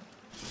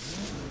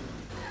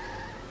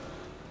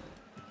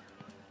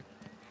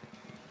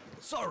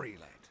 Sorry,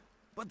 lad,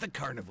 but the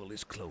carnival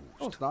is closed.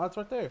 Oh, it's not. It's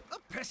right there. A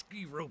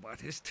pesky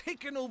robot has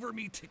taken over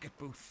me ticket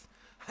booth.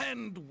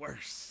 And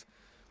worse,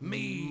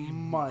 me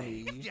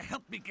money. If you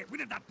help me get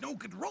rid of that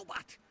no-good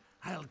robot,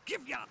 I'll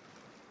give ya...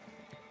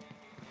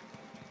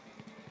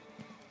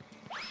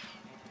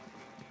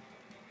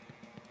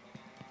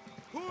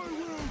 I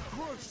will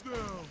crush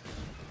them!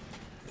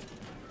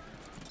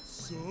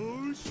 So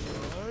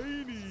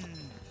shiny!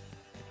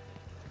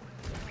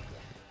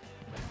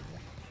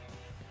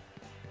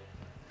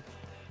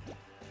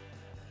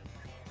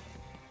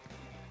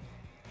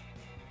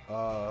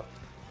 Oh.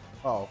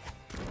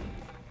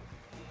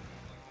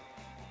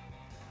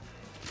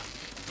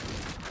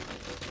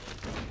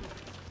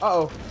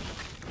 Uh-oh.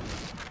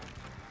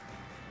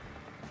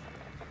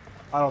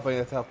 I don't think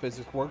that's how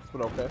physics works,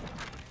 but okay.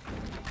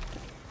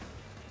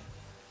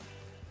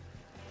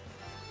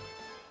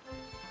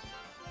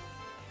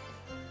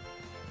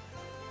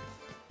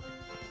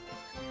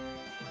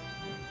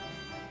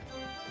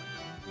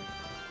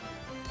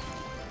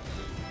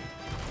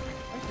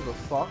 There's a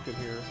sock in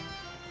here.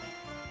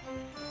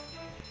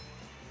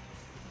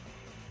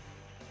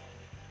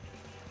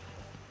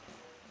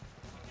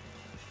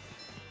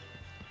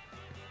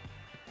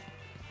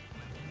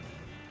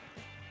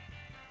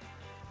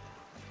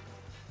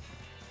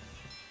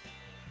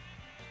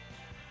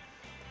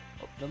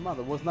 Oh, never mind,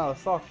 there was not a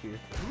sock here.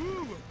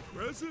 Ooh, a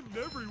present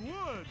in every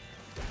one!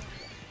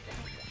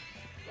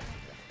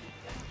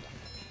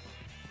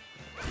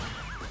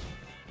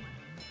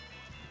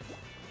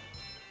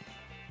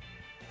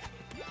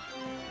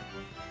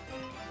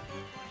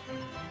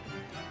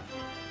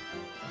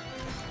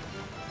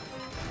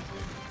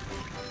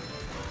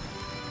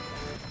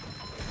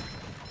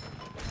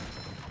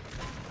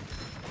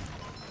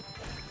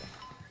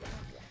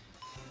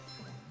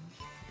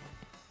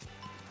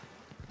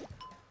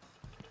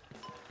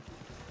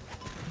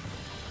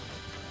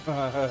 Hey,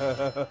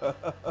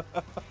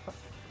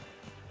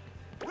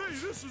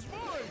 this is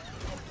mine!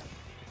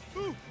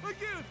 Ooh,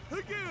 again!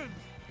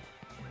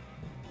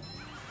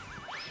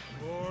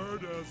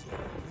 Hard as a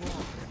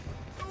rock.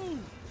 Ooh!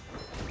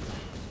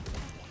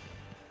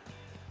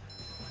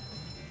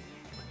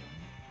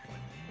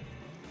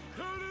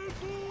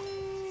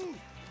 Cannonball!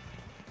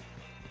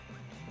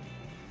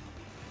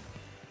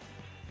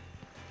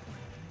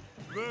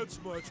 That's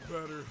much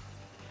better.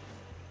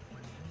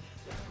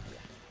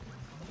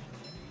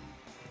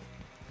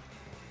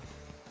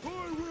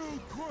 I will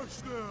crush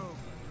them!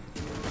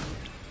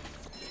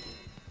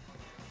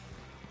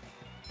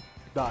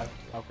 Die.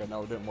 Okay,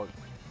 no, it didn't work.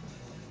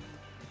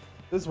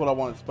 This is what I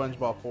wanted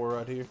SpongeBob for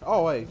right here.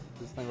 Oh, wait.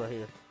 This thing right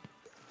here.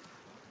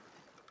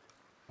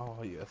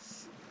 Oh,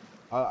 yes.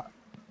 I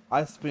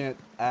spent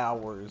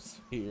hours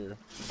here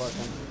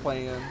fucking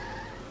playing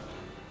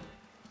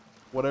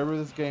whatever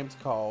this game's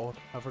called.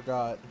 I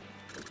forgot.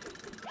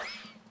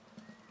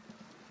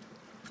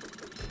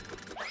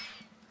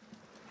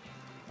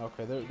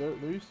 Okay, there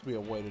used to be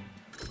a way to... I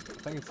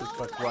think it's just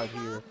like right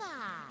here.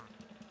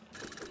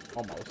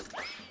 Almost.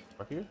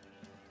 Right here?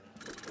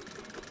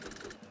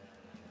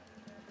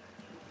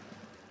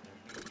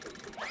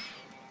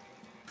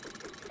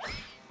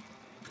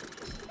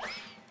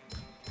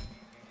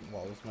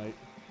 Walls, mate.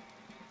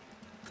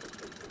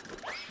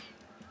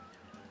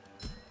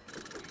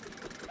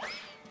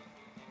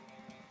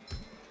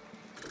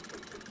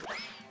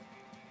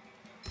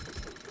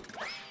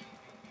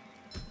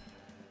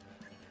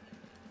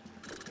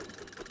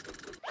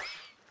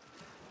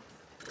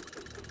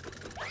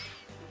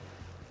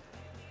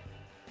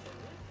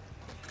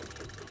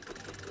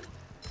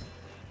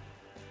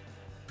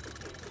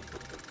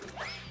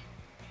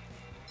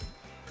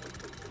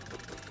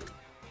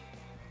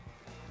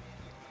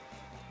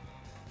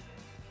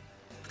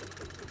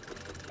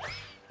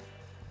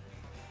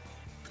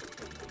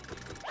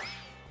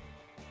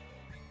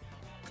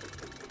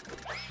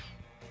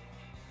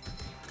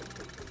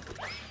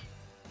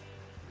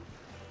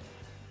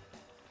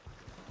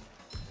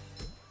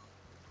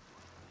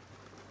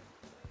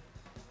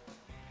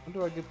 When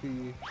do I get the...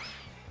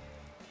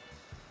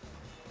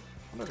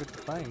 When do I get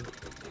the thing?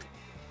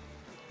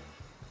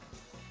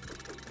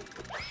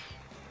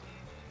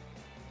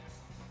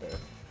 Okay.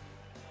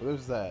 Well,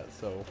 there's that,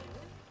 so...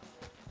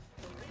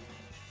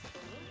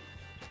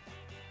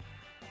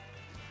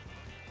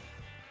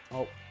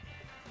 Oh.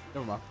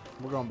 Never mind.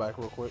 We're going back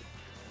real quick.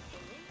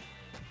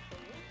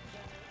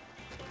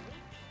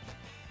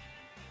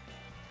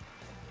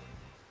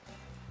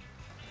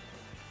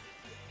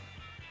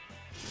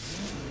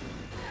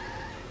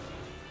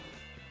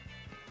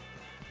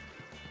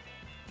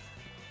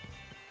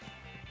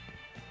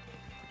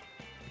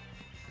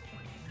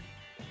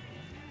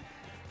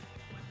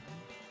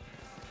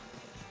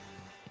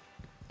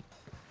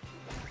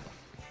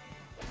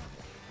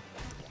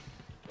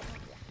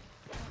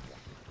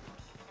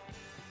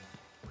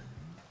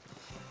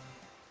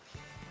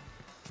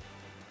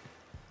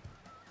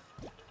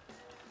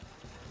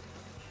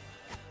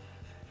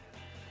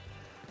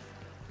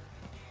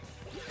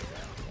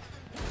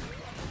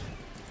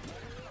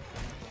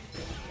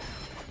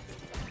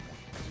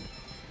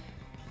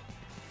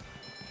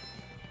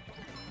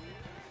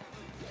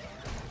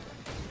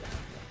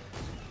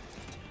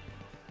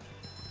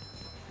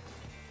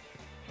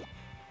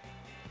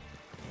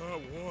 That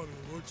water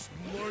looks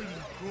mighty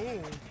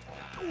cold.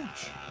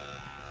 Ouch!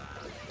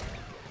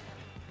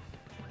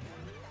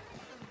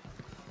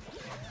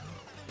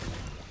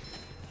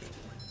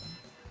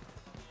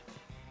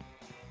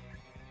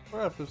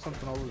 Or if there's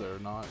something over there or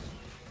not.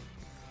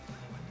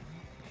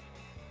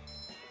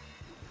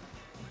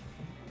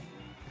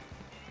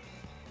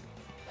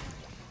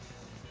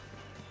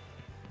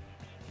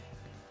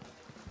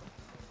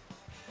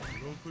 I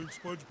don't think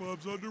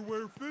SpongeBob's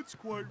underwear fits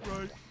quite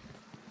right.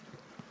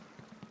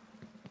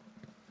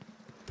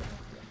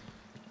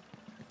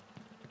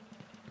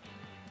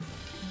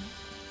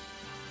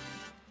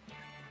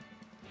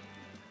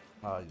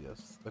 Ah,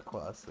 yes, the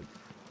classic.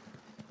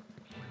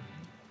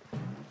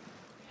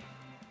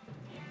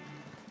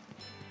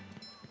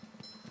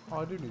 Oh,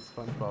 I do need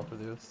SpongeBob for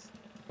this.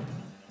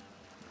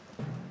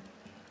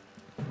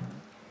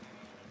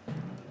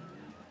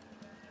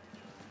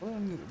 What do I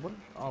need? What?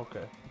 Oh, okay,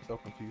 I'm so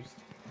confused.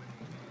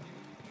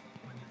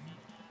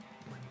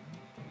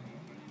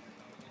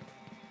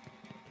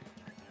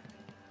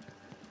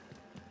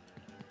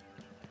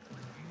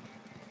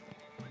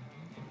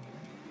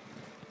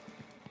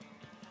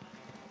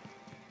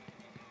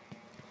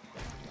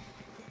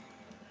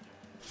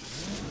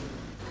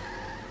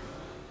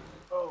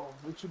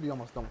 We should be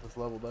almost done with this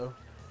level though.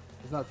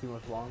 It's not too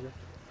much longer.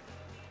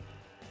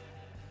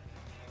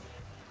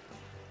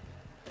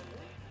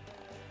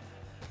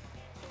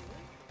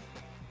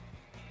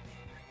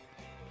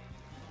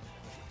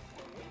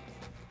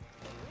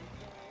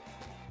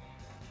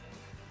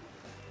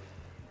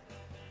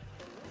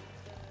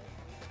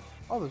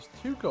 Oh, there's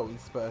two golden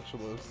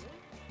spatulas.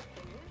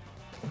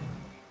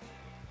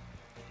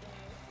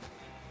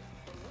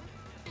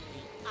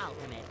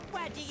 Ultimate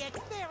wedgie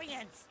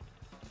experience!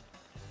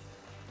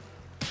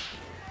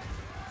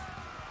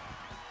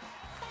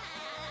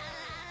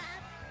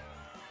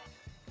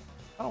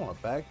 I don't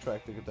want to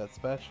backtrack to get that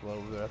spatula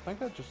over there. I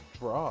think I just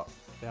drop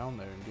down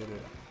there and get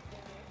it.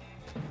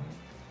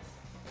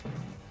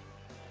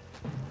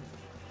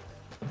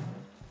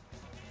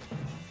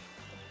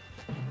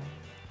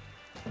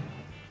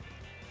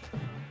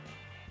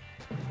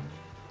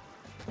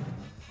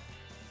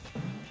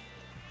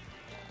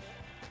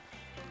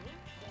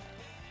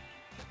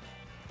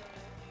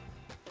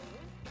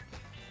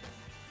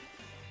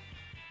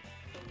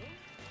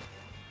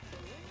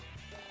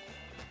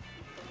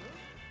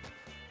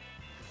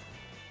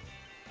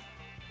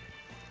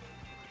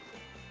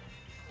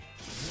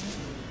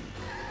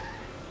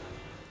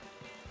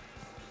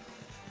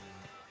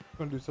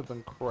 I'm gonna do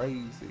something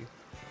crazy.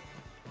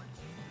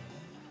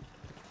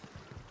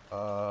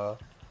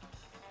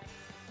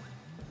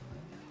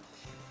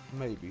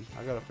 Maybe.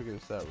 I gotta figure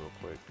this out real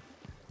quick.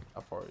 How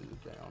far is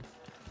it down?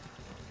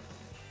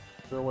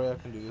 Is there a way I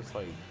can do this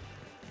like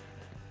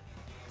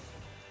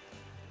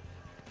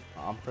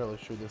I'm fairly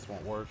sure this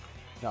won't work.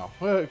 No.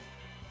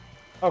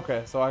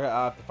 Okay, so I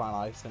have to find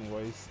ice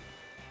anyways.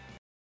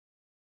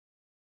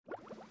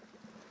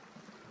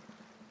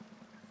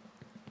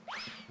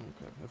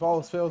 Okay. If all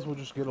this fails, we'll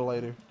just get it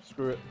later.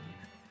 Screw it.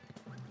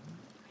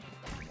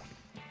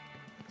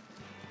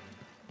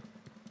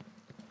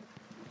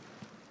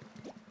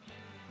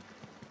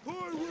 I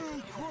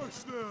will crush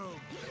them!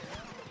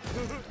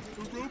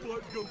 The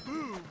robot go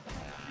boom!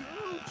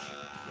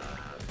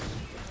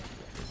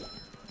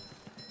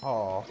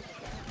 Aw.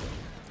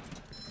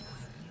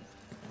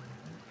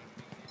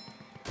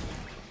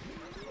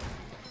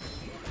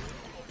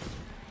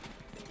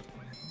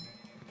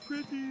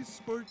 Pretty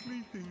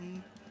sparkly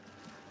thingy.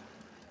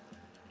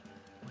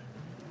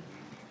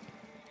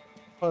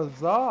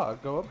 Huzzah!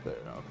 Go up there.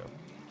 Okay.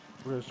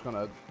 We're just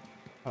gonna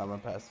kind of run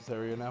past this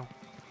area now.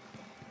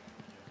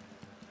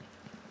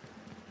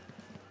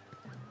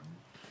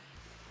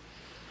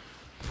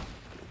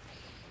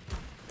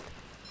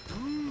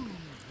 Ooh,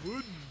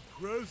 wooden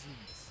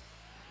presents.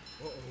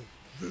 Uh-oh,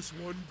 this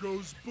one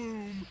goes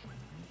boom.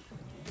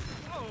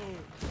 Oh,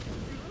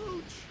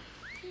 ouch.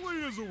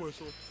 Clean as a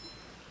whistle.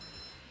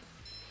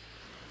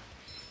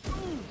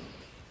 Ooh.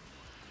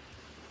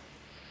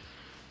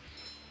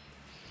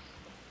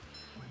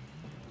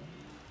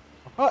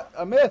 What?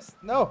 I missed!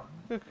 No!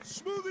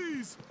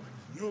 Smoothies!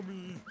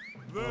 Yummy.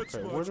 That's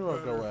okay, much where do I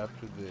better. go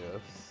after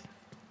this?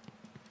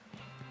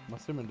 I'm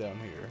assuming down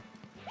here.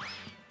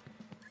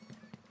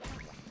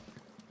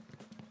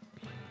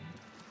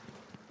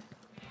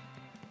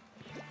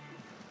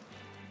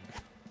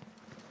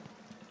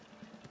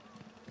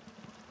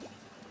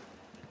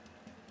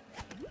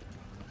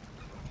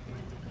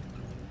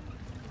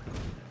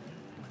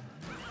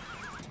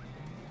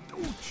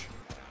 Ouch.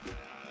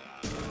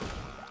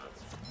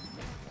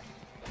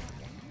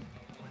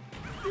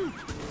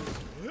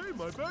 Hey,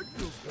 my back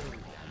feels better.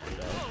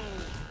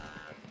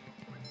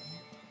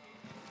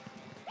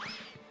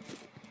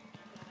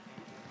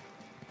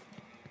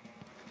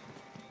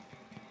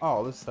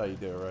 Oh, this is how you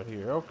do it right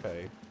here.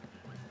 Okay.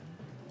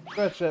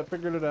 Gotcha,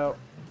 figured it out.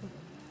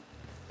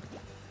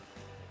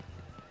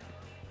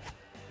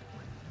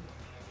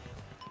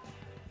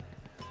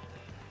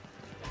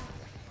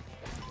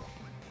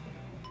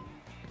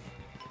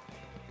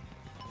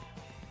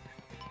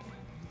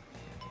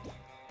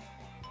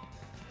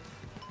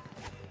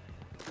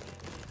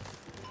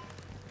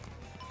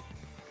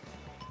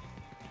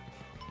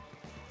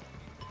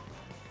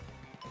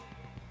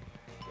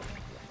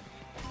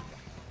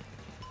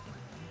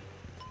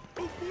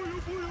 Oh boy, oh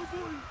boy, oh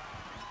boy.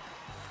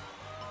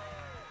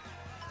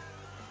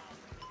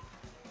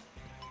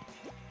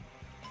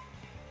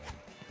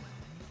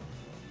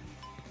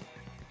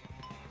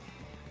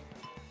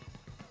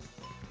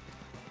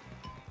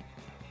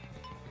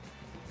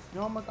 You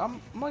know,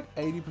 I'm like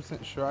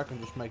 80% sure I can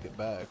just make it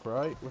back,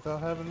 right? Without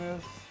having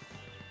this.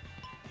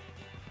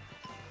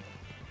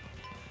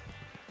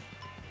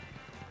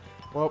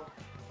 Well,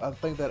 I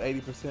think that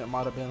 80%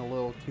 might have been a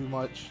little too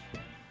much.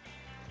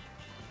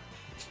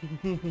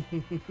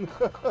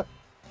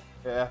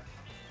 Yeah.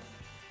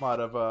 Might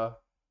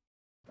have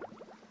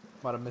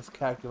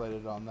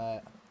miscalculated on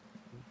that.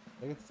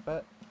 Did I get this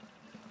back?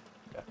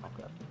 Yeah,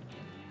 okay.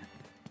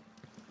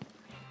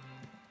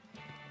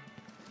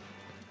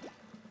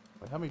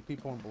 Wait, how many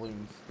people in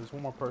balloons? There's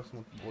one more person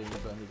with the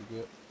balloons I need to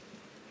get.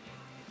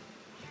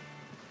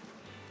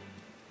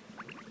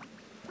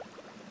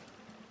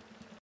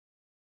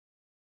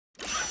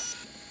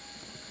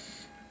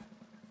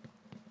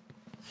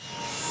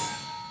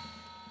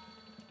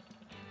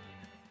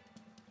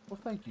 Well,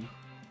 thank you.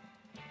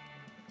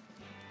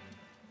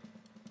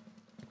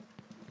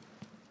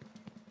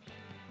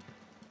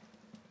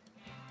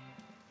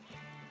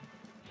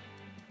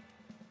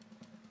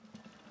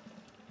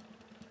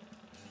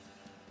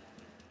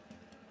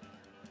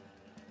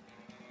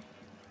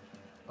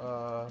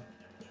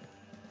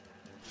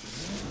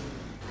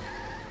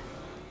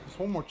 There's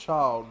one more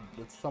child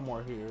that's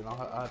somewhere here, and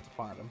I have to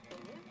find him.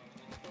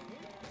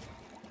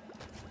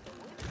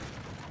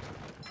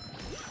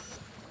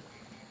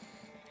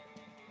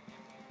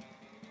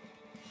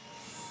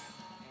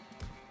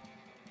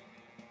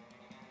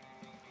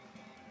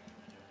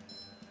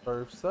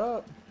 Surf's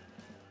up.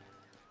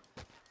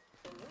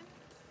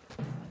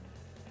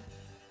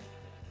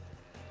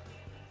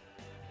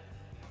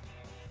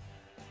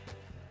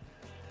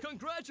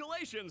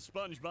 Congratulations,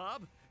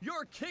 Spongebob!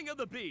 You're king of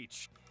the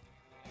beach!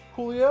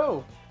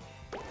 Coolio!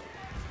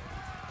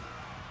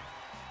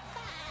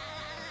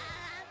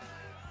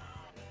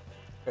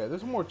 Okay,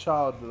 there's one more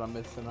child that I'm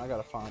missing. I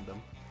gotta find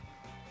him.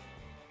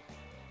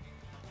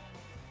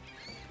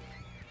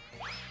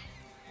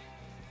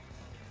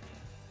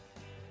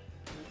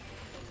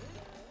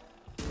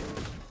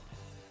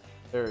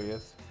 There he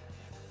is.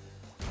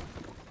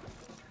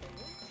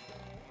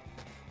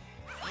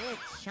 It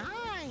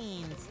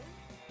shines.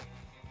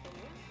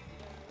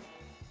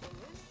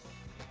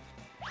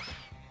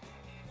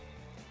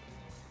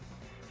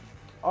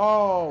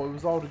 Oh, it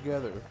was all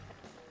together.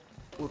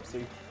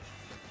 Whoopsie.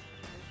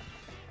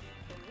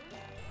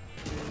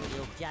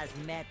 just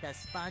met the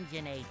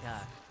Sponginator.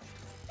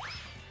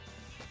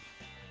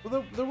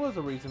 Well, there was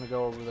a reason to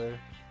go over there.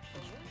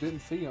 Just didn't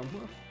see him.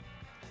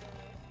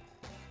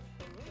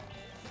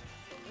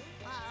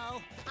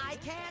 Uh-oh, I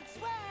can't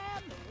swim!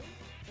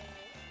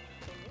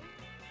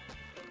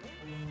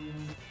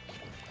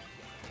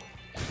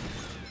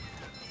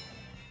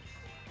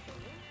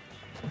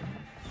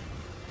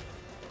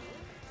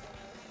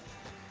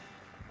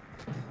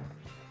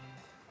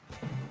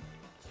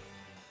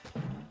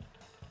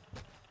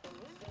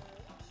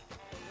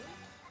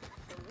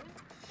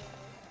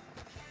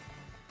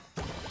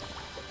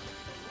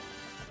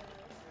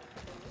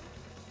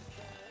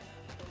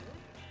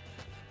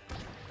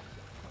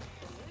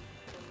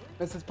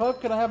 Mrs. Puff,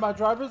 can I have my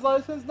driver's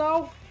license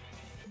now?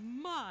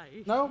 My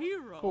No?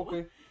 hero. Cool,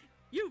 okay.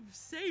 You've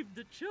saved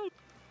the children.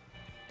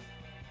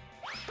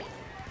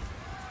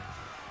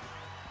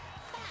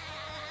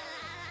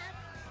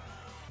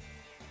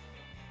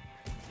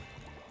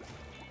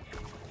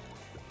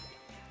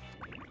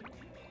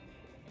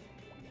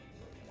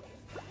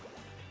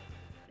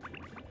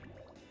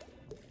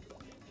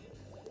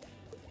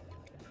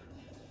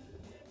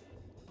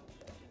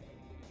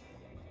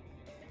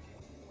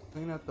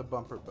 Clean out the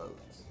bumper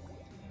boats.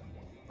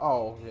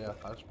 Oh, yeah.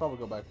 I should probably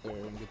go back there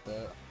and get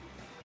that.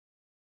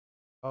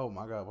 Oh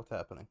my god, what's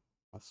happening?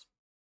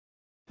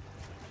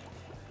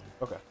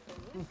 Okay.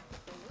 And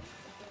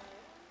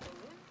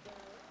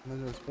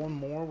then there's one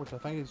more, which I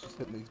think is just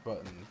hitting these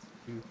buttons.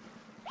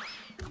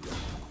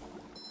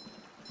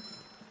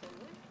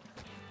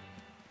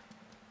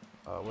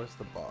 Where's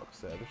the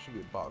box at? There should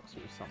be a box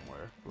here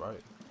somewhere,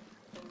 right?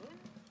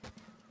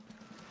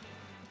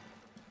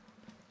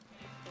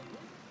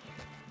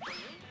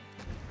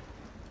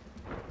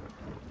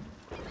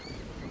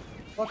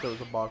 I thought there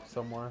was a box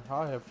somewhere.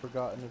 I have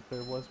forgotten if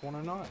there was one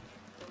or not.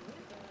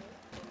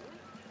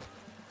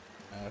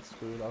 Ah,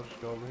 screw it. I'll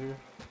just go over here.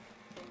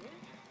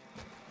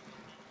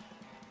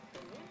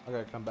 I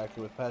gotta come back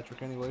here with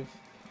Patrick anyways.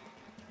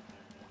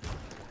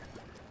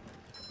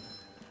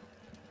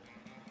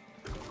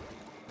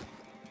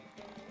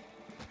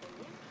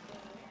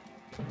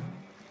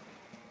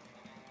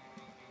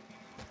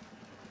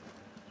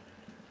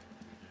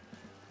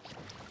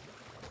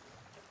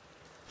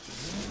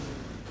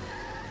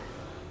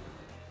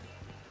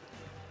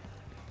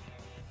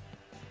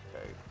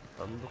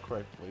 If I remember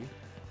correctly,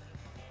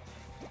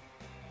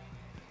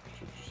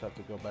 should just have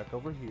to go back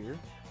over here.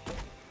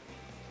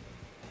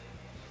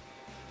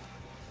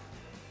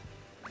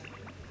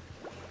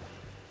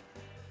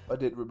 If I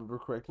did remember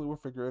correctly, we'll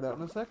figure it out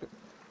in a second.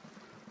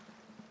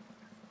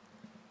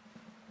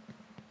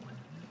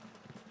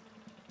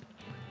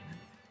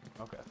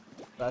 Okay,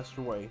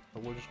 faster way.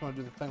 But we're just going to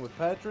do the thing with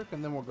Patrick,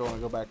 and then we're going to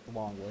go back the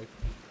long way.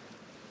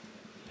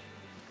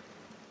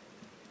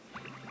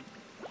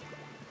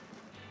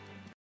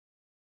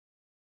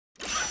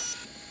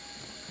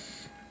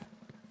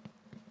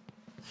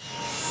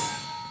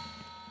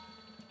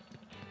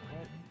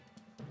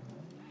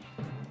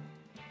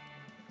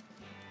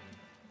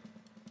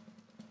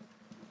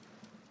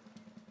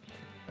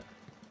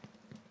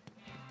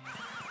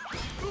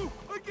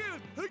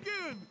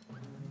 Again!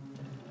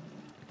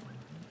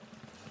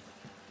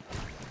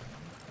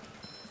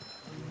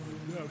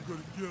 Now I'm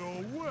gonna get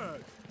all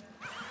wet.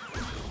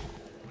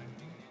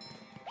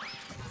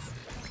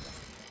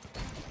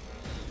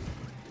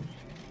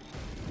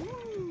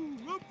 Woo!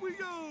 Up we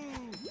go!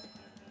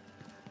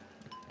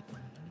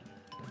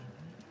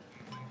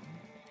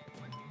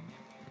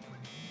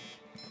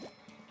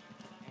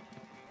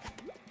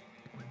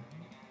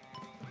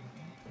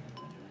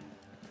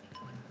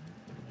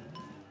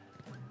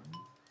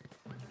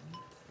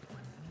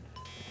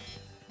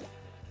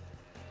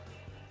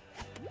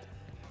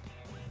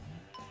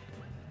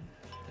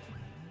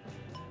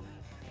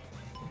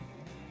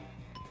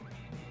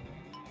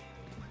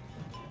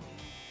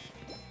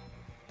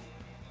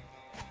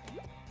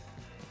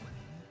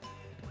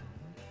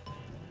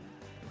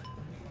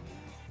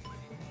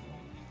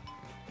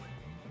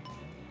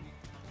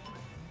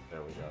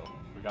 There we go.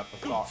 We got the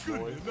soft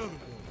boys. Another one.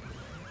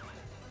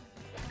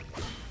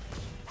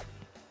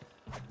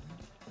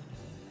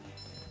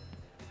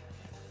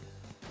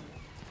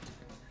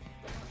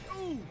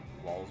 Oh!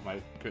 Walls,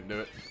 mate. Couldn't do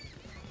it.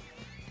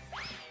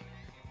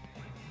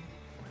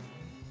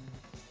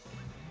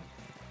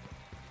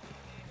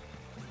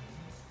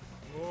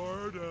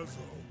 Hard as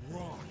a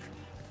rock.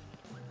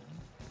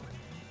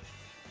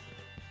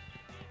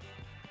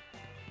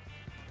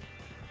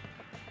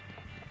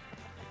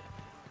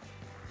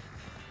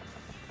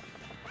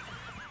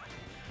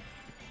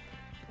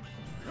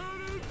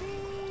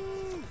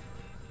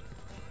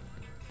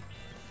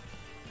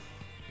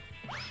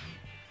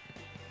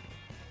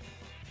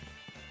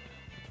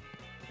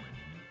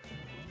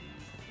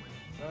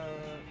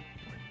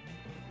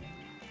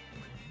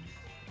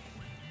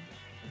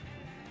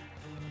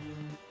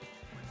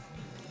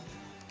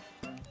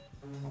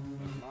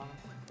 Cannonball!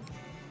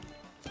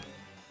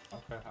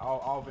 Okay,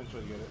 I'll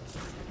eventually get it.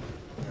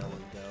 There we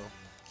go.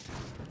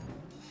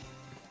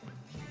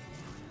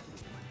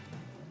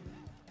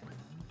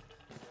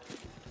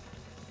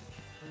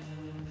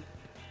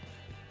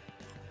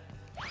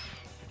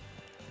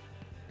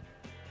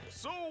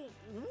 So,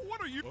 what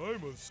are you?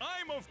 I'm a.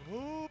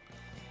 Oh.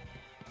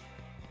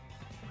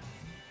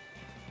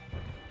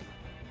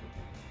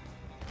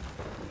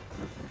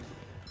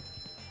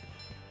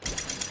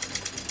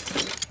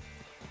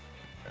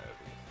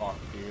 Box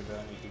here that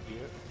I need to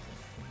get.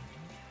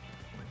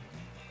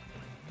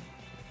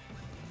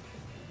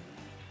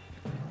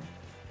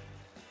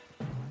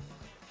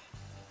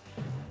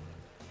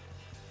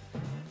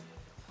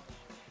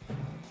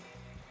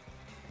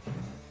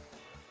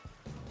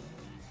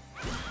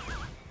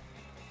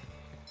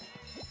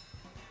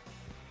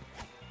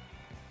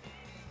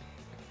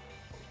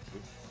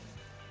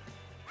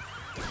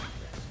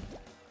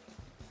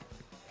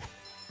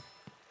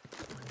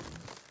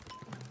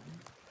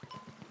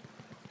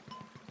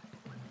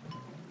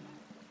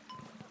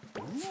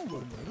 Ooh,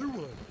 another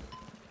one.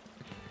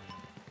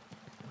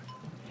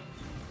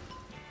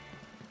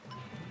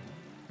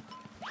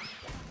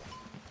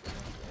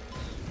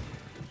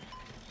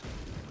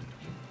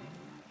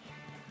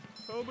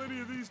 How many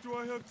of these do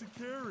I have to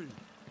carry?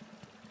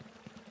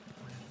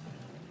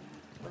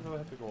 I really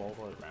have to go all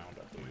the way around,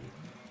 I think.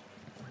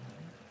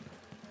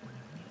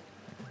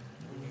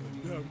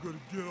 Now I'm gonna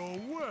get all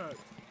wet.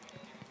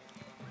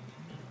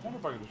 I wonder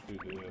if I can just do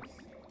this.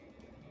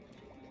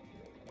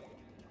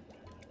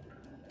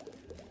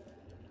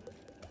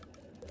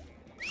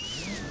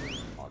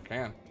 Oh, I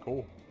can.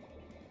 Cool.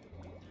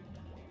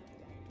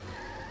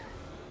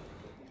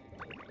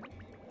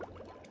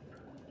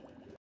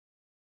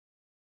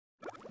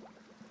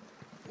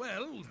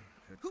 Well,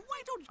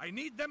 why don't I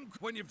need them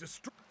when you've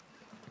destroyed?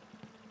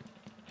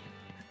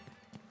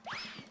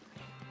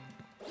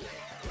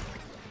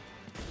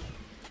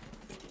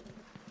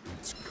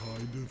 It's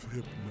kind of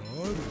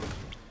hypnotic.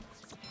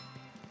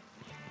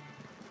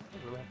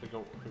 I really have to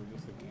go through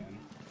this again.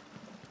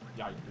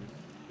 Yikes.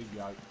 Big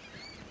yikes.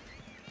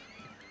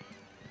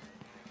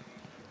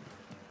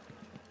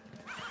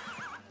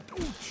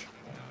 Ouch!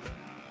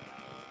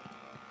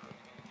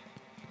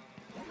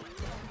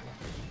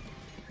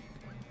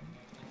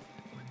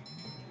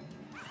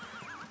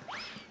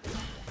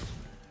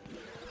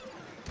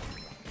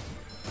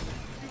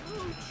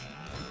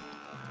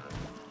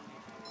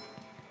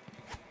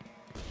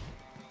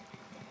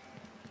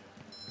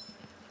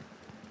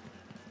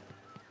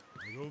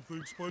 I don't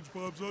think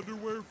SpongeBob's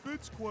underwear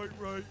fits quite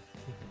right.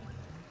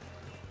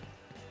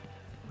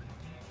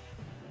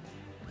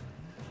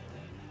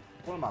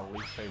 One of my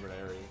least favorite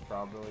areas,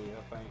 probably,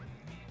 I think,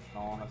 in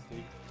all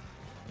honesty.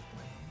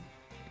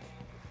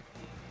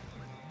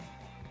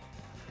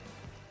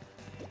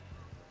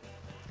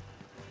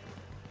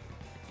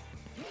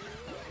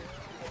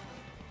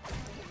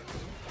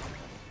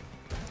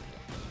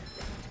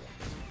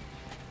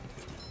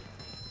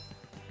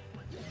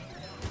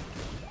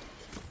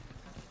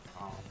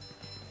 Oh.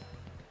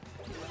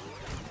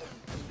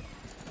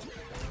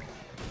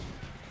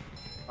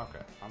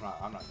 Okay, I'm not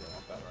dealing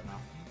with that right now.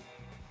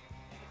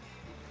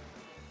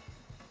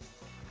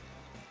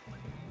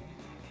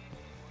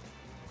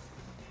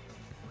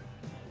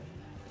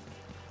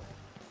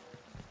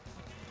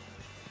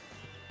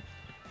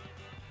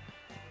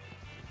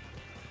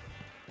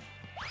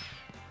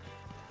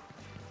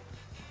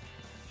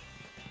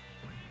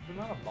 Is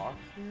there not a box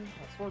here?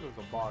 I swear there's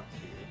a box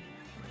here.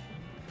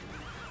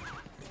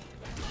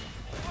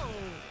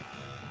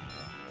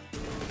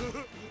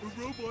 A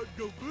robot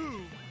go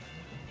boom!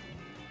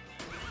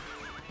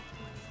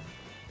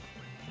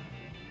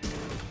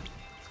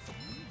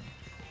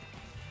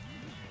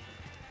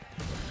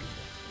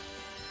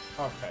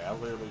 Okay, I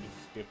literally just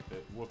skipped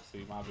it.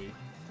 Whoopsie, my bad.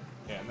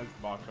 Yeah, and there's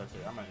the box right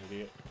there. I'm an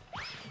idiot.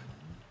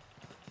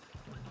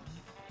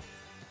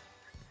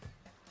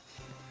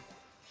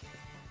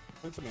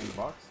 Put something in the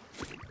box.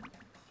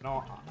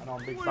 No, I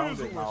don't big found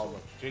it now.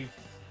 Jesus.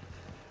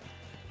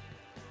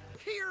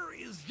 Here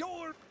is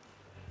your.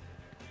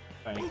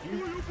 Thank you. Oh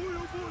boy, oh boy,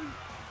 oh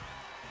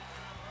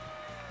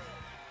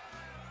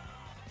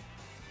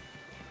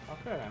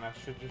boy! Okay, and I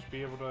should just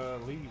be able to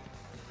leave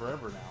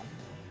forever now,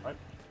 right?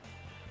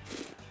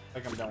 I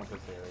think I'm done with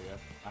this area.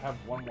 I have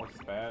one more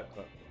spat,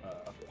 but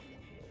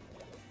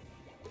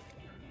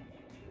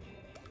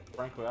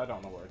frankly, I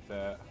don't know where it's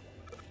at.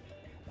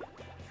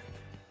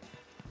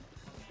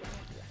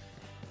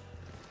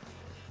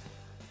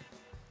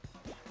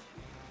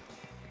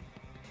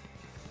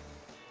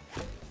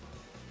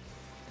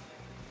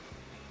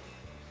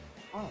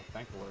 I don't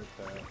think where it's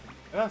at.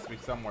 It has to be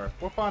somewhere.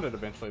 We'll find it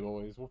eventually,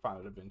 boys. We'll find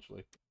it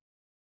eventually.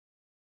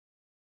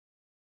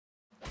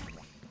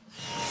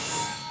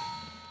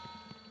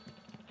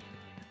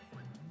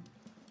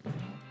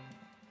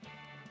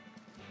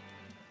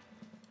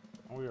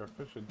 We are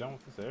officially done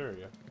with this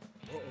area.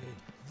 Uh-oh,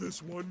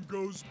 this one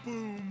goes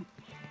boom.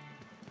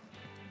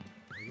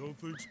 I don't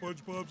think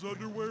SpongeBob's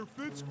underwear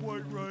fits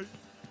quite right.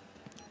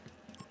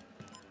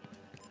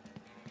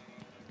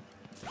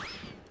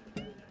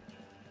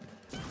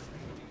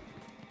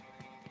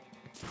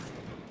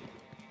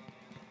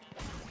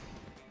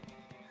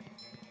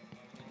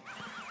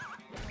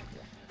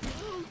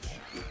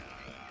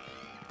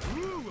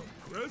 Ooh,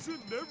 a present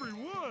in every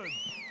one.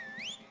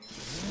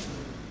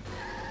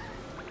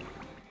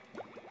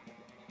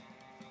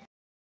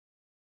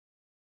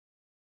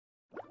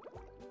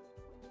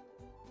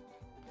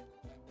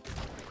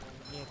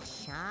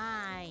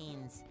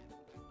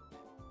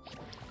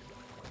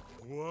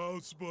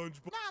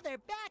 SpongeBob. Now they're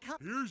back home.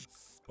 Here's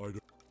Spider.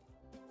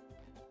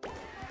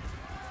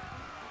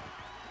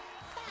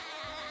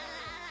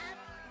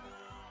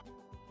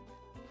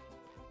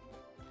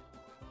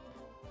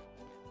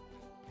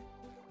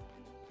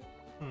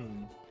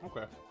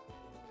 Okay.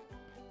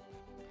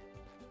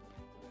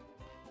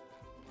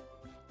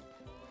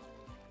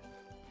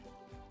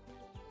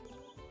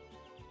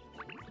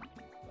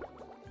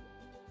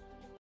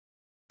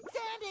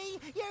 Sandy,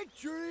 your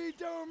tree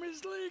dome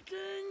is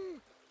leaking!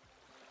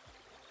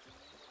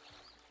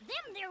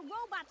 Them there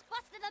robots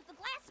busted up the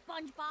glass,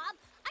 Spoungebob.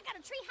 I got a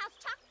treehouse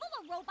chock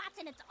full of robots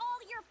and it's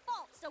all your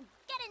fault, so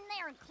get in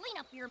there and clean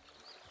up your...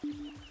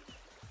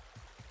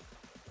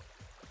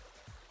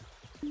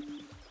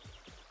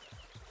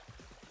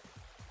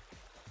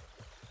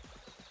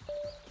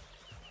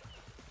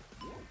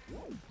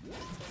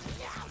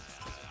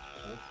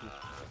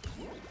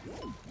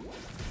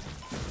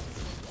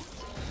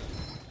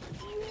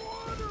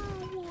 Water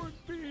would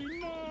be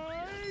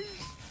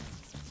nice.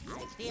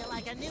 I feel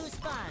like a new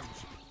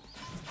sponge.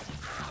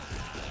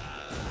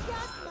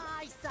 Just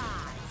my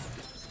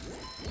size.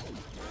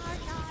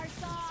 Tartar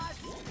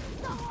sauce.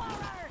 The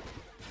horror.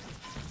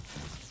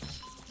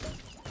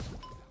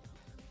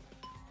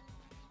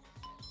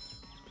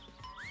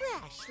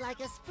 Fresh like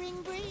a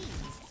spring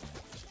breeze.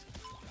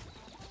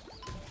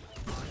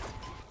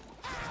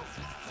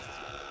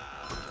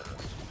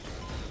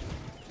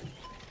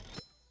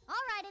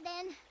 Alrighty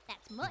then,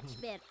 that's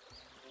much better.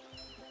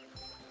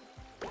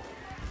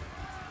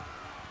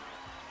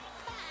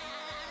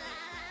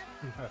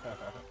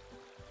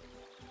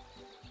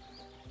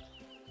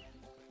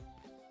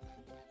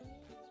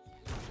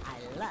 I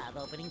love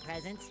opening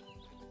presents.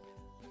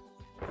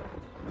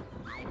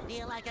 I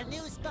feel like a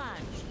new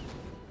sponge.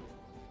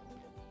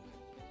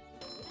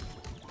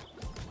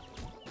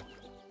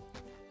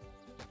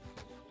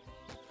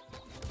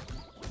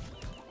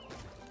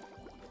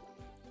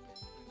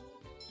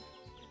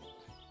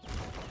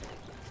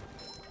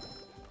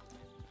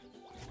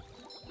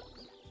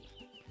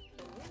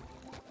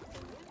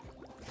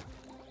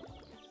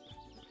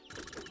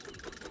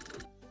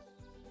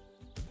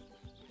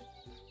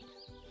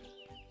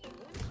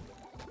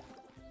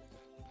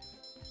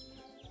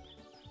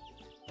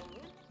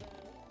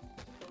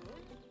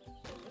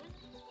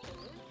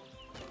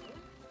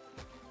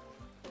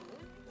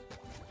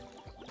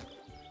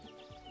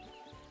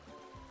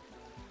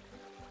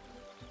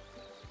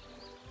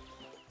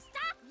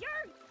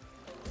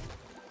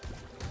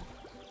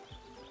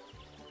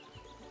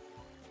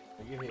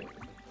 Get hit.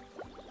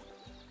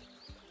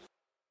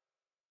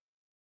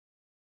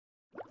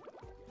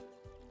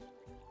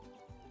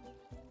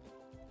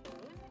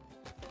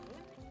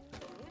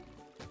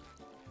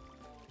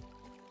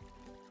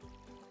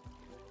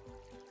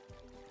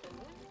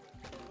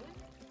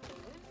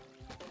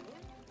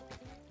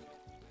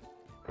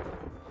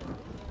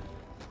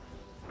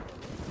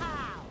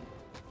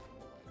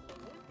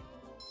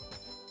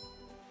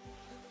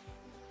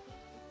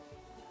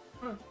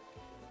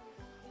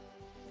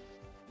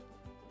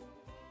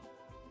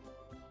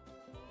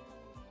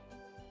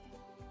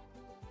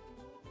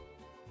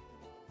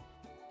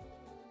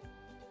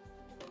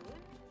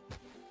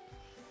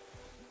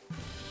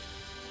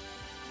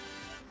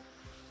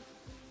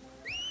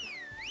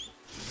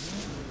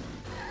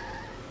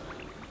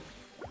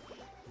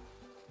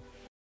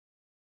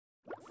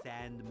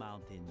 Sand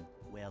Mountain,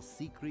 where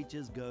sea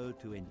creatures go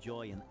to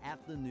enjoy an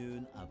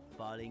afternoon of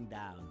falling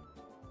down.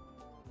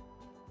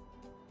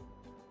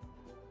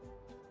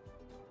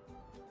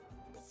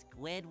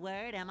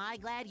 Squidward, am I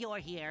glad you're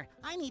here.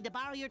 I need to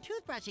borrow your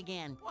toothbrush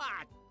again.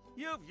 What?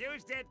 You've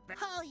used it?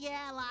 Oh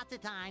yeah, lots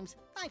of times.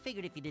 I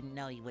figured if you didn't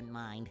know, you wouldn't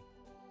mind.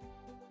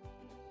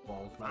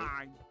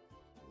 Fine.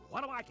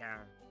 What do I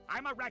care?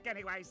 I'm a wreck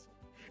anyways.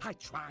 I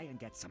try and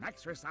get some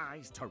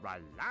exercise to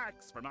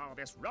relax from all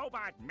this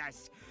robot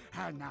mess,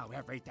 and now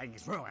everything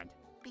is ruined.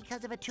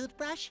 Because of a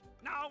toothbrush?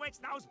 No, it's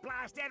those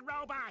blasted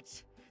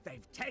robots.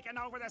 They've taken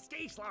over the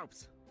ski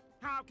slopes.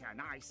 How can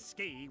I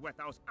ski with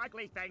those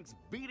ugly things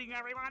beating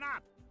everyone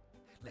up?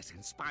 Listen,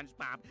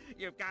 SpongeBob,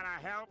 you've got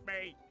to help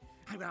me.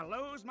 I'm gonna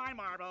lose my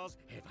marbles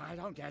if I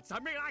don't get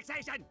some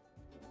relaxation.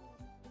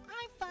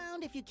 I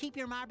found if you keep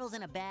your marbles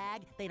in a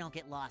bag, they don't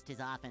get lost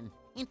as often.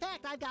 In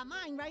fact, I've got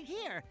mine right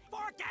here.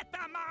 Forget the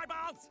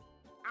marbles!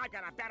 I've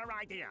got a better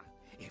idea.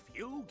 If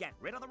you get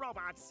rid of the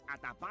robots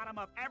at the bottom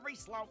of every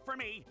slope for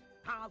me,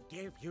 I'll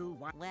give you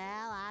one. Well,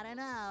 I don't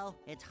know.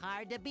 It's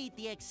hard to beat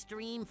the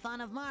extreme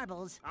fun of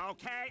marbles.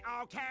 Okay,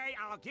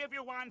 I'll give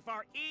you one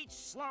for each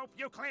slope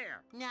you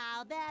clear.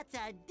 Now that's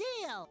a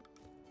deal.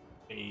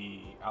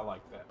 Hey, I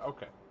like that.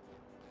 Okay.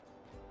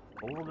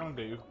 What we're gonna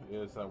do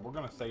is we're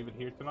gonna save it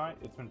here tonight.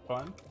 It's been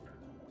fun.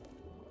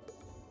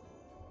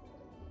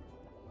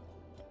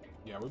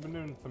 Yeah, we've been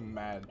doing some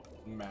mad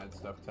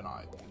stuff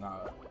tonight.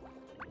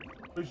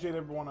 Appreciate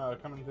everyone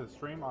coming to the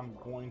stream. I'm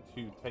going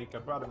to take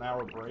about an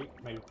hour break,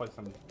 maybe play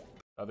some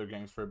other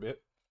games for a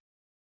bit,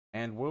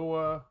 and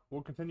we'll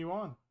continue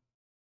on.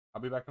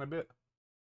 I'll be back in a bit.